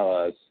trying to tell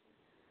us.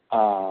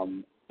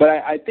 But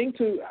I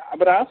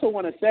also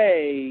want to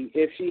say,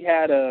 if she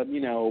had a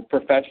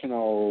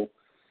professional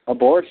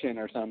abortion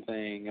or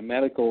something, a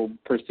medical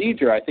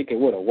procedure, I think it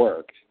would have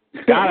worked.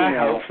 God, I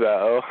hope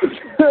so.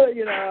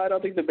 I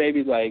don't think the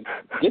baby's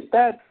get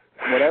that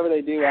whatever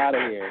they do out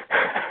of here.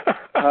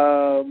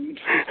 I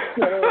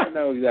don't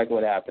know exactly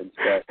what happens,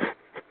 but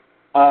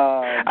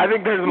I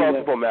think there's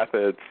multiple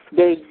methods.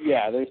 There's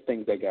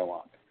things that go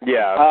on.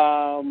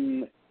 Yeah.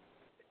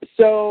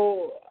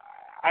 So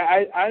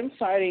I'm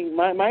citing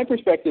my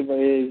perspective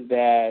is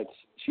that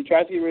she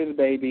tries to get rid of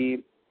the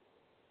baby.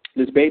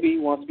 This baby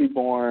wants to be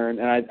born,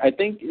 and I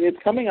think it's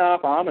coming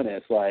off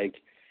ominous, like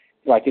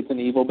it's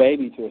an evil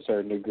baby to a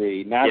certain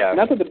degree. Not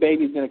that the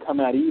baby's going to come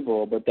out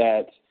evil, but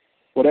that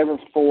whatever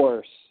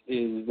force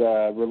is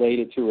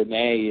related to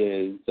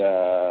Renee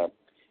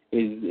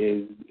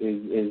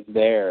is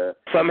there.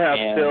 Somehow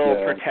and, still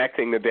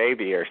protecting the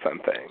baby or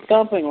something.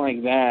 Something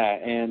like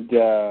that. And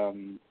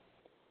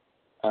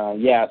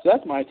yeah, so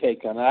that's my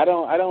take on it. I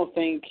don't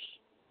think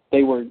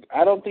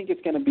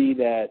it's going to be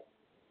that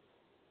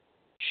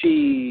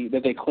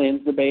they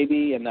cleansed the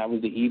baby and that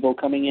was the evil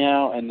coming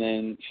out, and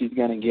then she's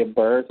going to give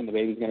birth and the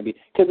baby's going to be,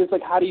 because it's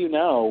like, how do you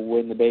know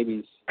when the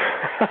baby's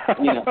like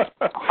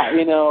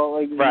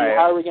right.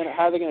 how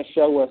are they going to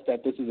show us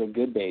that this is a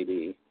good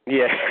baby?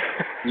 Yeah.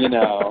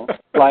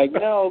 Like,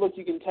 no, look,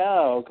 you can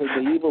tell because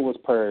the evil was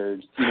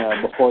purged,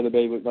 before the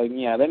baby was like,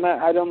 yeah,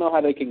 I don't know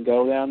how they can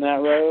go down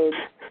that road.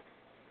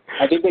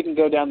 I think they can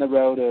go down the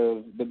road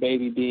of the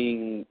baby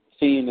being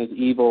seen as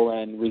evil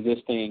and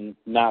resisting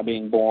not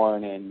being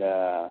born and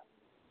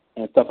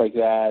stuff like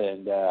that,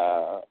 and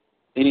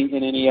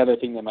any other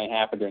thing that might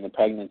happen during the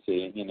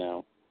pregnancy,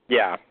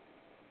 Yeah.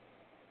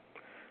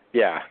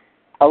 Yeah.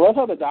 I love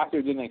how the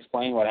doctor didn't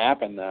explain what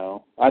happened,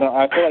 though. I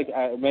feel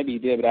like maybe he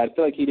did, but I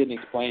feel like he didn't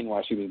explain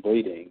why she was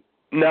bleeding.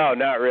 No,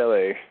 not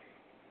really.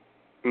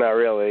 Not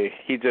really.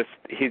 He just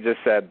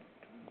said,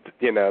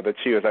 that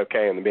she was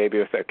okay and the baby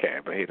was okay,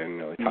 but he didn't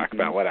really talk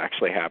about what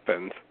actually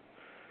happened.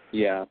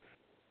 Yeah.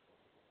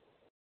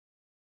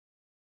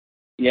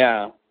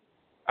 Yeah.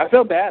 I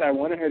felt bad. I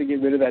wanted her to get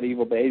rid of that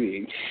evil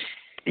baby.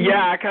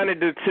 Yeah, I kind of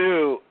do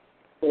too.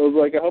 I was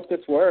like, I hope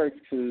this works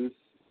because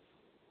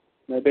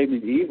that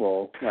baby's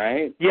evil,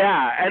 right?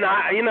 Yeah, and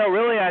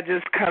really I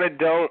just kind of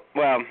don't,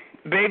 well,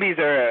 babies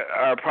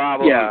are a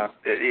problem,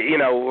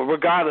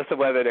 regardless of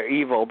whether they're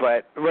evil,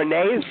 but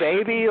Renee's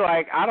baby,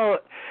 like, I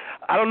don't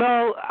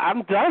know,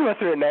 I'm done with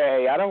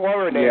Renee. I don't want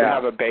Renee to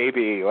have a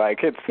baby.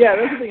 Like, it's... Yeah,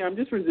 that's the thing. I'm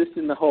just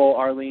resisting the whole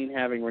Arlene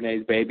having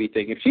Renee's baby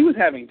thing. If she was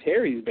having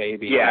Terry's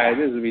baby,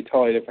 this would be a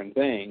totally different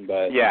thing,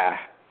 but... Yeah,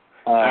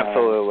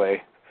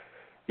 absolutely.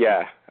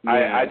 Yeah,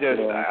 yeah, I just...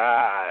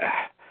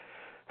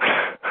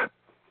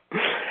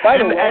 By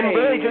the way, and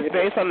really just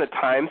based on the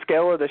time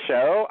scale of the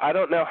show, I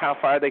don't know how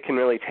far they can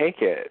really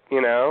take it,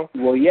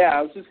 Well, yeah,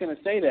 I was just going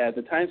to say that.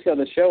 The time scale of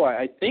the show,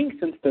 I think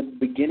since the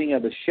beginning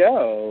of the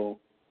show,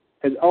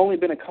 has only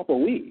been a couple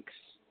weeks.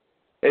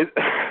 Please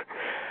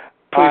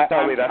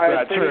tell me that's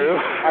not true.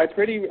 I'm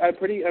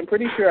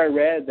pretty sure I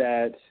read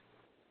that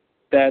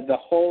the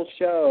whole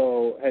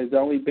show has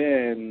only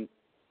been,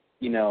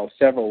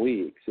 several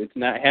weeks.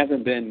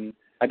 Hasn't been.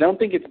 I don't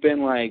think it's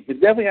been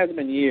it definitely hasn't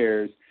been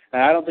years.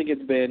 And I don't think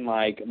it's been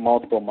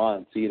multiple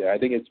months either. I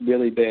think it's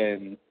really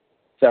been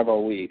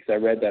several weeks. I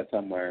read that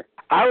somewhere.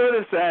 I would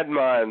have said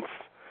months.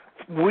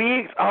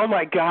 Weeks? Oh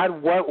my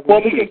God, what weeks?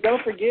 Well, because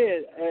don't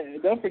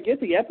forget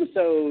the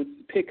episodes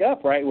pick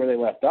up right where they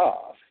left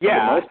off.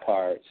 Yeah. For the most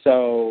part.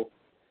 So,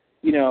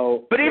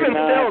 But even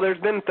still, there's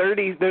going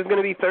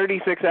to be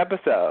 36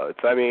 episodes.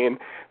 I mean,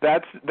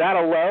 that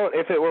alone,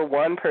 if it were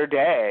one per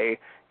day,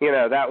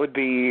 that would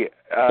be...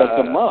 that's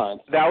a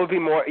month. That would be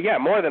more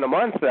than a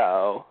month,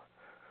 though.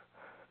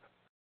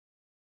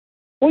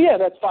 Well, yeah,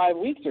 that's 5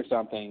 weeks or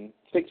something.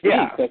 6 weeks.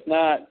 That's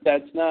not.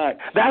 That's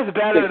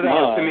better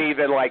to me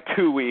than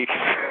 2 weeks.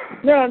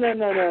 No.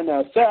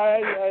 So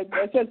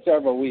I said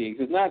several weeks.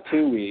 It's not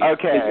 2 weeks.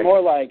 Okay. It's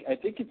more I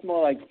think it's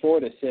more 4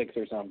 to 6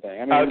 or something.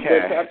 I mean, I'm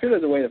sure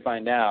there's a way to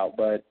find out,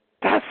 but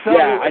that's so.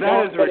 Yeah,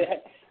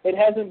 it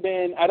hasn't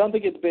been. I don't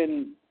think it's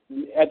been.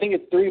 I think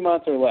it's 3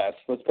 months or less.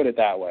 Let's put it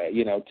that way.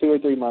 2 or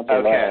 3 months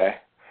or less.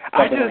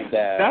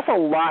 That's a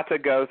lot to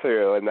go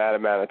through in that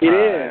amount of time. It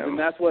is, and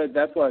that's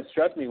what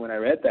struck me when I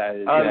read that.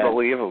 Is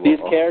unbelievable.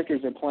 These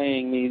characters are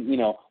playing these.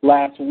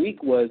 Last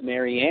week was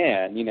Mary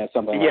Ann.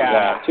 Something like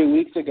that. 2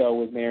 weeks ago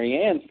was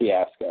Mary Ann's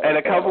fiasco. And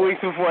a couple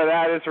weeks before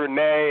that is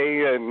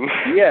Renee and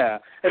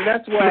and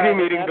that's why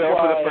Phoebe meeting Bill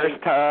for the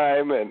first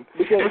time, and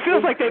it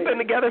feels like they've been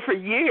together for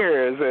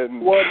years.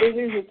 And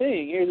here's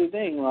the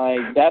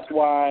thing. That's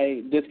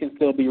why this can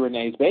still be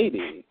Renee's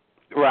baby.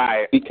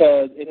 Right.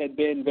 Because it had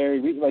been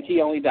very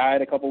he only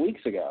died a couple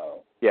weeks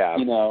ago. Yeah.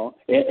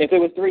 If it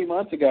was 3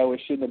 months ago,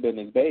 it shouldn't have been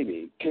his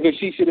baby. Because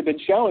she should have been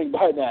showing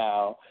by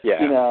now.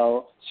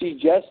 Yeah. She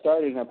just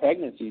started her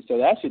pregnancy, so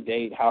that should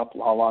date how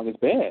long it's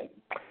been.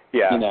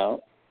 Yeah.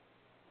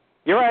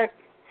 You're right.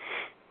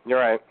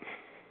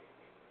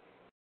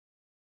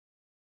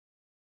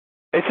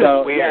 It's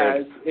just weird.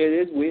 Yeah,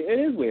 it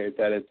is weird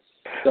that it's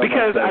so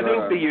because I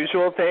think the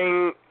usual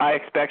thing I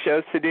expect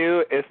shows to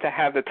do is to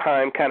have the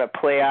time kind of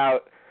play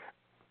out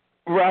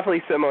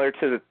roughly similar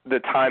to the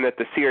time that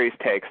the series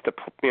takes to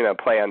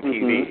play on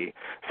TV,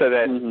 so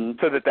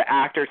that the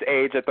actors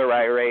age at the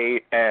right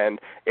rate and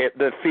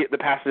the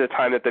passage of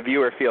time that the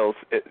viewer feels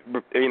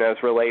is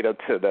related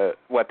to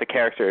what the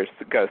characters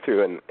go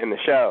through in the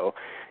show.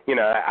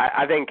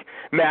 I think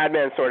Mad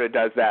Men sort of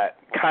does that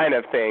kind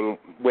of thing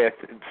with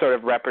sort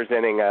of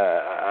representing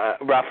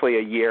roughly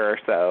a year or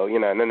so,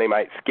 and then they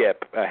might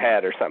skip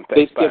ahead or something.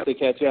 They skip to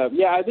catch up.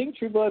 Yeah, I think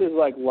True Blood is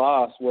like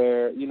Lost,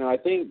 where I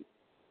think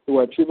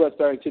True Blood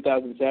started in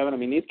 2007. I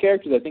mean, these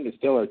characters I think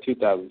still are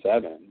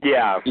 2007.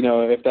 Yeah. You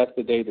know, if that's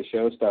the day the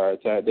show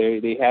starts,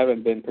 they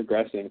haven't been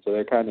progressing, so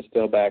they're kind of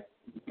still back.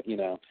 You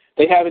know,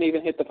 they haven't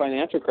even hit the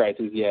financial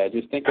crisis yet.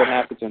 Just think what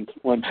happens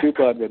when True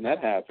Blood when that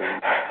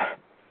happens.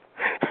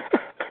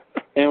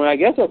 And I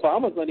guess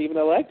Obama's not even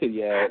elected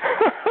yet.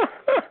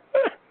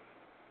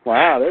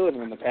 Wow, they're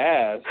living in the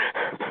past.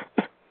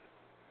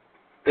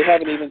 They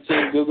haven't even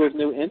seen Google's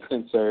new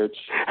instant search.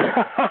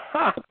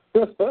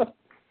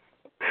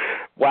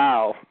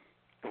 Wow.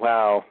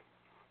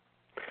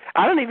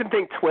 I don't even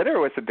think Twitter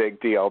was a big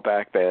deal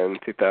back then,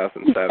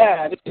 2007.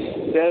 Yeah,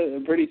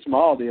 it's a pretty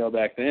small deal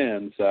back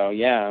then, so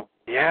yeah.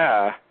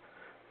 Yeah,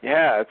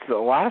 it's a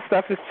lot of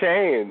stuff has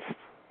changed.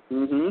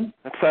 Mhm.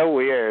 That's so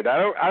weird. I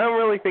don't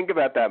really think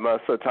about that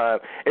most of the time.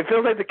 It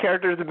feels like the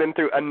characters have been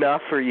through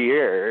enough for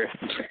years.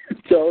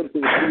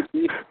 Totally.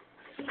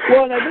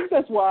 Well, and I think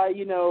that's why,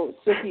 you know,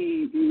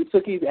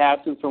 Sookie's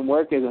absence from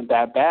work isn't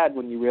that bad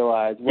when you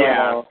realize,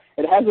 well,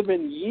 it hasn't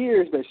been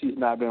years that she's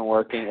not been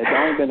working. It's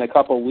only been a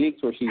couple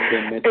weeks where she's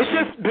been missing. It's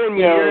just been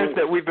years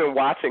that we've been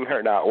watching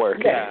her not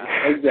working. Yeah,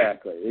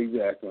 exactly.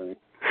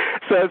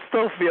 So it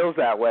still feels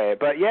that way.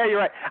 But, yeah, you're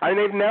right. I mean,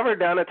 they've never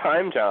done a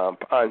time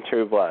jump on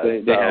True Blood.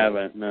 They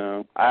haven't,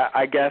 no.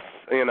 I guess,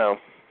 you know,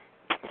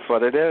 that's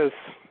what it is.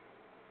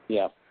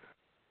 Yeah.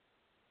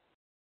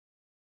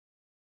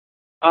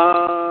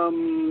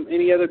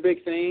 Any other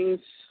big things?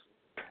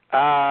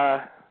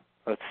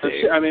 Let's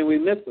see. I mean,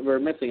 we're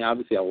missing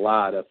obviously a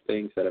lot of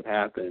things that have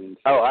happened.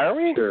 Oh, are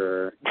we?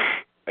 Sure.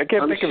 I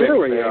can't think of anything. I'm sure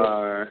we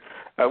are.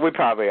 We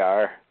probably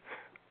are,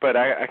 but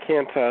I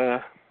can't.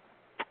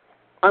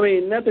 I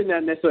mean, nothing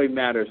that necessarily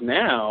matters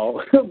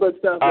now, but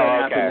stuff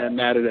that happened that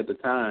mattered at the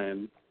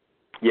time.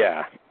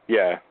 Yeah.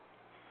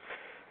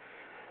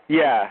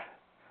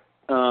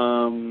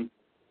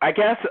 I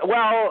guess,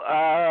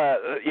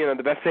 you know,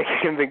 the best thing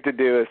I can think to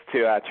do is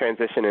to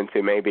transition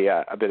into maybe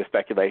a bit of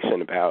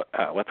speculation about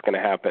what's going to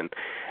happen.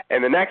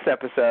 In the next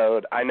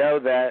episode, I know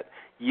that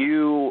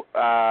you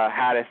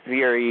had a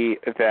theory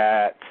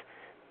that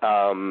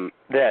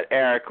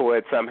Eric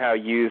would somehow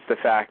use the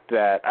fact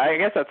that, I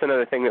guess that's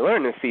another thing we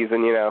learned this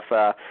season, you know, if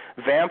a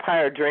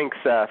vampire drinks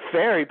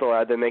fairy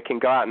blood, then they can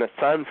go out in the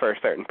sun for a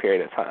certain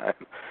period of time.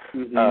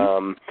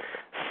 Mm-hmm.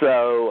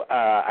 So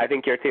I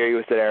think your theory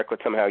was that Eric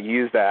would somehow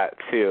use that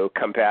to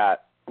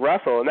combat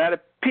Russell, and that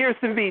appears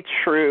to be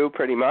true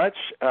pretty much.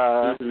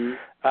 So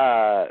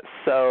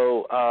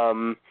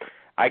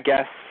I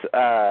guess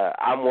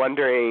I'm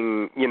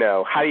wondering, you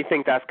know, how do you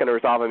think that's going to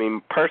resolve? I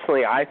mean,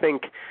 personally, I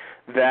think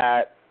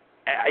that,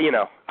 you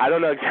know, I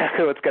don't know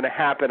exactly what's going to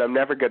happen. I'm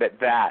never good at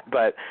that.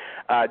 But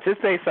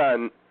just based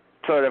on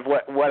sort of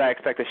what I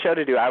expect the show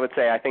to do, I would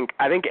say I think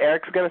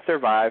Eric's going to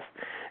survive,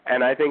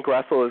 and I think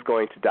Russell is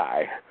going to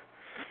die.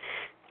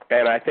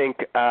 And I think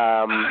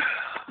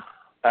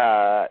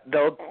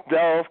they'll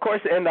of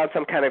course end on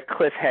some kind of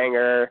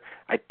cliffhanger.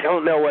 I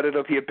don't know what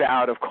it'll be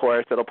about, of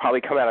course. It'll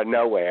probably come out of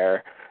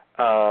nowhere.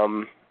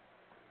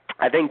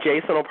 I think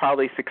Jason will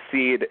probably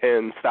succeed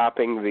in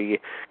stopping the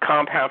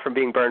compound from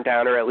being burned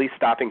down, or at least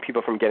stopping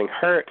people from getting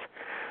hurt.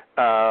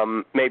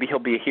 Maybe he'll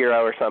be a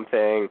hero or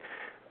something.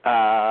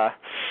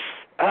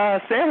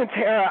 Sam and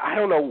Tara, I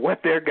don't know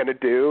what they're going to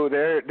do.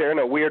 They're in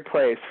a weird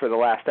place for the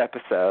last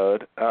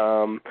episode.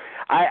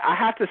 I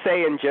have to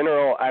say, in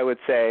general, I would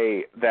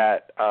say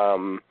that,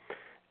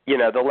 you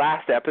know, the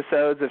last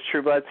episodes of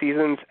True Blood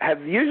seasons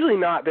have usually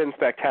not been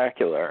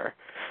spectacular.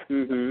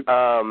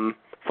 Mm-hmm.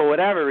 For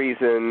whatever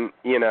reason,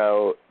 you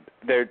know,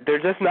 they're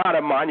just not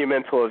a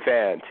monumental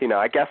event. You know,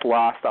 I guess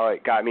Lost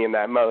got me in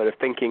that mode of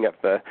thinking of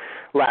the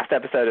last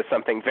episode as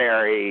something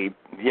very,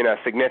 you know,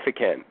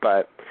 significant.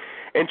 But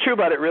in True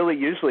Blood, it really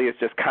usually is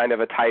just kind of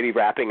a tidy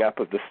wrapping up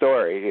of the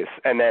stories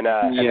and then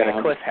a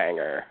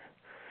cliffhanger.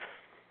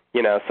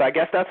 You know, so I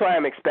guess that's why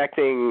I'm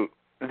expecting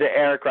the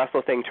Eric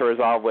Russell thing to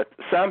resolve with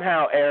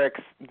somehow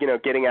Eric's, you know,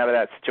 getting out of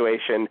that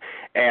situation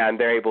and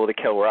they're able to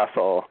kill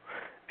Russell.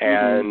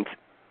 And,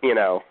 you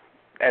know,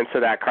 and so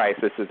that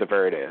crisis is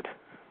averted.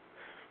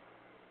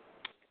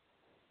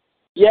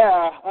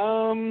 Yeah,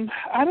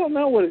 I don't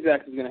know what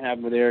exactly is going to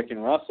happen with Eric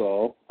and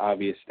Russell,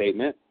 obvious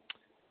statement.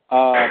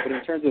 But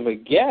in terms of a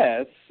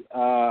guess,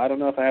 I don't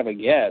know if I have a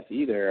guess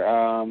either.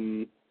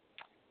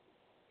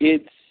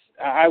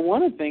 I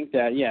want to think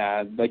that,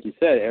 yeah, like you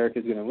said, Eric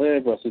is going to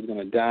live, Russell's going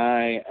to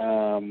die.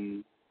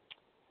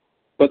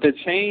 But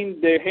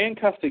they're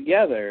handcuffed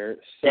together,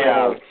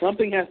 so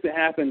something has to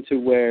happen to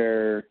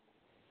where,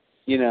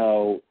 you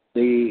know,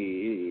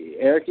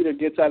 Eric either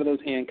gets out of those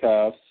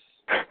handcuffs.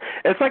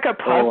 It's like a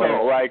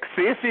puzzle. Like,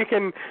 see if you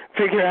can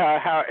figure out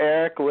how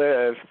Eric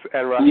lives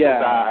and Russell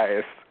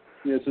dies.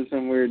 This is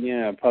some weird,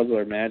 puzzle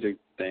or magic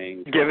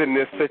thing. Given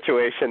this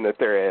situation that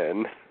they're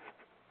in.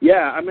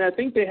 Yeah, I mean, I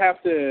think they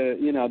have to,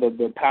 you know,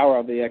 the power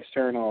of the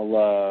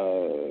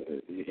external,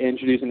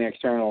 introducing the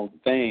external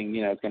thing,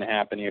 you know, it's going to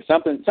happen here.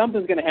 Something's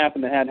going to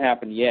happen that hadn't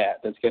happened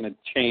yet that's going to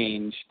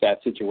change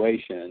that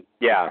situation.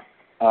 Yeah.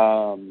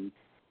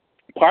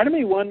 Part of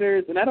me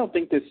wonders, and I don't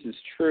think this is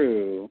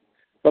true,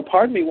 But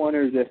part of me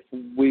wonders if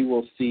we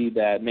will see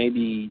that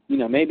maybe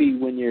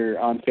when you're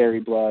on Fairy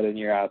Blood and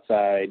you're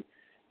outside,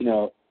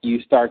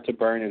 you start to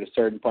burn at a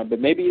certain point, but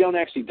maybe you don't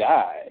actually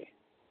die.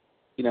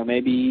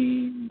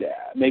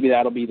 Maybe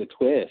that'll be the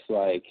twist.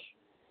 Like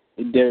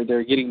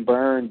they're getting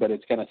burned, but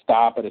it's going to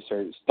stop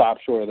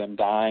short of them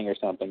dying or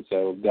something.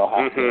 So they'll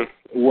have to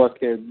work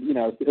their.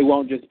 It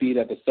won't just be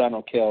that the sun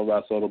will kill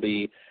Russell. It'll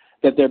be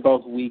that they're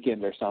both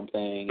weakened or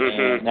something,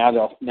 and now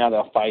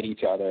they'll fight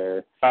each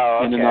other,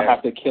 and then they'll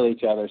have to kill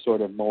each other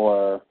sort of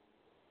more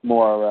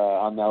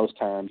on those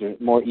terms, or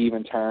more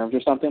even terms,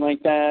 or something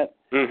like that.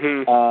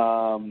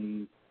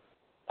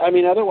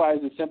 Otherwise,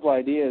 the simple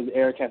idea is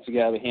Eric has to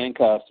get out of the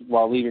handcuffs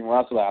while leaving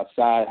Russell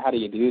outside. How do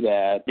you do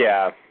that?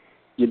 Yeah.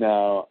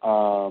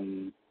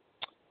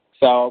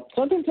 So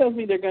something tells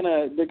me they're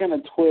gonna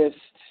twist.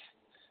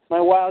 My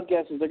wild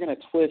guess is they're gonna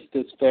twist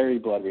this Fairy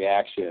Blood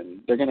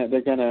reaction. They're gonna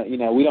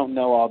we don't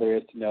know all there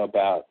is to know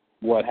about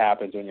what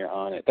happens when you're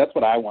on it. That's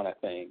what I want to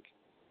think.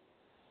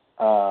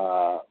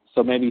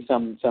 So maybe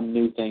some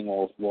new thing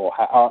will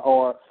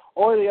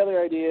or the other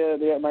idea.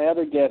 My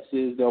other guess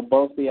is they'll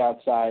both be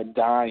outside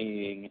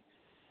dying,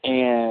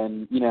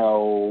 and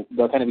they'll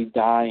kind of be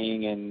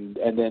dying, and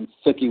then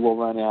Sookie will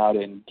run out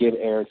and give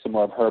Eric some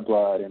more of her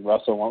blood, and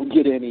Russell won't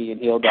get any, and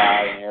he'll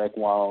die, and Eric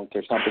won't,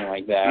 or something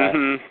like that.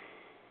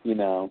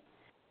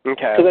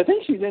 Okay. Because I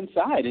think she's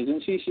inside,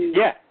 isn't she?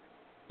 Yeah.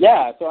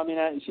 Yeah. So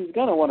she's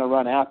gonna want to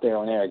run out there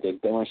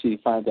when she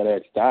finds out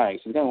Eric's dying.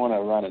 She's gonna want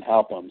to run and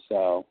help him.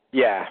 So.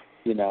 Yeah.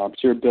 I'm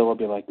sure Bill will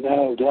be like,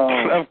 no,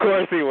 don't. Of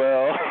course he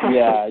will.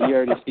 Yeah, you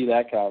already see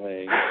that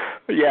coming.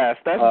 Yes,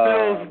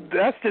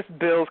 that's just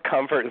Bill's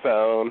comfort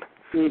zone.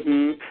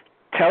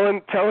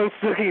 Telling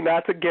Sookie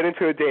not to get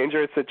into a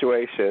dangerous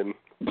situation.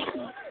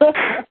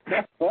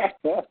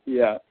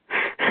 Yeah.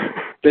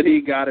 That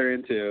he got her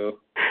into.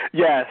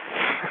 Yes.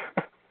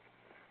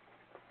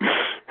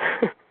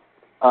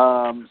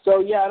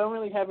 I don't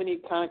really have any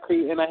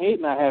concrete, and I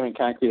hate not having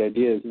concrete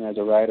ideas. As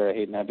a writer, I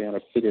hate not being able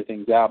to figure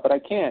things out, but I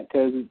can't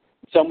because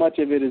so much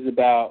of it is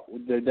about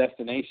their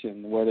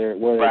destination, where they're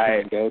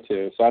going to go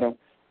to. So I don't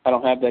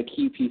have that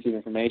key piece of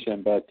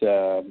information, but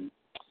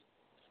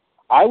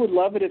I would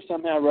love it if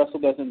somehow Russell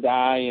doesn't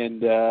die,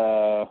 and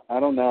I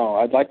don't know.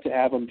 I'd like to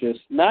have him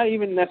just not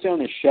even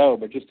necessarily on the show,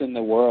 but just in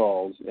the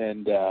world,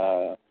 and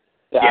the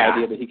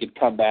idea that he could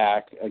come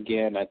back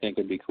again, I think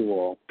would be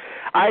cool.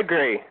 I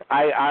agree.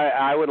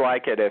 I would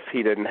like it if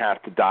he didn't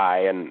have to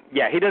die, and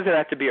he doesn't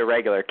have to be a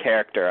regular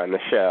character on the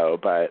show,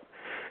 but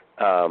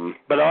I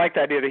like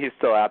the idea that he's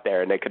still out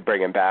there and they could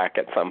bring him back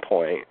at some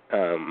point.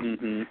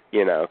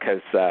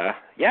 Because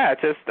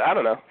it's just, I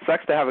don't know,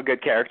 sucks to have a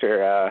good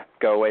character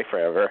go away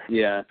forever.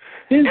 Yeah,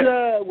 his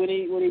when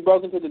he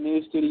broke into the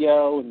news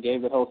studio and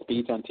gave the whole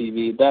speech on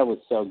TV, that was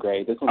so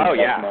great. That's one of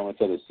the best moments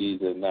of the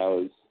season.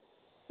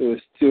 It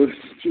was too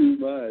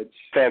much.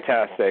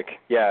 Fantastic.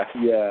 Yes.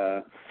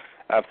 Yeah.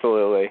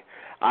 Absolutely.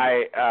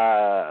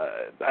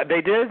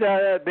 They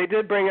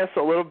did bring us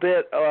a little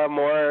bit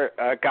more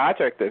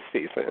Godric this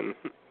season,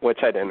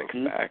 which I didn't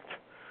expect.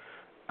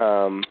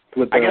 I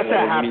guess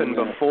that happened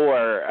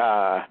before.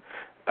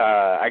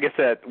 I guess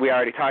that we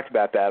already talked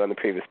about that on the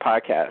previous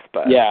podcast,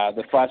 but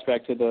the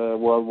flashback to the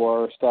World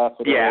War stuff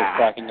with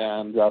tracking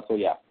down Russell.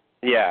 Yeah.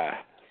 Yeah.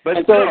 But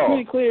and so it's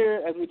pretty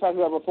clear, as we talked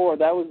about before,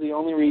 that was the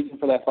only reason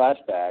for that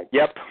flashback.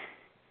 Yep.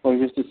 Was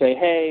just to say,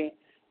 hey,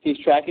 he's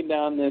tracking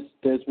down this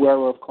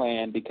werewolf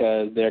clan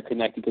because they're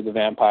connected to the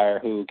vampire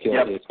who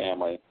killed his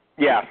family.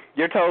 Yeah,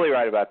 you're totally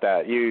right about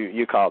that.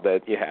 You called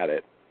it. You had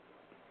it.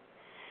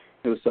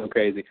 It was so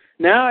crazy.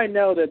 Now I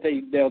know that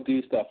they'll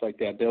do stuff like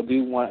that. They'll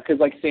do one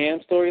because like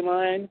Sam's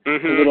storyline,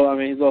 his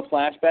little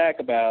flashback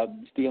about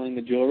stealing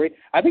the jewelry.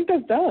 I think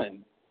that's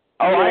done.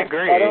 Oh, I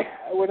agree.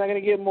 We're not going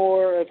to get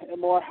more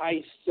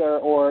heists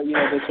or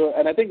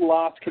and I think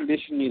Lost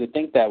conditioned me to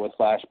think that with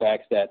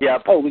flashbacks that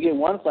we get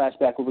one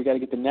flashback, but we got to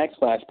get the next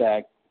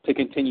flashback to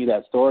continue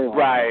that storyline.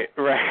 Right.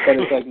 But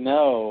it's like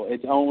no,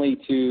 it's only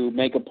to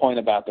make a point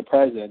about the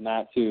present,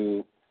 not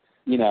to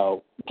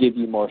give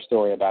you more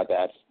story about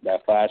that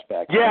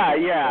flashback.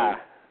 Yeah.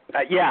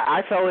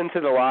 I fell into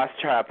the Lost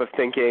trap of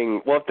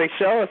thinking, well, if they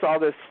show us all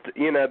this,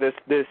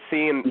 this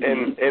scene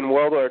in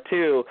World War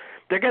II,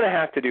 they're going to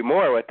have to do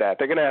more with that.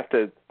 They're going to have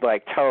to,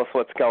 tell us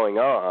what's going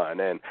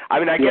on. And,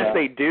 I guess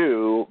they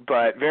do,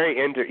 but very,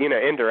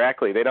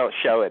 indirectly, they don't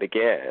show it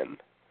again.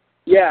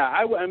 Yeah,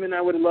 I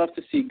would love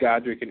to see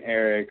Godric and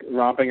Eric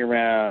romping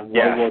around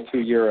World War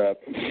II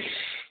Europe.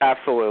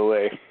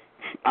 Absolutely.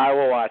 I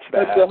will watch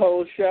that. That's the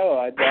whole show.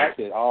 I'd watch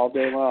it all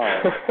day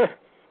long.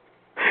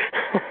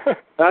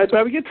 I'd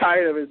probably get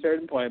tired of it at a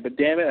certain point, but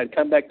damn it, I'd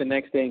come back the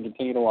next day and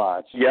continue to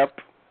watch.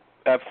 Yep,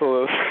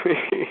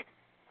 absolutely.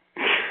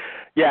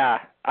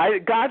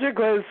 Godric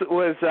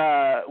was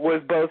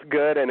both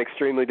good and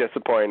extremely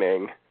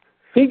disappointing.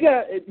 He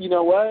got,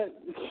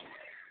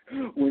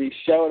 when he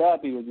showed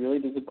up, he was really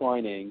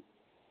disappointing.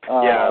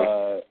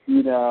 That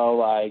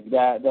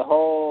the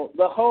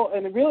whole,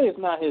 and it really is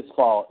not his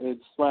fault.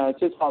 It's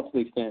his fault to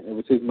the extent it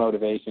was his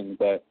motivation,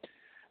 but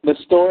the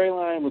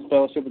storyline with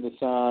Fellowship of the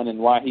Sun and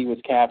why he was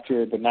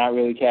captured but not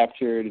really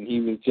captured, and he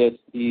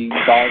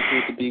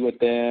volunteered to be with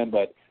them,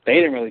 but they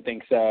didn't really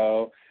think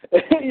so.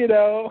 You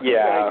know?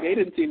 Yeah. Like, they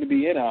didn't seem to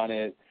be in on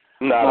it.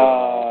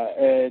 No.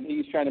 And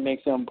he's trying to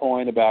make some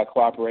point about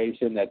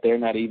cooperation that they're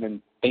not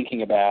even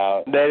thinking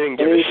about. They didn't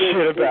give a shit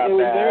about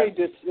that.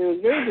 It was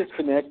very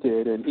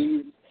disconnected, and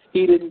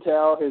he didn't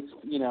tell his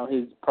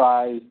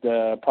prized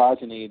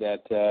progeny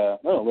that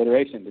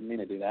alliteration, didn't mean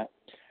to do that.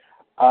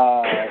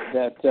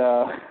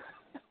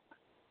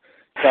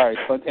 Sorry,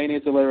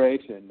 spontaneous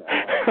alliteration.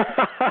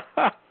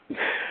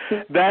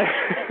 That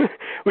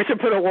we should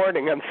put a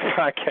warning on this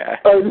podcast.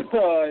 Oh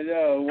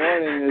no!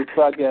 Warning: this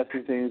podcast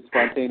contains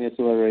spontaneous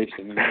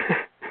alliteration.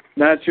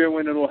 Not sure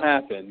when it will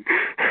happen.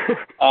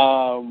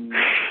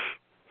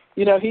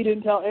 He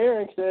didn't tell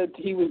Eric that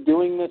he was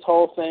doing this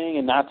whole thing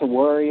and not to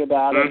worry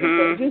about it.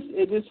 Mm-hmm.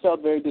 It just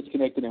felt very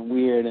disconnected and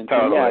weird. And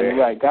totally. Yeah, you're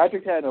right.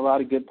 Godric had a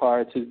lot of good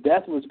parts. His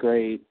death was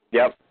great.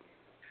 Yep.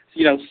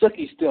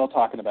 Suki's still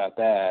talking about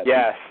that.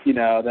 Yes.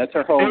 That's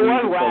her whole. It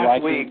was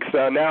last week,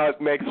 so now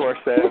it makes more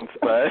sense.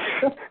 But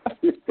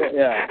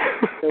yeah,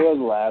 it was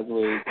last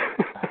week.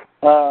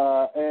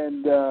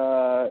 And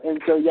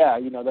so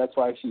that's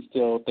why she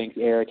still thinks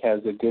Eric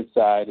has a good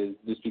side, is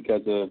just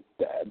because of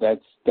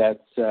that's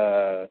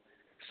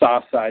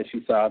soft side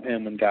she saw of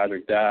him when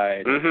Godric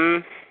died.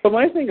 Mm-hmm. But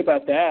my thing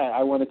about that,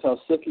 I want to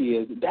tell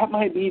Suki, is that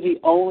might be the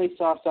only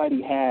soft side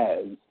he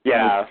has.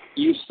 Yeah. Like,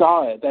 you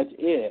saw it. That's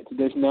it.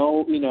 There's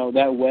no,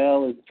 that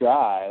well is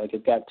dry. Like,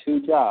 it's got 2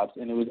 drops,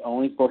 and it was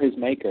only for his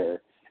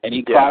maker. And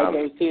he cried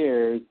those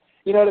tears.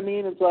 You know what I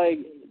mean? It's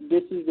like,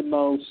 this is the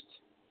most,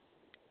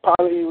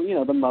 probably,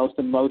 the most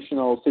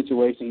emotional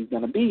situation he's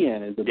going to be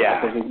in, is the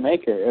death of his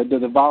maker,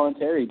 the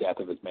voluntary death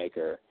of his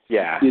maker.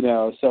 Yeah.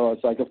 So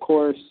it's like, of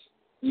course,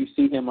 you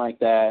see him like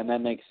that, and that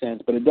makes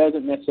sense, but it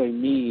doesn't necessarily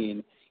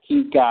mean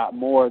he's got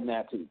more than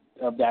that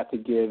to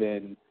give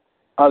in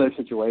other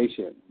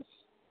situations.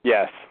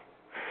 Yes.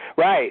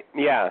 Right,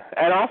 yeah.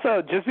 And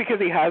also, just because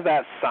he has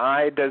that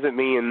side doesn't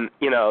mean,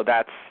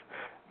 that's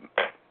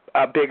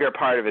a bigger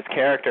part of his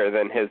character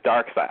than his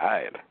dark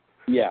side.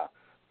 Yeah.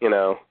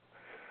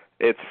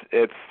 It's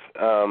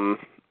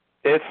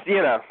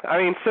I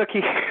mean,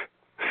 Suki's,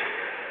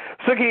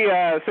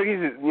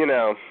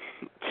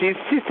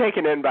 she's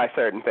taken in by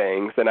certain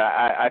things, and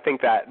I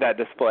think that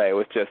display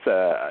was just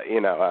a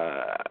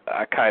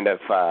kind of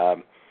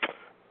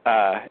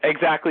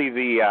exactly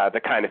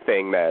the kind of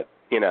thing that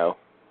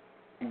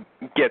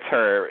gets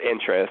her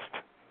interest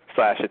 /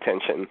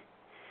 attention.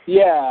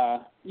 Yeah,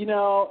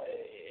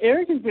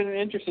 Eric has been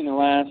interesting the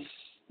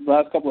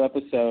last couple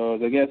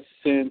episodes. I guess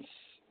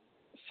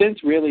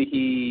since really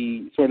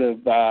he sort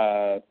of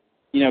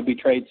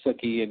betrayed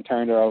Suki and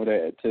turned her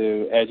over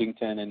to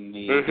Edgington and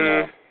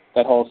the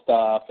that whole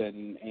stuff,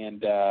 and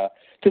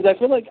because I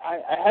feel like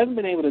I haven't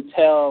been able to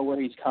tell where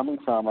he's coming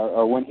from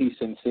or when he's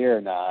sincere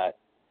or not.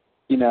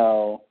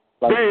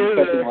 Especially in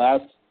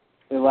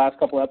the last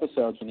couple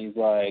episodes when he's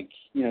like,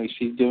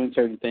 she's doing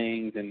certain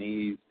things, and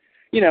he's,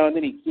 and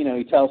then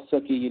he tells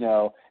Suki,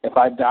 if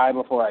I die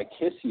before I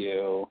kiss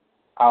you,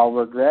 I'll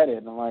regret it.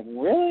 And I'm like,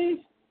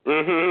 really?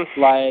 Mm-hmm.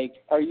 Like,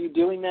 are you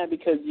doing that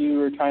because you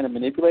were trying to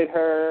manipulate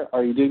her? Or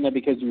are you doing that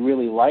because you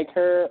really like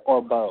her,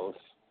 or both?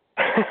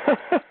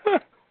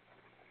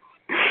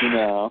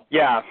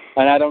 Yeah.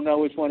 And I don't know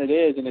which one it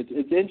is, and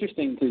it's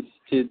interesting to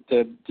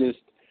just,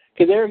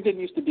 because Eric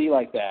didn't used to be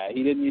like that.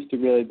 He didn't used to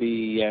really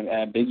be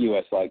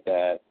ambiguous like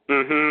that.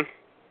 Mhm.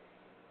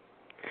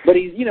 But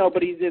he's in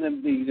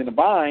a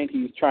bind.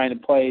 He's trying to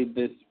play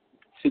this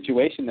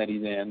situation that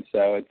he's in,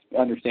 so it's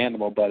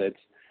understandable. But it's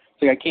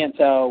like I can't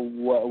tell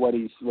what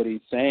he's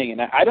saying,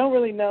 and I don't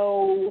really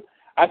know.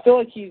 I feel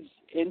like he's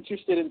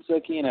interested in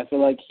Suki, and I feel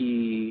like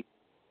he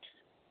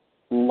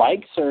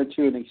likes her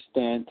to an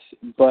extent,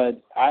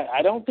 but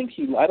I don't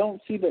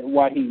see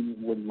why he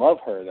would love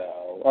her,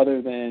 though,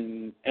 other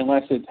than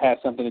unless it has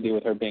something to do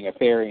with her being a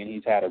fairy and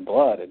he's had her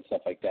blood and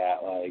stuff like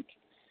that. Like,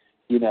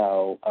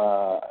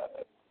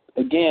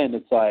 again,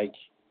 it's like,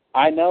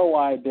 I know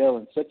why Bill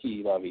and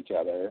Suki love each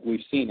other.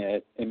 We've seen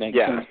it. It makes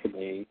sense to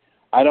me.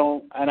 I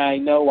know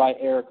why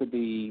Eric would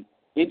be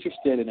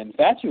interested and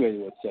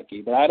infatuated with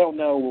Suki, but I don't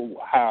know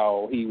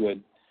how he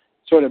would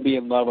sort of be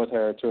in love with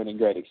her to a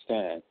great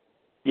extent.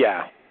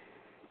 Yeah.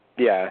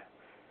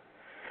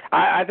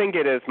 I think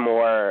it is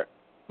more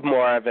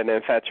of an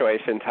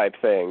infatuation type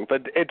thing,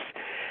 but it's.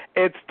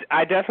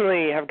 I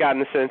definitely have gotten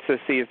the sense this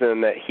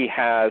season that he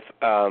has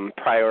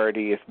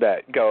priorities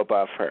that go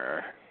above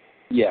her.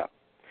 Yeah.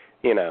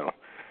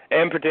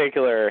 In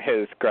particular,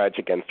 his grudge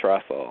against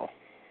Russell.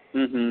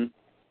 Mhm.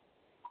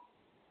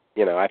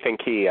 I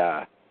think he,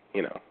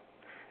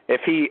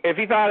 if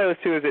he thought it was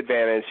to his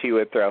advantage, he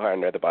would throw her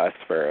under the bus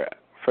for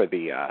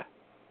the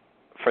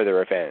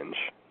revenge.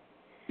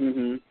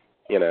 Mhm.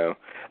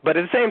 But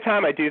at the same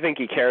time, I do think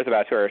he cares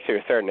about her to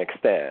a certain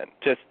extent.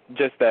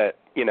 Just that,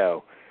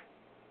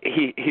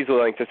 he's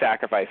willing to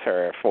sacrifice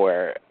her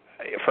for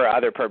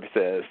other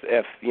purposes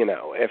if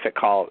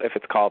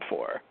it's called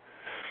for.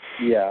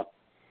 Yeah.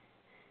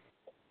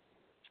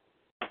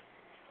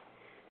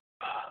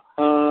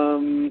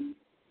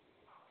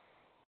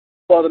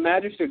 Well, the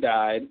Magister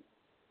died.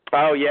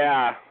 Oh,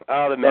 yeah.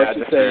 Oh, the Or I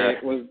should Magister.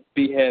 say was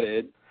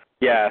beheaded.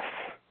 Yes.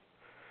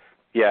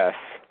 Yes.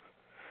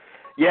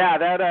 Yeah,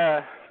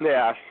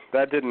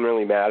 that didn't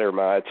really matter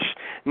much.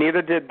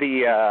 Neither did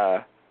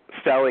the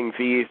selling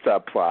V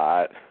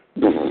subplot.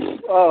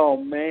 Oh,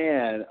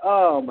 man.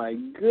 Oh, my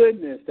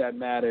goodness, that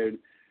mattered.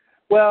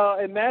 Well,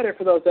 it mattered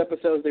for those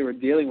episodes they were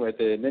dealing with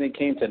it, and then it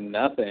came to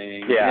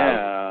nothing.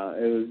 Yeah.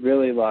 It was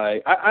really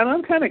like...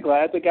 I'm kind of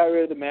glad they got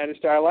rid of the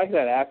Magister. I like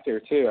that actor,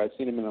 too. I've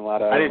seen him in a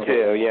lot of... I do,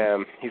 too, yeah.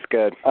 He's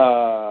good.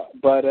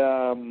 But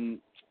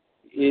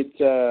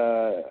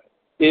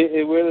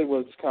it really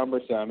was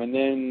cumbersome. And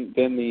then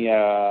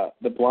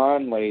the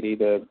blonde lady,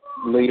 the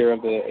leader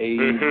of the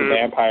the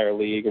Vampire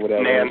League or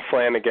whatever. Nan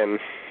Flanagan.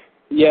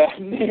 Yeah,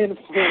 Nan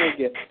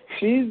Flanagan.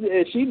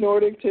 Is she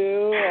Nordic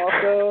too?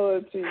 Also,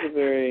 it seems a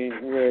very,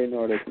 very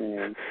Nordic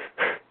name.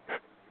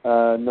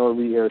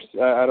 Norwegian.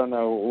 I don't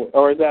know,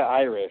 or is that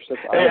Irish?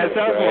 That's Irish. Yeah, it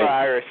sounds more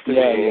Irish to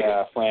me.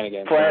 Yeah,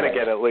 Flanagan.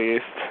 Flanagan, at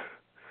least.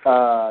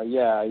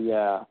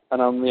 Yeah,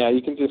 and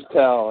you can just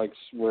tell like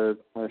where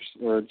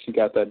she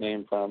got that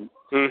name from.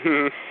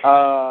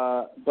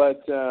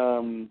 But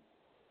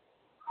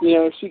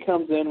she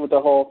comes in with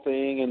the whole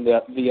thing and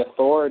the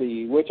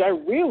authority, which I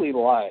really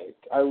liked.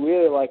 I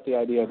really liked the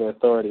idea of the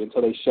authority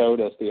until they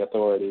showed us the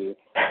authority.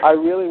 I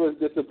really was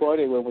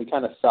disappointed when we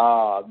kind of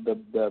saw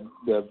the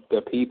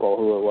people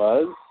who it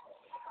was.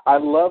 I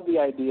love the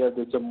idea of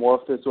this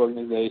amorphous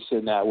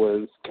organization that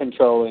was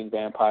controlling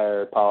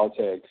vampire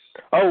politics.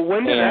 Oh,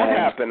 when did that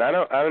happen? I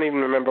don't even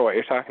remember what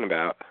you're talking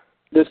about.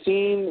 The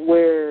scene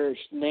where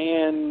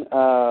Nan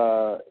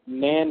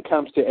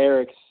comes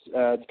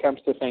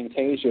to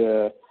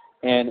Fantasia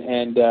and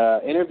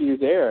interviews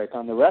Eric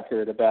on the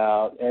record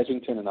about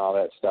Edgington and all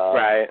that stuff.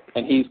 Right.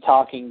 And he's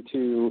got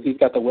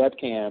the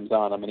webcams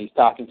on him and he's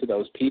talking to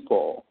those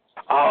people.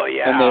 Oh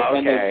yeah.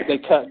 And they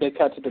cut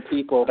to the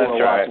people who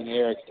are watching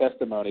Eric's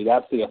testimony.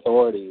 That's the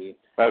authority.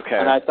 Okay.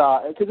 And I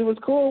thought, because it was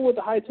cool with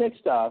the high tech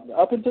stuff,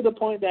 up until the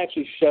point they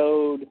actually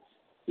showed.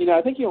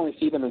 I think you only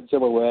see them in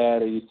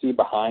silhouette or you see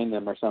behind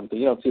them or something.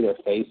 You don't see their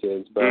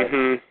faces, but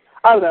I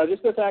don't know.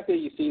 Just the fact that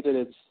you see that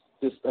it's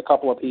just a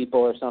couple of people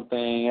or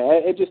something,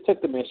 it just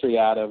took the mystery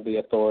out of the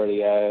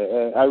authority.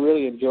 I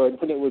really enjoyed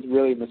when it was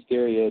really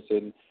mysterious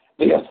and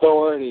the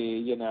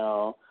authority, we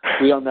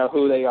don't know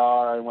who they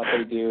are and what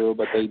they do,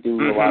 but they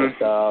do a lot of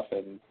stuff.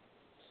 And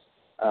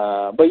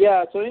but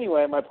yeah, so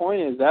anyway, my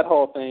point is that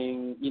whole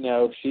thing,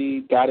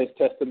 she got his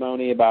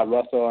testimony about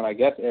Russell, and I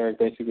guess Eric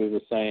basically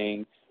was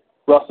saying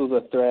Russell's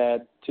a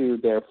threat to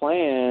their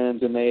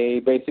plans, and they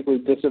basically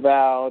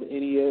disavowed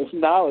any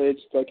knowledge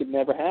like it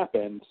never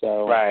happened.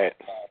 So right.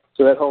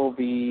 So that whole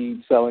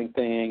V selling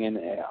thing and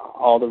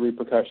all the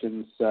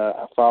repercussions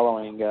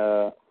following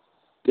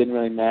didn't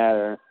really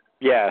matter.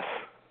 Yes.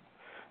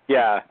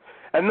 Yeah.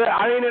 And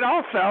it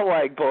all felt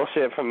like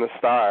bullshit from the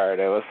start.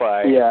 It was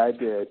like, yeah, it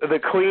did. The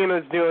Queen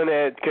was doing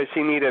it because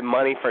she needed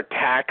money for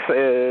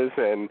taxes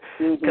and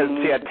because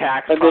she had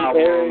tax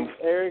problems.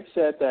 Then Eric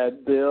said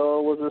that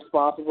Bill was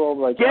responsible.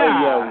 Like, yeah,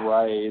 oh, yeah,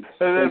 right.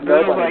 And then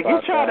Bill was like, you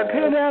trying to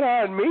pin that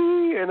on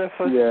me? And it's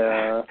like,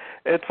 yeah.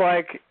 It's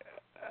like,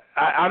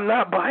 I'm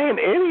not buying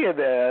any of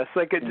this.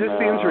 Like, it just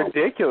seems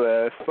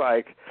ridiculous.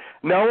 Like,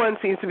 no one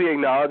seems to be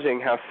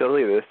acknowledging how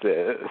silly this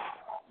is.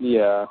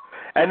 Yeah.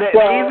 And they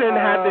even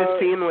had this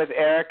scene with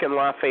Eric and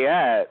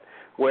Lafayette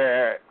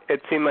where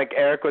it seemed like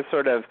Eric was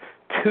sort of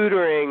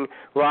tutoring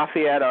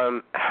Lafayette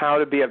on how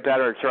to be a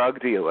better drug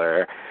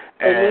dealer.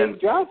 And they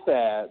dropped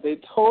that. They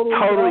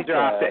totally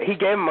dropped it. He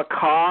gave him a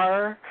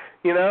car,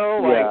 it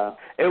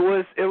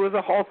was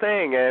a whole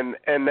thing, and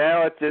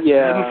now it just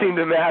didn't seem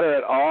to matter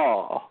at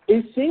all.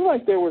 It seemed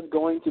like there was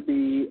going to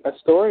be a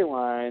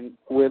storyline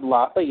with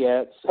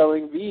Lafayette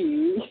selling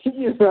V,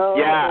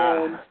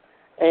 Yeah.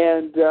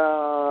 And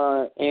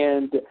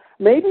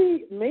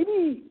maybe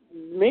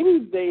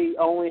they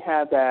only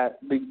had that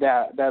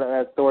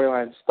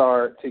storyline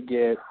start to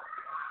get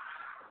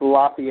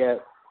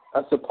Lafayette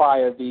a supply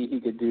of V he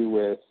could do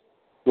with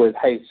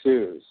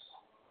Jesus.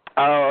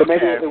 Oh, okay. But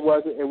maybe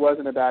it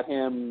wasn't about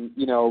him,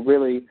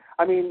 really.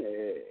 I mean,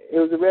 it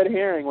was a red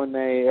herring when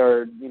they,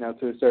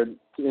 to a certain,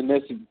 in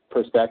this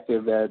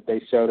perspective, that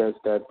they showed us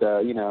that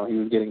he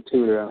was getting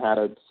tutored on how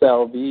to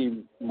sell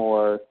V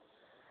more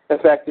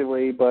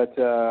effectively, but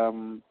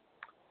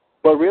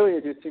really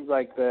it just seems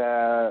like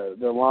the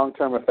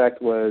long-term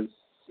effect was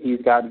he's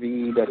got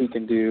V that he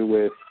can do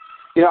with,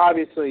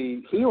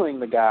 obviously healing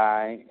the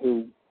guy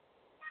who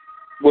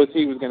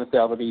he was going to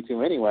sell the V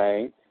to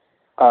anyway,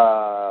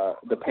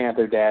 the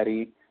Panther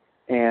Daddy,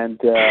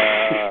 and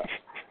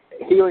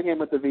healing him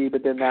with the V,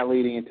 but then that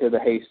leading into the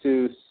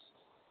Jesus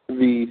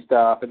V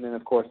stuff, and then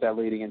of course that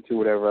leading into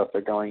whatever else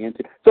they're going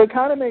into. So it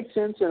kind of makes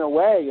sense in a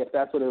way if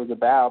that's what it was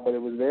about, but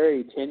it was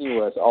very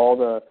tenuous. All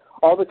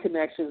the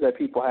connections that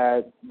people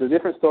had, the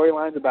different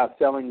storylines about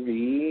selling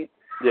V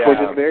were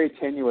just very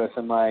tenuous,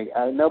 and like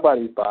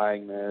nobody's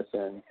buying this,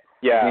 and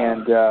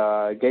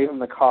gave him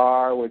the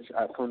car, which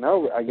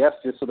I guess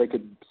just so they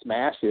could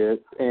smash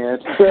it,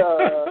 and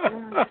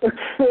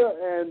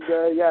And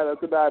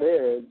that's about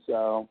it.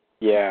 So.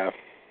 Yeah.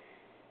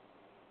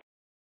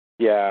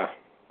 Yeah.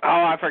 Oh,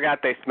 I forgot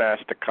they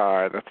smashed a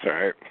car. That's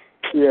right.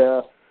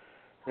 Yeah.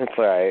 That's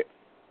right.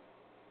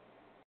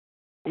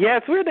 Yeah,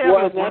 it's weird they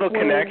have those little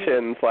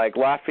connections. Like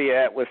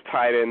Lafayette was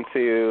tied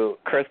into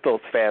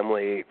Crystal's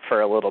family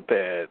for a little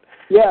bit.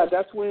 Yeah,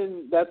 that's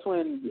when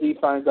he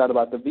finds out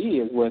about the V,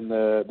 is when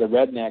the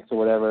rednecks or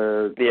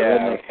whatever, the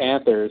redneck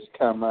Panthers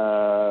come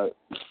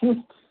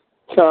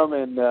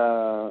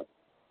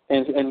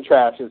and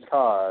trash his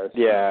car. So.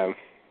 Yeah.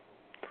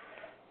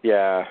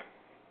 Yeah.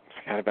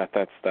 Forgot about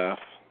that stuff.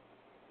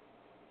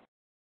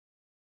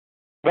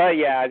 But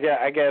yeah,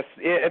 I guess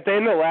at the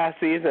end of last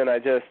season, I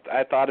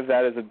thought of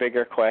that as a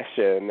bigger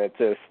question. It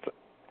just,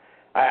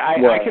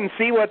 I can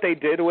see what they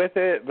did with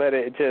it, but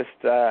it just,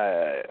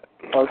 I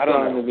don't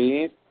know. The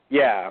V?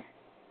 Yeah.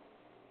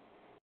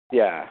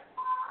 Yeah.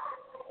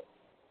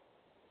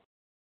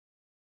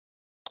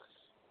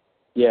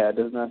 Yeah, it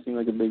does not seem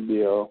like a big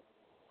deal.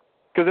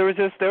 Because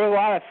there were a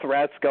lot of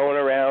threats going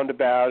around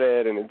about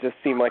it, and it just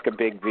seemed like a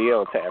big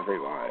deal to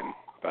everyone.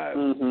 But.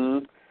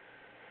 Mm-hmm.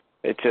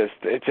 It just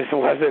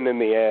wasn't in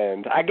the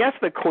end. I guess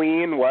the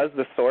Queen was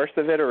the source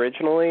of it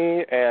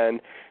originally,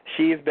 and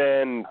she's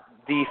been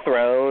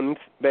dethroned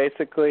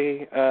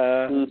basically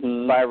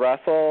by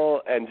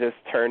Russell and just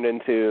turned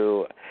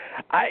into.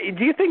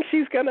 Do you think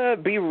she's gonna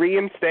be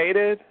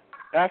reinstated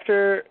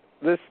after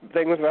this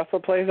thing with Russell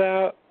plays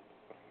out,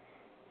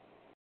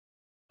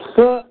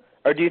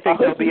 or do you think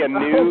there'll be a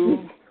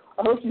new?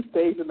 I hope she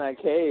stays in that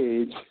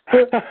cage.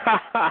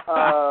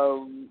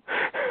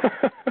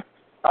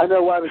 I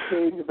know why the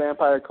cage the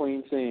Vampire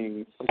Queen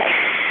sings.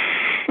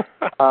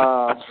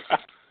 That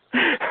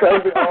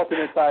was the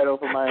alternate title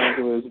for Maya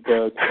Angelou's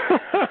book.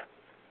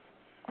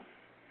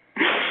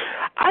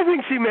 I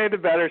think she made a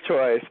better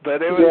choice,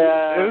 but it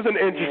was an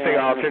interesting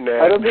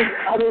alternate. I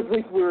don't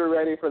think we were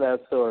ready for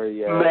that story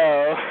yet.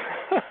 No.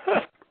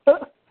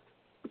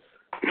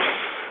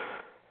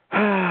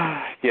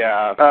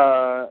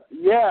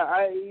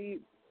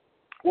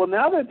 Well,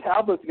 now that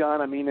Talbot's gone,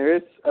 I mean, there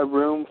is a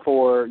room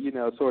for,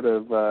 sort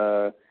of,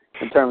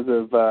 in terms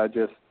of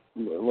just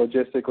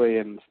logistically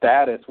and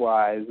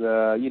status-wise,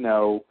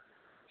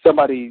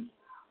 somebody,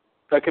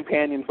 a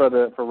companion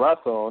for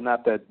Russell.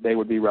 Not that they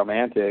would be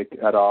romantic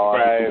at all.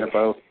 Right. They're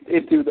both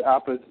into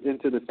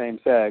the same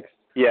sex,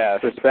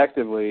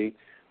 respectively.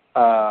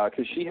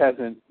 Because she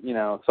hasn't,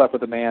 slept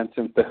with a man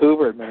since the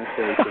Hoover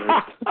administration.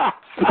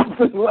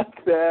 Something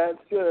like that.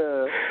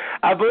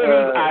 I believe it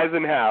was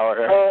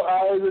Eisenhower. Oh,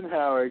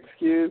 Eisenhower.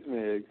 Excuse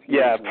me.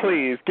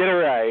 Please, get it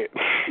right.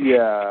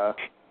 Yeah.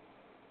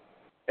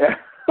 Yeah.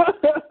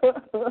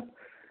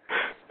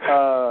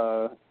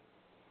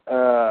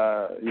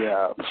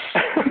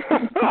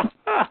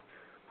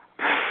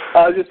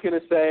 I was just going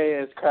to say,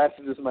 as crass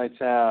as this might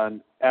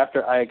sound,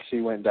 after Ike,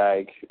 she went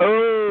Dyke.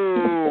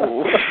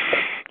 Oh.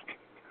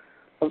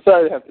 I'm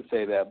sorry to have to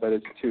say that, but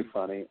it's too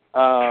funny.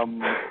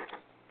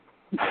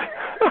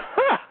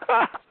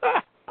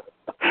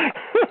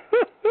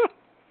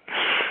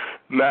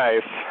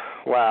 Nice.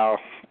 Wow.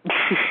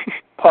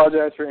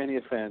 Apologize for any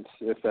offense,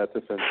 if that's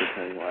offensive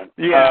to anyone.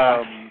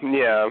 Yeah.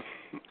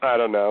 I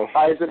don't know.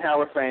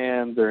 Eisenhower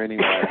fans or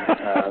anyone.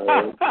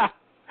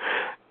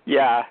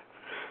 Yeah.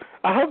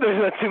 I hope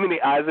there's not too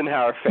many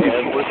Eisenhower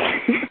fans.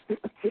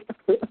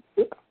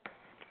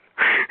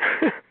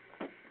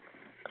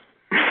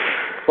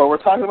 Well, we're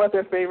talking about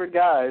their favorite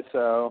guys,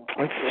 so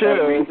that's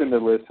true. Reason to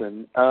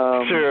listen.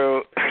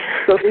 True.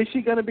 So is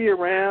she going to be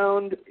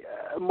around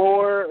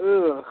more?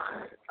 Ugh.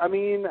 I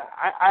mean,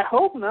 I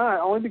hope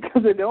not, only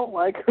because I don't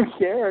like her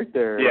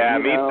character. Yeah,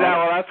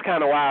 that's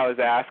kind of why I was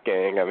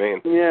asking. I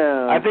mean,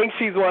 I think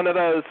she's one of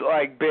those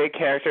like big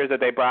characters that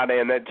they brought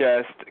in that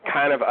just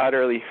kind of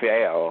utterly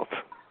failed.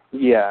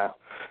 Yeah.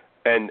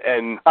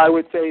 And I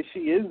would say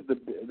she is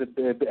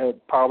the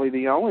probably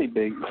the only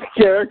big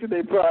character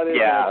they brought in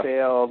that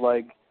failed.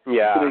 Like to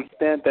the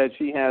extent that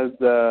she has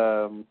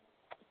to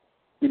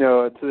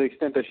the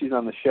extent that she's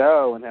on the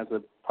show and has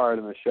a part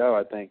in the show,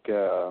 I think.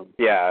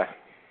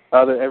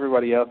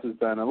 Everybody else has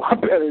done a lot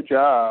better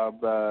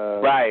job.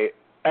 Right.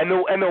 And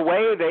the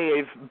way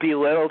they've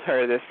belittled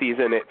her this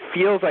season, it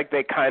feels like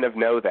they kind of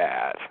know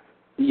that.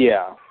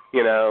 Yeah.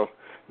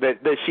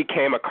 That she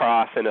came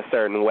across in a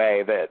certain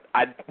way that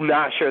I'm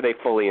not sure they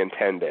fully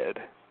intended.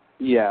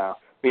 Yeah.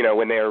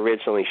 When they were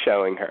originally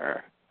showing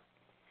her.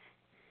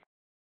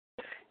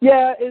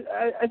 Yeah,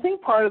 I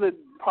think part of the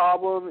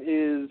problem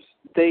is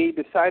they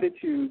decided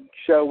to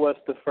show us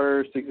the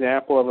first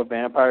example of a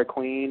vampire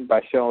queen by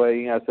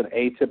showing us an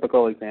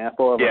atypical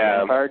example of a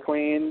vampire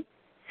queen.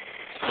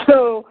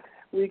 So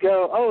we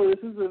go, oh, this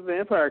is a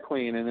vampire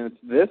queen, and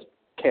it's this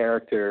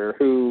character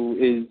who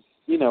is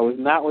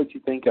not what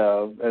you think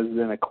of as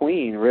in a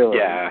queen, really.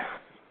 Yeah.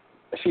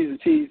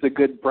 She's a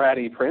good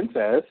bratty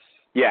princess.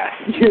 Yes.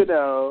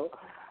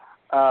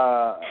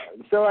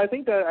 So I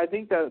think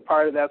that's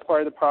part of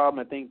the problem.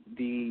 I think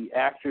the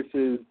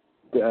actress's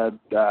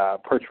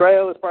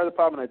portrayal is part of the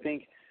problem. And I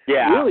think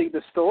really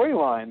the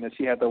storyline that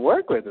she had to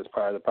work with is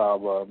part of the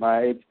problem.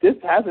 It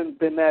just hasn't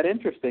been that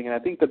interesting, and I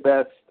think the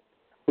best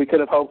we could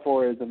have hoped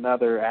for is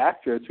another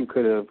actress who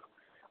could have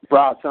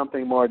brought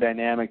something more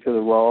dynamic to the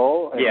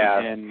role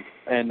and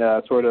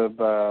sort of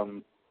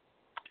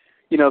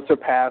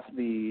surpass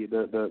the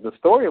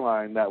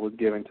storyline that was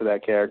given to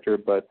that character.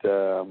 But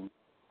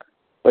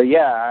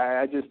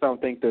yeah, I just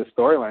don't think the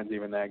storyline's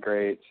even that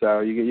great. So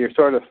you're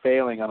sort of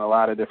failing on a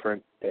lot of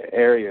different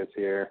areas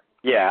here.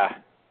 Yeah.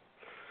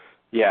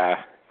 Yeah.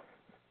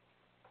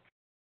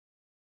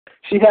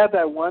 She had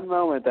that one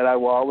moment that I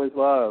will always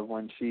love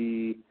when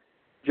she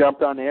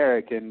jumped on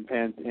Eric in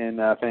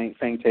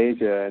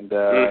Fantasia, and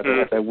they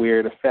had that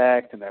weird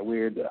effect and that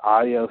weird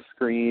audio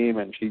scream,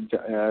 and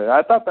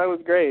I thought that was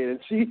great. And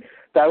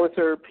that was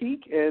her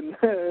peak, and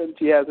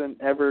she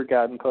hasn't ever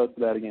gotten close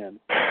to that again.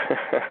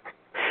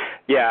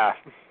 Yeah.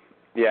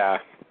 I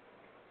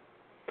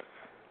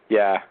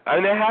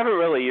mean, they haven't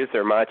really used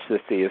her much this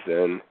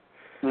season.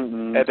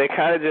 Mm-hmm. And they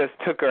kind of just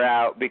took her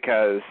out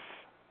because,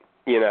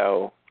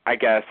 I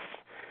guess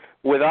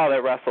with all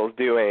that Russell's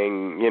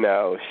doing,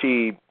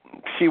 she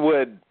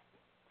would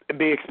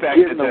be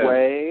expected get in the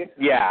way.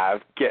 Yeah,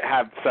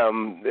 have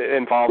some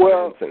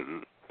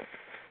involvement.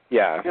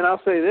 And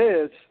I'll say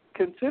this,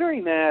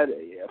 considering that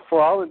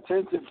for all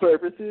intents and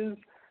purposes,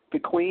 the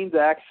Queen's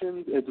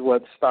actions is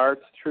what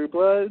starts True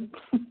Blood.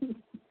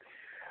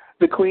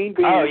 The Queen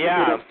being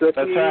that's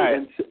right.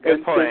 and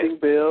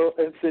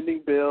sending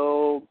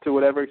Bill to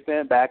whatever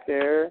extent back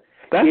there.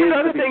 That's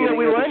another thing that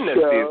we learned this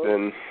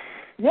season.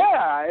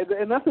 Yeah,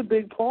 and that's a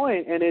big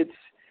point, and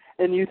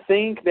you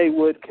think they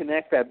would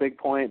connect that big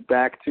point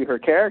back to her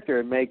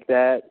character and make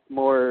her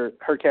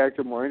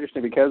character more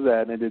interesting because of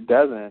that, and it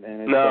doesn't.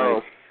 And it's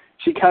like,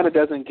 she kind of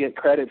doesn't get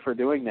credit for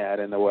doing that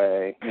in a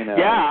way,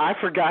 Yeah, I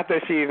forgot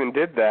that she even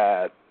did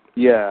that.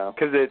 Yeah,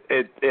 because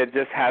it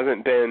just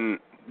hasn't been.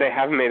 They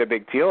haven't made a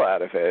big deal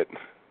out of it.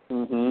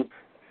 Mhm.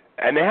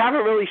 And they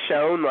haven't really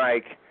shown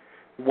what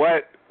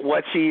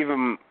she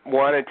even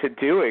wanted to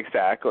do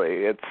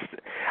exactly. That's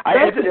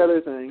the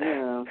other thing,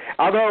 yeah.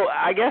 Although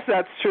I guess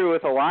that's true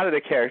with a lot of the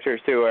characters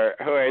who are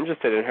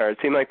interested in her. It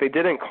seemed like they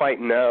didn't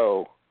quite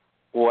know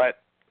what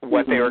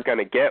they were going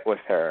to get with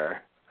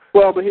her.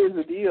 Well, but here's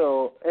the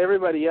deal.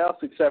 Everybody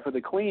else except for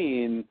the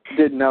Queen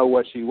didn't know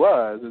what she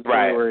was, and so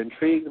they were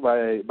intrigued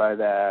by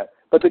that.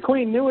 But the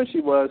Queen knew what she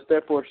was,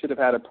 therefore should have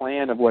had a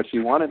plan of what she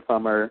wanted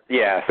from her.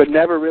 Yes. But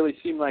never really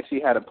seemed like she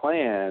had a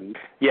plan.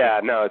 Yeah,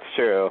 no, it's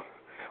true.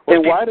 Well,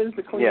 and why does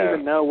the Queen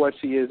even know what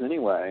she is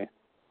anyway?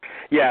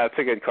 Yeah, that's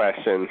a good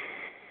question.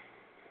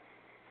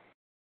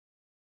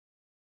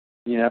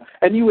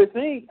 And you would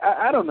think,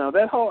 I don't know,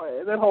 that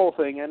whole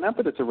thing, and not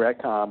that it's a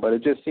retcon, but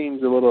it just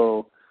seems a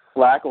little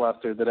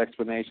lackluster, that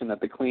explanation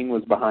that the Queen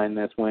was behind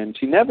this when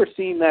she never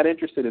seemed that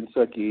interested in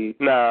Sookie.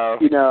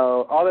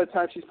 No. All the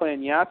time she's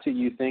playing Yahtzee,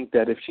 you think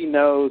that if she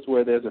knows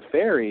where there's a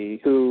fairy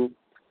who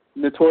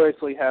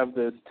notoriously have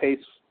this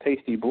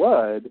tasty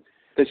blood,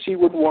 that she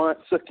would want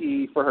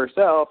Sookie for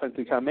herself and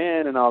to come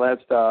in and all that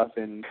stuff.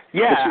 And she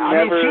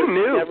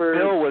knew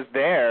Bill was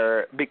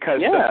there because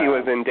Sookie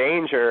was in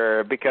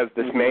danger because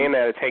this man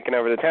had taken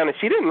over the town, and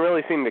she didn't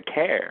really seem to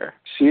care.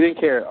 She didn't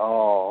care at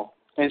all.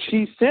 And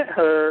she sent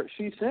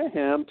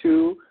him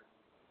to,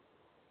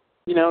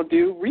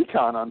 do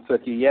recon on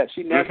Sookie, yet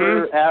she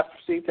never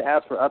seemed to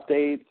ask for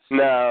updates.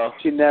 No.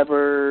 She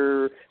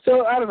never...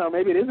 So, I don't know,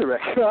 maybe it is a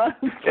retcon.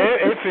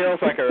 It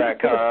feels like a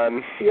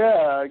retcon.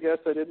 Yeah, I guess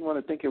I didn't want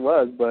to think it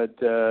was, but,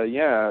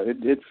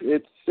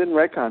 it's in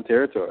retcon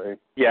territory.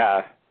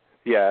 Yeah.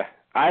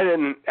 I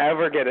didn't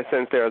ever get a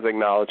sense there was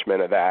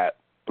acknowledgement of that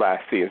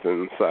last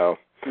season, so...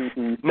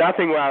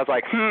 Nothing where I was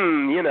like,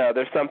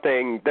 there's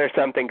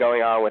something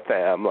going on with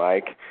them,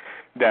 like,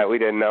 that we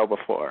didn't know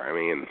before. I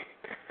mean...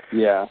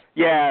 Yeah.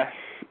 I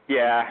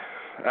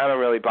don't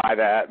really buy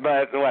that,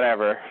 but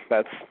whatever.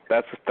 That's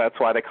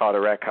why they call it a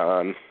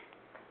retcon.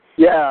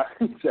 Yeah,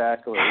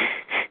 exactly.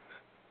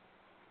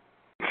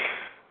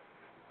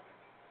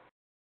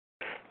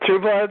 True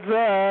Blood's,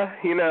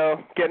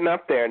 getting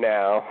up there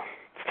now.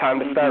 It's time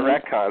to start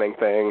retconning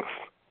things.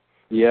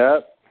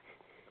 Yep.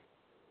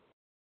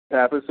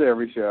 Happens to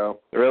every show.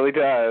 It really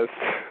does.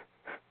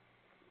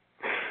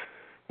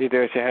 You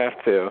do what you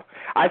have to.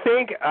 I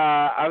think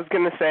I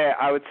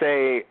would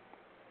say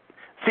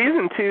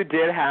season 2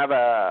 did have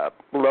a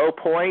low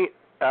point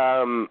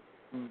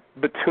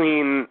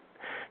between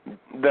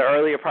the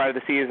earlier part of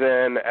the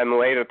season and the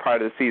later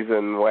part of the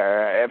season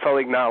where it felt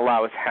like not a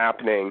lot was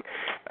happening.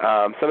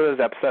 Some of those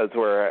episodes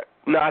were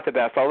not the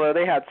best, although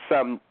they had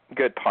some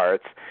good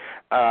parts.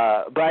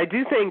 But I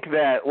do think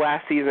that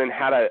last season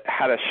had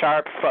a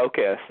sharp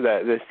focus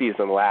that this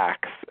season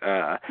lacks.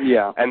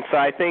 And so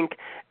I think,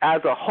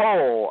 as a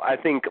whole, I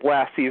think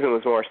last season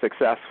was more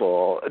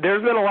successful.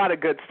 There's been a lot of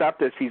good stuff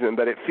this season,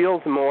 but it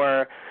feels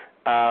more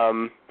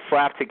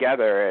slapped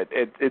together.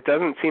 It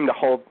doesn't seem to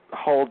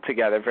hold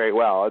together very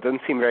well. It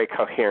doesn't seem very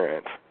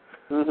coherent.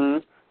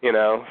 So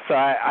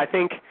I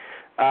think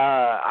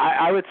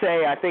I would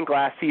say I think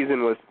last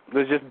season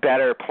was just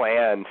better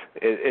planned.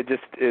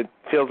 It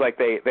feels like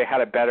they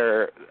had a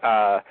better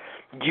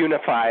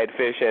unified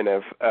vision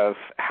of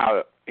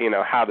how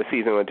the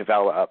season would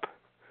develop.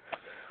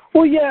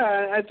 Well,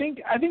 yeah, I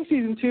think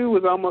season 2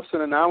 was almost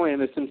an anomaly in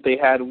the sense they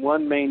had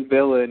one main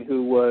villain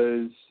who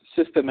was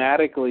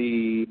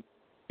systematically,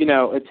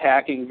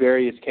 attacking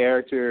various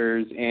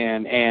characters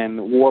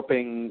and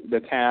warping the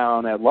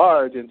town at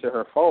large into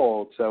her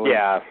fold. So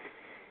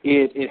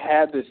it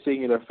had this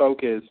singular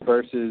focus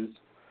versus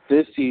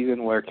this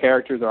season where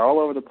characters are all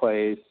over the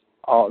place,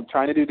 all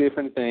trying to do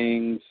different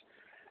things,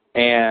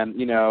 and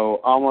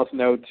almost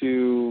no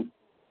two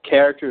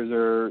characters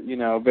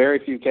very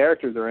few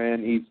characters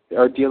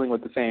are dealing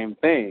with the same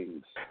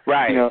things.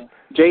 Right.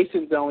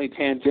 Jason's only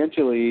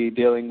tangentially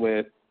dealing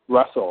with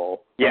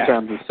Russell in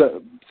terms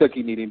of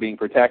Sookie being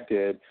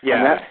protected.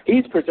 Yeah. And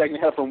he's protecting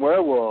her from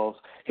werewolves.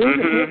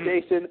 Here's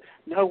Jason,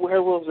 no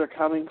werewolves are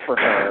coming for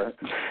her.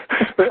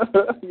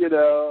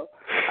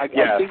 I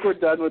think we're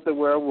done with the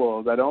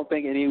werewolves. I don't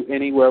think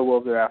any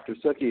werewolves are after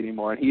Sookie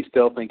anymore, and he's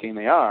still thinking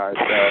they are.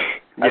 So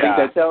I think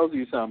that tells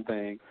you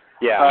something.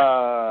 Yeah.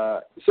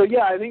 I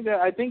think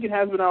it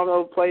has been all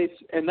over the place,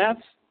 and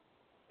that's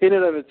in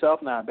and of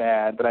itself not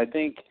bad, but I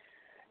think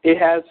it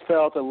has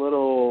felt a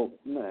little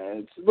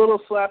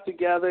slapped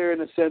together in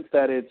the sense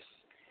that it's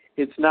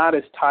not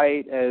as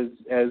tight as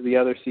the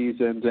other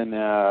seasons, and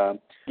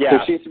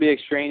there seems to be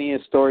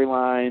extraneous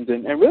storylines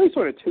and really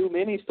sort of too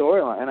many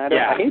storylines. And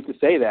I hate to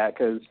say that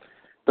because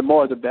the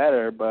more the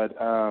better, but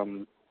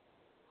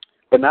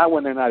not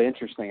when they're not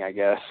interesting, I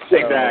guess. So,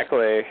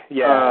 exactly.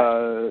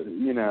 Yeah.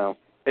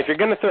 If you're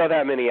going to throw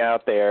that many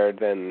out there,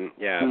 then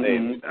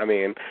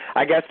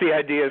I guess the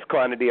idea is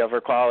quantity over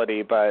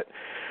quality, but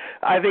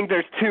I think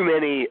there's too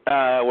many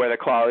where the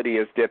quality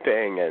is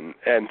dipping,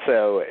 and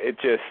so it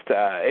just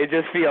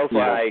feels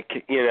like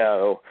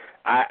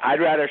I'd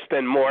rather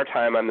spend more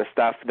time on the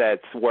stuff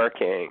that's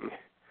working,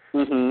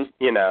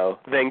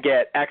 than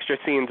get extra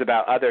scenes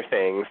about other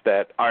things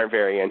that aren't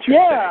very interesting.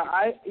 Yeah,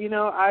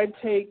 I'd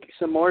take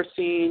some more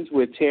scenes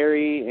with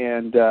Terry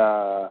and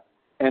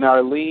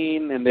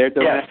Arlene and their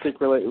domestic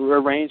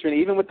arrangement,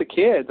 even with the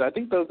kids. I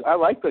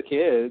like the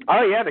kids.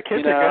 Oh yeah, the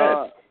kids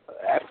are good.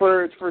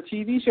 For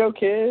TV show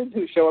kids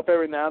who show up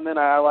every now and then,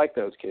 I like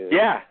those kids.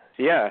 Yeah.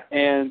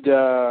 And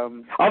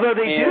although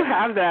they do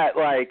have that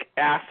like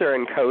Aster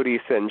and Cody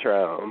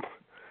syndrome.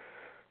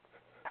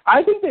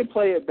 I think they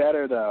play it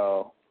better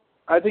though.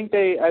 I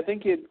agree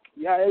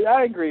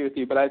with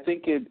you, but I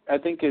think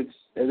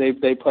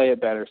they play it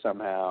better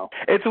somehow.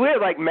 It's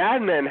weird, like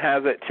Mad Men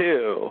has it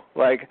too.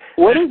 Like,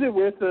 what is it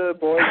with the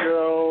boy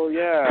girl?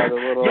 Yeah, the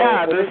little.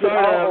 Yeah,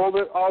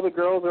 all the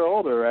girls are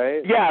older,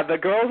 right? Yeah, the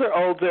girls are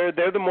older.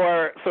 They're the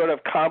more sort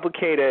of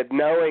complicated,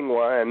 knowing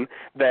one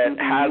that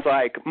has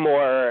like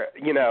more,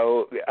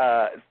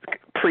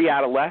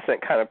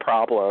 pre-adolescent kind of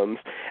problems,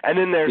 and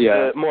then there's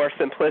the more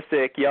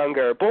simplistic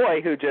younger boy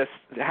who just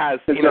has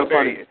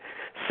very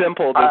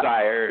simple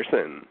desires.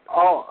 And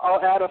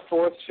I'll add a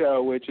fourth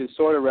show which is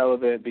sort of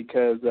relevant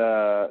because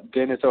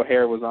Dennis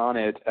O'Hare was on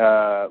it.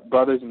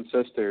 Brothers and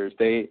Sisters.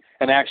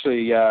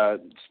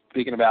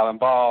 Speaking of Alan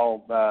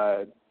Ball,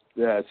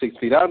 6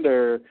 Feet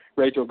Under,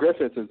 Rachel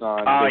Griffiths is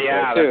on. Oh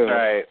yeah, too. That's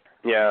right.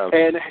 Yeah.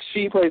 And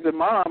she plays a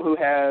mom who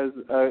has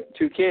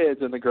 2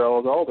 kids, and the girl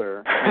is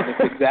older.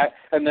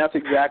 And that's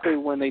exactly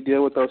when they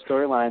deal with those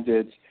storylines.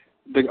 It's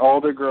the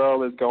older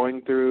girl is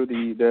going through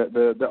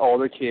the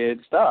older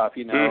kid stuff,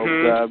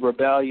 the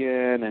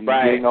rebellion and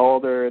getting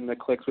older and the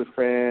cliques with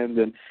friends,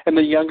 and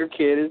the younger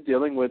kid is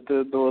dealing with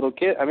the little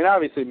kid. I mean,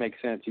 obviously it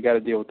makes sense. You got to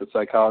deal with the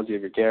psychology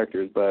of your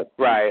characters, but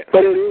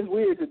But it is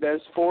weird that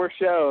there's 4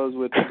 shows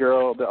with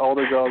the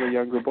older girl, and the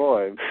younger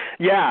boy.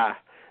 Yeah.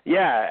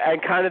 Yeah,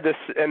 and kind of this,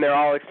 and they're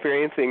all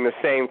experiencing the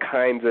same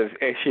kinds of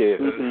issues,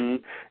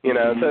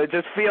 So it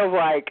just feels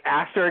like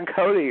Aster and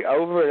Cody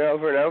over and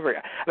over and over.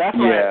 That's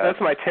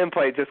my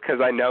template, just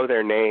because I know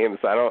their names.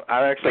 I don't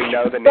actually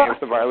know the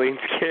names of Arlene's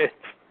kids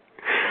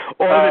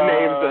or the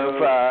names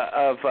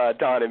of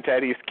Don and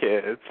Betty's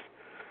kids.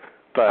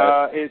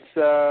 But it's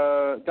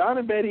Don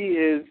and Betty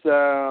is.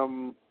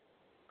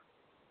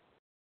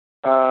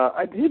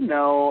 I did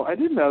know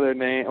their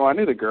name. Well, I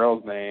knew the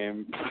girl's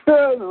name.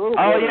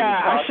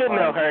 I should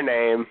know her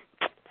name,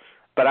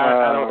 but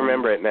I don't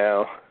remember it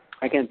now.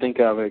 I can't think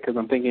of it because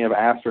I'm thinking of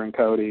Aster and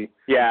Cody.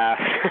 Yeah.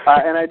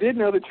 And I did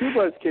know the True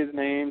Blood kids'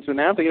 names, but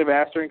now I'm thinking of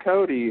Aster and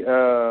Cody.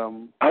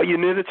 You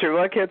knew the True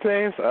Blood kids'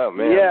 names? Oh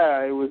man.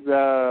 Yeah, it was.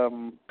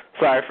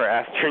 Sorry for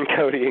Aster and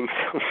Codying.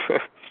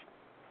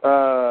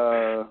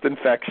 It's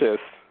infectious.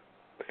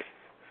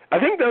 I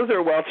think those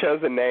are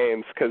well-chosen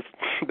names because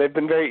they've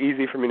been very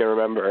easy for me to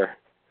remember.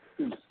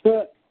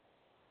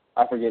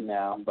 I forget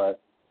now,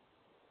 but...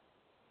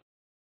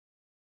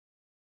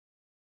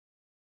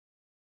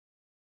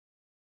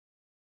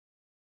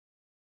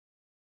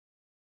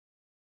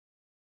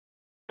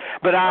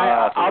 But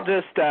I'll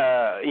just,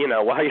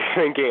 while you're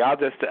thinking, I'll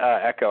just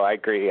echo. I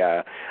agree.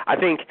 I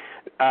think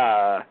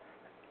the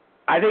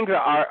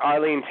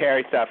Arlene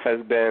Terry stuff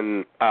has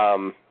been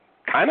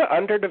kind of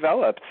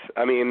underdeveloped.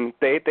 I mean,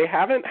 they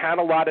haven't had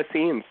a lot of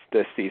scenes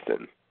this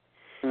season.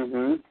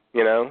 Mhm.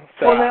 You know.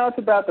 So, well, now it's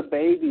about the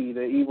baby,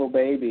 the evil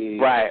baby.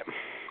 Right.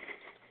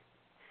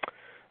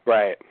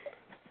 Right.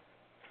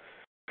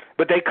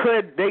 But they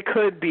could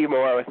do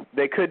more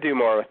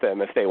with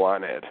them if they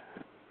wanted.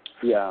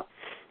 Yeah.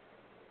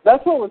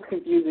 That's what was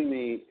confusing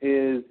me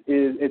is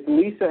it's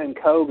Lisa and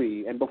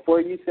Kobe, and before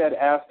you said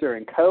Aster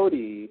and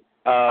Cody,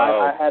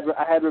 I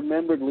had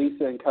remembered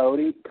Lisa and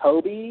Kobe.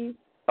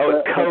 Oh,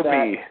 it's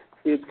Kobe.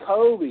 It's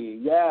Kobe,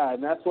 yeah,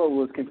 and that's what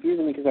was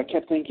confusing me because I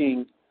kept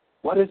thinking,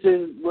 what are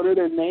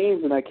their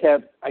names? And I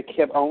kept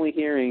only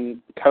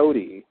hearing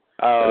Cody.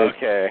 Oh,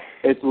 okay.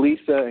 It's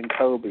Lisa and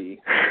Kobe.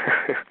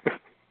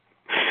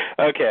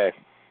 Okay.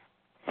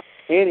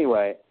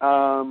 Anyway,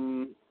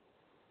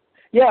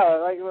 yeah,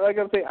 like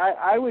I'm saying,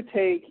 I would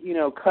take,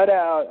 cut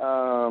out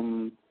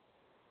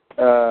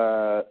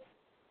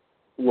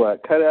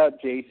cut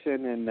out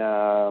Jason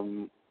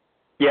and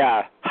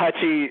yeah,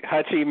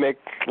 Hutchie Mc,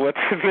 what's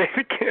his name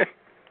again?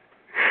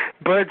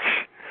 Butch,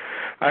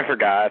 I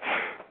forgot.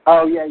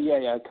 Oh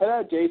yeah. Cut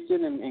out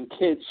Jason and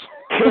Kitch.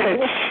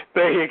 Kitch,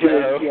 there you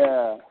go.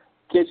 Yeah,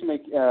 Kitch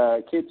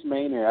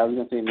Maynard. I was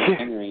gonna say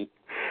McHenry.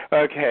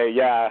 Okay,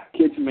 yeah.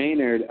 Kitch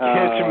Maynard. Kitch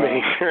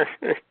Maynard.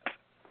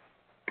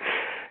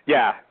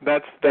 Yeah,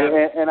 that's.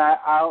 And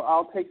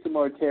I'll take some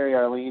more Terry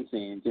Arlene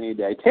scenes any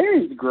day.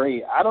 Terry's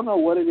great. I don't know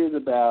what it is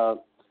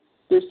about.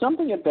 There's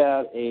something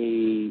about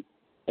as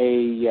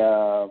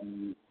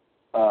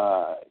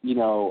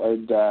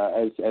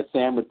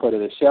Sam would put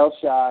it, a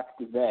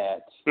shell-shocked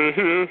vet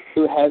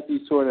who has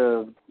these sort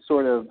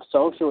of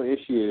social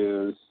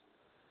issues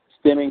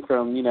stemming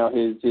from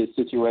his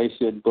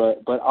situation,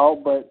 but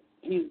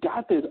he's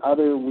got this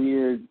other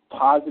weird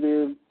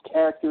positive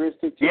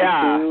characteristic to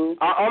him too.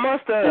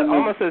 Almost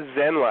a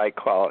Zen-like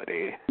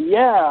quality.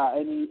 Yeah,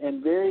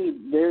 and very,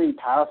 very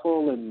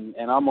powerful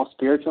and almost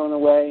spiritual in a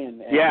way.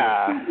 And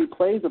he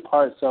plays the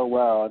part so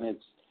well, and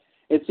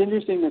it's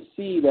interesting to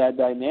see that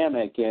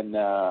dynamic. And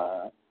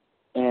I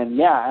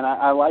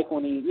like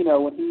when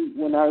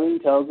when Arlene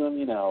tells him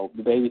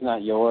the baby's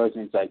not yours,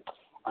 and he's like,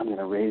 I'm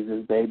gonna raise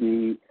this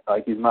baby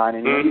like he's mine,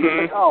 and he's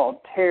like, oh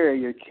Terry,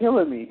 you're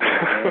killing me,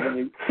 man.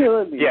 You're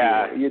killing me.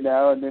 Yeah.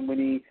 And then when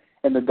he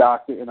and the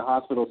doctor in the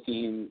hospital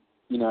scene,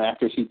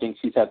 after she thinks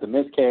she's had the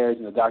miscarriage,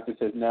 and the doctor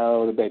says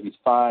no, the baby's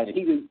fine, and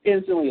he just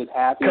instantly is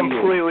happy,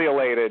 completely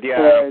elated,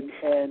 yeah,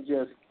 and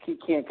just he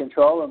can't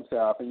control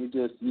himself, and you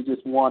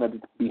just want to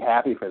be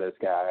happy for this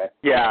guy.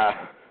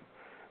 Yeah.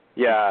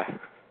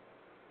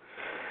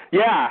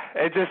 Yeah,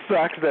 it just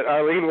sucks that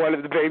Arlene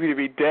wanted the baby to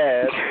be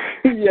dead.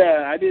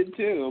 Yeah, I did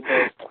too.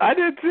 I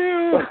did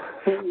too.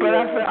 But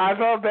yeah. I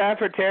felt bad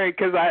for Terry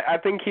because I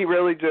think he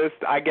really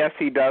just, I guess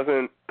he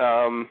doesn't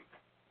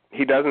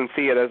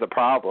see it as a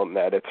problem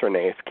that it's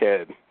Renee's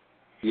kid.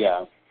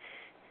 Yeah.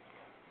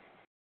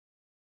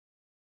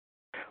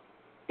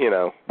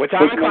 Which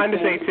I'm inclined to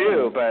say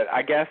too, but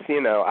I guess,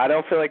 I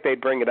don't feel like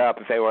they'd bring it up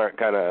if they weren't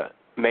going to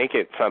make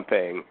it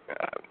something,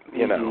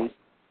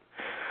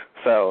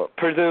 So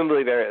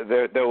presumably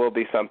there will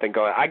be something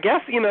going on. I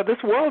guess,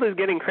 this world is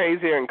getting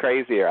crazier and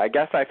crazier. I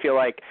guess I feel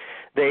like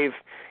they've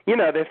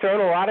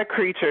thrown a lot of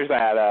creatures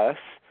at us,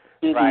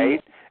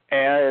 right?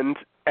 And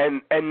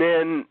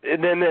then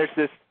there's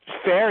this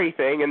fairy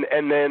thing,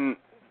 and then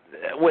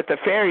with the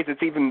fairies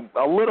it's even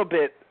a little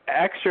bit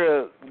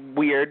extra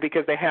weird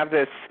because they have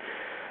this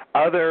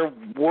other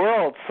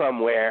world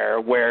somewhere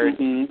where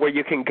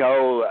you can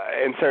go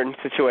in certain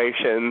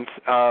situations.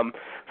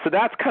 So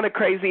that's kind of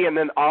crazy. And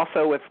then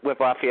also with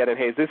Lafayette and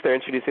Jesus, they're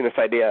introducing this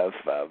idea of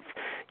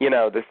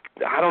this,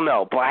 I don't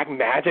know, black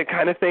magic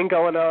kind of thing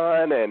going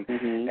on, and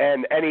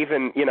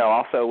even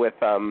also with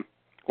the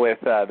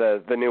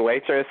new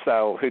waitress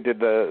who did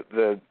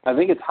the I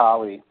think it's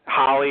Holly.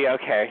 Holly,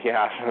 okay,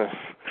 yeah.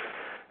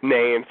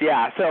 Names,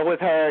 yeah. So with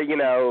her,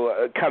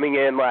 coming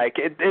in, like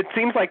it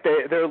seems like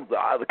they're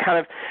kind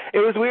of. It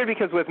was weird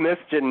because with Miss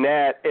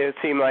Jeanette, it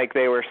seemed like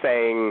they were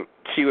saying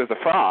she was a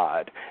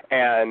fraud,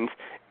 and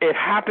it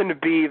happened to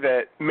be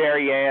that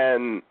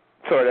Marianne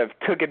sort of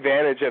took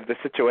advantage of the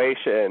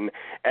situation,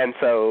 and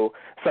so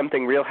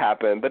something real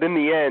happened. But in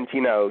the end,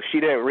 she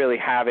didn't really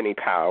have any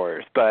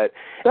powers. Go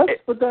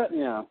ahead.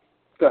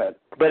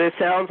 But it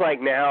sounds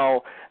like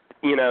now.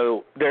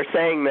 They're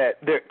saying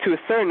that to a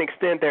certain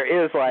extent there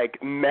is like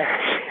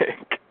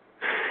magic,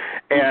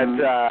 and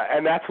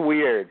that's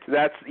weird.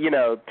 That's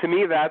to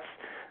me that's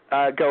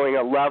going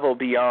a level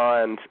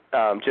beyond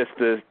just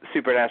the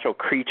supernatural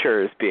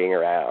creatures being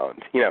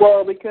around.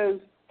 Well,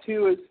 because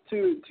to a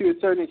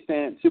certain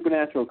extent,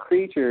 supernatural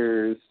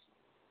creatures,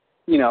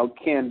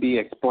 can be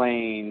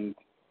explained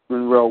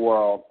in real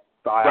world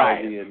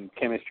biology and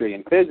chemistry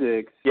and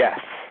physics. Yes.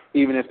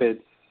 Even if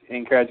it's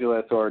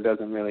incredulous or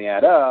doesn't really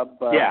add up,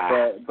 but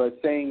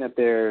saying that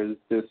there's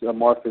this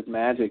amorphous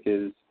magic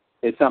is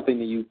something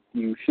that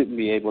you shouldn't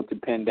be able to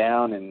pin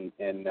down in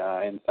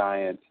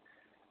science.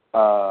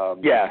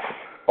 Yes.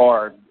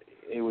 Or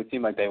it would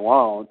seem like they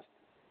won't.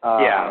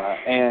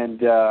 And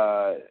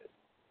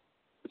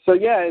So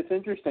yeah, it's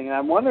interesting, and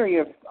I'm wondering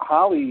if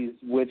Holly's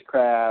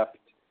witchcraft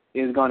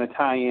is going to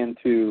tie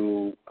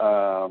into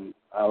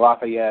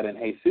Lafayette and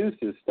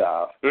Jesus'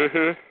 stuff.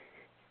 Mhm.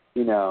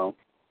 You know.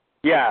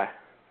 Yeah.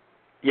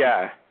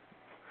 Yeah.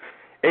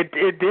 It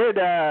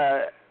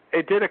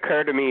did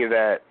occur to me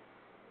that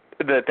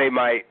they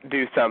might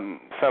do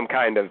some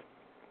kind of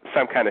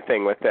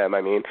thing with them.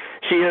 I mean,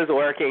 she is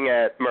working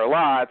at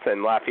Merlotte's,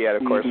 and Lafayette,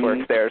 of course,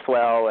 works there as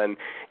well. And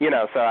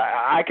so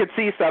I could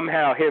see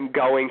somehow him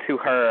going to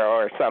her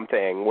or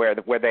something where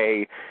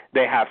they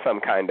have some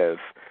kind of,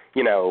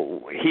 he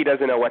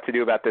doesn't know what to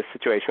do about this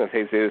situation with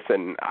Jesus,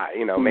 and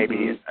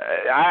maybe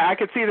I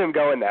could see them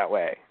going that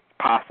way,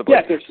 possibly.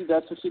 Yeah, because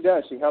that's what she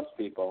does. She helps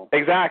people.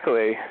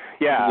 Exactly.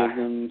 Yeah. She gives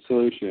them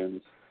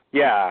solutions.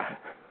 Yeah.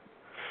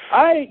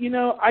 I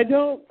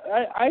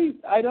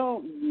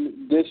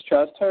don't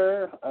distrust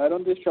her. I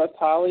don't distrust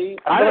Holly.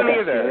 I don't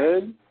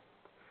either.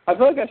 I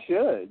feel like I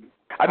should.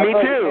 Me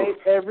too.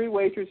 Like every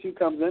waitress who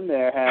comes in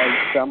there has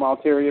some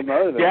ulterior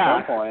motive at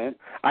some point.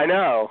 I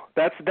know.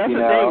 That's the thing.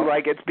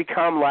 Like, it's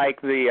become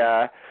like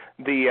the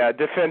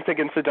Defense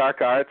Against the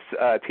Dark Arts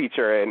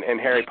teacher in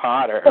Harry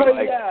Potter. Oh,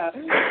 like, yeah.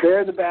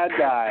 They're the bad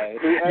guy.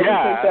 Whoever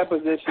takes that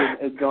position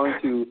is going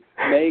to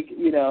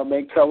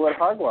make trouble at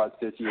Hogwarts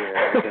this year,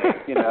 I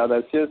think.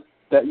 That's just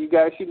that you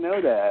guys should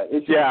know that.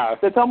 It's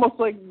just, it's almost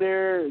like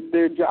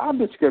their job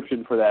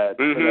description for that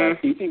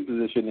teaching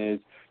position is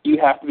you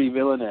have to be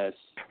villainous.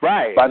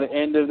 Right. By the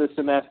end of the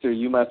semester,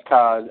 you must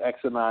cause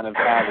X amount of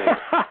havoc,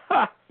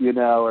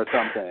 or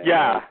something.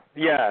 Yeah,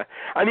 yeah.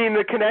 I mean,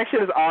 the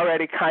connection is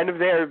already kind of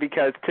there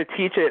because to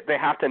teach it, they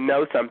have to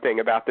know something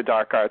about the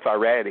dark arts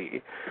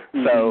already.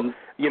 So,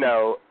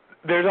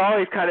 there's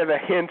always kind of a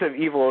hint of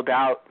evil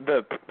about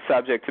the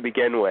subject to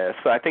begin with.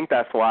 So I think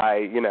that's why,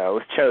 it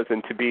was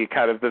chosen to be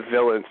kind of the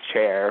villain's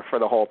chair for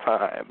the whole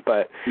time.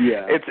 But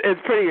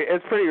it's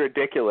pretty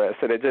ridiculous,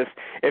 and it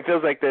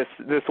feels like this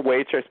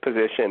waitress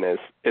position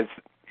is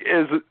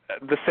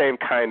the same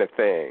kind of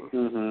thing.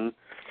 Mm-hmm.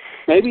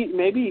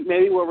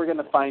 Maybe what we're going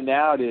to find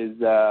out is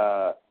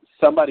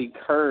somebody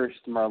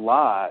cursed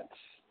Merlotte's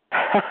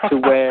to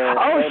where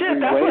oh shit,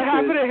 that's what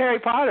happened in Harry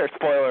Potter.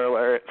 Spoiler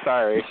alert.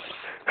 Sorry.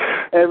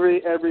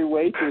 Every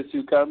waitress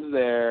who comes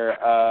there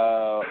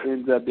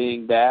ends up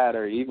being bad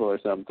or evil or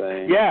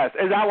something. Yes.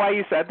 Is that why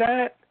you said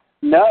that?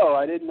 No,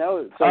 I didn't know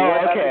it. So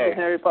what okay. happens in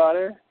Harry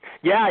Potter?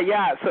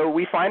 Yeah. So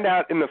we find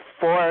out in the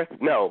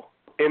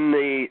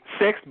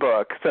sixth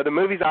book, so the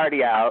movie's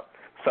already out,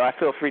 so I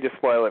feel free to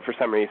spoil it for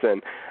some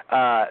reason,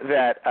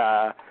 that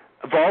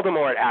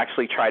Voldemort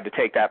actually tried to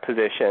take that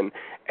position,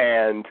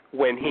 and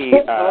when he...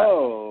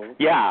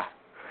 Yeah,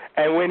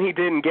 and when he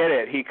didn't get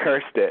it, he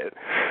cursed it.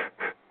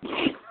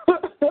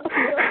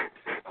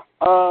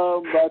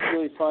 That's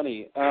really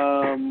funny.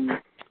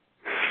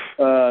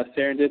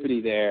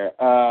 Serendipity there.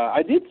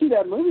 I did see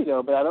that movie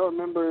though, but I don't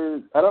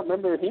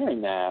remember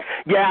hearing that.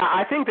 Yeah,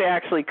 I think they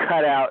actually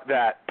cut out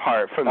that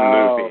part from the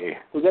movie.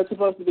 Was that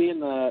supposed to be in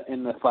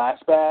the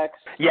flashbacks?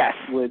 Yes.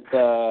 With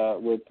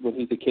when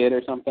he's a kid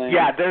or something?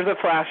 Yeah, there's a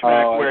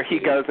flashback where he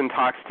goes and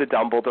talks to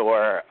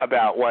Dumbledore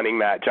about wanting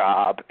that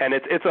job, and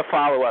it's a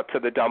follow up to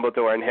the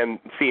Dumbledore and him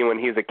seeing when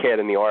he's a kid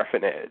in the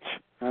orphanage.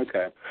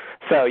 Okay.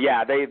 So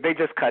yeah, they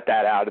just cut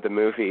that out of the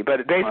movie,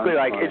 but basically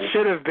it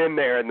should have been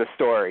there in the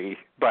story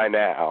by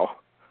now.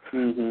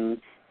 Mhm.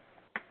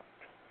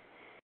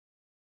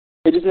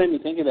 It just made me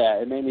think of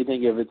that. It made me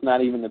think of it's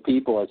not even the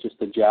people; it's just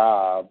the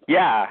job.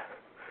 Yeah.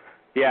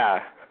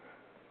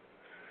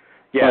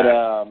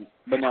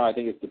 But no, I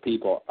think it's the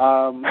people.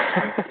 I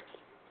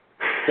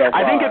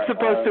think it's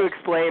supposed to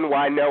explain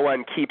why no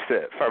one keeps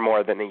it for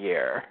more than a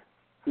year.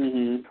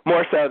 Mhm.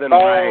 More so than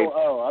I'm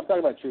talking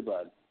about True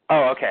Blood.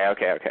 Oh, okay.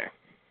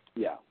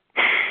 Yeah.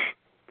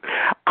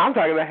 I'm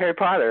talking about Harry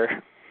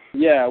Potter.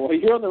 Yeah, well,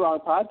 you're on the wrong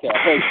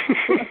podcast.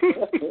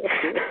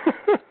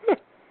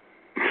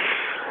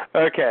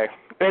 Okay.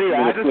 Anyway,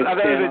 I thought it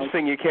was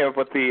interesting you came up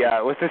with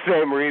the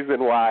same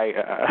reason why.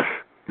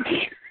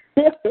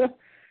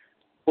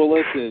 Well,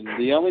 listen,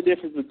 the only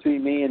difference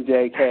between me and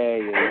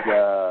J.K. is,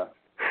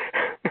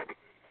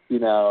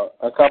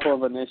 a couple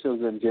of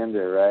initials and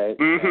gender, right?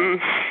 Mhm.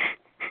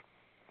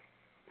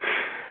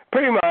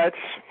 Pretty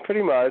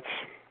much.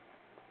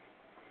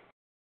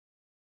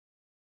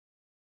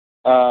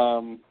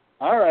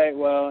 All right.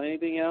 Well,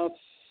 anything else?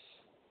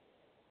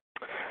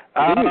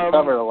 I think we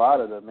covered a lot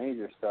of the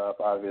major stuff,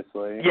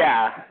 obviously.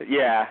 Yeah.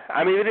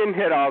 I mean, we didn't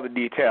hit all the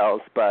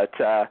details, but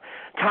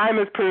time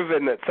has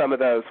proven that some of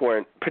those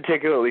weren't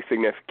particularly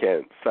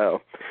significant.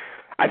 So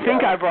I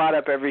think I brought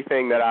up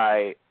everything that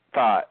I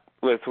thought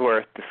was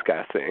worth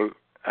discussing.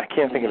 I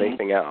can't think of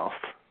anything else.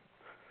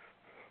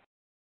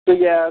 So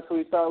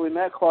we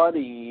met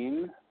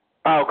Claudine.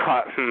 Oh,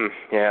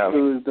 yeah.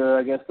 Who's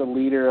the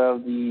leader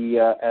of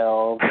the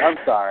elves. I'm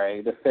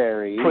sorry, the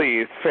fairies.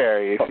 Please,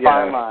 fairies.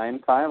 Fine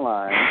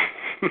line.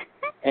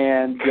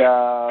 And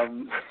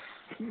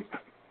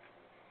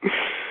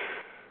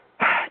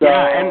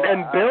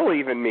and Bill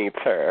even meets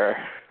her.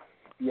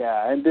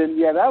 Yeah, and then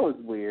that was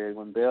weird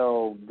when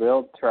Bill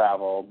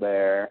traveled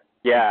there.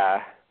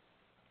 Yeah.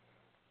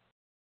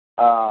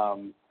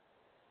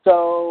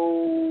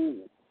 So,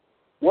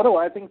 what do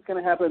I think is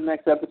going to happen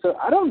next episode?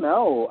 I don't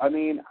know. I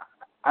mean,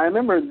 I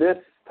remember this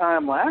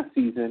time last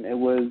season, they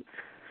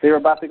were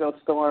about to go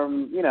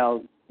storm,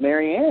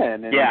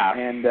 Marianne, and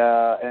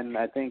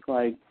I think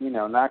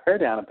knock her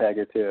down a peg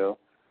or two.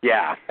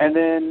 Yeah. And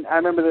then I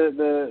remember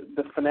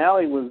the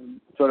finale was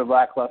sort of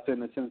lackluster in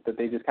the sense that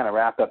they just kind of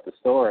wrapped up the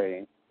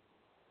story.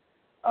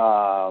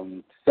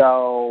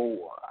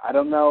 So I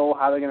don't know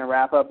how they're going to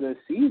wrap up this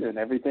season.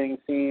 Everything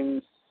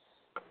seems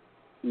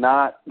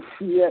not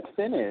yet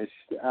finished.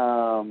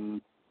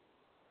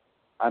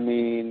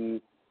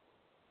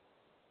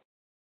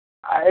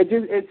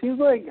 It seems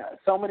like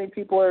so many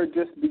people are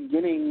just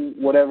beginning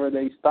whatever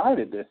they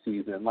started this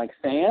season. Like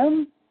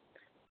Sam,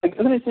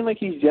 doesn't it seem like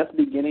he's just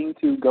beginning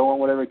to go on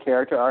whatever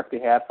character arc they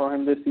had for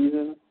him this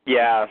season?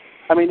 Yeah.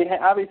 I mean, they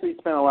obviously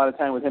spent a lot of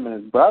time with him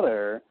and his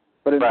brother,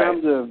 but in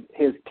terms of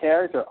his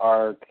character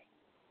arc,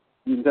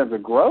 in terms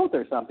of growth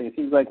or something, it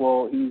seems like,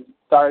 well, he's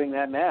starting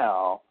that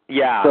now.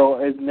 Yeah. So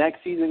is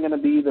next season going to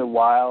be the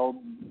wild,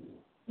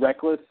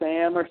 reckless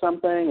Sam or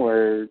something?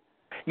 Where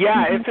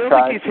it feels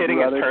like he's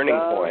hitting a turning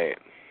point.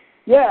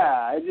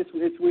 Yeah,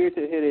 it's weird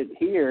to hit it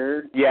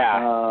here.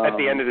 Yeah, at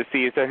the end of the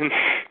season.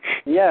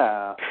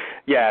 Yeah.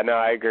 Yeah, no,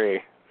 I agree.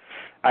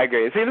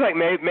 It seems like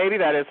maybe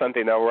that is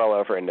something they'll roll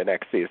over into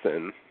next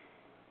season.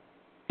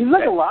 Seems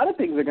like a lot of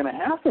things are going to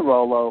have to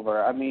roll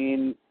over. I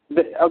mean,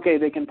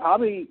 they can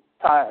probably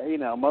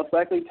most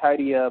likely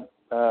tie up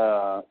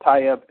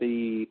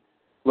the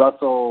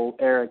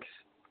Russell-Eric's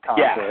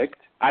conflict.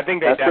 Yeah, I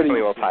think they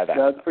definitely will tie that.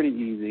 That's pretty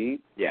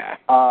easy. Yeah.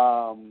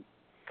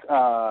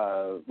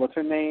 What's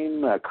her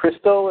name?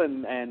 Crystal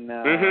and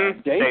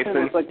Jason.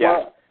 It's like,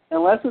 well,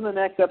 unless in the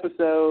next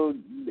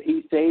episode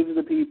he saves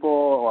the people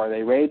or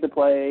they raid the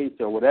place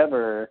or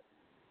whatever,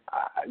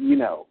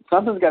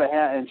 something's got to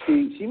happen.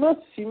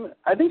 And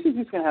I think she's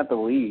just going to have to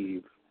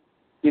leave.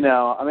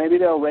 Maybe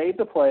they'll raid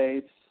the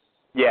place.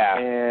 Yeah.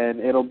 And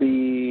it'll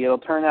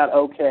turn out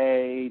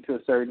okay to a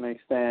certain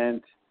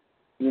extent,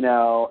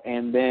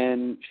 and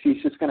then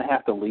she's just going to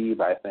have to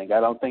leave, I think. I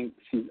don't think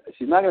she's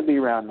not going to be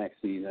around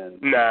next season.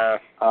 No.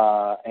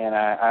 And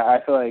I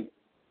feel like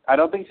I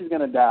don't think she's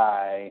going to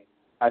die.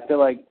 I feel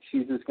like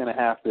she's just going to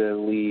have to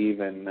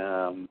leave and,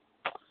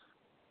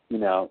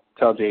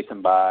 tell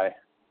Jason bye.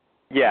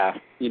 Yeah.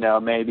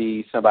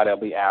 Maybe somebody will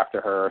be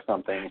after her or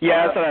something.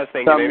 Yeah, that's what I was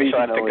thinking. Maybe she'll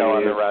have to go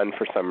on the run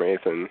for some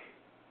reason.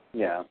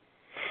 Yeah.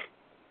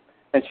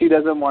 And she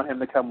doesn't want him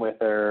to come with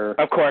her.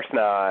 Of course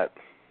not.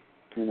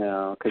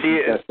 Because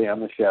she's going to stay on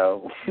the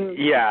show.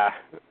 Yeah.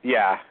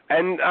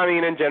 And, I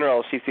mean, in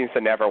general, she seems to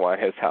never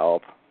want his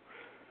help.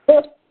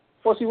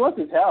 Well, she wants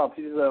his help.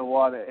 She doesn't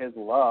want his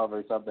love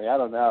or something. I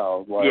don't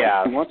know.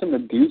 She wants him to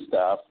do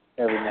stuff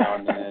every now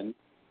and then.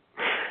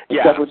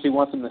 Except when she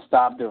wants him to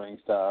stop doing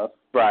stuff.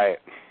 Right.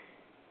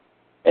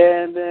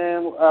 And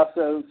then,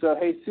 so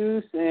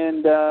Jesus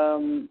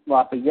and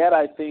Lafayette,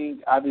 I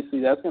think,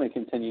 obviously that's going to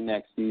continue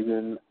next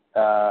season.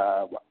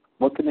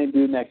 What can they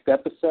do next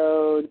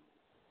episode?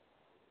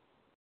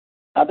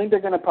 I think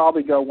they're going to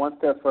probably go one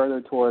step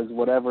further towards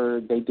whatever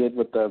they did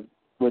with the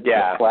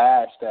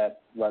Flash that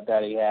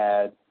he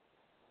had.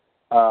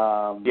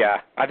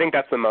 I think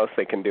that's the most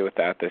they can do with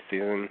that this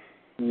season.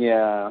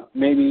 Yeah,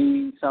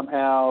 maybe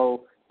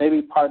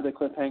part of the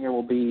cliffhanger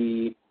will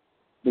be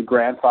the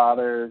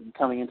grandfather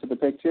coming into the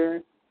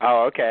picture.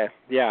 Oh, okay.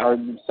 Yeah. Or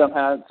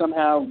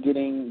somehow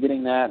getting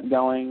that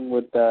going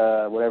with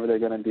whatever they're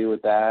going to do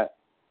with that.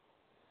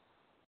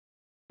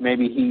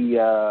 Maybe he,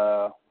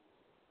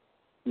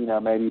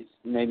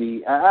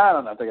 maybe I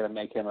don't know if they're going to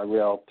make him a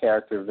real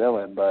character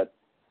villain, but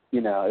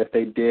if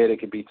they did, it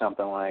could be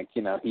something like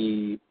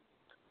he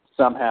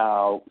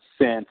somehow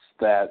sensed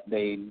that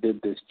they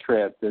did this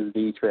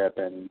V trip,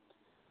 and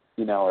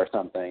or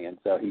something, and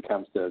so he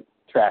comes to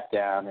track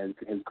down his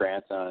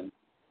grandson.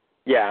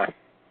 Yeah.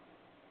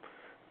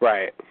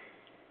 Right.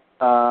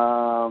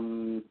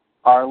 Arlene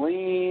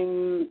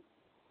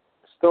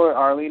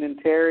and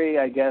Terry,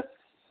 I guess.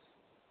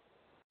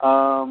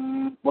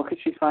 What could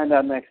she find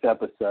out next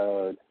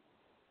episode?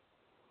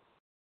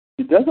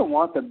 She doesn't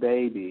want the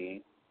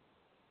baby.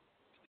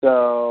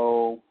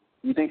 So,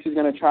 you think she's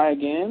going to try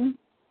again?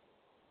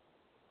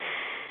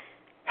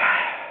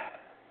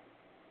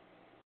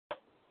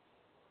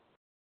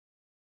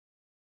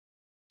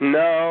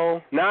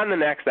 No, not in the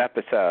next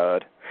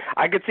episode.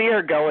 I could see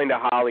her going to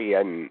Holly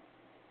and,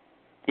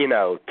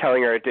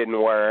 telling her it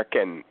didn't work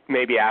and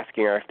maybe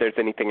asking her if there's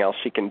anything else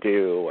she can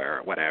do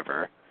or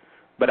whatever.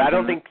 But I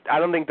don't think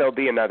there'll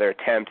be another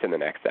attempt in the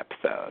next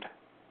episode.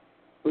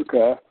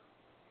 Okay.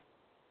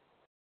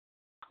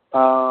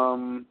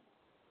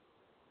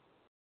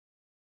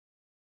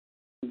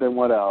 Then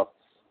what else?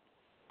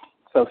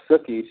 So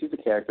Sookie, she's a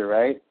character,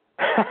 right?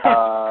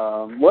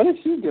 What is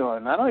she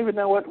doing? I don't even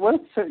know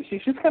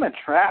she's just kind of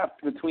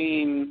trapped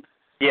between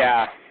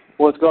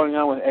what's going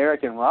on with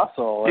Eric and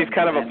Russell. She's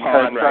kind of a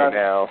pawn right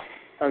now.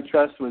 Her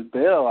trust with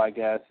Bill, I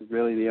guess, is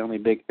really the only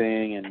big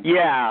thing. And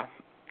yeah.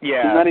 She's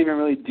not even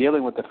really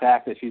dealing with the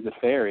fact that she's a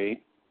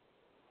fairy.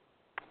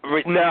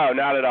 No,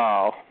 not at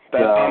all.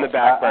 That's on the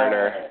back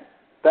burner.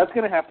 That's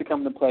going to have to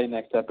come into play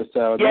next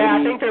episode. Yeah,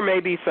 Maybe, I think there may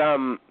be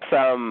some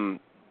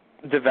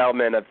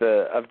development of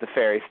the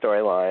fairy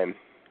storyline.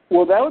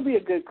 Well, that would be a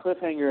good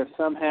cliffhanger if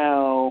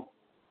somehow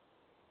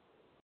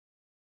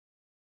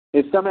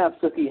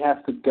Sookie has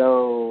to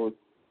go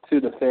to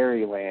the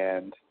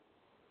fairyland.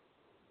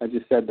 I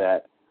just said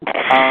that.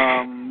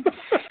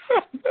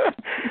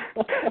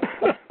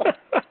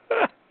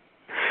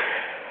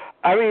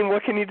 I mean,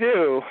 what can you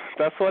do?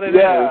 That's what it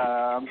is.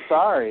 Yeah, I'm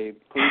sorry.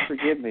 Please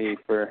forgive me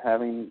for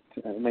having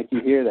to make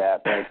you hear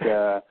that.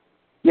 But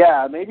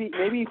yeah, maybe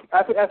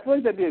I feel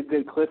like that'd be a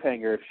good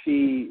cliffhanger if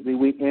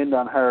we end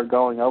on her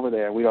going over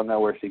there and we don't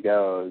know where she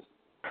goes.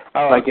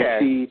 Oh, like okay.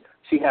 if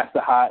she has to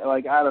hide.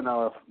 Like I don't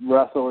know if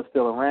Russell is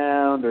still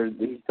around or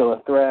he's still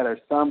a threat or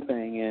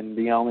something, and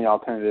the only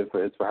alternative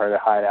is for her to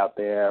hide out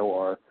there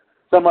or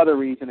some other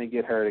reason to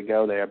get her to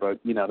go there. But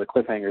the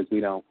cliffhanger is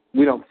we don't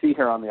see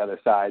her on the other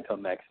side till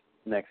next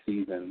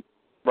season.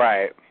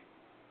 Right.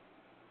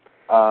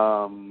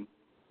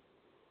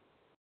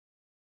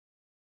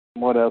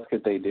 What else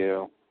could they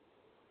do?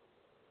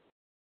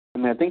 I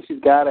mean, I think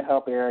she's got to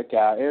help Eric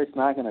out. Eric's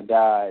not going to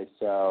die,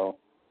 so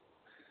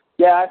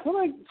yeah, I feel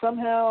like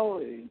somehow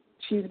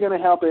she's going to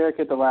help Eric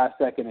at the last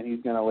second, and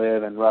he's going to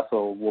live, and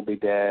Russell will be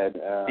dead.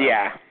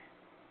 Yeah.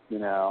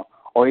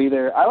 Or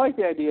either I like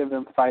the idea of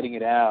them fighting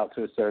it out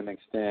to a certain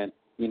extent.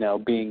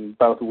 Being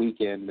both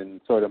weakened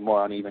and sort of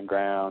more on even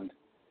ground.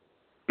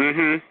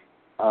 Mhm.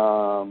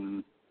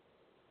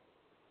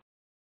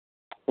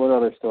 What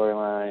other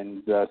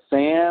storylines?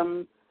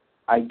 Sam,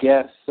 I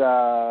guess.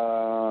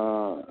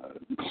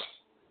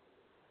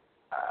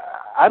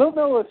 I don't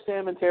know if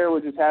Sam and Tara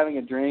were just having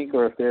a drink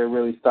or if they're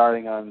really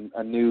starting on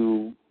a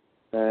new,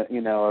 a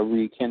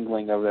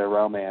rekindling of their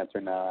romance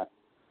or not.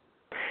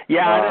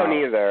 Yeah, I don't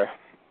either.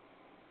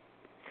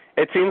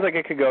 It seems like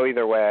it could go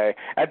either way.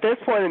 At this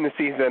point in the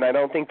season, I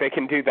don't think they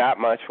can do that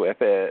much with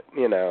it.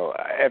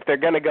 If they're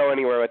going to go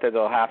anywhere with it,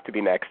 it'll have to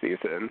be next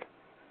season.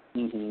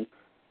 Mhm.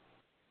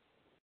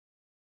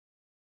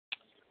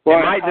 Well,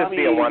 it might just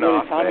be a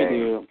one-off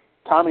thing.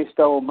 Tommy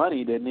stole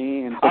money, didn't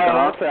he? And took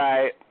off? That's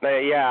right.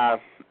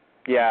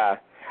 Yeah.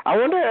 I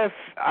wonder if,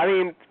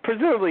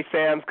 presumably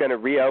Sam's going to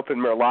reopen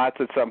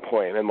Merlotte's at some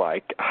point and,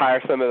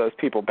 hire some of those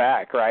people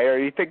back, right? Or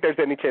do you think there's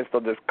any chance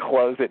they'll just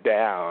close it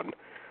down?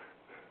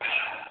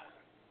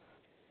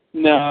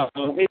 No,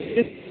 it's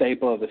a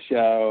staple of the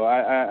show.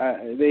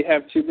 They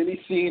have too many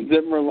scenes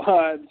at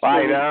Merlotte's.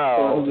 I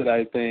know. Close it,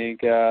 I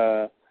think.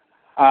 Yeah,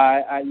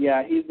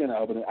 he's going to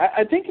open it.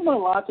 I think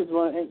Merlotte's is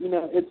one.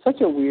 It's such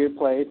a weird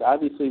place.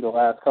 Obviously, the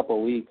last couple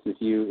of weeks, if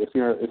you've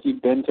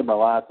been to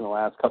Merlotte's in the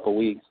last couple of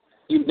weeks,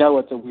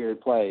 it's a weird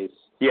place.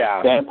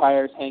 Yeah.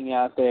 Vampires hang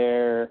out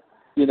there.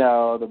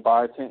 The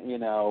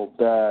bartender.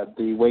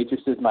 The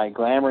waitresses might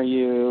glamour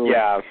you.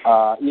 Yeah.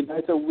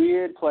 It's a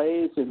weird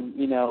place, and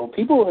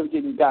people have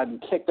gotten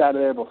kicked out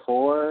of there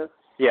before.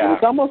 Yeah. And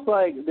it's almost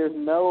like there's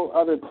no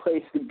other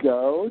place to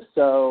go,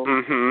 so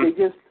they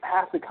just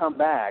have to come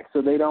back.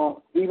 So they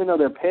don't, even though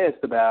they're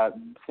pissed about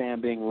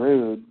Sam being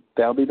rude,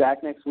 they'll be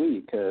back next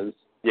week because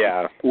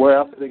where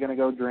else are they going to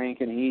go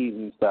drink and eat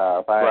and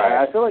stuff?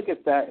 I feel like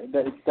it's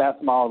that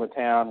small of a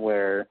town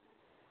where,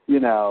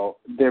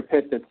 they're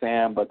pissed at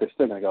Sam, but they're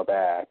still going to go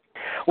back.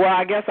 Well,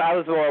 I guess I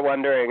was more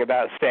wondering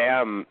about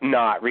Sam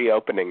not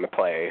reopening the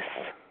place.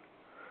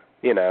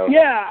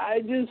 Yeah,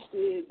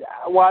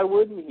 why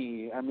wouldn't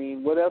he? I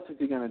mean, what else is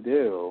he going to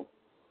do?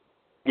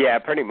 Yeah,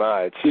 pretty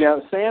much.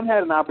 Sam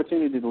had an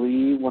opportunity to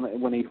leave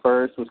when he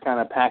first was kind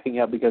of packing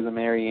up because of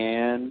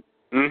Marianne.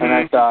 Mm-hmm. And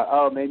I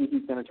thought, maybe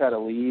he's going to try to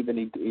leave, and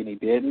he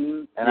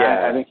didn't. And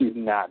I think he's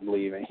not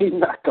leaving. He's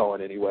not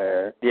going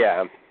anywhere.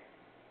 Yeah.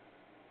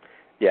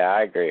 Yeah,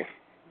 I agree.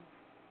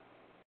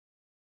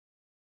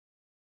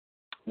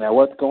 Now,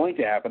 what's going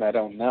to happen, I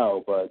don't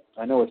know, but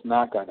I know it's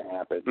not going to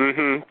happen.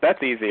 Mhm.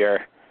 That's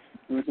easier.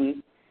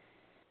 Mhm.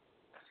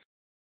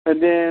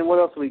 And then what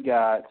else we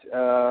got?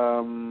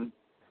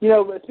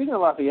 Speaking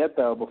of Lafayette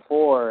though,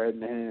 before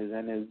and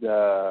his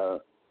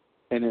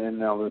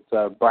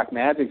black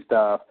magic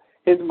stuff,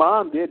 his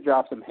mom did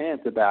drop some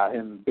hints about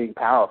him being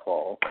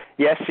powerful.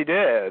 Yes, she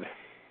did.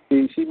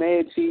 She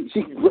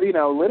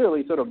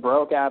literally sort of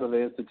broke out of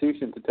the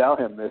institution to tell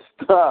him this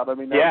stuff. I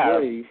mean, that's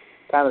really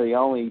kind of the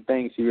only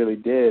thing she really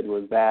did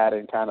was that,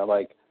 and kind of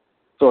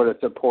sort of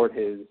support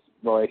his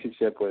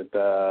relationship with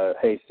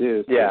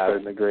Jesus to a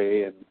certain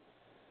degree, and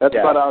that's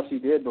about all she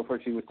did before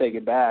she was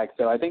taken back.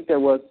 So I think there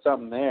was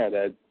something there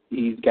that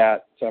he's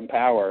got some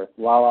power.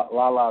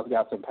 Lala's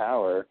got some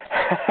power.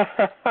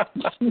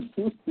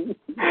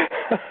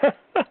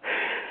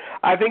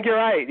 I think you're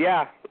right.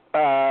 Yeah.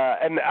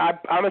 And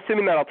I'm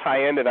assuming that'll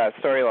tie into that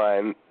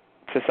storyline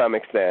to some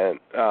extent.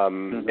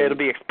 It'll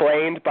be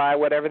explained by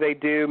whatever they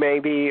do,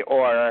 maybe,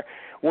 or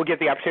we'll get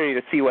the opportunity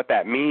to see what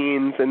that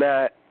means in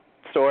that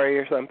story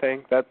or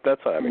something. That's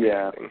what I'm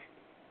expecting.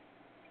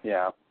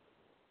 Yeah.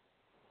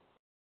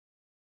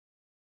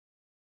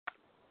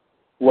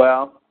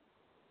 Well,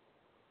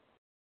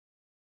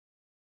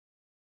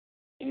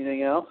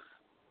 anything else?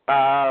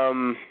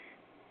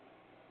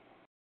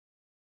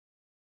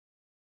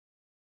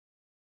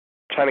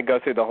 trying to go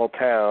through the whole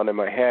town in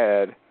my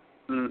head.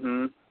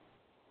 Mhm.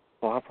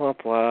 Blah, blah,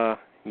 blah.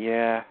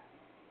 Yeah.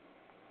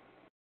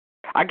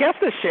 I guess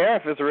the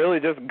sheriff is really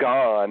just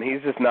gone.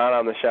 He's just not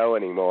on the show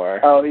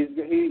anymore. Oh,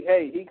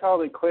 he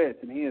called it quits,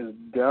 and he is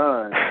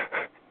done.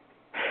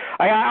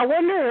 I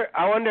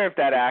wonder if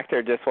that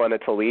actor just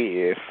wanted to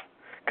leave,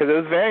 because it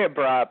was very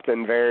abrupt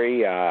and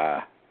very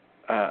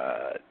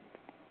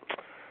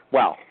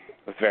well,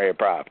 it was very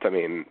abrupt. I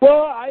mean,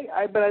 well,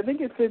 but I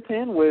think it fits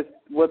in with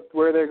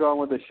where they're going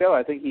with the show.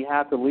 I think he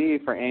had to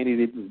leave for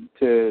Andy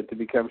to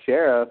become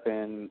sheriff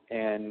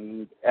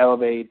and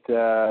elevate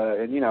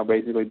and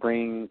basically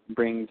bring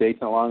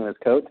Jason along in his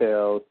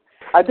coattails.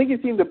 I think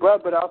it seemed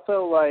abrupt, but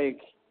also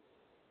like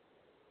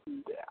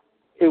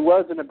it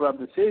was an abrupt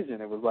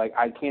decision. It was like,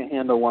 I can't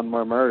handle one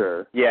more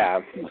murder.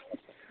 Yeah.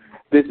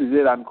 This is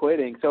it. I'm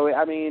quitting. So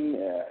I mean,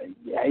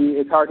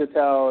 it's hard to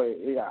tell.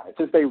 Yeah,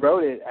 since they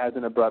wrote it as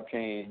an abrupt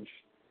change,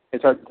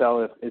 it's hard to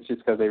tell if it's just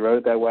because they wrote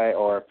it that way,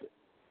 or if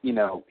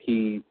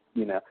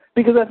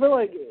because I feel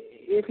like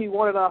if he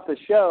wanted off the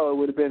show, it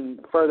would have been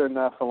further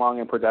enough along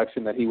in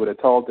production that he would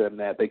have told them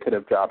that they could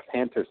have dropped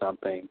hints or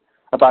something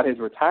about his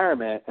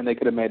retirement, and they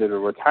could have made it a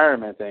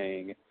retirement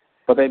thing.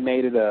 But they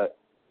made it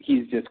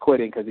he's just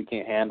quitting because he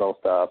can't handle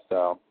stuff.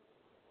 So,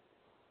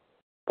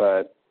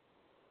 but.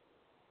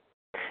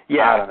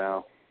 Yeah. I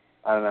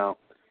don't know.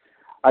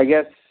 I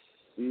guess,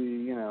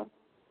 if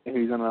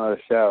he's on another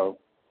show,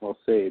 we'll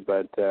see.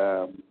 But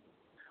I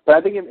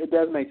think it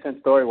does make sense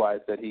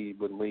story-wise that he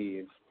would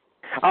leave.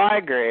 Oh, I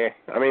agree.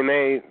 I mean,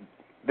 they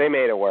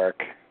made it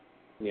work.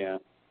 Yeah.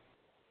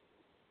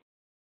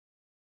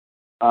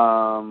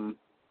 And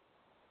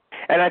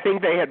I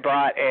think they had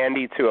brought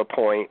Andy to a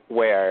point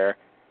where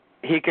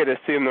he could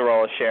assume the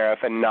role of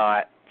sheriff and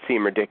not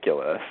seem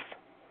ridiculous.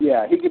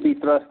 Yeah, he could be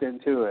thrust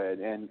into it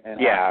and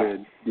have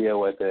to deal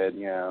with it,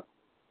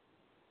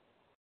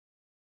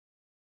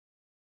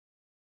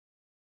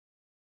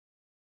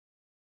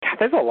 God,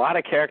 there's a lot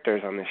of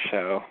characters on this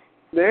show.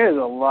 There is a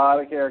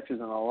lot of characters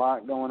and a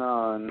lot going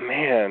on.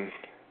 Man.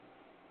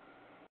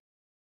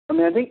 I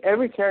mean, I think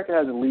every character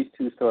has at least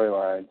 2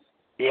 storylines.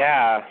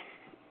 Yeah.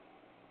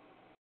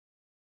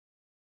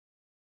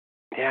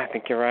 Yeah, I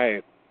think you're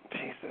right.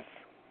 Jesus.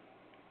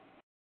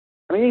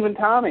 I mean, even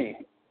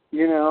Tommy.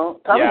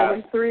 Tommy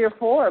only 3 or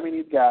 4. I mean,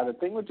 he's got the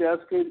thing with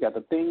Jessica, he's got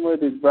the thing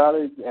with his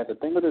brother, he's got the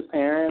thing with his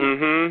parents.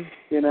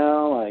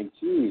 Mm-hmm.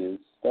 Geez,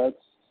 that's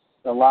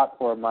a lot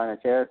for a minor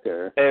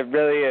character. It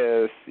really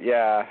is.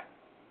 Yeah.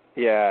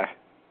 Yeah.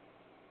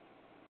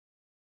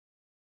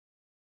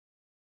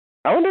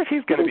 I wonder if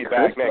he's going to be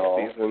back next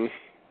season.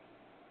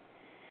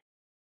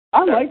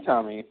 I like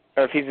Tommy.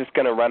 Or if he's just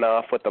going to run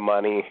off with the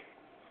money,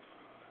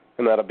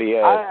 and that'll be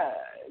it.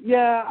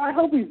 Yeah, I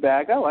hope he's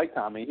back. I like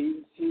Tommy.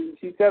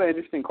 He's got an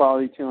interesting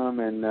quality to him,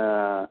 and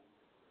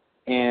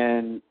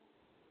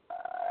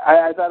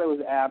I thought it was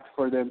apt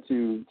for them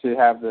to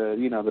have the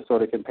the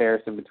sort of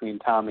comparison between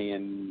Tommy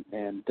and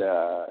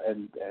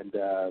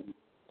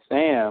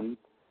Sam.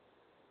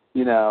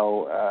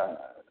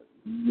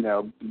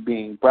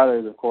 Being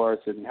brothers, of course,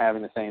 and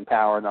having the same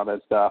power and all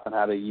that stuff, and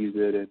how they use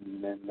it, and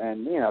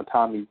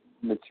Tommy's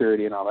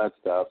maturity and all that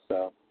stuff.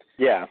 So.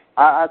 Yeah.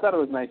 I thought it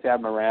was nice to have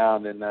him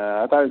around, and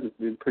I thought he was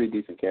a pretty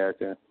decent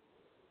character.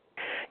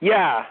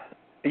 Yeah.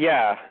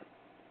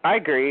 I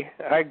agree.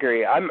 I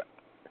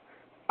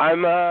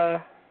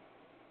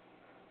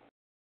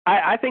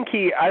think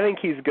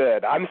he's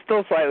good. I'm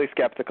still slightly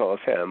skeptical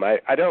of him.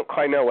 I don't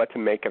quite know what to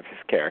make of his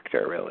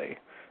character really.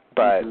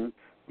 But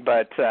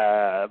but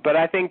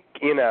I think,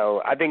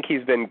 I think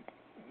he's been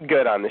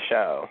good on the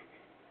show.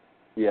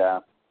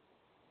 Yeah.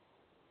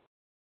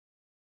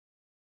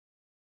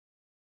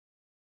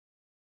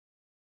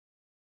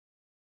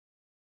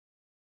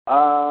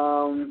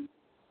 I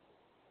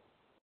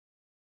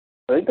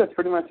think that's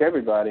pretty much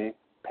everybody.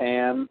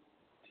 Pam,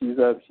 she's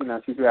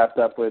wrapped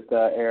up with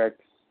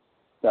Eric's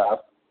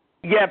stuff.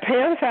 Yeah,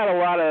 Pam's had a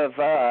lot of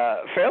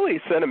fairly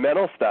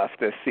sentimental stuff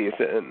this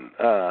season.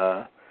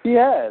 She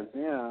has,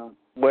 yeah.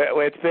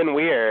 It's been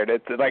weird.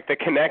 It's like the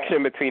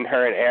connection between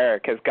her and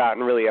Eric has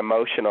gotten really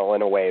emotional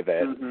in a way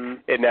that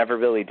it never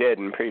really did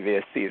in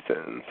previous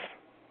seasons.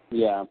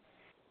 Yeah.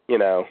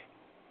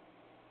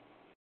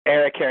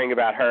 Eric caring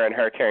about her and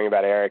her caring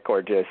about Eric,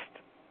 or just,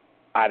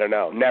 I don't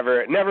know,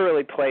 never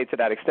really played to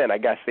that extent. I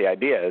guess the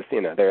idea is,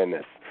 they're in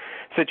this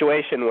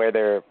situation where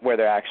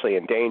they're actually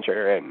in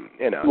danger, and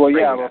Well,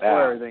 yeah,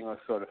 before everything was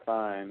sort of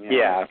fine.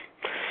 Yeah,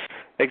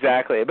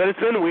 exactly. But it's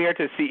been weird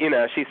to see.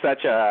 She's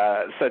such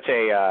a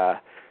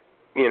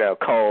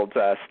cold,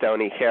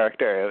 stony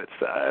character.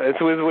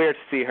 It was weird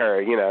to see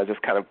her,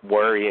 just kind of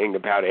worrying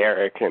about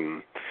Eric,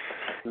 and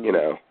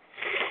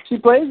She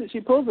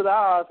pulls it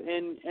off,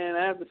 and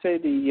I have to say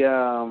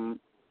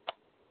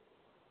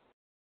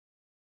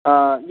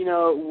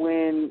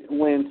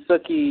when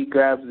Sookie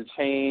grabs the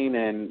chain,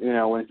 and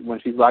when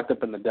she's locked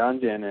up in the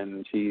dungeon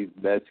and she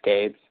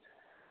escapes,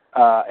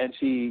 and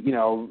she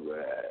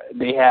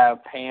they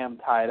have Pam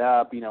tied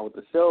up with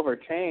the silver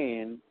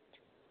chain,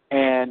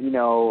 And,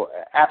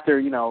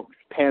 after,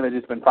 Pam had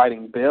just been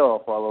fighting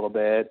Bill for a little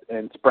bit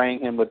and spraying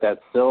him with that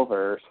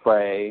silver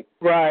spray.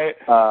 Right.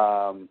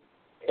 And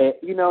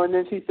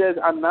then she says,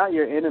 I'm not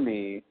your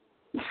enemy.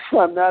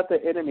 I'm not the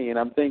enemy. And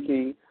I'm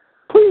thinking,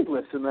 please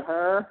listen to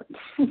her.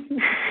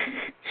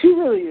 She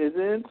really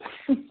isn't.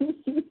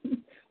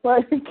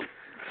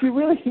 She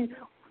really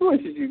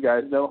wishes you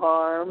guys no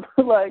harm.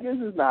 This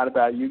is not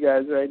about you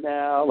guys right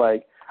now.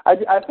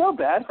 I felt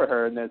bad for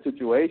her in that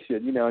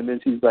situation, and then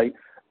she's like,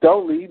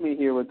 don't leave me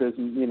here with this,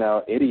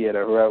 idiot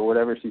or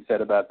whatever she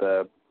said about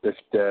the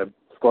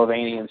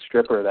Slovenian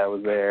stripper that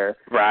was there.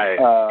 Right.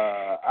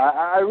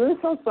 I really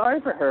felt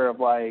sorry for her of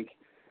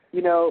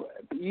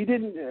you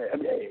didn't,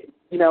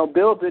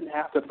 Bill didn't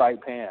have to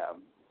fight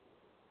Pam.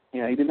 He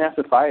didn't have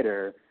to fight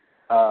her.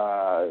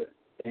 I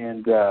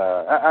don't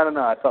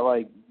know, I felt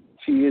like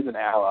she is an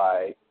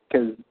ally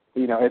because,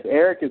 if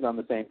Eric is on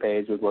the same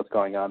page with what's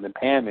going on, then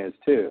Pam is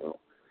too.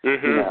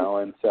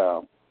 Mm-hmm. And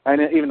so,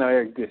 even though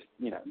Eric just,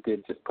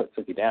 did just put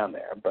Sookie down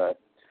there, but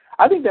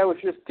I think that was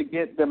just to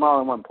get them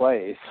all in one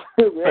place.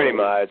 Really. Pretty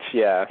much,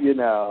 yeah.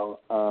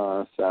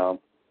 So.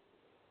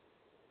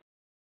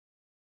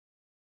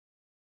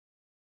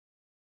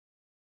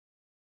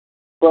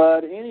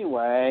 But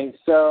anyway,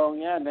 so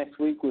yeah, next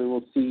week we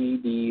will see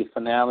the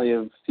finale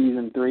of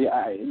season 3.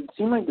 It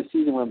seemed like the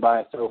season went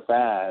by so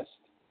fast.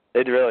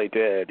 It really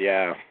did,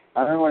 yeah.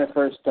 I remember when it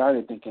first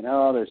started thinking,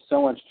 oh, there's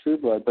so much True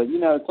Blood. But,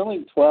 it's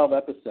only 12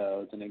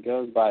 episodes, and it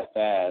goes by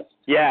fast.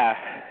 Yeah,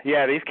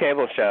 these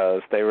cable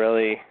shows, they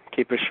really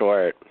keep it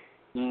short.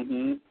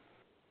 Mm-hmm.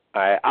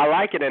 I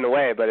like it in a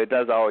way, but it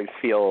does always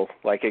feel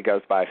like it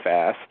goes by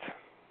fast.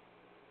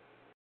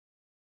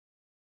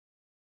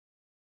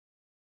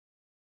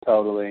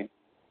 Totally.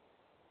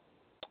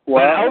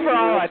 Well, but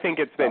overall, I think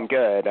it's been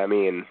good. I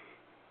mean...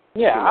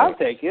 Yeah, I'll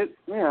take it.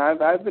 Yeah,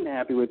 I've been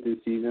happy with this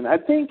season. I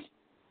feel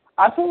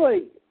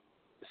like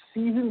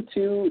season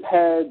 2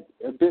 had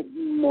a bit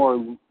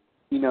more,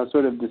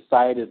 sort of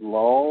decided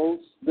lulls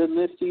than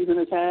this season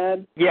has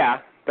had.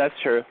 Yeah, that's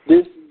true.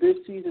 This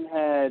season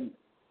had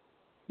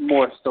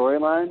more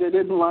storylines I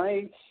didn't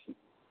like.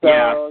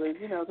 So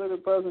there's, sort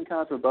of pros and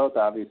cons for both,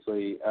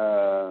 obviously.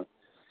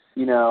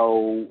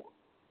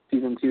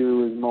 Season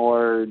 2 is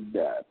more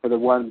for the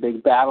one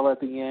big battle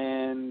at the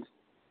end.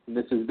 And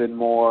this has been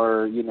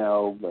more,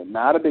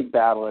 not a big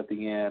battle at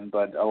the end,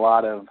 but a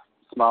lot of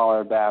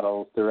smaller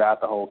battles throughout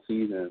the whole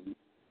season.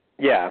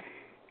 Yeah.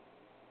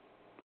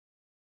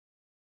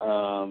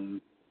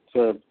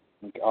 Sort of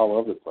all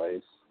over the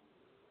place.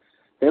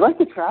 They like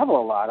to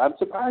travel a lot. I'm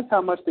surprised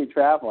how much they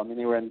travel. I mean,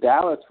 they were in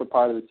Dallas for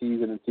part of the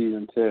season in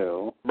season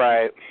 2.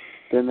 Right.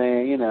 Then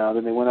they,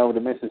 then they went over to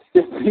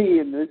Mississippi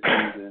in this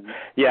season.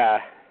 Yeah.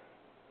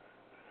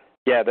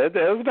 Yeah, there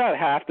was about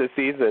half the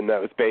season that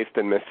was based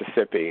in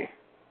Mississippi.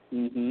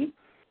 Mm-hmm.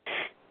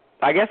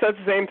 I guess that's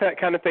the same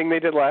kind of thing they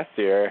did last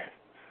year.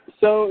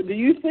 So, do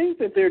you think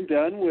that they're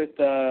done with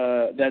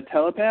that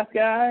telepath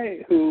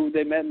guy who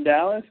they met in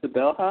Dallas, the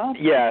bellhop?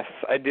 Yes,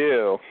 I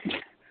do.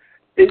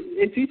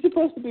 Is he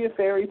supposed to be a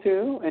fairy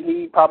too, and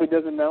he probably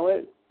doesn't know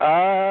it?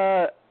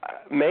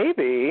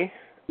 Maybe.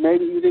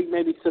 Maybe you think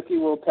maybe Sookie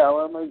will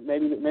tell him, or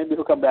maybe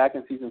he'll come back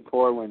in season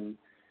 4 when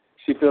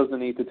she feels the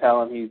need to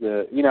tell him he's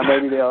a,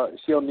 maybe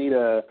she'll need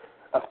a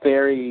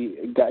fairy,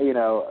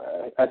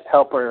 a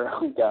helper.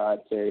 Oh God,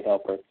 fairy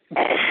helper.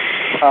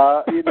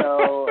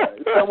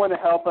 Someone to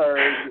help her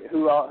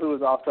who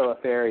is also a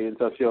fairy, and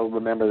so she'll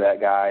remember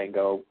that guy and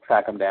go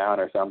track him down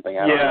or something.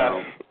 I don't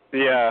know.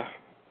 Yeah.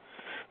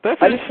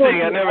 That's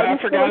interesting. I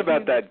forgot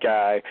about that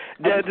guy.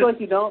 I just feel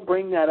like you don't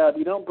bring that up.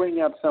 You don't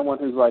bring up someone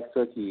who's like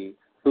Sookie,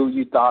 who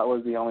you thought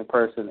was the only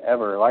person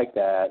ever like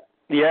that.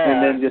 Yeah.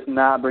 And then just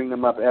not bring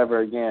them up ever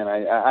again.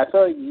 I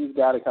feel like you've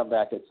got to come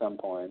back at some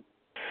point.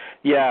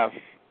 Yeah.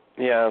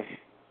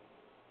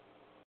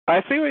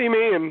 I see what you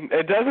mean.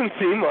 It doesn't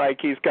seem like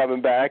he's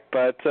coming back,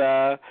 but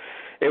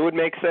it would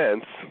make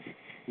sense.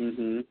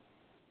 Mhm.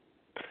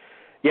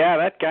 Yeah,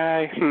 that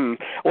guy.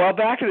 Well,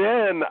 back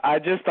then, I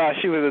just thought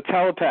she was a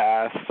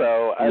telepath,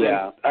 so I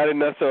didn't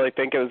necessarily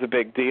think it was a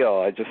big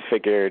deal. I just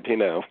figured,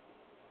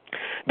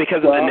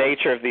 because of the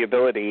nature of the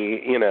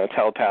ability,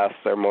 telepaths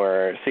are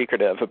more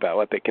secretive about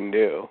what they can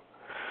do.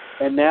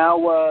 And now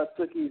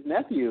Sookie's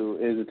nephew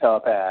is a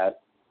telepath.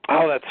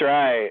 Oh, that's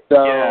right.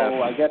 So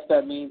yes. I guess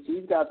that means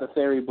he's got the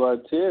fairy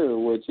blood too,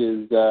 which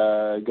is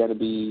going to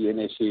be an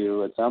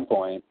issue at some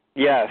point.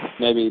 Yes.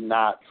 Maybe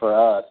not for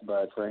us,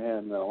 but for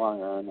him in the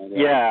long run, I guess.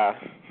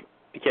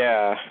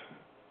 Yeah,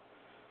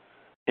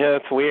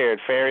 it's weird.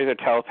 Fairies are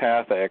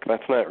telepathic.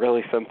 That's not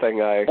really something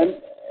And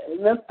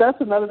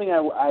that's another thing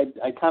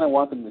I kind of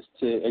want them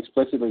to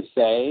explicitly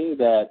say,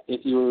 that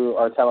if you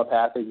are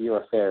telepathic,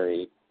 you're a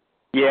fairy.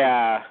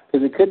 Yeah.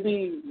 Because it could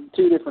be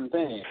two different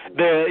things.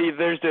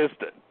 There's just,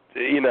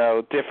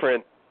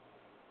 different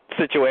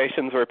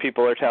situations where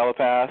people are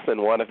telepaths,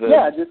 and one of them...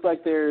 Yeah, just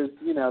like there's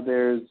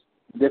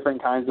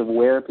different kinds of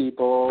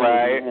people.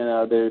 Right.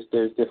 And,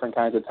 there's different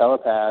kinds of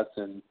telepaths,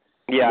 and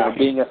yeah.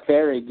 Being a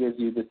fairy gives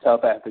you the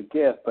telepathic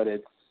gift, but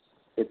it's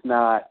it's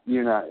not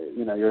you're not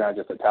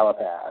just a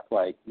telepath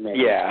like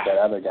maybe that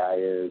other guy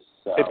is.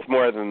 So. It's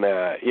more than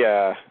that.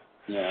 Yeah.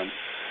 Yeah.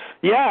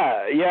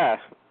 Yeah.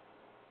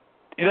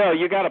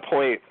 You got a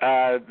point.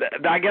 I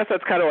guess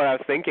that's kind of what I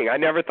was thinking. I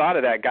never thought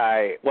of that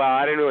guy. Well,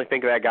 I didn't really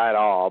think of that guy at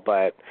all,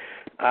 but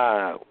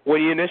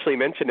when you initially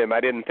mentioned him,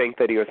 I didn't think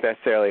that he was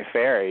necessarily a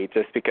fairy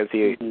just because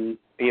he,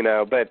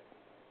 but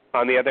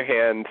on the other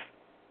hand,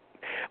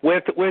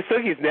 with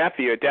Sookie's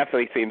nephew, it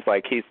definitely seems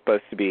like he's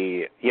supposed to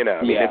be,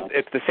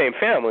 it's the same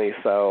family,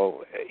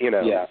 so,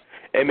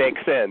 it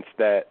makes sense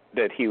that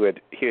he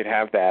would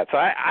have that. So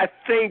I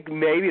think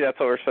maybe that's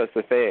what we're supposed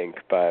to think,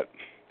 but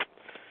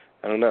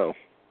I don't know.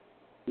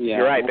 Yeah,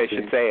 you're right. They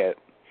should say it.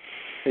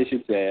 They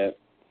should say it.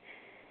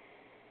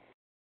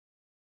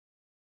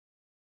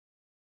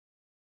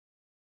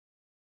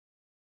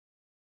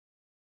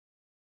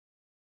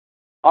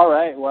 All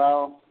right.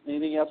 Well,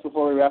 anything else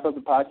before we wrap up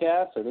the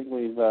podcast? I think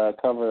we've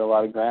covered a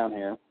lot of ground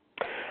here.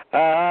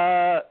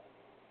 No,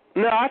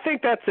 I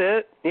think that's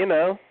it.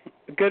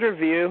 Good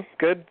review.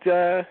 Good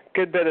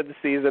bit of the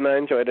season. I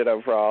enjoyed it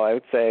overall. I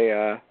would say,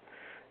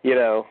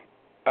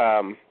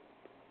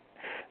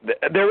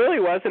 there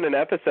really wasn't an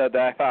episode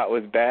that I thought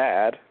was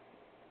bad.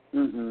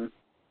 Mm-hmm.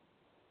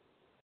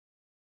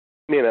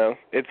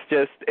 It's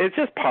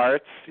just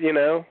parts,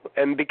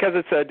 and because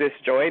it's so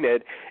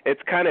disjointed,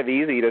 it's kind of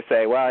easy to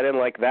say, well, I didn't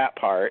like that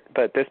part,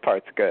 but this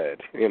part's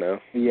good,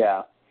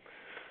 Yeah.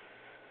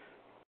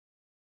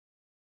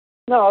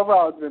 No,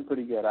 overall it's been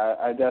pretty good.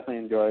 I definitely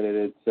enjoyed it.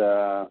 It's,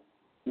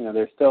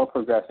 they're still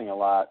progressing a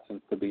lot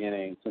since the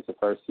beginning, since the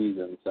first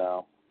season,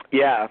 so.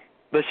 Yeah.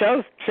 The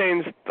show's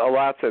changed a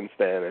lot since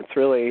then. It's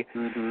really,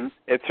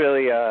 it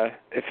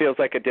feels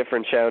like a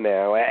different show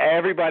now.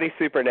 Everybody's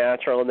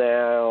supernatural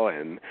now,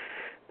 and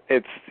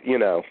it's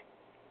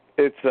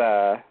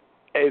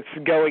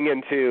going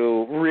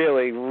into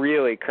really,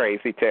 really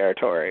crazy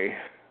territory.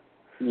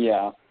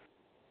 Yeah.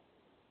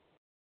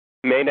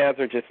 Maenads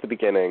are just the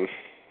beginning.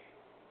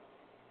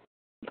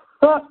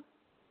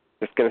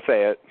 Just gonna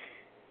say it.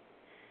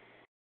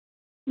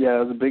 Yeah, it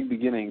was a big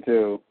beginning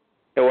too.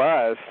 It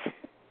was.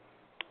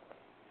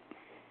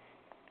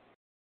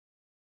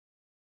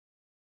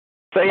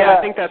 So yeah,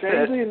 I think that's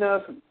strangely it.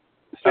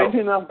 Strangely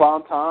enough,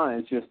 Bon Ton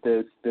is just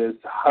this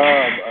hub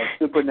of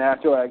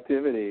supernatural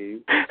activity.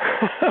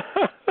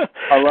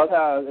 I love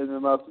how in the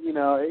most,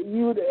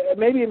 you would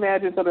maybe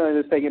imagine something like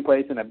this taking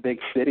place in a big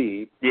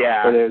city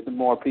where there's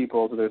more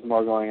people, so there's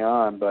more going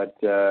on, but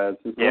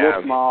it's this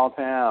little small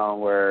town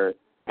where,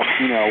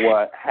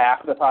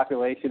 half the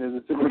population is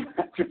a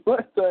supernatural,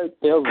 so it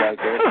feels like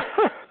it.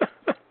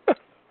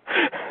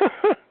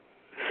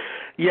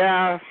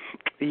 Yeah,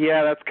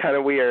 that's kind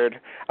of weird.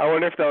 I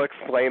wonder if they'll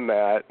explain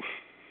that.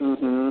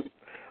 Mm-hmm.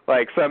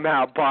 Like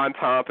somehow Bon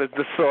Ton is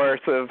the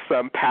source of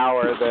some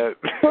power that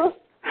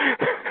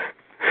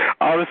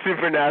all the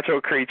supernatural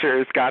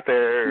creatures got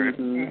their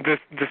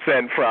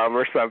descent from,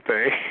 or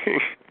something.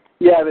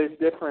 Yeah, there's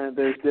different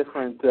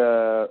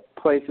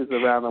places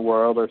around the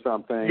world or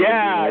something.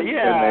 Yeah.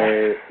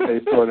 And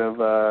they sort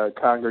of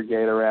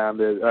congregate around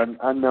it,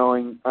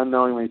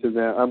 unknowingly to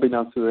them,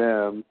 unbeknownst to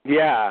them.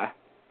 Yeah,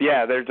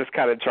 they're just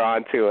kind of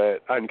drawn to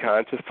it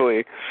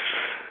unconsciously.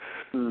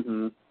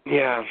 Mm-hmm.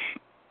 Yeah.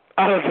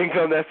 I don't think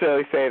they'll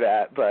necessarily say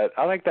that, but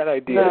I like that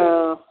idea.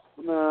 No,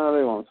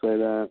 they won't say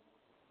that.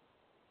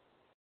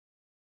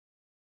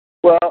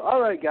 Well, all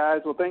right,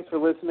 guys. Well, thanks for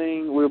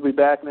listening. We'll be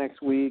back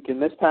next week,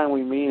 and this time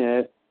we mean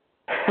it.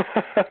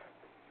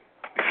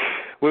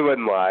 We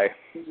wouldn't lie.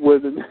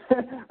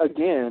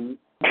 Again,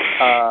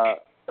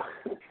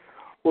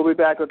 we'll be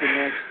back with the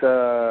next,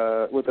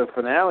 with the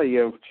finale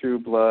of True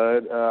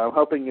Blood. I'm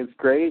hoping it's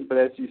great, but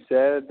as you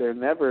said, they're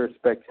never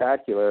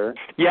spectacular.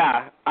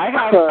 Yeah, I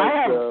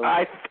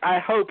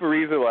hope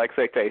reasonable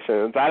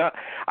expectations. I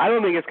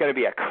don't think it's going to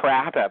be a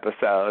crap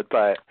episode,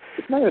 but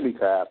it's not going to be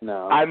crap.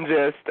 No, I'm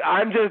just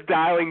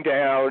dialing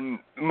down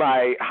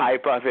my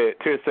hype of it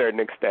to a certain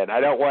extent. I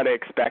don't want to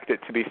expect it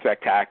to be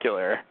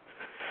spectacular.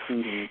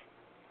 Mm-hmm.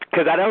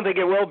 Because I don't think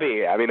it will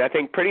be. I mean, I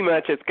think pretty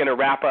much it's going to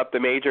wrap up the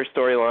major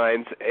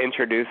storylines,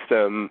 introduce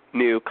some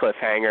new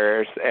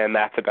cliffhangers, and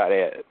that's about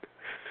it.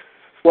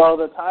 Well,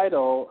 the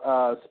title,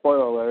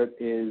 spoiler alert,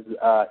 is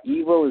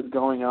Evil is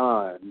Going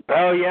On.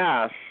 Oh,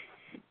 yeah.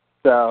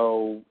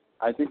 So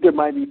I think there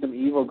might be some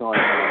evil going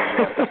on in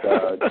the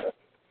episode.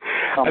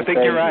 I think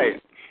you're right.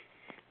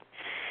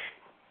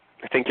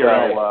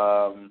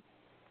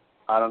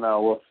 I don't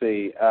know. We'll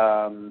see.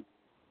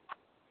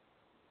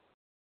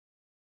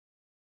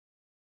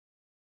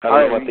 I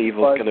don't know what the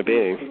evil's going to be.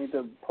 Do you need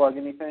to plug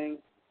anything?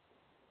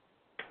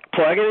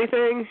 Plug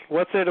anything?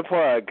 What's there to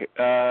plug?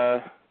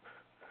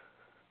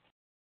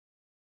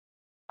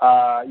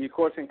 You, of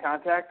course, can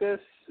contact us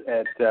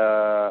at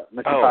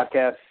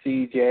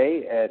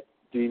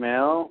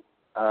MrPodcastCJ@gmail.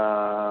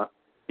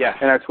 Yeah.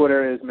 And our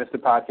Twitter is Mr.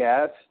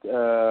 Podcast.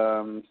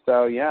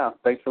 So, yeah,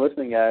 thanks for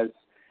listening, guys.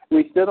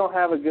 We still don't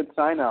have a good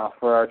sign-off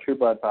for our True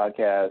Blood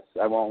podcast,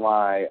 I won't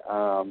lie.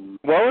 What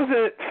was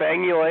it?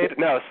 Fangulator?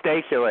 No,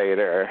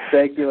 Stakulator.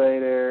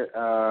 Stakulator.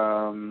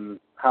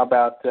 How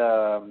about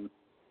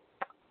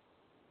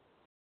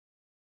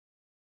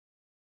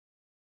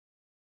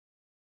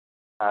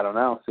I don't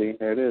know. See,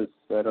 there it is.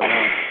 I don't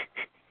know.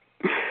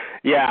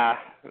 Yeah.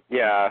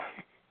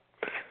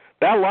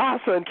 That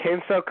last one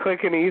came so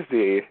quick and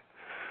easy.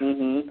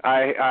 Mhm.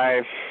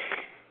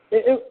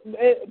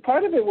 It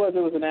part of it was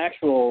an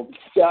actual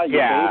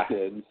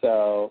salutation. Yeah.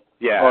 So.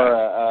 Yeah.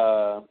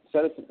 Or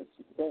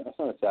that's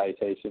not a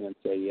salutation.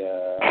 It's a.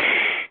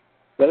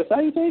 Is that a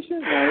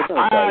salutation? No, it's not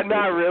a salutation.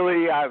 Not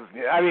really.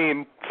 I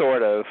mean,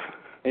 sort of.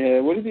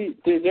 What is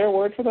there a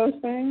word for those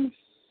things?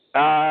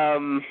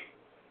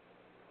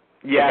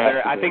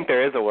 Yeah, I think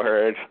there is a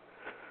word.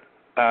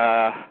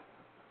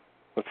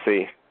 Let's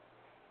see.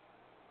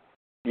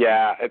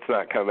 Yeah, it's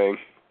not coming.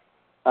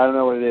 I don't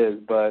know what it is,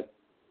 but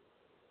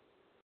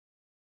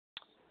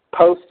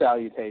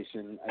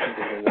post-salutation, I think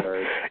is the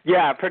word.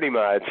 Yeah, pretty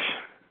much.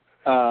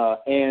 I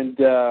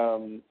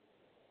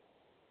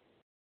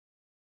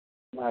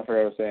forgot what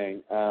I was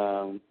saying.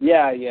 So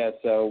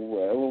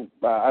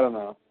I don't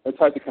know. It's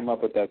hard to come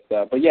up with that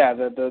stuff. But yeah,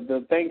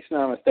 the thanks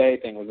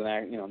namaste thing was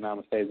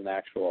namaste is an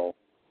actual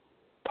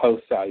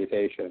post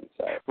salutation.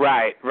 So.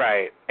 Right.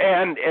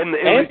 And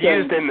it was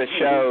used in the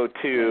show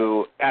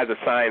as a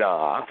sign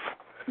off.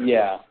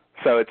 Yeah.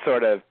 So it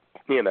sort of,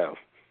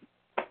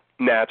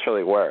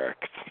 naturally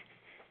works.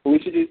 We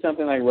should do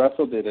something like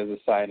Russell did as a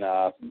sign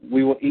off.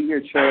 We will eat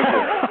your children.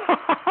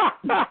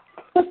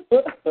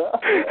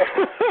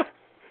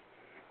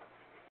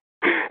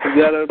 Is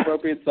that an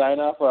appropriate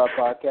sign-off for our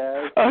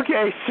podcast?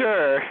 Okay,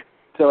 sure.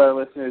 Tell our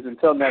listeners,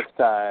 until next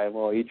time,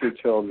 we'll eat your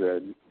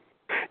children.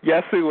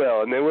 Yes, we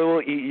will, and then we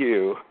will eat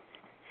you.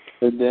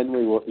 And then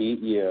we will eat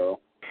you.